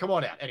yeah, but come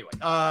on out anyway.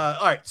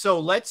 All right, so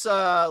let's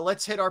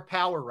hit our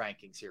power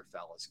rankings here,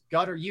 fellas.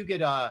 Gunner, you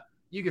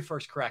get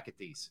first crack at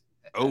these.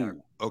 Oh,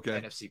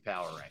 okay. NFC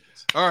power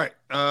rankings. All right.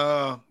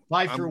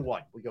 5 through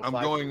 1. We go. I'm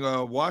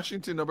going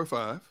Washington number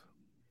 5.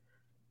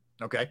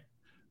 Okay.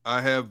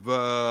 I have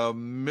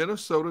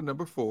Minnesota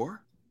number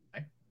 4.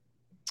 Okay.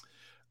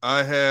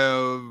 I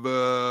have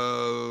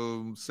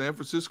San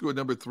Francisco at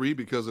number 3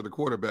 because of the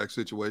quarterback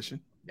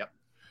situation. Yep.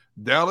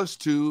 Dallas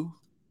 2,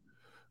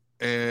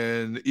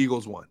 and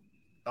Eagles 1.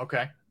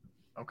 Okay.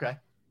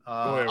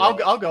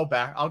 I'll go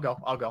back. I'll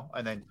go,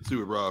 and then see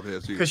what Rob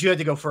has here because you had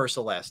to go first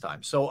the last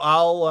time. So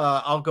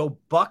I'll go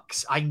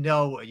Bucks. I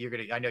know you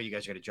guys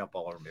are gonna jump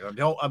all over me.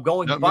 I'm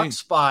going Not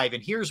Bucks me. 5,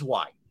 and here's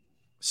why.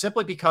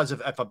 Simply because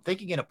if I'm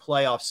thinking in a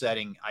playoff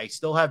setting, I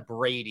still have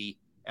Brady,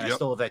 and I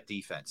still have that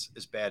defense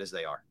as bad as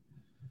they are.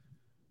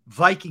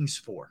 Vikings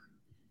 4.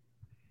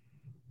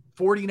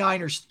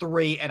 49ers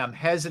 3, and I'm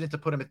hesitant to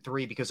put them at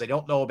 3 because I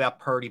don't know about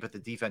Purdy, but the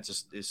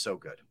defense is so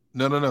good.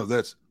 No.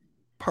 That's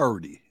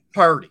Purdy.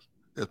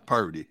 That's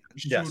Purdy.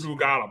 Yes. You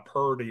got a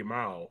Purdy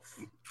mouth.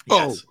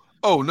 Yes.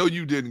 Oh, no,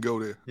 you didn't go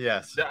there.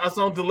 Yes. That's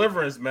on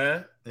Deliverance,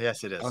 man.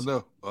 Yes, it is. I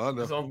know.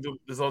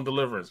 It's on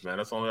Deliverance, man.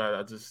 That's only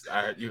I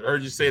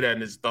heard you say that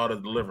and just thought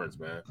of Deliverance,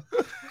 man.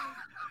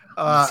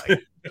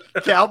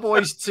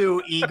 Cowboys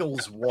 2,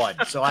 Eagles 1.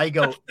 So I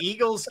go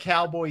Eagles,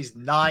 Cowboys,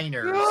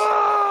 Niners,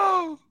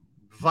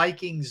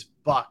 Vikings,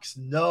 Bucks.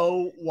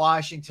 No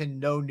Washington,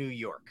 no New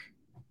York.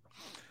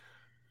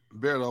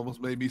 Barrett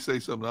almost made me say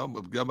something. I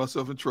got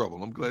myself in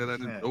trouble. I'm glad I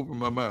didn't open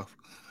my mouth.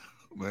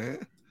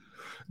 Man,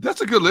 that's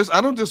a good list.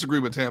 I don't disagree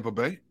with Tampa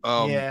Bay.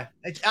 I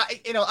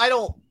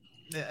don't.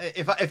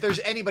 If there's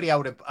anybody I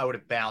would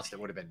have bounced, it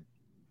would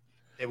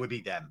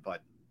be them.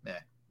 But yeah.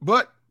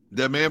 But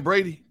that man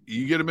Brady,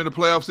 you get him in a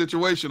playoff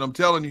situation. I'm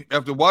telling you,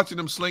 after watching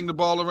him sling the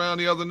ball around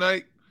the other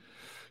night,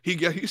 he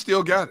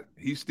still got it.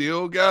 He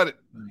still got it.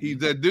 He's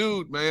that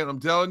dude, man. I'm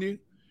telling you.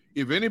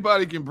 If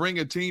anybody can bring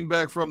a team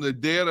back from the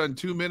dead in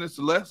 2 minutes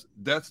or less,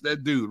 that's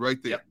that dude right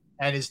there. Yep.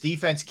 And his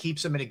defense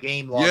keeps him in a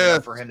game long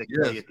enough for him to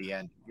kill you at the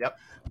end. Yep.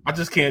 I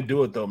just can't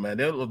do it though, man.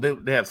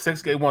 They have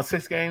 6 games. Won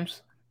 6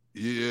 games.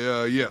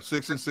 Yeah,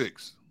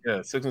 6-6. Yeah,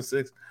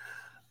 6-6.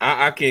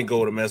 I can't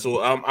go to man.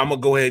 So I'm gonna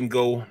go ahead and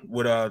go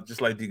with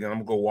just like D-Gun. I'm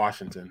gonna go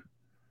Washington.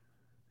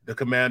 The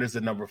Commanders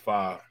at number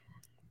 5,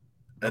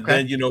 and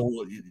then you know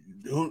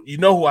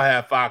who I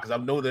have 5 because I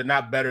know they're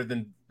not better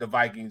than the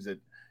Vikings at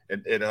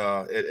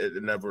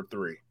number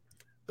 3,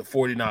 the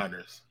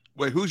 49ers.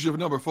 Wait, who's your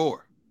number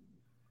 4?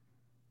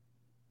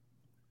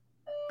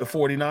 The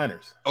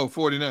 49ers. Oh,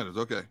 49ers.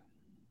 Okay.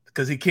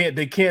 Because they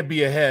can't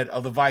be ahead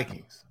of the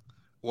Vikings.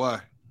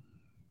 Why?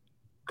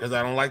 Because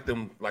I don't like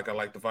them like I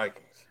like the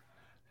Vikings.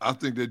 I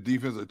think their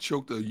defense would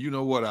choke the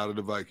out of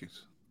the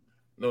Vikings.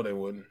 No, they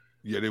wouldn't.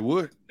 Yeah, they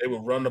would. They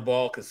would run the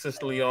ball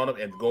consistently on them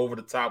and go over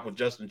the top with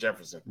Justin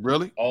Jefferson.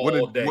 Really?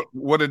 All day.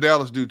 What did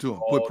Dallas do to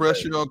him? All Put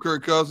pressure on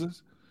Kirk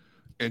Cousins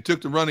and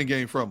took the running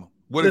game from him.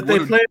 If they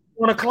play at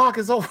 1 o'clock,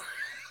 it's over.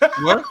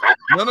 What?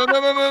 No.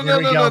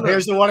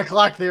 Here's the 1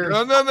 o'clock theory.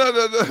 No.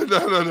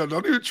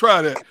 Don't even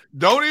try that.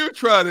 Don't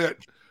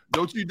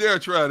Don't you dare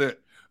try that.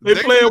 They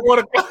play at 1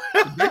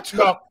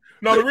 o'clock.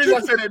 No, the reason I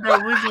said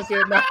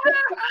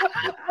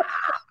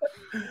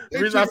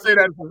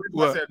that,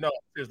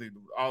 seriously,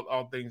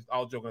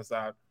 all joking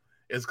aside,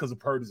 is because of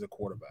Purdy's a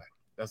quarterback.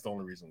 That's the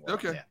only reason why.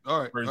 Okay. Yeah.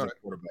 All right. Purdy's a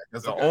quarterback.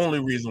 That's the only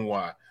reason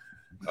why.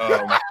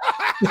 That's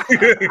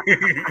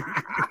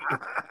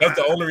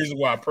the only reason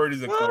why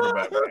Purdy's a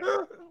quarterback. Then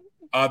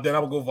I'm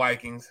gonna go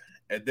Vikings,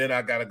 and then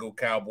I gotta go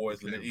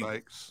Cowboys and the Eagles.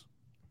 Vikes,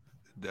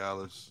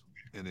 Dallas,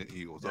 and the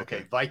Eagles.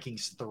 Okay,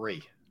 Vikings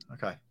 3.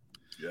 Okay.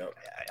 Yeah.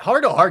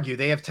 Hard to argue.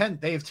 They have 10.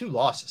 They have 2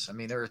 losses. I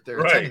mean, they're a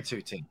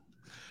 10-2 team.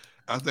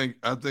 I think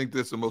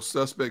that's the most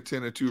suspect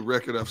 10-2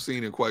 record I've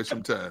seen in quite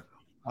some time.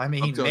 I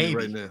mean, I'm telling maybe you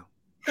right now.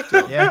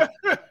 Yeah.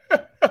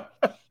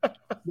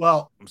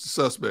 Well, I'm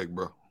suspect,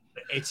 bro.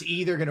 It's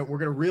either we're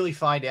gonna really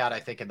find out, I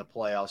think, in the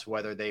playoffs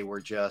whether they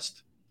were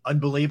just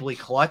unbelievably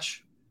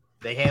clutch,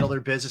 they handle their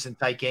business in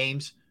tight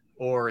games,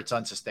 or it's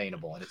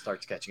unsustainable and it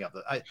starts catching up.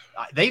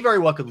 They very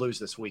well could lose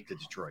this week to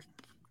Detroit.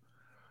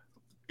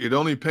 It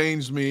only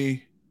pains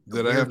me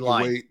that I have to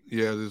wait.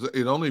 Yeah,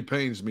 it only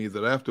pains me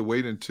that I have to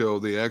wait until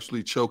they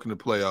actually choke in the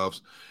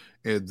playoffs,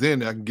 and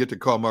then I can get to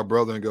call my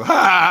brother and go,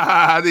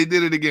 ha, they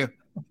did it again.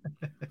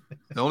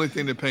 The only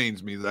thing that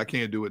pains me is that I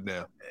can't do it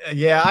now.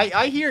 Yeah,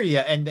 I hear you.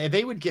 And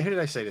they would get – who did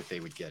I say that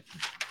they would get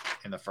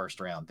in the first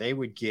round? They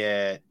would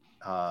get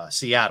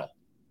Seattle.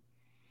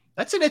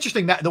 That's an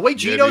interesting – the way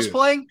Gino's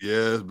playing?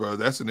 Yes, bro.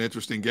 That's an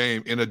interesting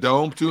game. In a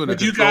dome, too.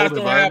 But you guys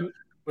don't have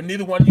 – but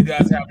neither one of you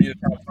guys have me in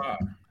the top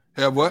 5.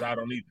 Have what? I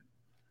don't either.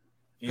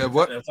 Have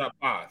what? In the top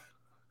 5.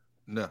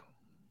 No.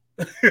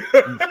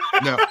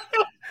 No.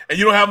 And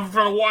you don't have them in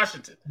front of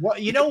Washington. Well,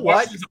 you know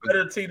what? Washington's a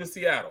better team than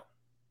Seattle.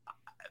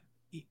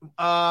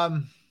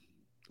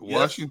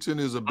 Washington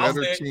is a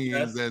better team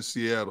than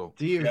Seattle.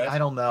 Dude, I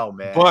don't know,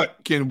 man.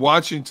 But can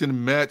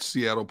Washington match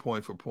Seattle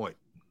point for point?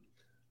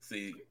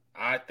 See,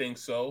 I think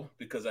so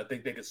because I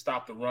think they can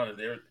stop the run,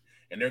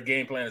 and their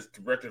game plan is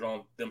directed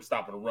on them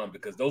stopping the run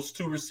because those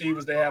 2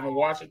 receivers they have in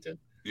Washington,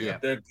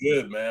 they're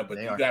good, man. But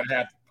you got to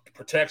have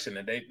protection,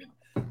 and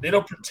they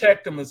don't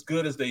protect them as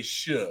good as they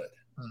should.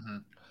 Mm-hmm.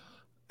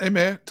 Hey,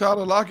 man,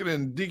 Tyler Lockett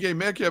and DK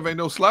Metcalf ain't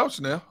no slouch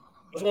now.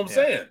 That's what I'm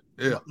saying.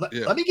 Yeah.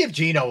 Let me give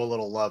Gino a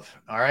little love.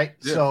 All right.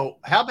 Yeah. So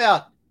how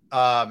about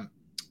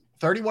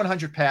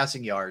 3,100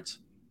 passing yards,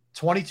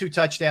 22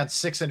 touchdowns,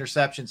 6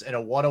 interceptions, and a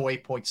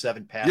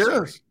 108.7 passer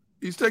rating. Yes,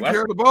 he's taking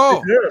care of the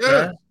ball.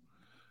 Good,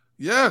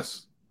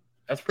 yes.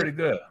 That's pretty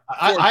good.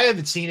 I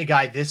haven't seen a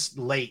guy this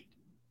late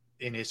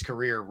in his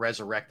career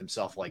resurrect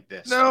himself like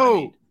this.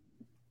 No.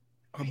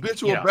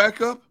 Habitual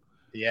backup?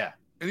 Yeah.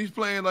 And he's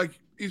playing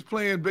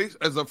base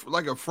as a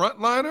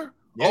frontliner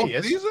all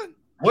season?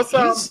 What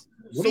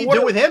do you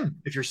do with him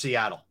if you're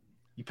Seattle?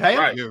 You pay him?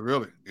 Right. Yeah,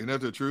 really. Isn't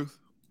that the truth?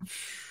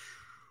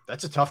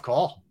 That's a tough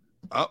call.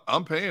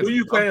 I'm paying. Who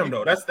you pay him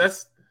though?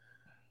 That's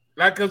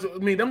like, because I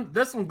mean,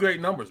 that's some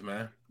great numbers,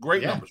 man.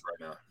 Great numbers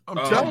right now.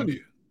 I'm telling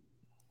you,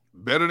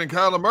 better than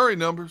Kyler Murray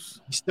numbers.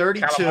 He's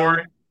 32.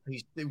 Calamari.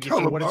 He's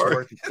what it's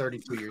worth. He's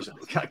 32 years old.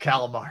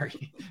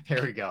 Calamari.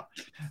 There we go.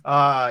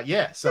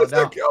 Yeah. So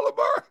now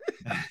Calamari.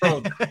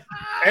 Bro,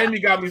 Amy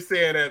got me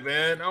saying that,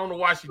 man. I don't know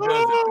why she does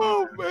it.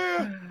 Oh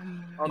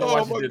man. I don't know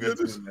why she did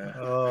this, man.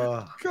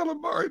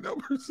 Calamari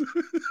numbers.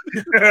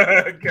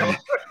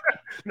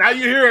 Now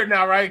you hear it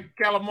now, right?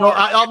 Calamari. No,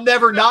 I'll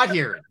never not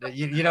hear it.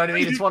 You know what I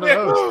mean? It's one of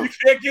those. You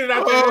can't get it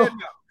out your head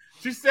now.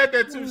 She said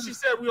that too. She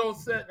said we all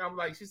set. I'm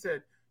like, she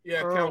said,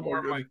 yeah, Calamari.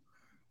 I'm like,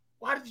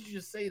 why did you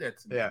just say that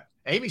to me? Yeah.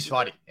 Amy's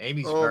funny.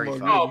 Amy's very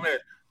funny. Oh man.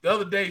 The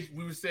other day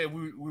we were saying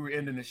we were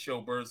ending the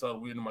show, Birds Huddle.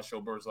 We ended my show,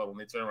 Birds Huddle, and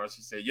they turned around.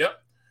 She said,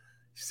 "Yep."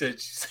 She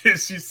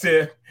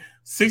said,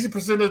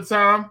 60% of the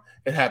time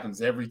it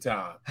happens every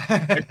time.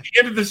 At the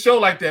end of the show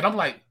like that, I'm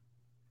like,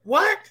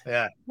 what?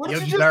 Yeah. What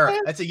Yogi Berra.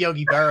 That's a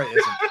Yogi Berra, isn't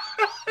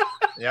it?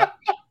 Yep.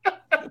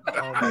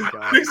 Oh my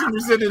God.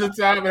 60% of the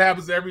time it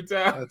happens every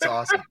time. That's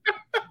awesome.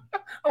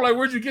 I'm like,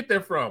 where'd you get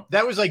that from?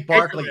 That was like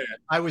Barkley.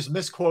 I was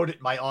misquoted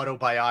in my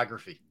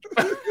autobiography.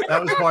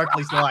 That was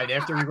Barkley's line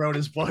after he wrote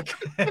his book.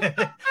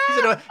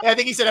 I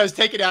think he said I was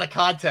taken out of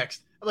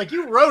context. I'm like,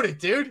 you wrote it,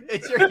 dude.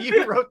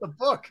 You wrote the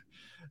book.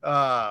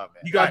 Man.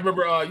 You guys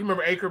remember? You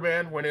remember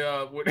Anchorman when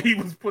he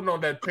was putting on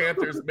that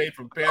Panthers made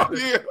from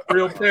Panther,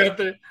 real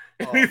Panther?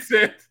 And he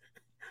said,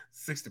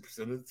 60%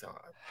 of the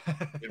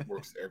time, it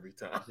works every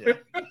time. Yeah.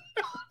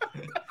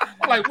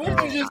 I'm like, what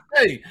did you just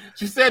say?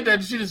 She said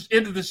that she just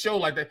ended the show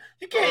like that.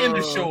 You can't end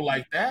the show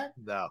like that.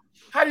 No.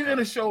 How do you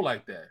end a show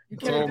like that? You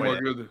can't. Oh my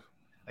goodness.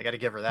 I got to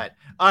give her that.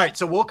 All right,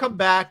 so we'll come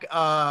back.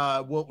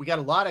 We got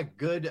a lot of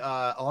good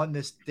on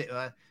this,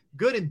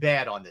 good and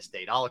bad on this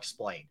date. I'll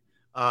explain.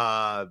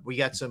 We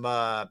got some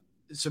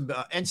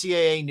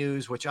NCAA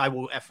news, which I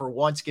will for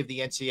once give the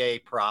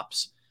NCAA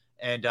props,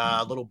 and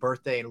a little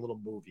birthday and a little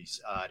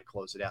movies to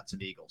close it out.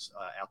 Some Eagles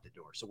out the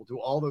door. So we'll do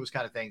all those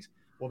kind of things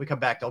when we come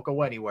back. Don't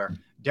go anywhere.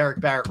 Derrick,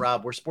 Barrett,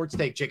 Rob, we're Sports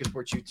Take, Jacob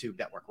Sports YouTube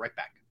Network. Right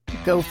back.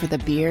 Go for the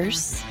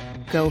beers.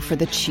 Go for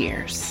the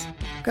cheers.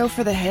 Go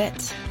for the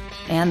hit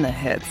and the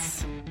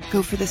hits.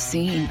 Go for the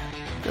scene.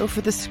 Go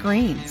for the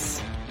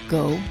screens.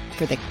 Go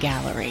for the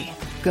gallery.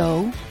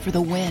 Go for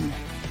the win.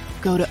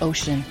 Go to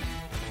Ocean.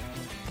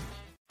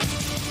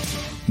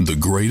 The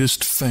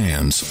greatest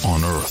fans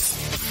on earth.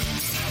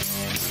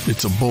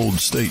 It's a bold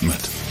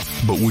statement,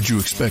 but would you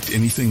expect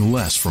anything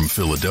less from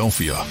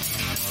Philadelphia?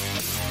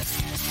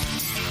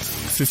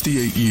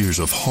 58 years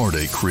of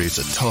heartache creates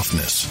a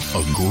toughness,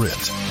 a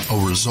grit, a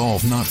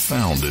resolve not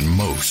found in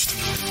most.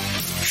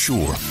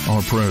 Sure,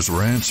 our prayers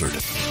were answered,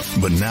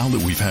 but now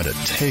that we've had a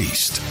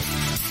taste,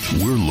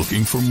 we're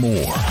looking for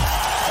more.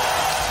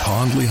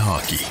 Pond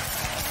Hockey,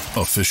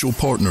 official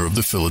partner of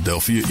the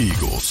Philadelphia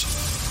Eagles.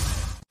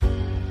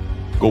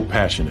 Go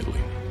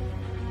passionately.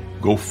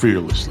 Go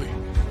fearlessly.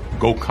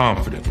 Go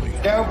confidently.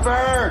 Go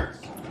Birds!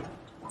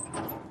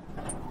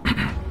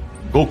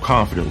 Go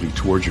confidently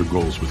towards your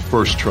goals with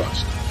First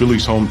Trust,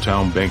 Philly's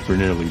hometown bank for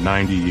nearly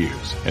 90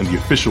 years, and the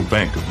official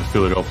bank of the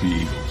Philadelphia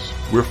Eagles.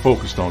 We're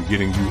focused on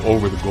getting you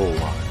over the goal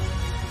line.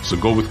 So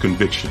go with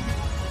conviction.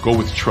 Go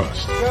with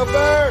trust. Go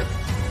Birds!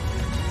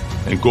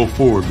 And go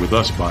forward with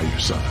us by your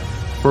side.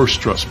 First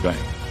Trust Bank,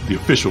 the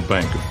official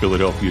bank of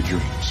Philadelphia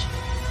dreams.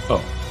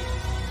 Oh,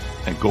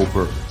 and go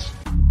Birds.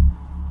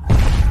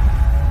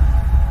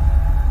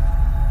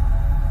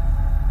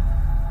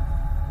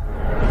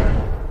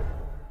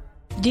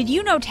 Did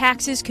you know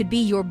taxes could be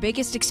your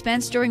biggest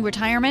expense during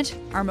retirement?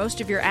 Are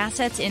most of your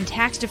assets in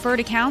tax-deferred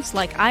accounts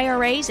like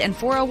IRAs and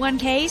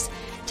 401ks?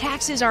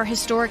 Taxes are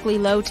historically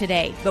low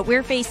today, but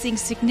we're facing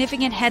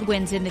significant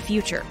headwinds in the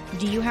future.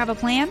 Do you have a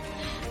plan?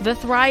 The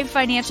Thrive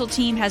Financial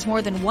Team has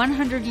more than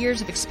 100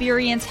 years of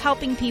experience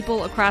helping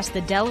people across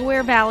the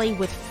Delaware Valley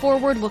with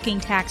forward-looking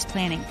tax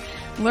planning.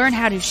 Learn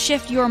how to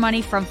shift your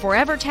money from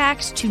forever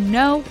tax to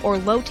no or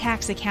low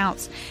tax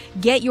accounts.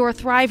 Get your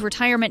Thrive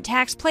Retirement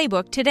Tax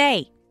Playbook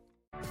today.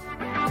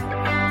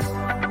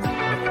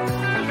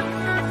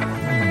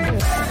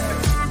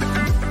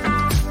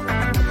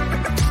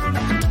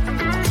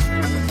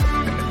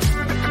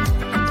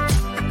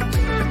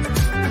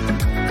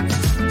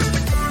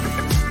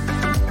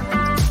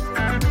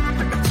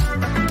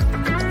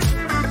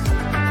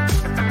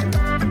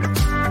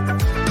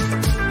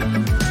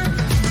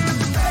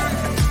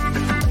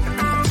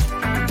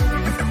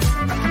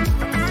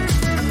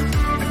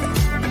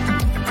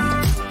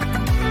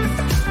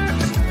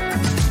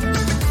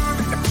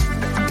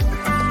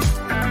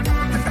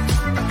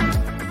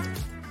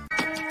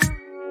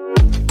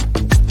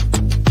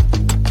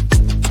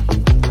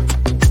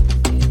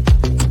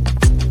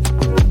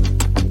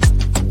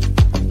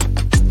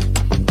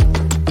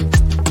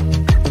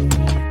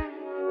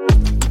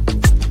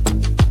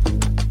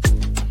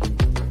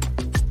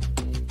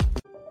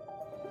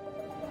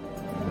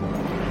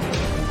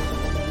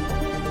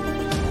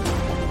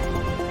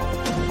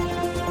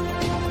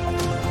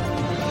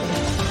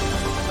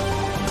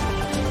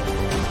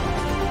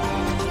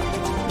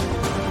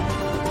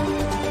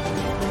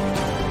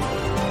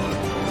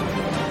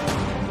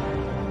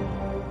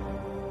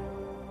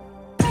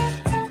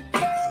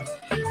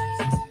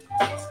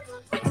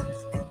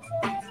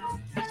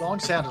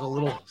 sounded a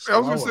little I was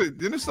slower. going to say,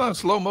 didn't it sound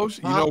slow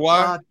motion? You know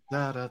why?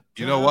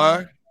 You know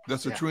why?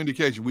 That's a true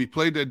indication. We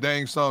played that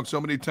dang song so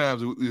many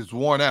times, it's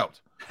worn out.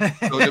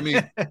 So, I mean,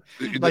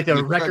 like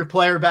the record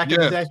player back in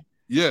the day?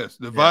 Yes,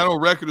 the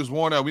vinyl record is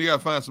worn out. We got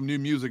to find some new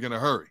music in a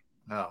hurry.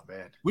 Oh,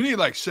 man. We need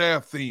like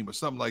Shaft theme or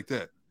something like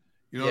that.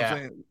 You know what I'm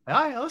saying? All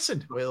right,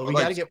 listen.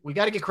 We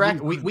got to get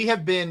cracking. We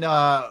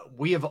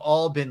have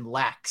all been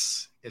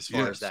lax as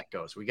far as that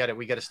goes. We got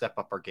to step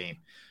up our game.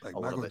 Like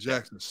Michael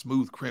Jackson,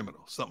 Smooth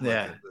Criminal, something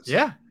like that.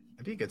 Yeah,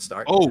 that'd be a good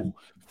start. Oh,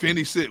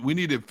 50 Cent. We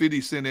needed 50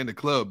 Cent in the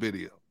club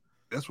video.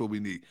 That's what we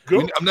need.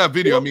 I'm not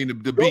video. I mean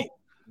the beat.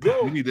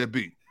 Go. We need that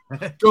beat.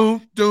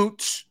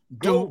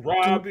 Don't,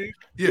 Robbie.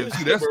 Yeah,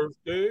 see, that's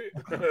birthday.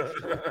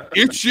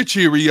 It's your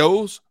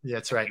Cheerios. Yeah,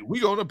 that's right. We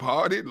gonna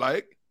party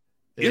like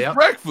it's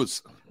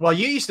breakfast. Well,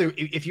 you used to,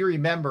 if you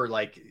remember,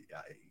 like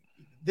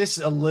this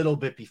a little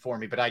bit before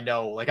me, but I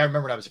know, like I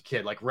remember when I was a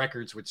kid, like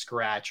records would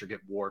scratch or get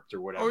warped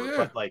or whatever. Oh, yeah.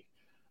 But like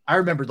I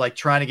remember like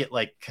trying to get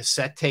like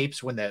cassette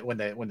tapes when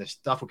the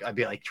stuff would, I'd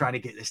be like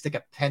trying to stick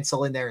a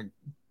pencil in there and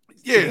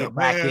it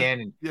back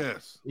in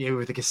and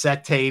with the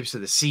cassette tapes or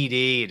the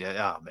CD. And,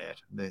 oh man,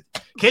 the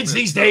kids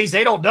these days,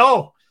 they don't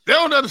know. They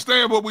don't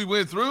understand what we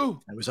went through.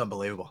 It was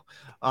unbelievable.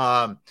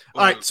 All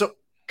right, so a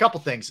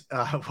couple things.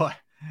 What?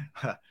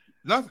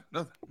 Nothing.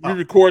 We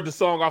record the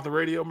song off the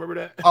radio. Remember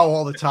that? Oh,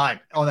 all the time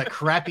on that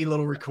crappy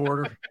little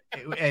recorder,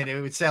 and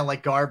it would sound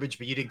like garbage,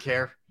 but you didn't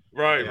care.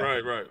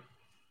 Right.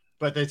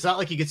 But it's not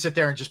like you could sit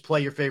there and just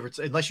play your favorites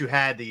unless you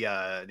had the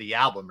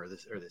album or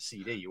the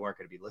CD. You weren't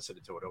going to be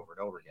listening to it over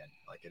and over again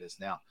like it is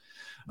now.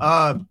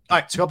 All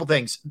right, so a couple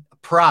things.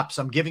 Props.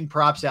 I'm giving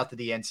props out to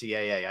the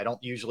NCAA. I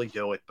don't usually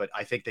do it, but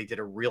I think they did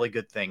a really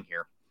good thing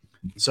here.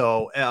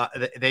 So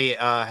they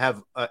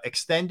have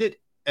extended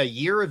a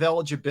year of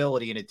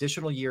eligibility, an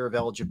additional year of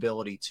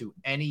eligibility to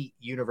any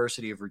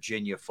University of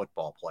Virginia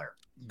football player.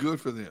 Good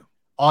for them.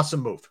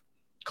 Awesome move.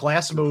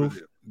 Class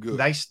move. Good.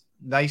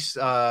 Nice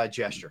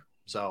gesture.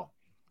 So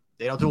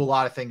they don't do a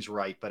lot of things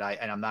right, but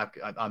I'm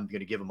going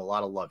to give them a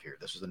lot of love here.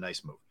 This was a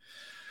nice move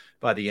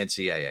by the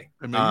NCAA.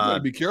 I mean, you got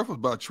to be careful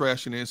about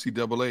trashing the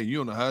NCAA.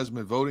 You on the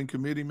Heisman voting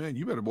committee, man.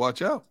 You better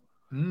watch out.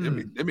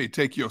 They may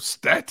take your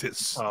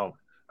status. Oh,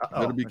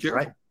 better be careful.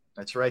 Right.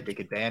 That's right. They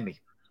could ban me.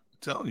 I'm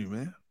telling you,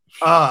 man.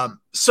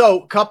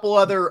 So a couple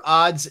other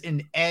odds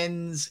and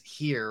ends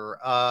here.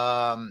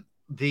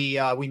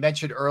 We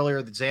mentioned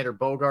earlier that Xander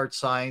Bogaerts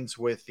signs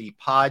with the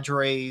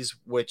Padres,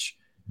 which.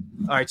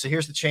 All right, so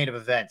here's the chain of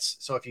events.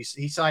 So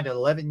he signed an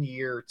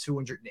 11-year,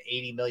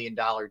 $280 million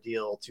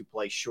deal to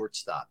play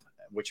shortstop,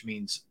 which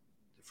means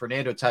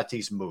Fernando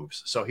Tatis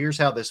moves. So here's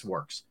how this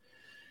works.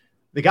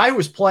 The guy who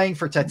was playing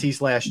for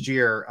Tatis last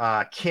year,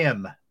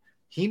 Kim,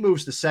 he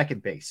moves to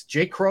second base.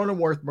 Jake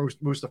Cronenworth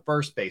moves to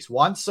first base.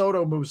 Juan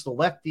Soto moves to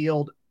left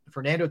field.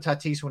 Fernando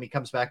Tatis, when he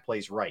comes back,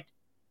 plays right.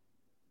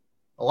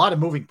 A lot of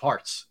moving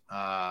parts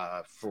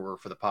for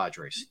the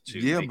Padres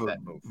to make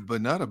that move.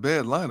 But not a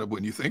bad lineup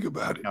when you think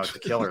about it. No, it's a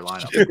killer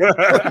lineup.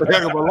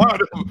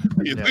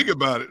 When you think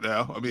about it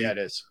now. I mean, yeah, it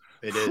is.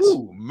 It is.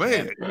 Oh,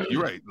 man.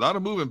 You're right. A lot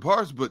of moving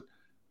parts. But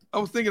I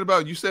was thinking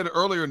about, you said it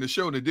earlier in the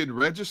show and it didn't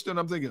register. And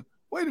I'm thinking,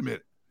 wait a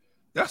minute.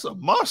 That's a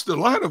monster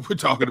lineup we're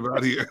talking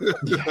about here.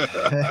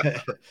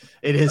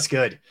 It is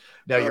good.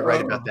 No, you're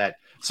right about that.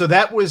 So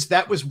that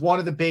was one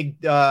of the big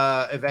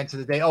events of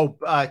the day.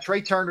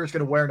 Trey Turner is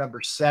going to wear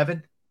number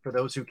 7. For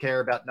those who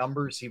care about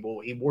numbers, he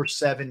wore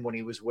 7 when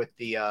he was with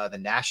the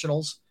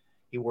Nationals.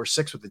 He wore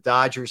 6 with the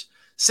Dodgers.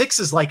 6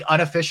 is like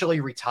unofficially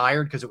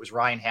retired because it was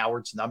Ryan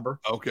Howard's number.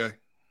 Okay.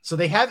 So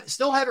they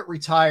still haven't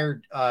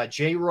retired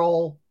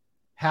J-Roll,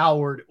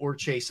 Howard, or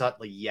Chase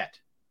Utley yet.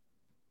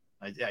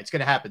 It's going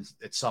to happen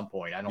at some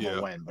point. I don't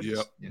know when, but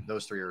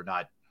those 3 are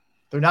not.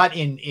 They're not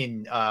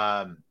in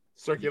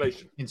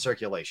circulation. In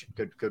circulation.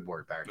 Good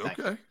word, Barrett.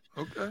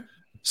 Okay.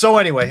 So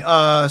anyway,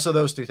 so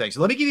those 2 things.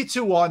 Let me give you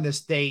 2 on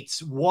this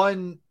dates.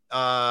 One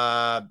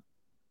not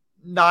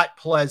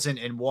pleasant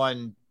and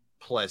one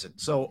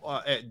pleasant.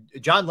 So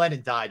John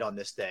Lennon died on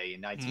this day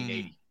in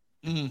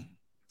 1980.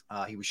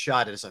 He was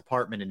shot at his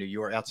apartment in New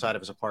York, outside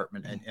of his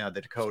apartment in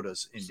the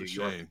Dakotas in New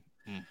York.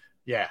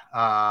 Yeah.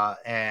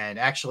 And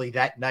actually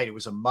that night, it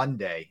was a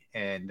Monday.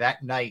 And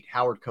that night,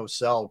 Howard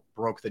Cosell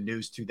broke the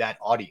news to that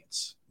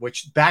audience,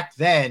 which back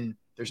then,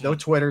 there's no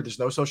Twitter, there's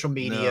no social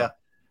media. No.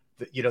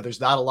 There's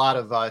not a lot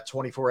of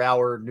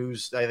 24-hour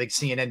news. I think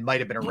CNN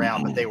might have been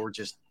around, but they were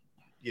just,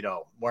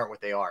 weren't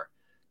what they are.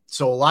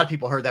 So a lot of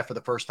people heard that for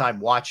the first time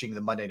watching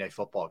the Monday Night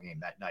Football game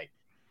that night.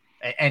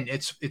 And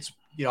it's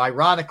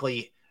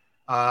ironically,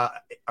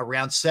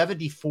 around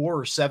 74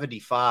 or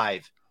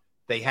 75,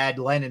 they had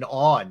Lennon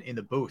on in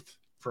the booth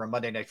for a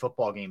Monday Night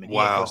Football game, and he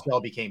and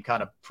Cosell became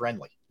kind of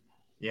friendly.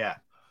 Yeah,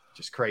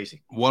 just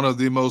crazy. One of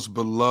the most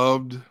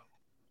beloved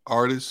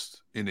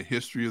artists in the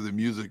history of the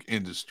music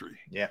industry.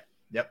 Yeah.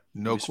 Yep.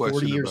 No question.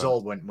 40 years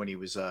old when he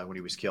was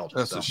killed.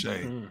 That's a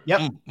shame.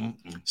 Yep.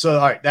 So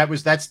all right,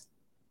 that's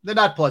the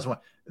not pleasant one.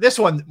 This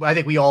one, I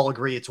think we all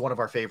agree it's one of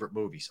our favorite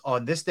movies.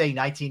 On this day,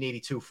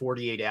 1982,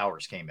 48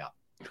 Hours came out.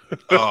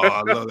 Oh,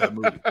 I love that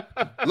movie.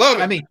 Love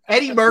it. I mean,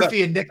 Eddie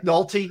Murphy and Nick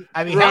Nolte.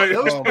 I mean,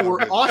 those two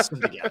were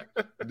awesome together.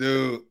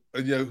 Dude,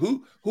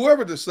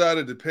 whoever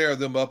decided to pair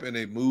them up in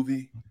a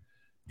movie,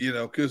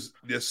 because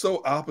they're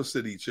so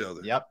opposite each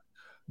other. Yep.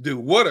 Dude,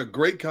 what a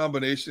great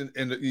combination.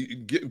 And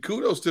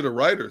kudos to the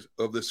writers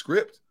of the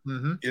script.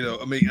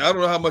 Mm-hmm. I mean, I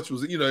don't know how much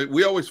was,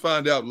 we always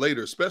find out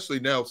later, especially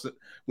now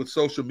with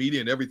social media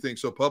and everything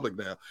so public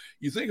now.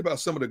 You think about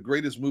some of the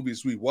greatest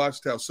movies we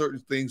watched, how certain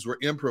things were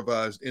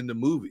improvised in the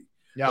movie,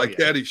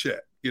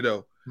 Caddyshack,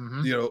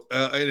 mm-hmm.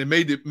 And it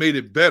made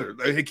it better.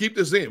 Like, hey, keep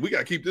this in. We got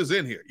to keep this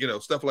in here,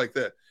 stuff like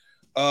that.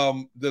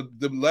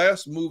 The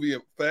last movie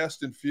of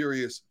Fast and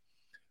Furious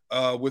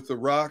with The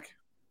Rock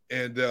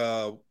and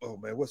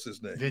what's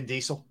his name? Vin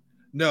Diesel.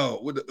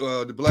 No, with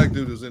the black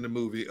dude who's in the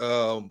movie.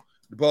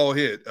 The bald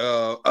head.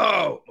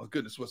 Oh my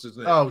goodness, what's his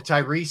name? Oh,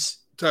 Tyrese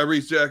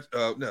Jackson.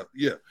 No,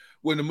 yeah.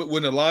 When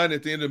the line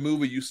at the end of the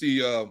movie, you see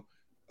The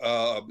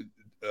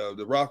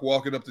Rock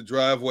walking up the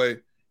driveway,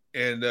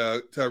 and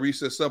Tyrese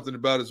says something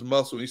about his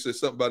muscle. And he says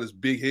something about his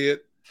big head.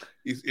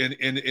 He's in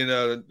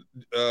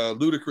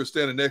Ludacris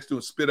standing next to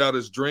him, spit out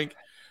his drink.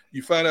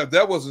 You find out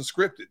that wasn't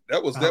scripted.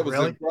 That was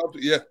really? impromptu.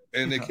 Yeah,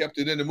 and they kept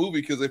it in the movie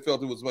because they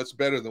felt it was much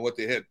better than what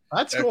they had.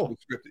 That's cool.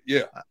 Scripted.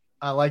 Yeah,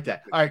 I like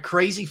that. All right,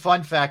 crazy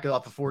fun fact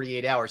about the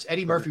 48 Hours.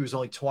 Eddie Murphy was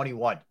only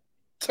 21.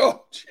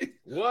 Oh, gee.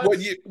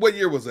 What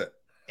year was that?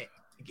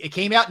 It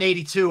came out in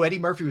 82. Eddie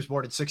Murphy was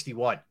born in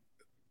 61.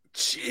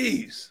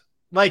 Jeez.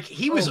 Like,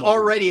 he was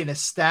already an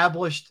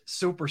established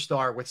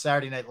superstar with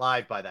Saturday Night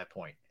Live by that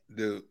point.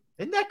 Dude.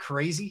 Isn't that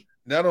crazy?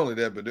 Not only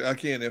that, but I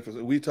can't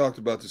emphasize, we talked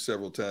about this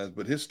several times,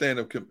 but his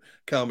stand-up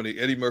comedy,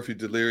 Eddie Murphy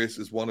Delirious,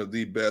 is one of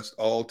the best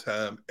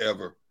all-time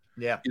ever.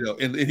 Yeah.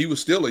 And he was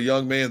still a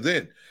young man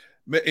then.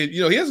 And,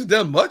 he hasn't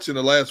done much in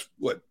the last,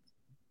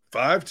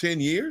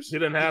 5-10 years? He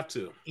didn't have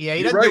to. Yeah,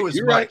 he doesn't do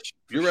as much.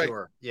 You're right.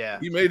 Sure. Yeah.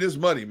 He made his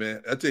money,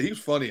 man. I tell you, he was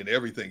funny in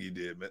everything he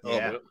did, man.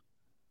 Yeah.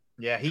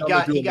 Yeah, he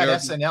got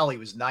SNL. He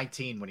was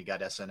 19 when he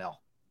got SNL.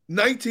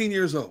 19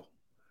 years old.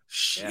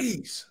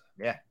 Jeez.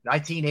 Yeah,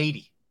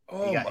 1980.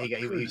 Oh,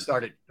 he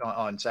started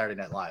on Saturday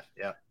Night Live.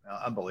 Yeah,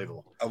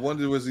 unbelievable. I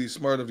wonder, was he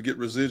smart enough to get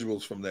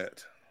residuals from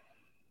that?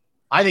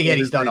 I think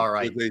Eddie's done all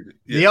right.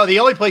 Yeah. The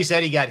only place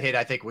Eddie got hit,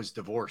 I think, was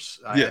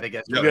divorce. I think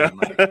that's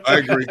I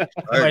agree.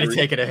 Might have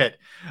taken a hit.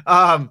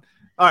 All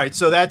right,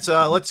 so that's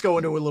let's go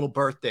into a little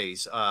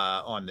birthdays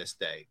on this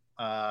day.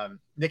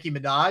 Nicki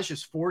Minaj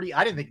is 40.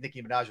 I didn't think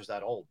Nicki Minaj was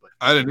that old, but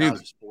I didn't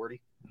either. Is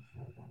 40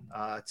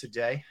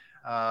 today.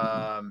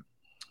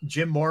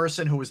 Jim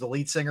Morrison, who was the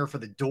lead singer for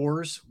The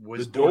Doors,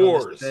 was born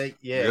on this day.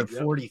 Yeah,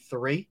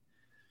 43.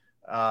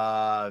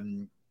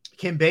 Kim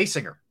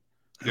Basinger,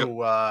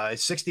 who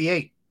is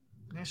 68.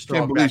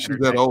 Can't believe she's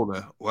that old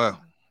now. Wow.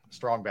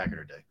 Strong back in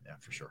her day. Yeah,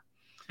 for sure.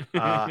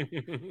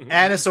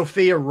 Anna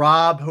Sophia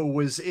Robb, who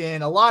was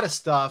in a lot of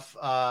stuff.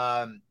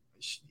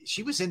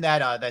 She was in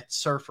that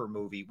surfer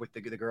movie with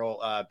the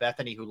girl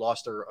Bethany, who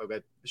lost her,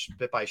 got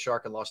bit by a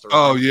shark and lost her.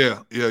 Oh,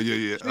 yeah. She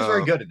was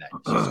very good in that.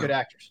 She was a good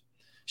actress.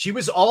 She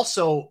was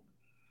also,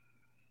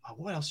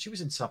 what else? She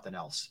was in something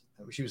else.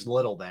 She was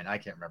little then. I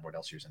can't remember what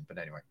else she was in. But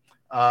anyway,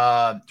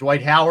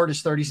 Dwight Howard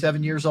is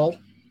 37 years old,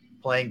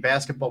 playing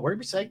basketball. What did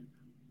we say?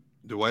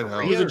 Dwight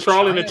Howard. He was in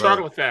Charlie and the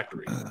Chocolate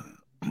Factory.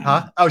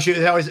 Huh? Oh,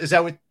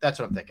 that's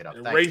what I'm thinking of.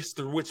 Race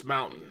through which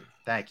mountain?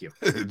 Thank you.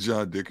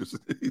 John Dickerson.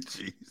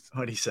 Jeez.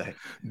 What did he say?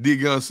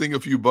 Gunn, sing a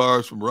few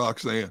bars from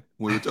Roxanne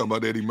when we were talking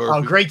about Eddie Murphy.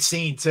 Oh, great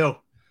scene, too.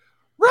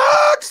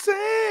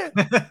 Roxanne,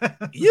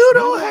 you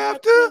don't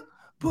have to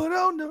put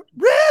on the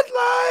red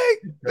light.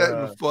 That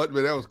was fun,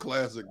 man. That was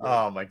classic. Bro.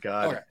 Oh, my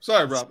God. Right.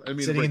 Sorry, Rob. I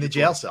mean, sitting in the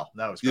jail cell.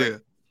 That was great.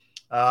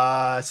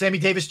 Yeah. Sammy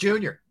Davis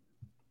Jr.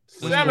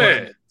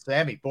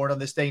 Sammy, born on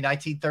this day,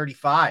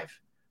 1935.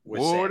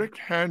 What a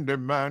candy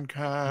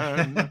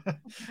mankind.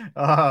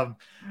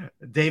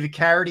 David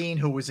Carradine,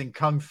 who was in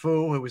Kung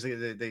Fu, who was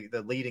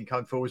the lead in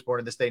Kung Fu, was born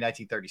on this day,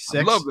 1936.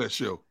 I love that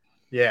show.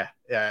 Yeah.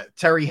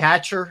 Terry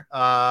Hatcher,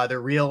 they're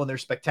real and they're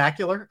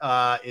spectacular,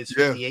 is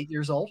 58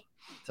 years old.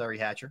 Terry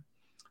Hatcher.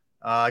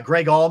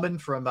 Greg Allman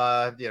from,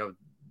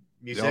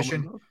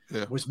 musician,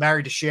 was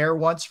married to Cher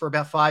once for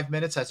about 5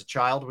 minutes, had a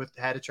child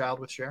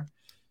with Cher.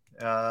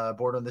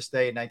 Born on this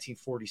day in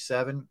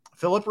 1947.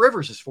 Philip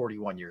Rivers is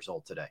 41 years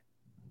old today.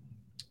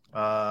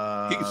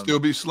 He can still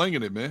be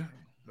slinging it, man.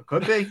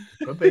 Could be.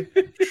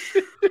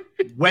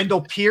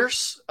 Wendell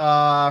Pierce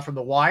from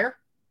The Wire,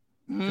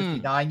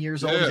 59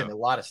 years old. He's in a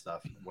lot of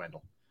stuff,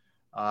 Wendell.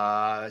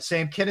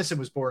 Sam Kinison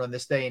was born on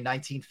this day in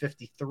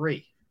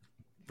 1953.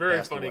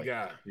 Very funny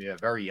guy. Yeah,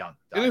 very young.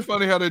 Isn't it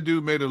funny how that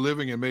dude made a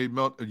living and made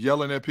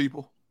yelling at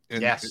people?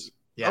 And yes.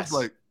 I was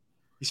like,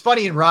 he's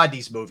funny in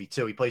Rodney's movie,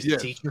 too. He plays the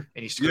teacher,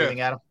 and he's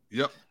screaming at him.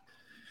 Yep.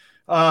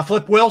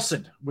 Flip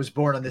Wilson was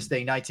born on this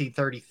day,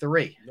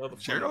 1933.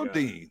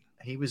 Geraldine.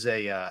 He was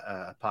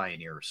a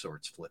pioneer of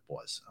sorts, Flip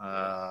was.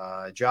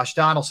 Josh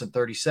Donaldson,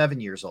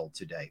 37 years old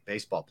today,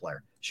 baseball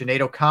player.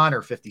 Sinead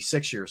O'Connor,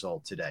 56 years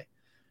old today,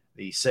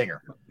 the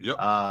singer. Yep.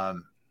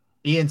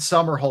 Ian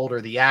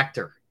Somerhalder, the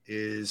actor,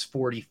 is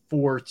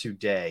 44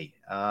 today.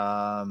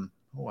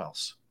 Who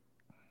else?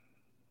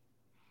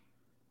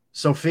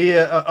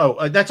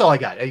 Sophia. That's all I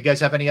got. You guys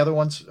have any other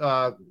ones?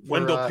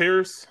 Wendell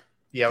Pierce.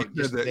 Yeah,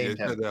 just named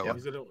him.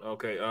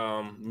 Okay.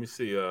 Let me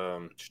see.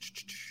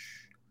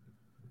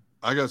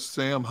 I got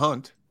Sam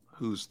Hunt,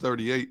 who's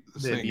 38,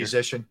 the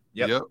musician.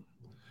 Yep.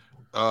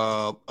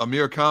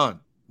 Amir Khan,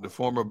 the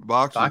former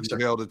boxer who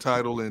held the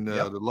title in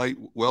the light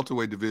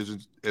welterweight division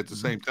at the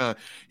same time.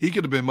 He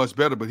could have been much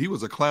better, but he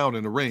was a clown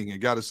in the ring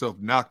and got himself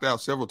knocked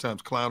out several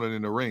times clowning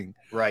in the ring.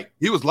 Right.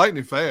 He was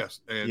lightning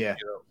fast, and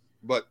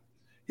but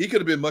he could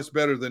have been much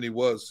better than he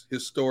was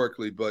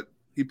historically, but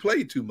he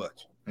played too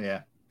much.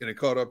 Yeah. And it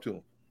caught up to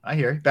him. I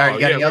hear you. Barrett, you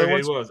got any other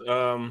ones? He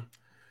was.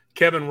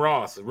 Kevin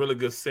Ross, a really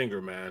good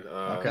singer, man.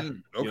 Okay.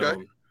 You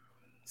know,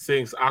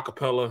 sings a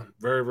cappella.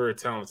 Very, very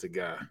talented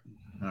guy.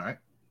 All right.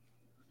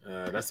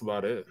 That's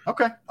about it.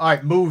 Okay. All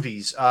right.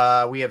 Movies.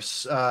 We have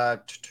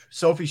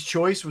Sophie's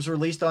Choice was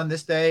released on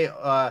this day in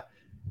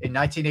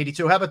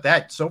 1982. How about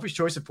that? Sophie's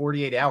Choice in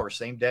 48 hours,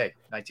 same day,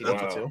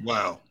 1982.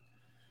 Wow.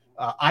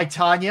 I,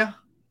 Tonya,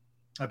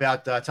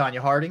 about Tonya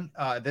Harding,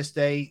 this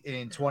day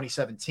in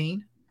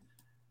 2017.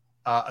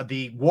 I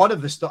think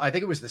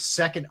it was the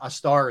second A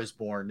Star Is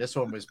Born. This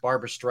one was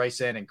Barbara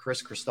Streisand and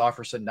Chris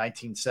Christopherson,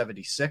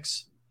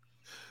 1976.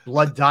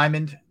 Blood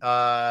Diamond,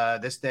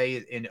 this day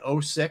in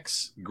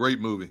 2006.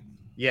 Great movie.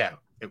 Yeah,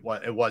 it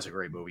was a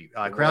great movie.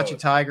 Crouching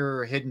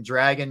Tiger, Hidden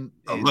Dragon.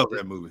 I love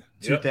that movie.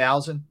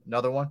 2000,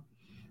 another one.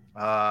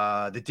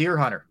 The Deer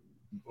Hunter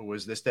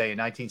was this day in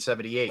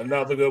 1978.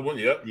 Another good one.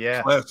 Yep.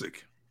 Yeah.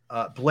 Classic.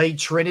 Blade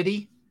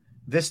Trinity,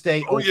 this day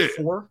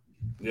 2004.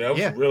 Yeah, it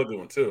was a real good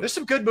one too. There's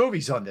some good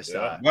movies on this.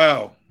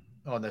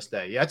 On this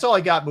day. Yeah, that's all I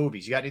got.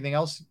 Movies. You got anything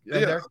else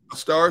there? A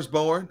Star Is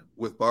Born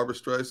with Barbara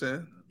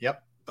Streisand.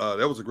 Yep.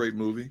 That was a great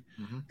movie.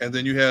 Mm-hmm. And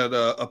then you had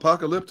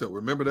Apocalypto.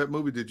 Remember that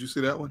movie? Did you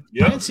see that one?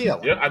 Yeah, I didn't see that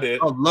one. Yeah, I did.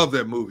 I love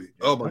that movie.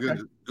 Oh my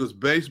goodness! It was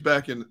based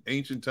back in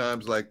ancient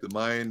times, like the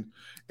Mayan,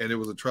 and it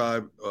was a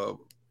tribe of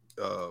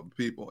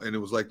people, and it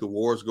was like the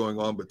wars going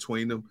on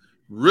between them.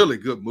 Really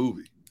good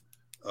movie.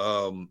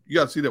 You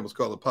got to see that. It was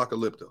called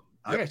Apocalypto.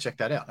 I gotta check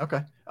that out.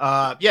 Okay.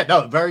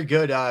 Very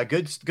good.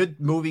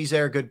 Good movies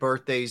there. Good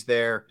birthdays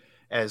there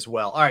as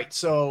well. All right.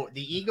 So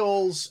the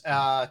Eagles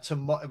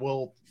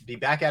will be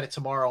back at it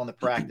tomorrow on the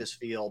practice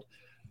field.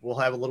 We'll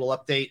have a little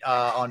update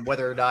on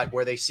whether or not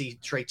where they see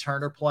Trey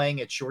Turner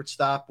playing at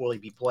shortstop. Will he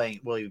be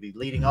playing? Will he be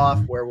leading off?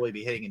 Where will he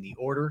be hitting in the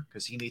order?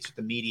 Because he meets with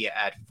the media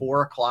at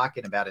 4:00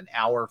 in about an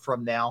hour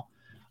from now.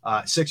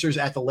 Sixers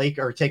at the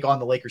Lakers take on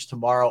the Lakers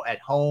tomorrow at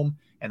home.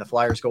 And the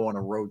Flyers go on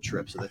a road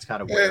trip, so that's kind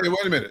of weird. Hey,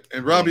 wait a minute.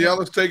 And Robbie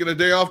Ellis taking a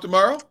day off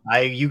tomorrow?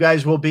 You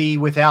guys will be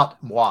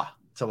without moi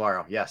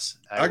tomorrow. Yes,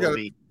 I got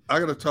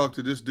to talk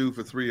to this dude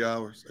for 3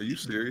 hours. Are you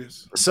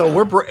serious? So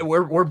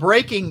we're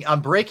breaking. I'm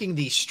breaking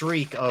the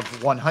streak of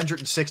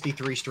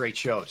 163 straight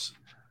shows.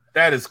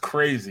 That is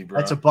crazy, bro.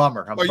 That's a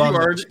bummer. You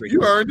earned it.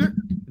 You earned it.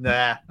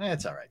 Nah,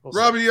 that's all right.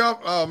 Robbie,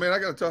 oh man, I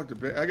got to talk to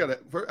Barrett. I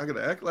got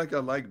to act like I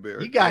like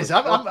Barrett. You guys,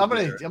 I'm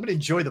gonna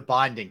enjoy the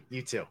bonding.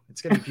 You two,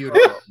 it's gonna be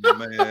beautiful,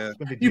 man.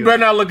 You better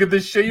not look at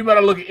this shit. You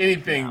better look at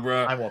anything,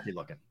 bro. I won't be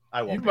looking.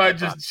 You might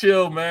just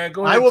chill, man.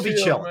 Go ahead. I will be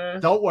chill. Man.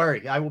 Don't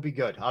worry. I will be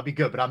good. I'll be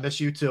good, but I'll miss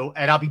you too,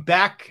 and I'll be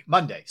back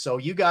Monday. So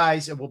you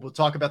guys, we'll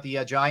talk about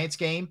the Giants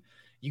game.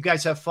 You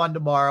guys have fun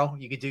tomorrow.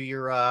 You can do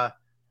your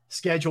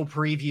schedule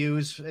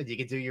previews. You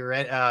can do your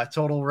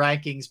total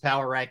rankings,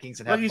 power rankings,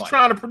 and have fun. He's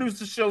trying to produce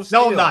the show.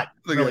 No, I'm not.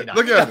 Look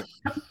at it.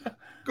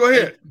 Go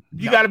ahead.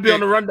 You got to be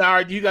on the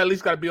rundown. You at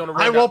least got to be on the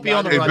rundown. I won't be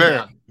on the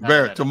rundown.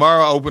 Barrett,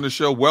 tomorrow I open the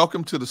show.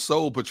 Welcome to the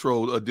Soul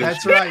Patrol edition.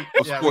 That's right.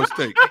 Of Sports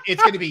Take.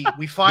 It's going to be.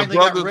 We finally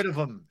got rid of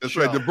them. That's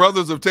right. The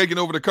brothers have taken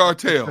over the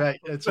cartel.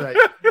 That's right.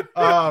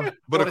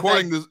 But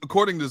according to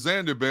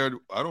Xander, Barrett,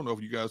 I don't know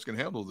if you guys can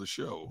handle the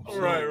show. So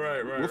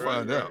right. We'll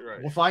find out.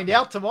 We'll find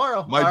out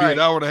tomorrow. Might be an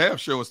hour and a half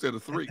show instead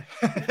of 3.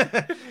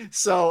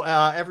 So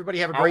everybody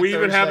have a great. Are we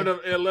Thursday. even having an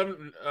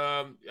 11?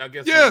 I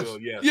guess. Yes. We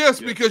will. Yes,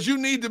 because you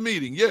need the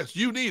meeting. Yes,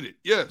 you need it.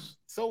 Yes.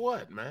 So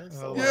what, man?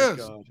 Yes.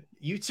 God.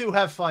 You two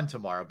have fun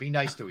tomorrow. Be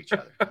nice to each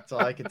other. That's all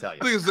I can tell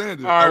you. Look at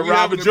Xander. All right,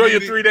 Rob, enjoy your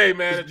 3-day,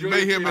 man. Enjoy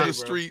mayhem in the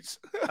streets.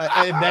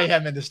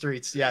 Mayhem in the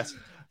streets, yes.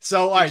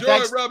 So, all right.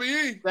 Thanks, Robbie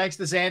E. Thanks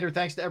to Xander.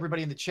 Thanks to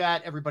everybody in the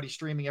chat, everybody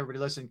streaming, everybody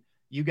listening.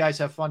 You guys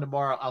have fun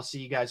tomorrow. I'll see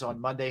you guys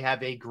on Monday.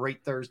 Have a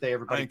great Thursday,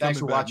 everybody. Thanks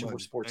for watching more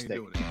Sports Take.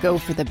 Go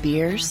for the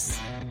beers.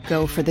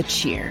 Go for the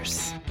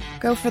cheers.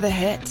 Go for the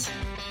hit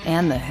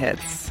and the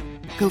hits.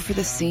 Go for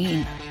the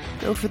scene.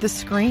 Go for the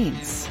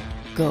screens.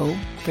 Go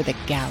for the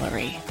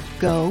gallery.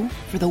 Go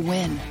for the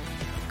win.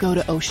 Go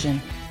to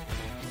Ocean.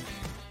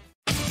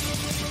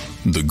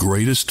 The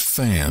greatest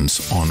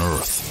fans on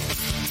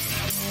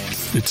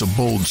earth. It's a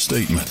bold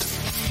statement,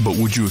 but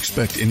would you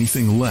expect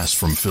anything less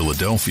from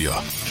Philadelphia?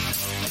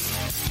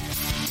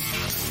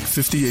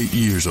 58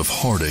 years of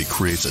heartache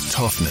creates a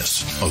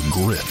toughness, a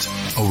grit,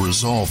 a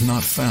resolve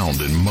not found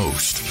in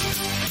most.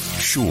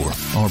 Sure,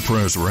 our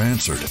prayers were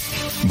answered,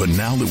 but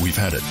now that we've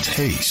had a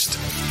taste,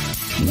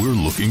 we're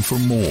looking for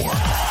more.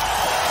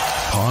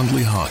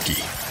 Pondley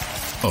Hockey,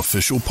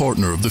 official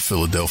partner of the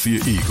Philadelphia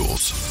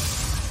Eagles.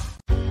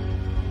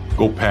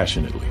 Go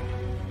passionately.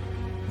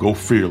 Go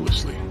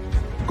fearlessly.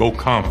 Go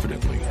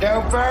confidently.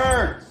 Go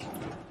Birds!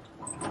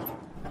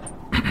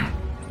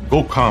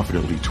 Go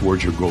confidently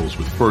towards your goals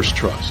with First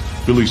Trust,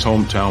 Philly's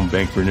hometown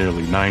bank for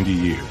nearly 90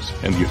 years,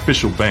 and the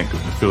official bank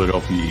of the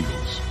Philadelphia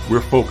Eagles.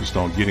 We're focused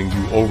on getting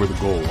you over the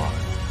goal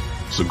line.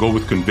 So go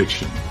with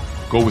conviction,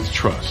 go with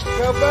trust,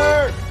 Go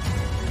Birds!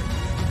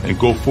 and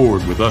go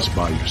forward with us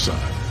by your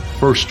side.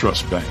 First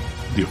Trust Bank,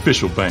 the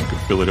official bank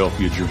of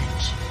Philadelphia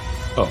dreams.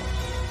 Oh,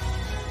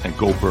 and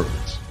go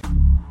Birds.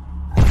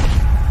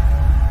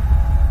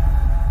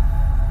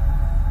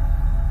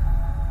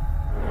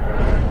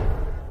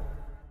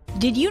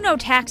 Did you know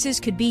taxes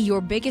could be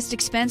your biggest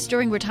expense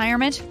during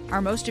retirement?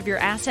 Are most of your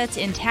assets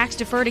in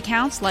tax-deferred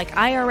accounts like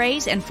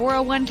IRAs and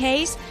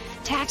 401ks?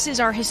 Taxes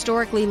are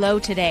historically low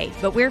today,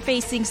 but we're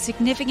facing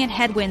significant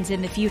headwinds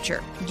in the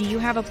future. Do you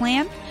have a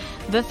plan?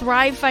 The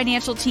Thrive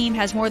Financial team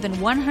has more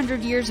than 100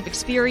 years of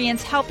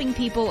experience helping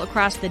people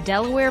across the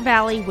Delaware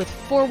Valley with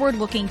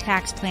forward-looking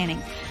tax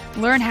planning.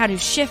 Learn how to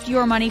shift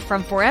your money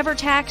from forever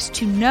tax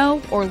to no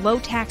or low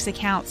tax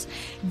accounts.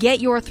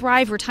 Get your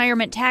Thrive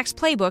Retirement Tax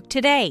Playbook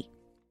today.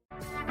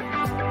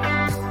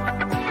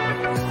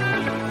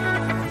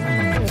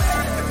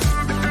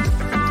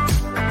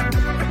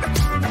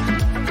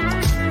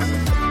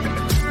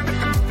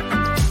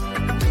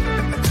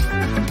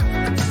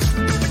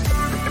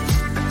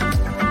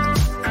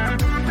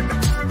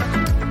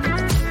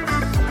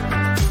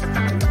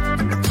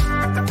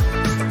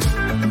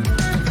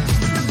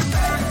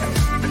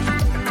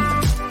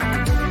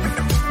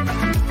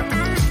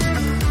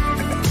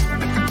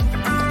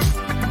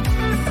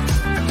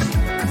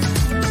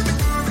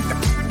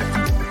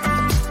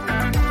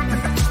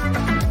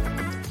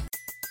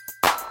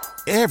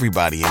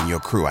 Everybody in your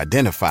crew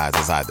identifies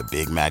as either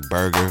Big Mac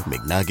Burger,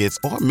 McNuggets,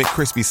 or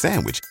McCrispy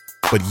Sandwich.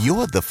 But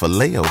you're the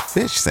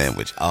Filet-O-Fish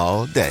Sandwich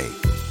all day.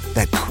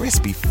 That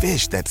crispy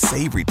fish, that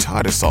savory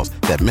tartar sauce,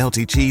 that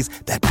melty cheese,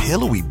 that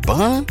pillowy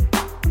bun.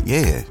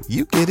 Yeah,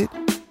 you get it.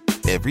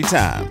 Every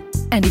time.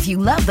 And if you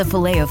love the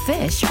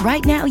Filet-O-Fish,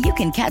 right now you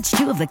can catch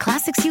two of the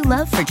classics you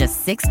love for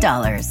just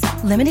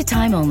 $6. Limited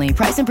time only.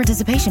 Price and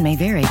participation may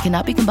vary.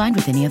 Cannot be combined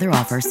with any other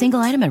offer. Single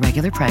item at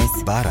regular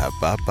price.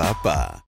 Ba-da-ba-ba-ba.